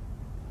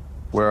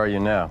 Where are you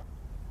now?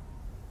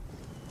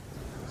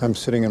 I'm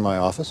sitting in my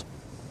office.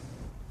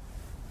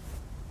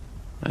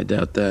 I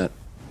doubt that.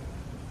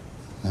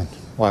 And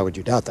why would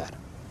you doubt that?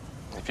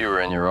 If you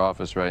were in your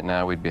office right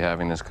now, we'd be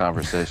having this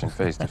conversation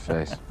face to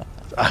face.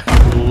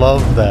 I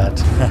love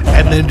that.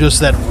 And then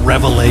just that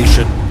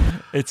revelation.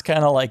 It's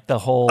kind of like the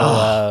whole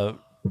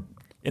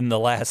in the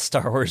last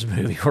Star Wars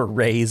movie where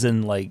Rey's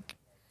in like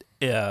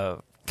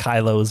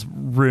Kylo's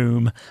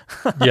room.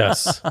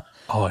 Yes.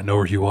 Oh, I know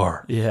where you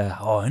are. Yeah.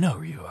 Oh, I know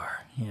where you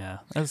are. Yeah.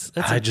 It's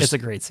a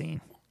great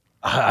scene.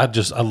 I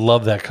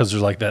love that because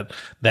there's like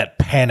that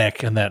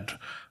panic and that,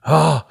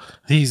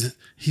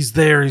 he's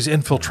there, he's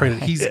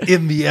infiltrated, he's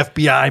in the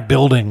FBI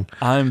building.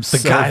 I'm the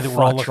so guy that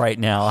fucked right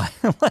now.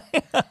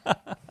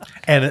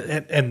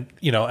 And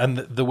you know, and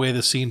the way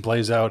the scene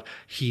plays out,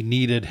 he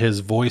needed his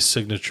voice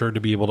signature to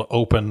be able to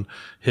open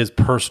his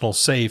personal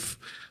safe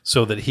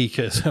so that he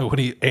can, when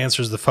he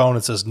answers the phone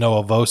and says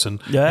Noah Vosen,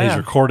 and he's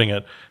recording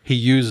it, he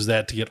uses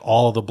that to get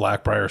all of the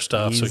Blackbriar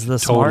stuff. He's so the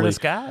smartest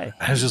guy.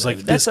 I was just like,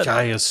 this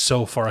guy is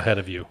so far ahead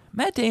of you.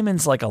 Matt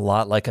Damon's like a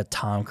lot like a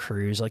Tom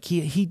Cruise. Like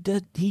he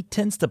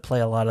tends to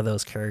play a lot of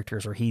those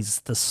characters where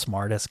he's the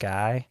smartest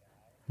guy.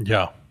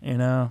 Yeah. You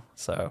know?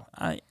 So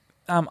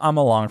I'm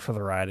along for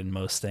the ride in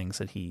most things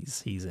that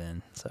he's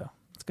in. So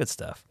it's good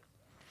stuff.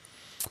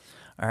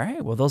 All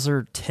right. Well, those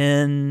are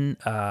 10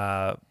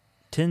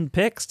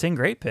 picks, 10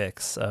 great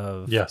picks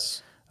of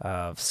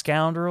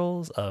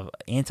scoundrels, of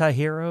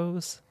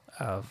anti-heroes,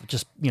 of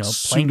just, you know,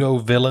 pseudo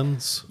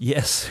villains.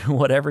 Yes,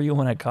 whatever you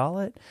want to call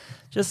it.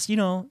 Just, you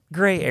know,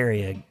 gray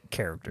area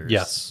characters.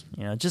 Yes.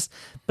 You know, just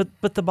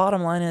but the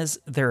bottom line is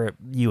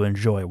you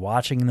enjoy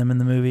watching them in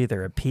the movie,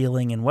 they're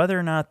appealing, and whether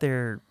or not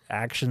their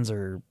actions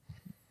are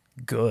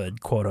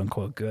good, quote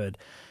unquote good,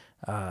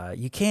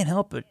 you can't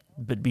help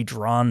but be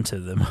drawn to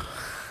them.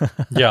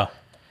 Yeah.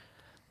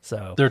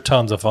 So they're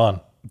tons of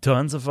fun.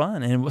 Tons of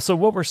fun. And so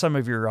what were some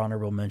of your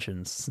honorable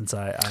mentions, since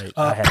I had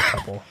a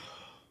couple?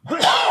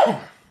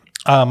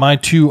 My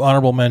 2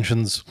 honorable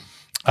mentions,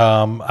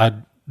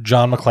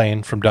 John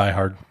McClane from Die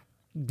Hard.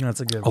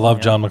 That's a good one. I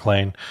love John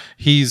McClane.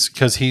 He's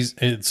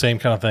the same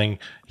kind of thing.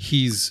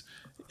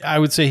 I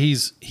would say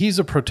he's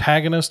a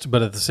protagonist,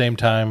 but at the same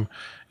time,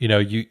 you know,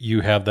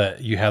 you have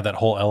that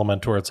whole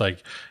element where it's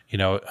like, you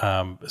know,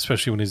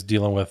 especially when he's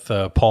dealing with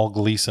Paul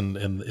Gleason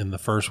in the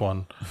first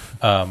one,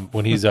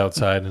 when he's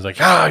outside and he's like,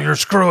 you're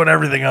screwing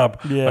everything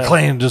up. Yeah.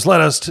 McClane, just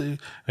let us. And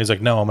he's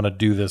like, no, I'm going to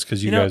do this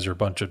because you guys are a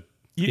bunch of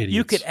idiots.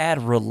 You could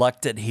add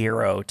reluctant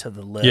hero to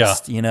the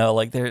list. Yeah. You know,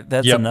 like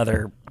that's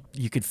another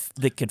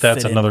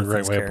That's another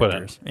great way to put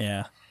it.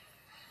 Yeah.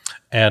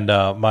 And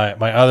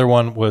my other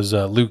one was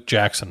Luke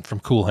Jackson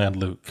from Cool Hand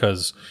Luke,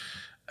 because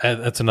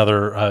that's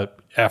another.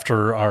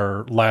 After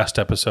our last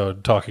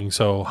episode, talking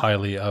so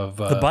highly of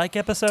the bike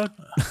episode,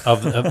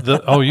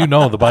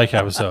 the bike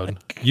episode.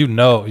 You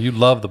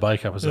love the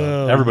bike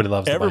episode. Everybody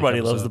loves the bike episode.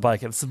 Everybody loves the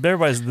bike episode.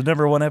 Everybody's the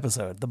number one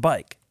episode. The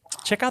bike.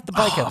 Check out the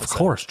bike episode. Of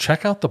course,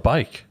 check out the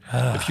bike.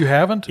 If you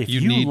haven't,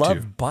 you need to. If you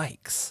love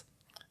bikes.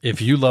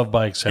 If you love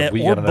bikes, have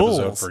we got an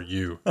episode for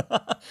you?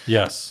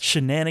 Yes.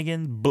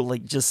 Shenanigan, but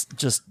like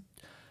just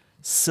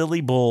silly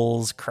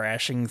bulls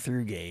crashing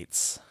through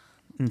gates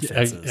and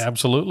fences.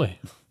 Absolutely.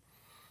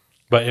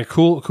 But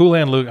Cool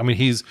Hand Luke, I mean,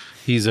 he's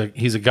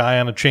a guy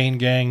on a chain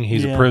gang.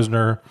 He's a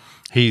prisoner.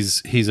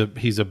 He's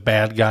a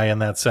bad guy in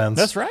that sense.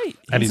 That's right.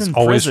 And he's in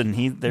always prison.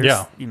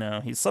 You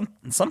know, he's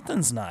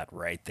something's not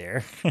right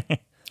there.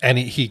 And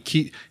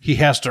he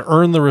has to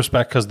earn the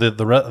respect because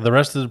the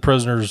rest of the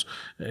prisoners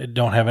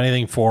don't have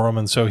anything for him,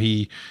 and so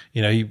he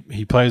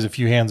plays a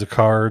few hands of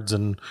cards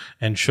and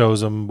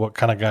shows them what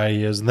kind of guy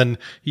he is, and then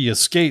he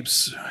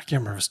escapes. I can't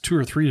remember, it was 2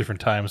 or 3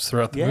 different times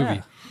throughout the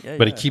movie.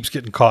 But he keeps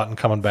getting caught and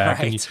coming back.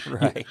 Right, and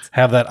you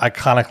have that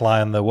iconic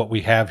line that what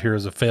we have here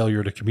is a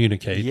failure to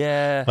communicate.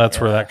 Yeah,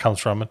 that's where that comes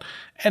from.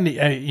 And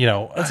you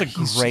know, that's a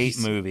great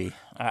movie.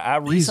 I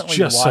recently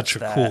just watched such a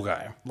that, cool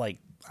guy. Like,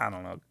 I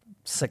don't know,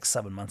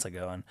 6-7 months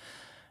ago, and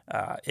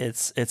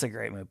it's a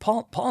great movie.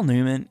 Paul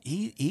Newman,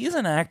 he's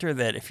an actor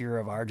that if you're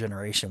of our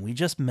generation, we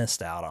just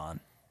missed out on.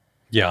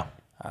 Yeah.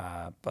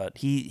 But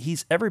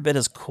he's every bit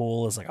as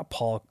cool as like a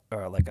Paul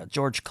or like a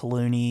George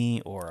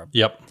Clooney or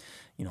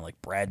you know,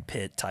 like Brad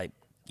Pitt type.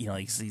 You know,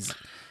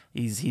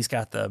 he's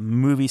got the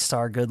movie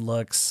star good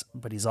looks,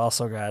 but he's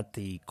also got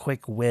the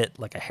quick wit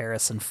like a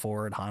Harrison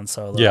Ford, Han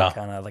Solo. Yeah.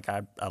 Kind of like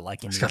I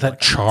like him. He's got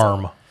that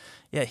charm.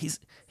 Yeah,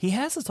 he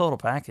has the total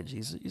package.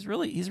 He's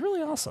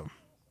really awesome.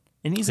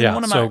 And he's in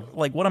one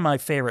of my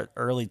favorite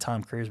early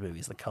Tom Cruise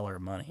movies, The Color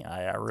of Money.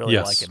 I really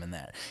like him in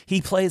that. He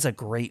plays a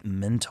great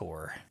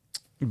mentor.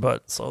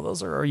 But so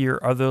those are all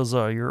your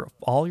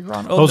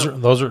on? Oh,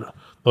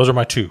 those are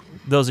my 2.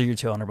 Those are your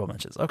 2 honorable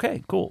mentions.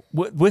 Okay, cool.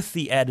 With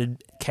the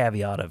added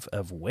caveat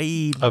of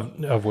Wade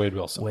of Wade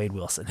Wilson. Wade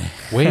Wilson.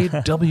 Wade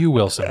W.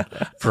 Wilson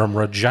from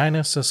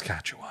Regina,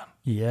 Saskatchewan.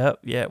 Yep.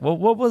 Yeah. Well,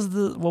 what was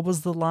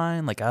the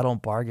line? Like, I don't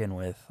bargain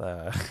with.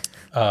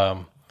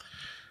 I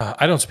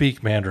don't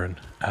speak Mandarin,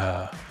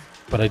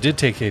 but I did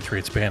take 8th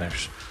grade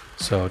Spanish.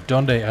 So,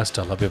 ¿Dónde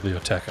está la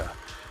biblioteca?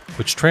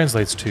 Which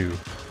translates to,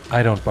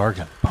 I don't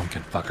bargain,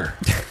 pumpkin fucker.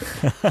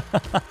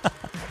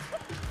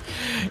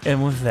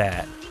 And with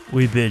that,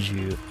 we bid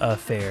you a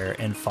fair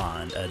and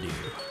fond adieu.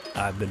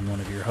 I've been one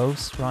of your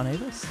hosts, Ron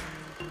Avis.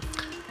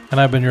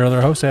 And I've been your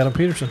other host, Adam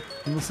Peterson.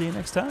 And we'll see you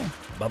next time.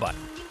 Bye-bye.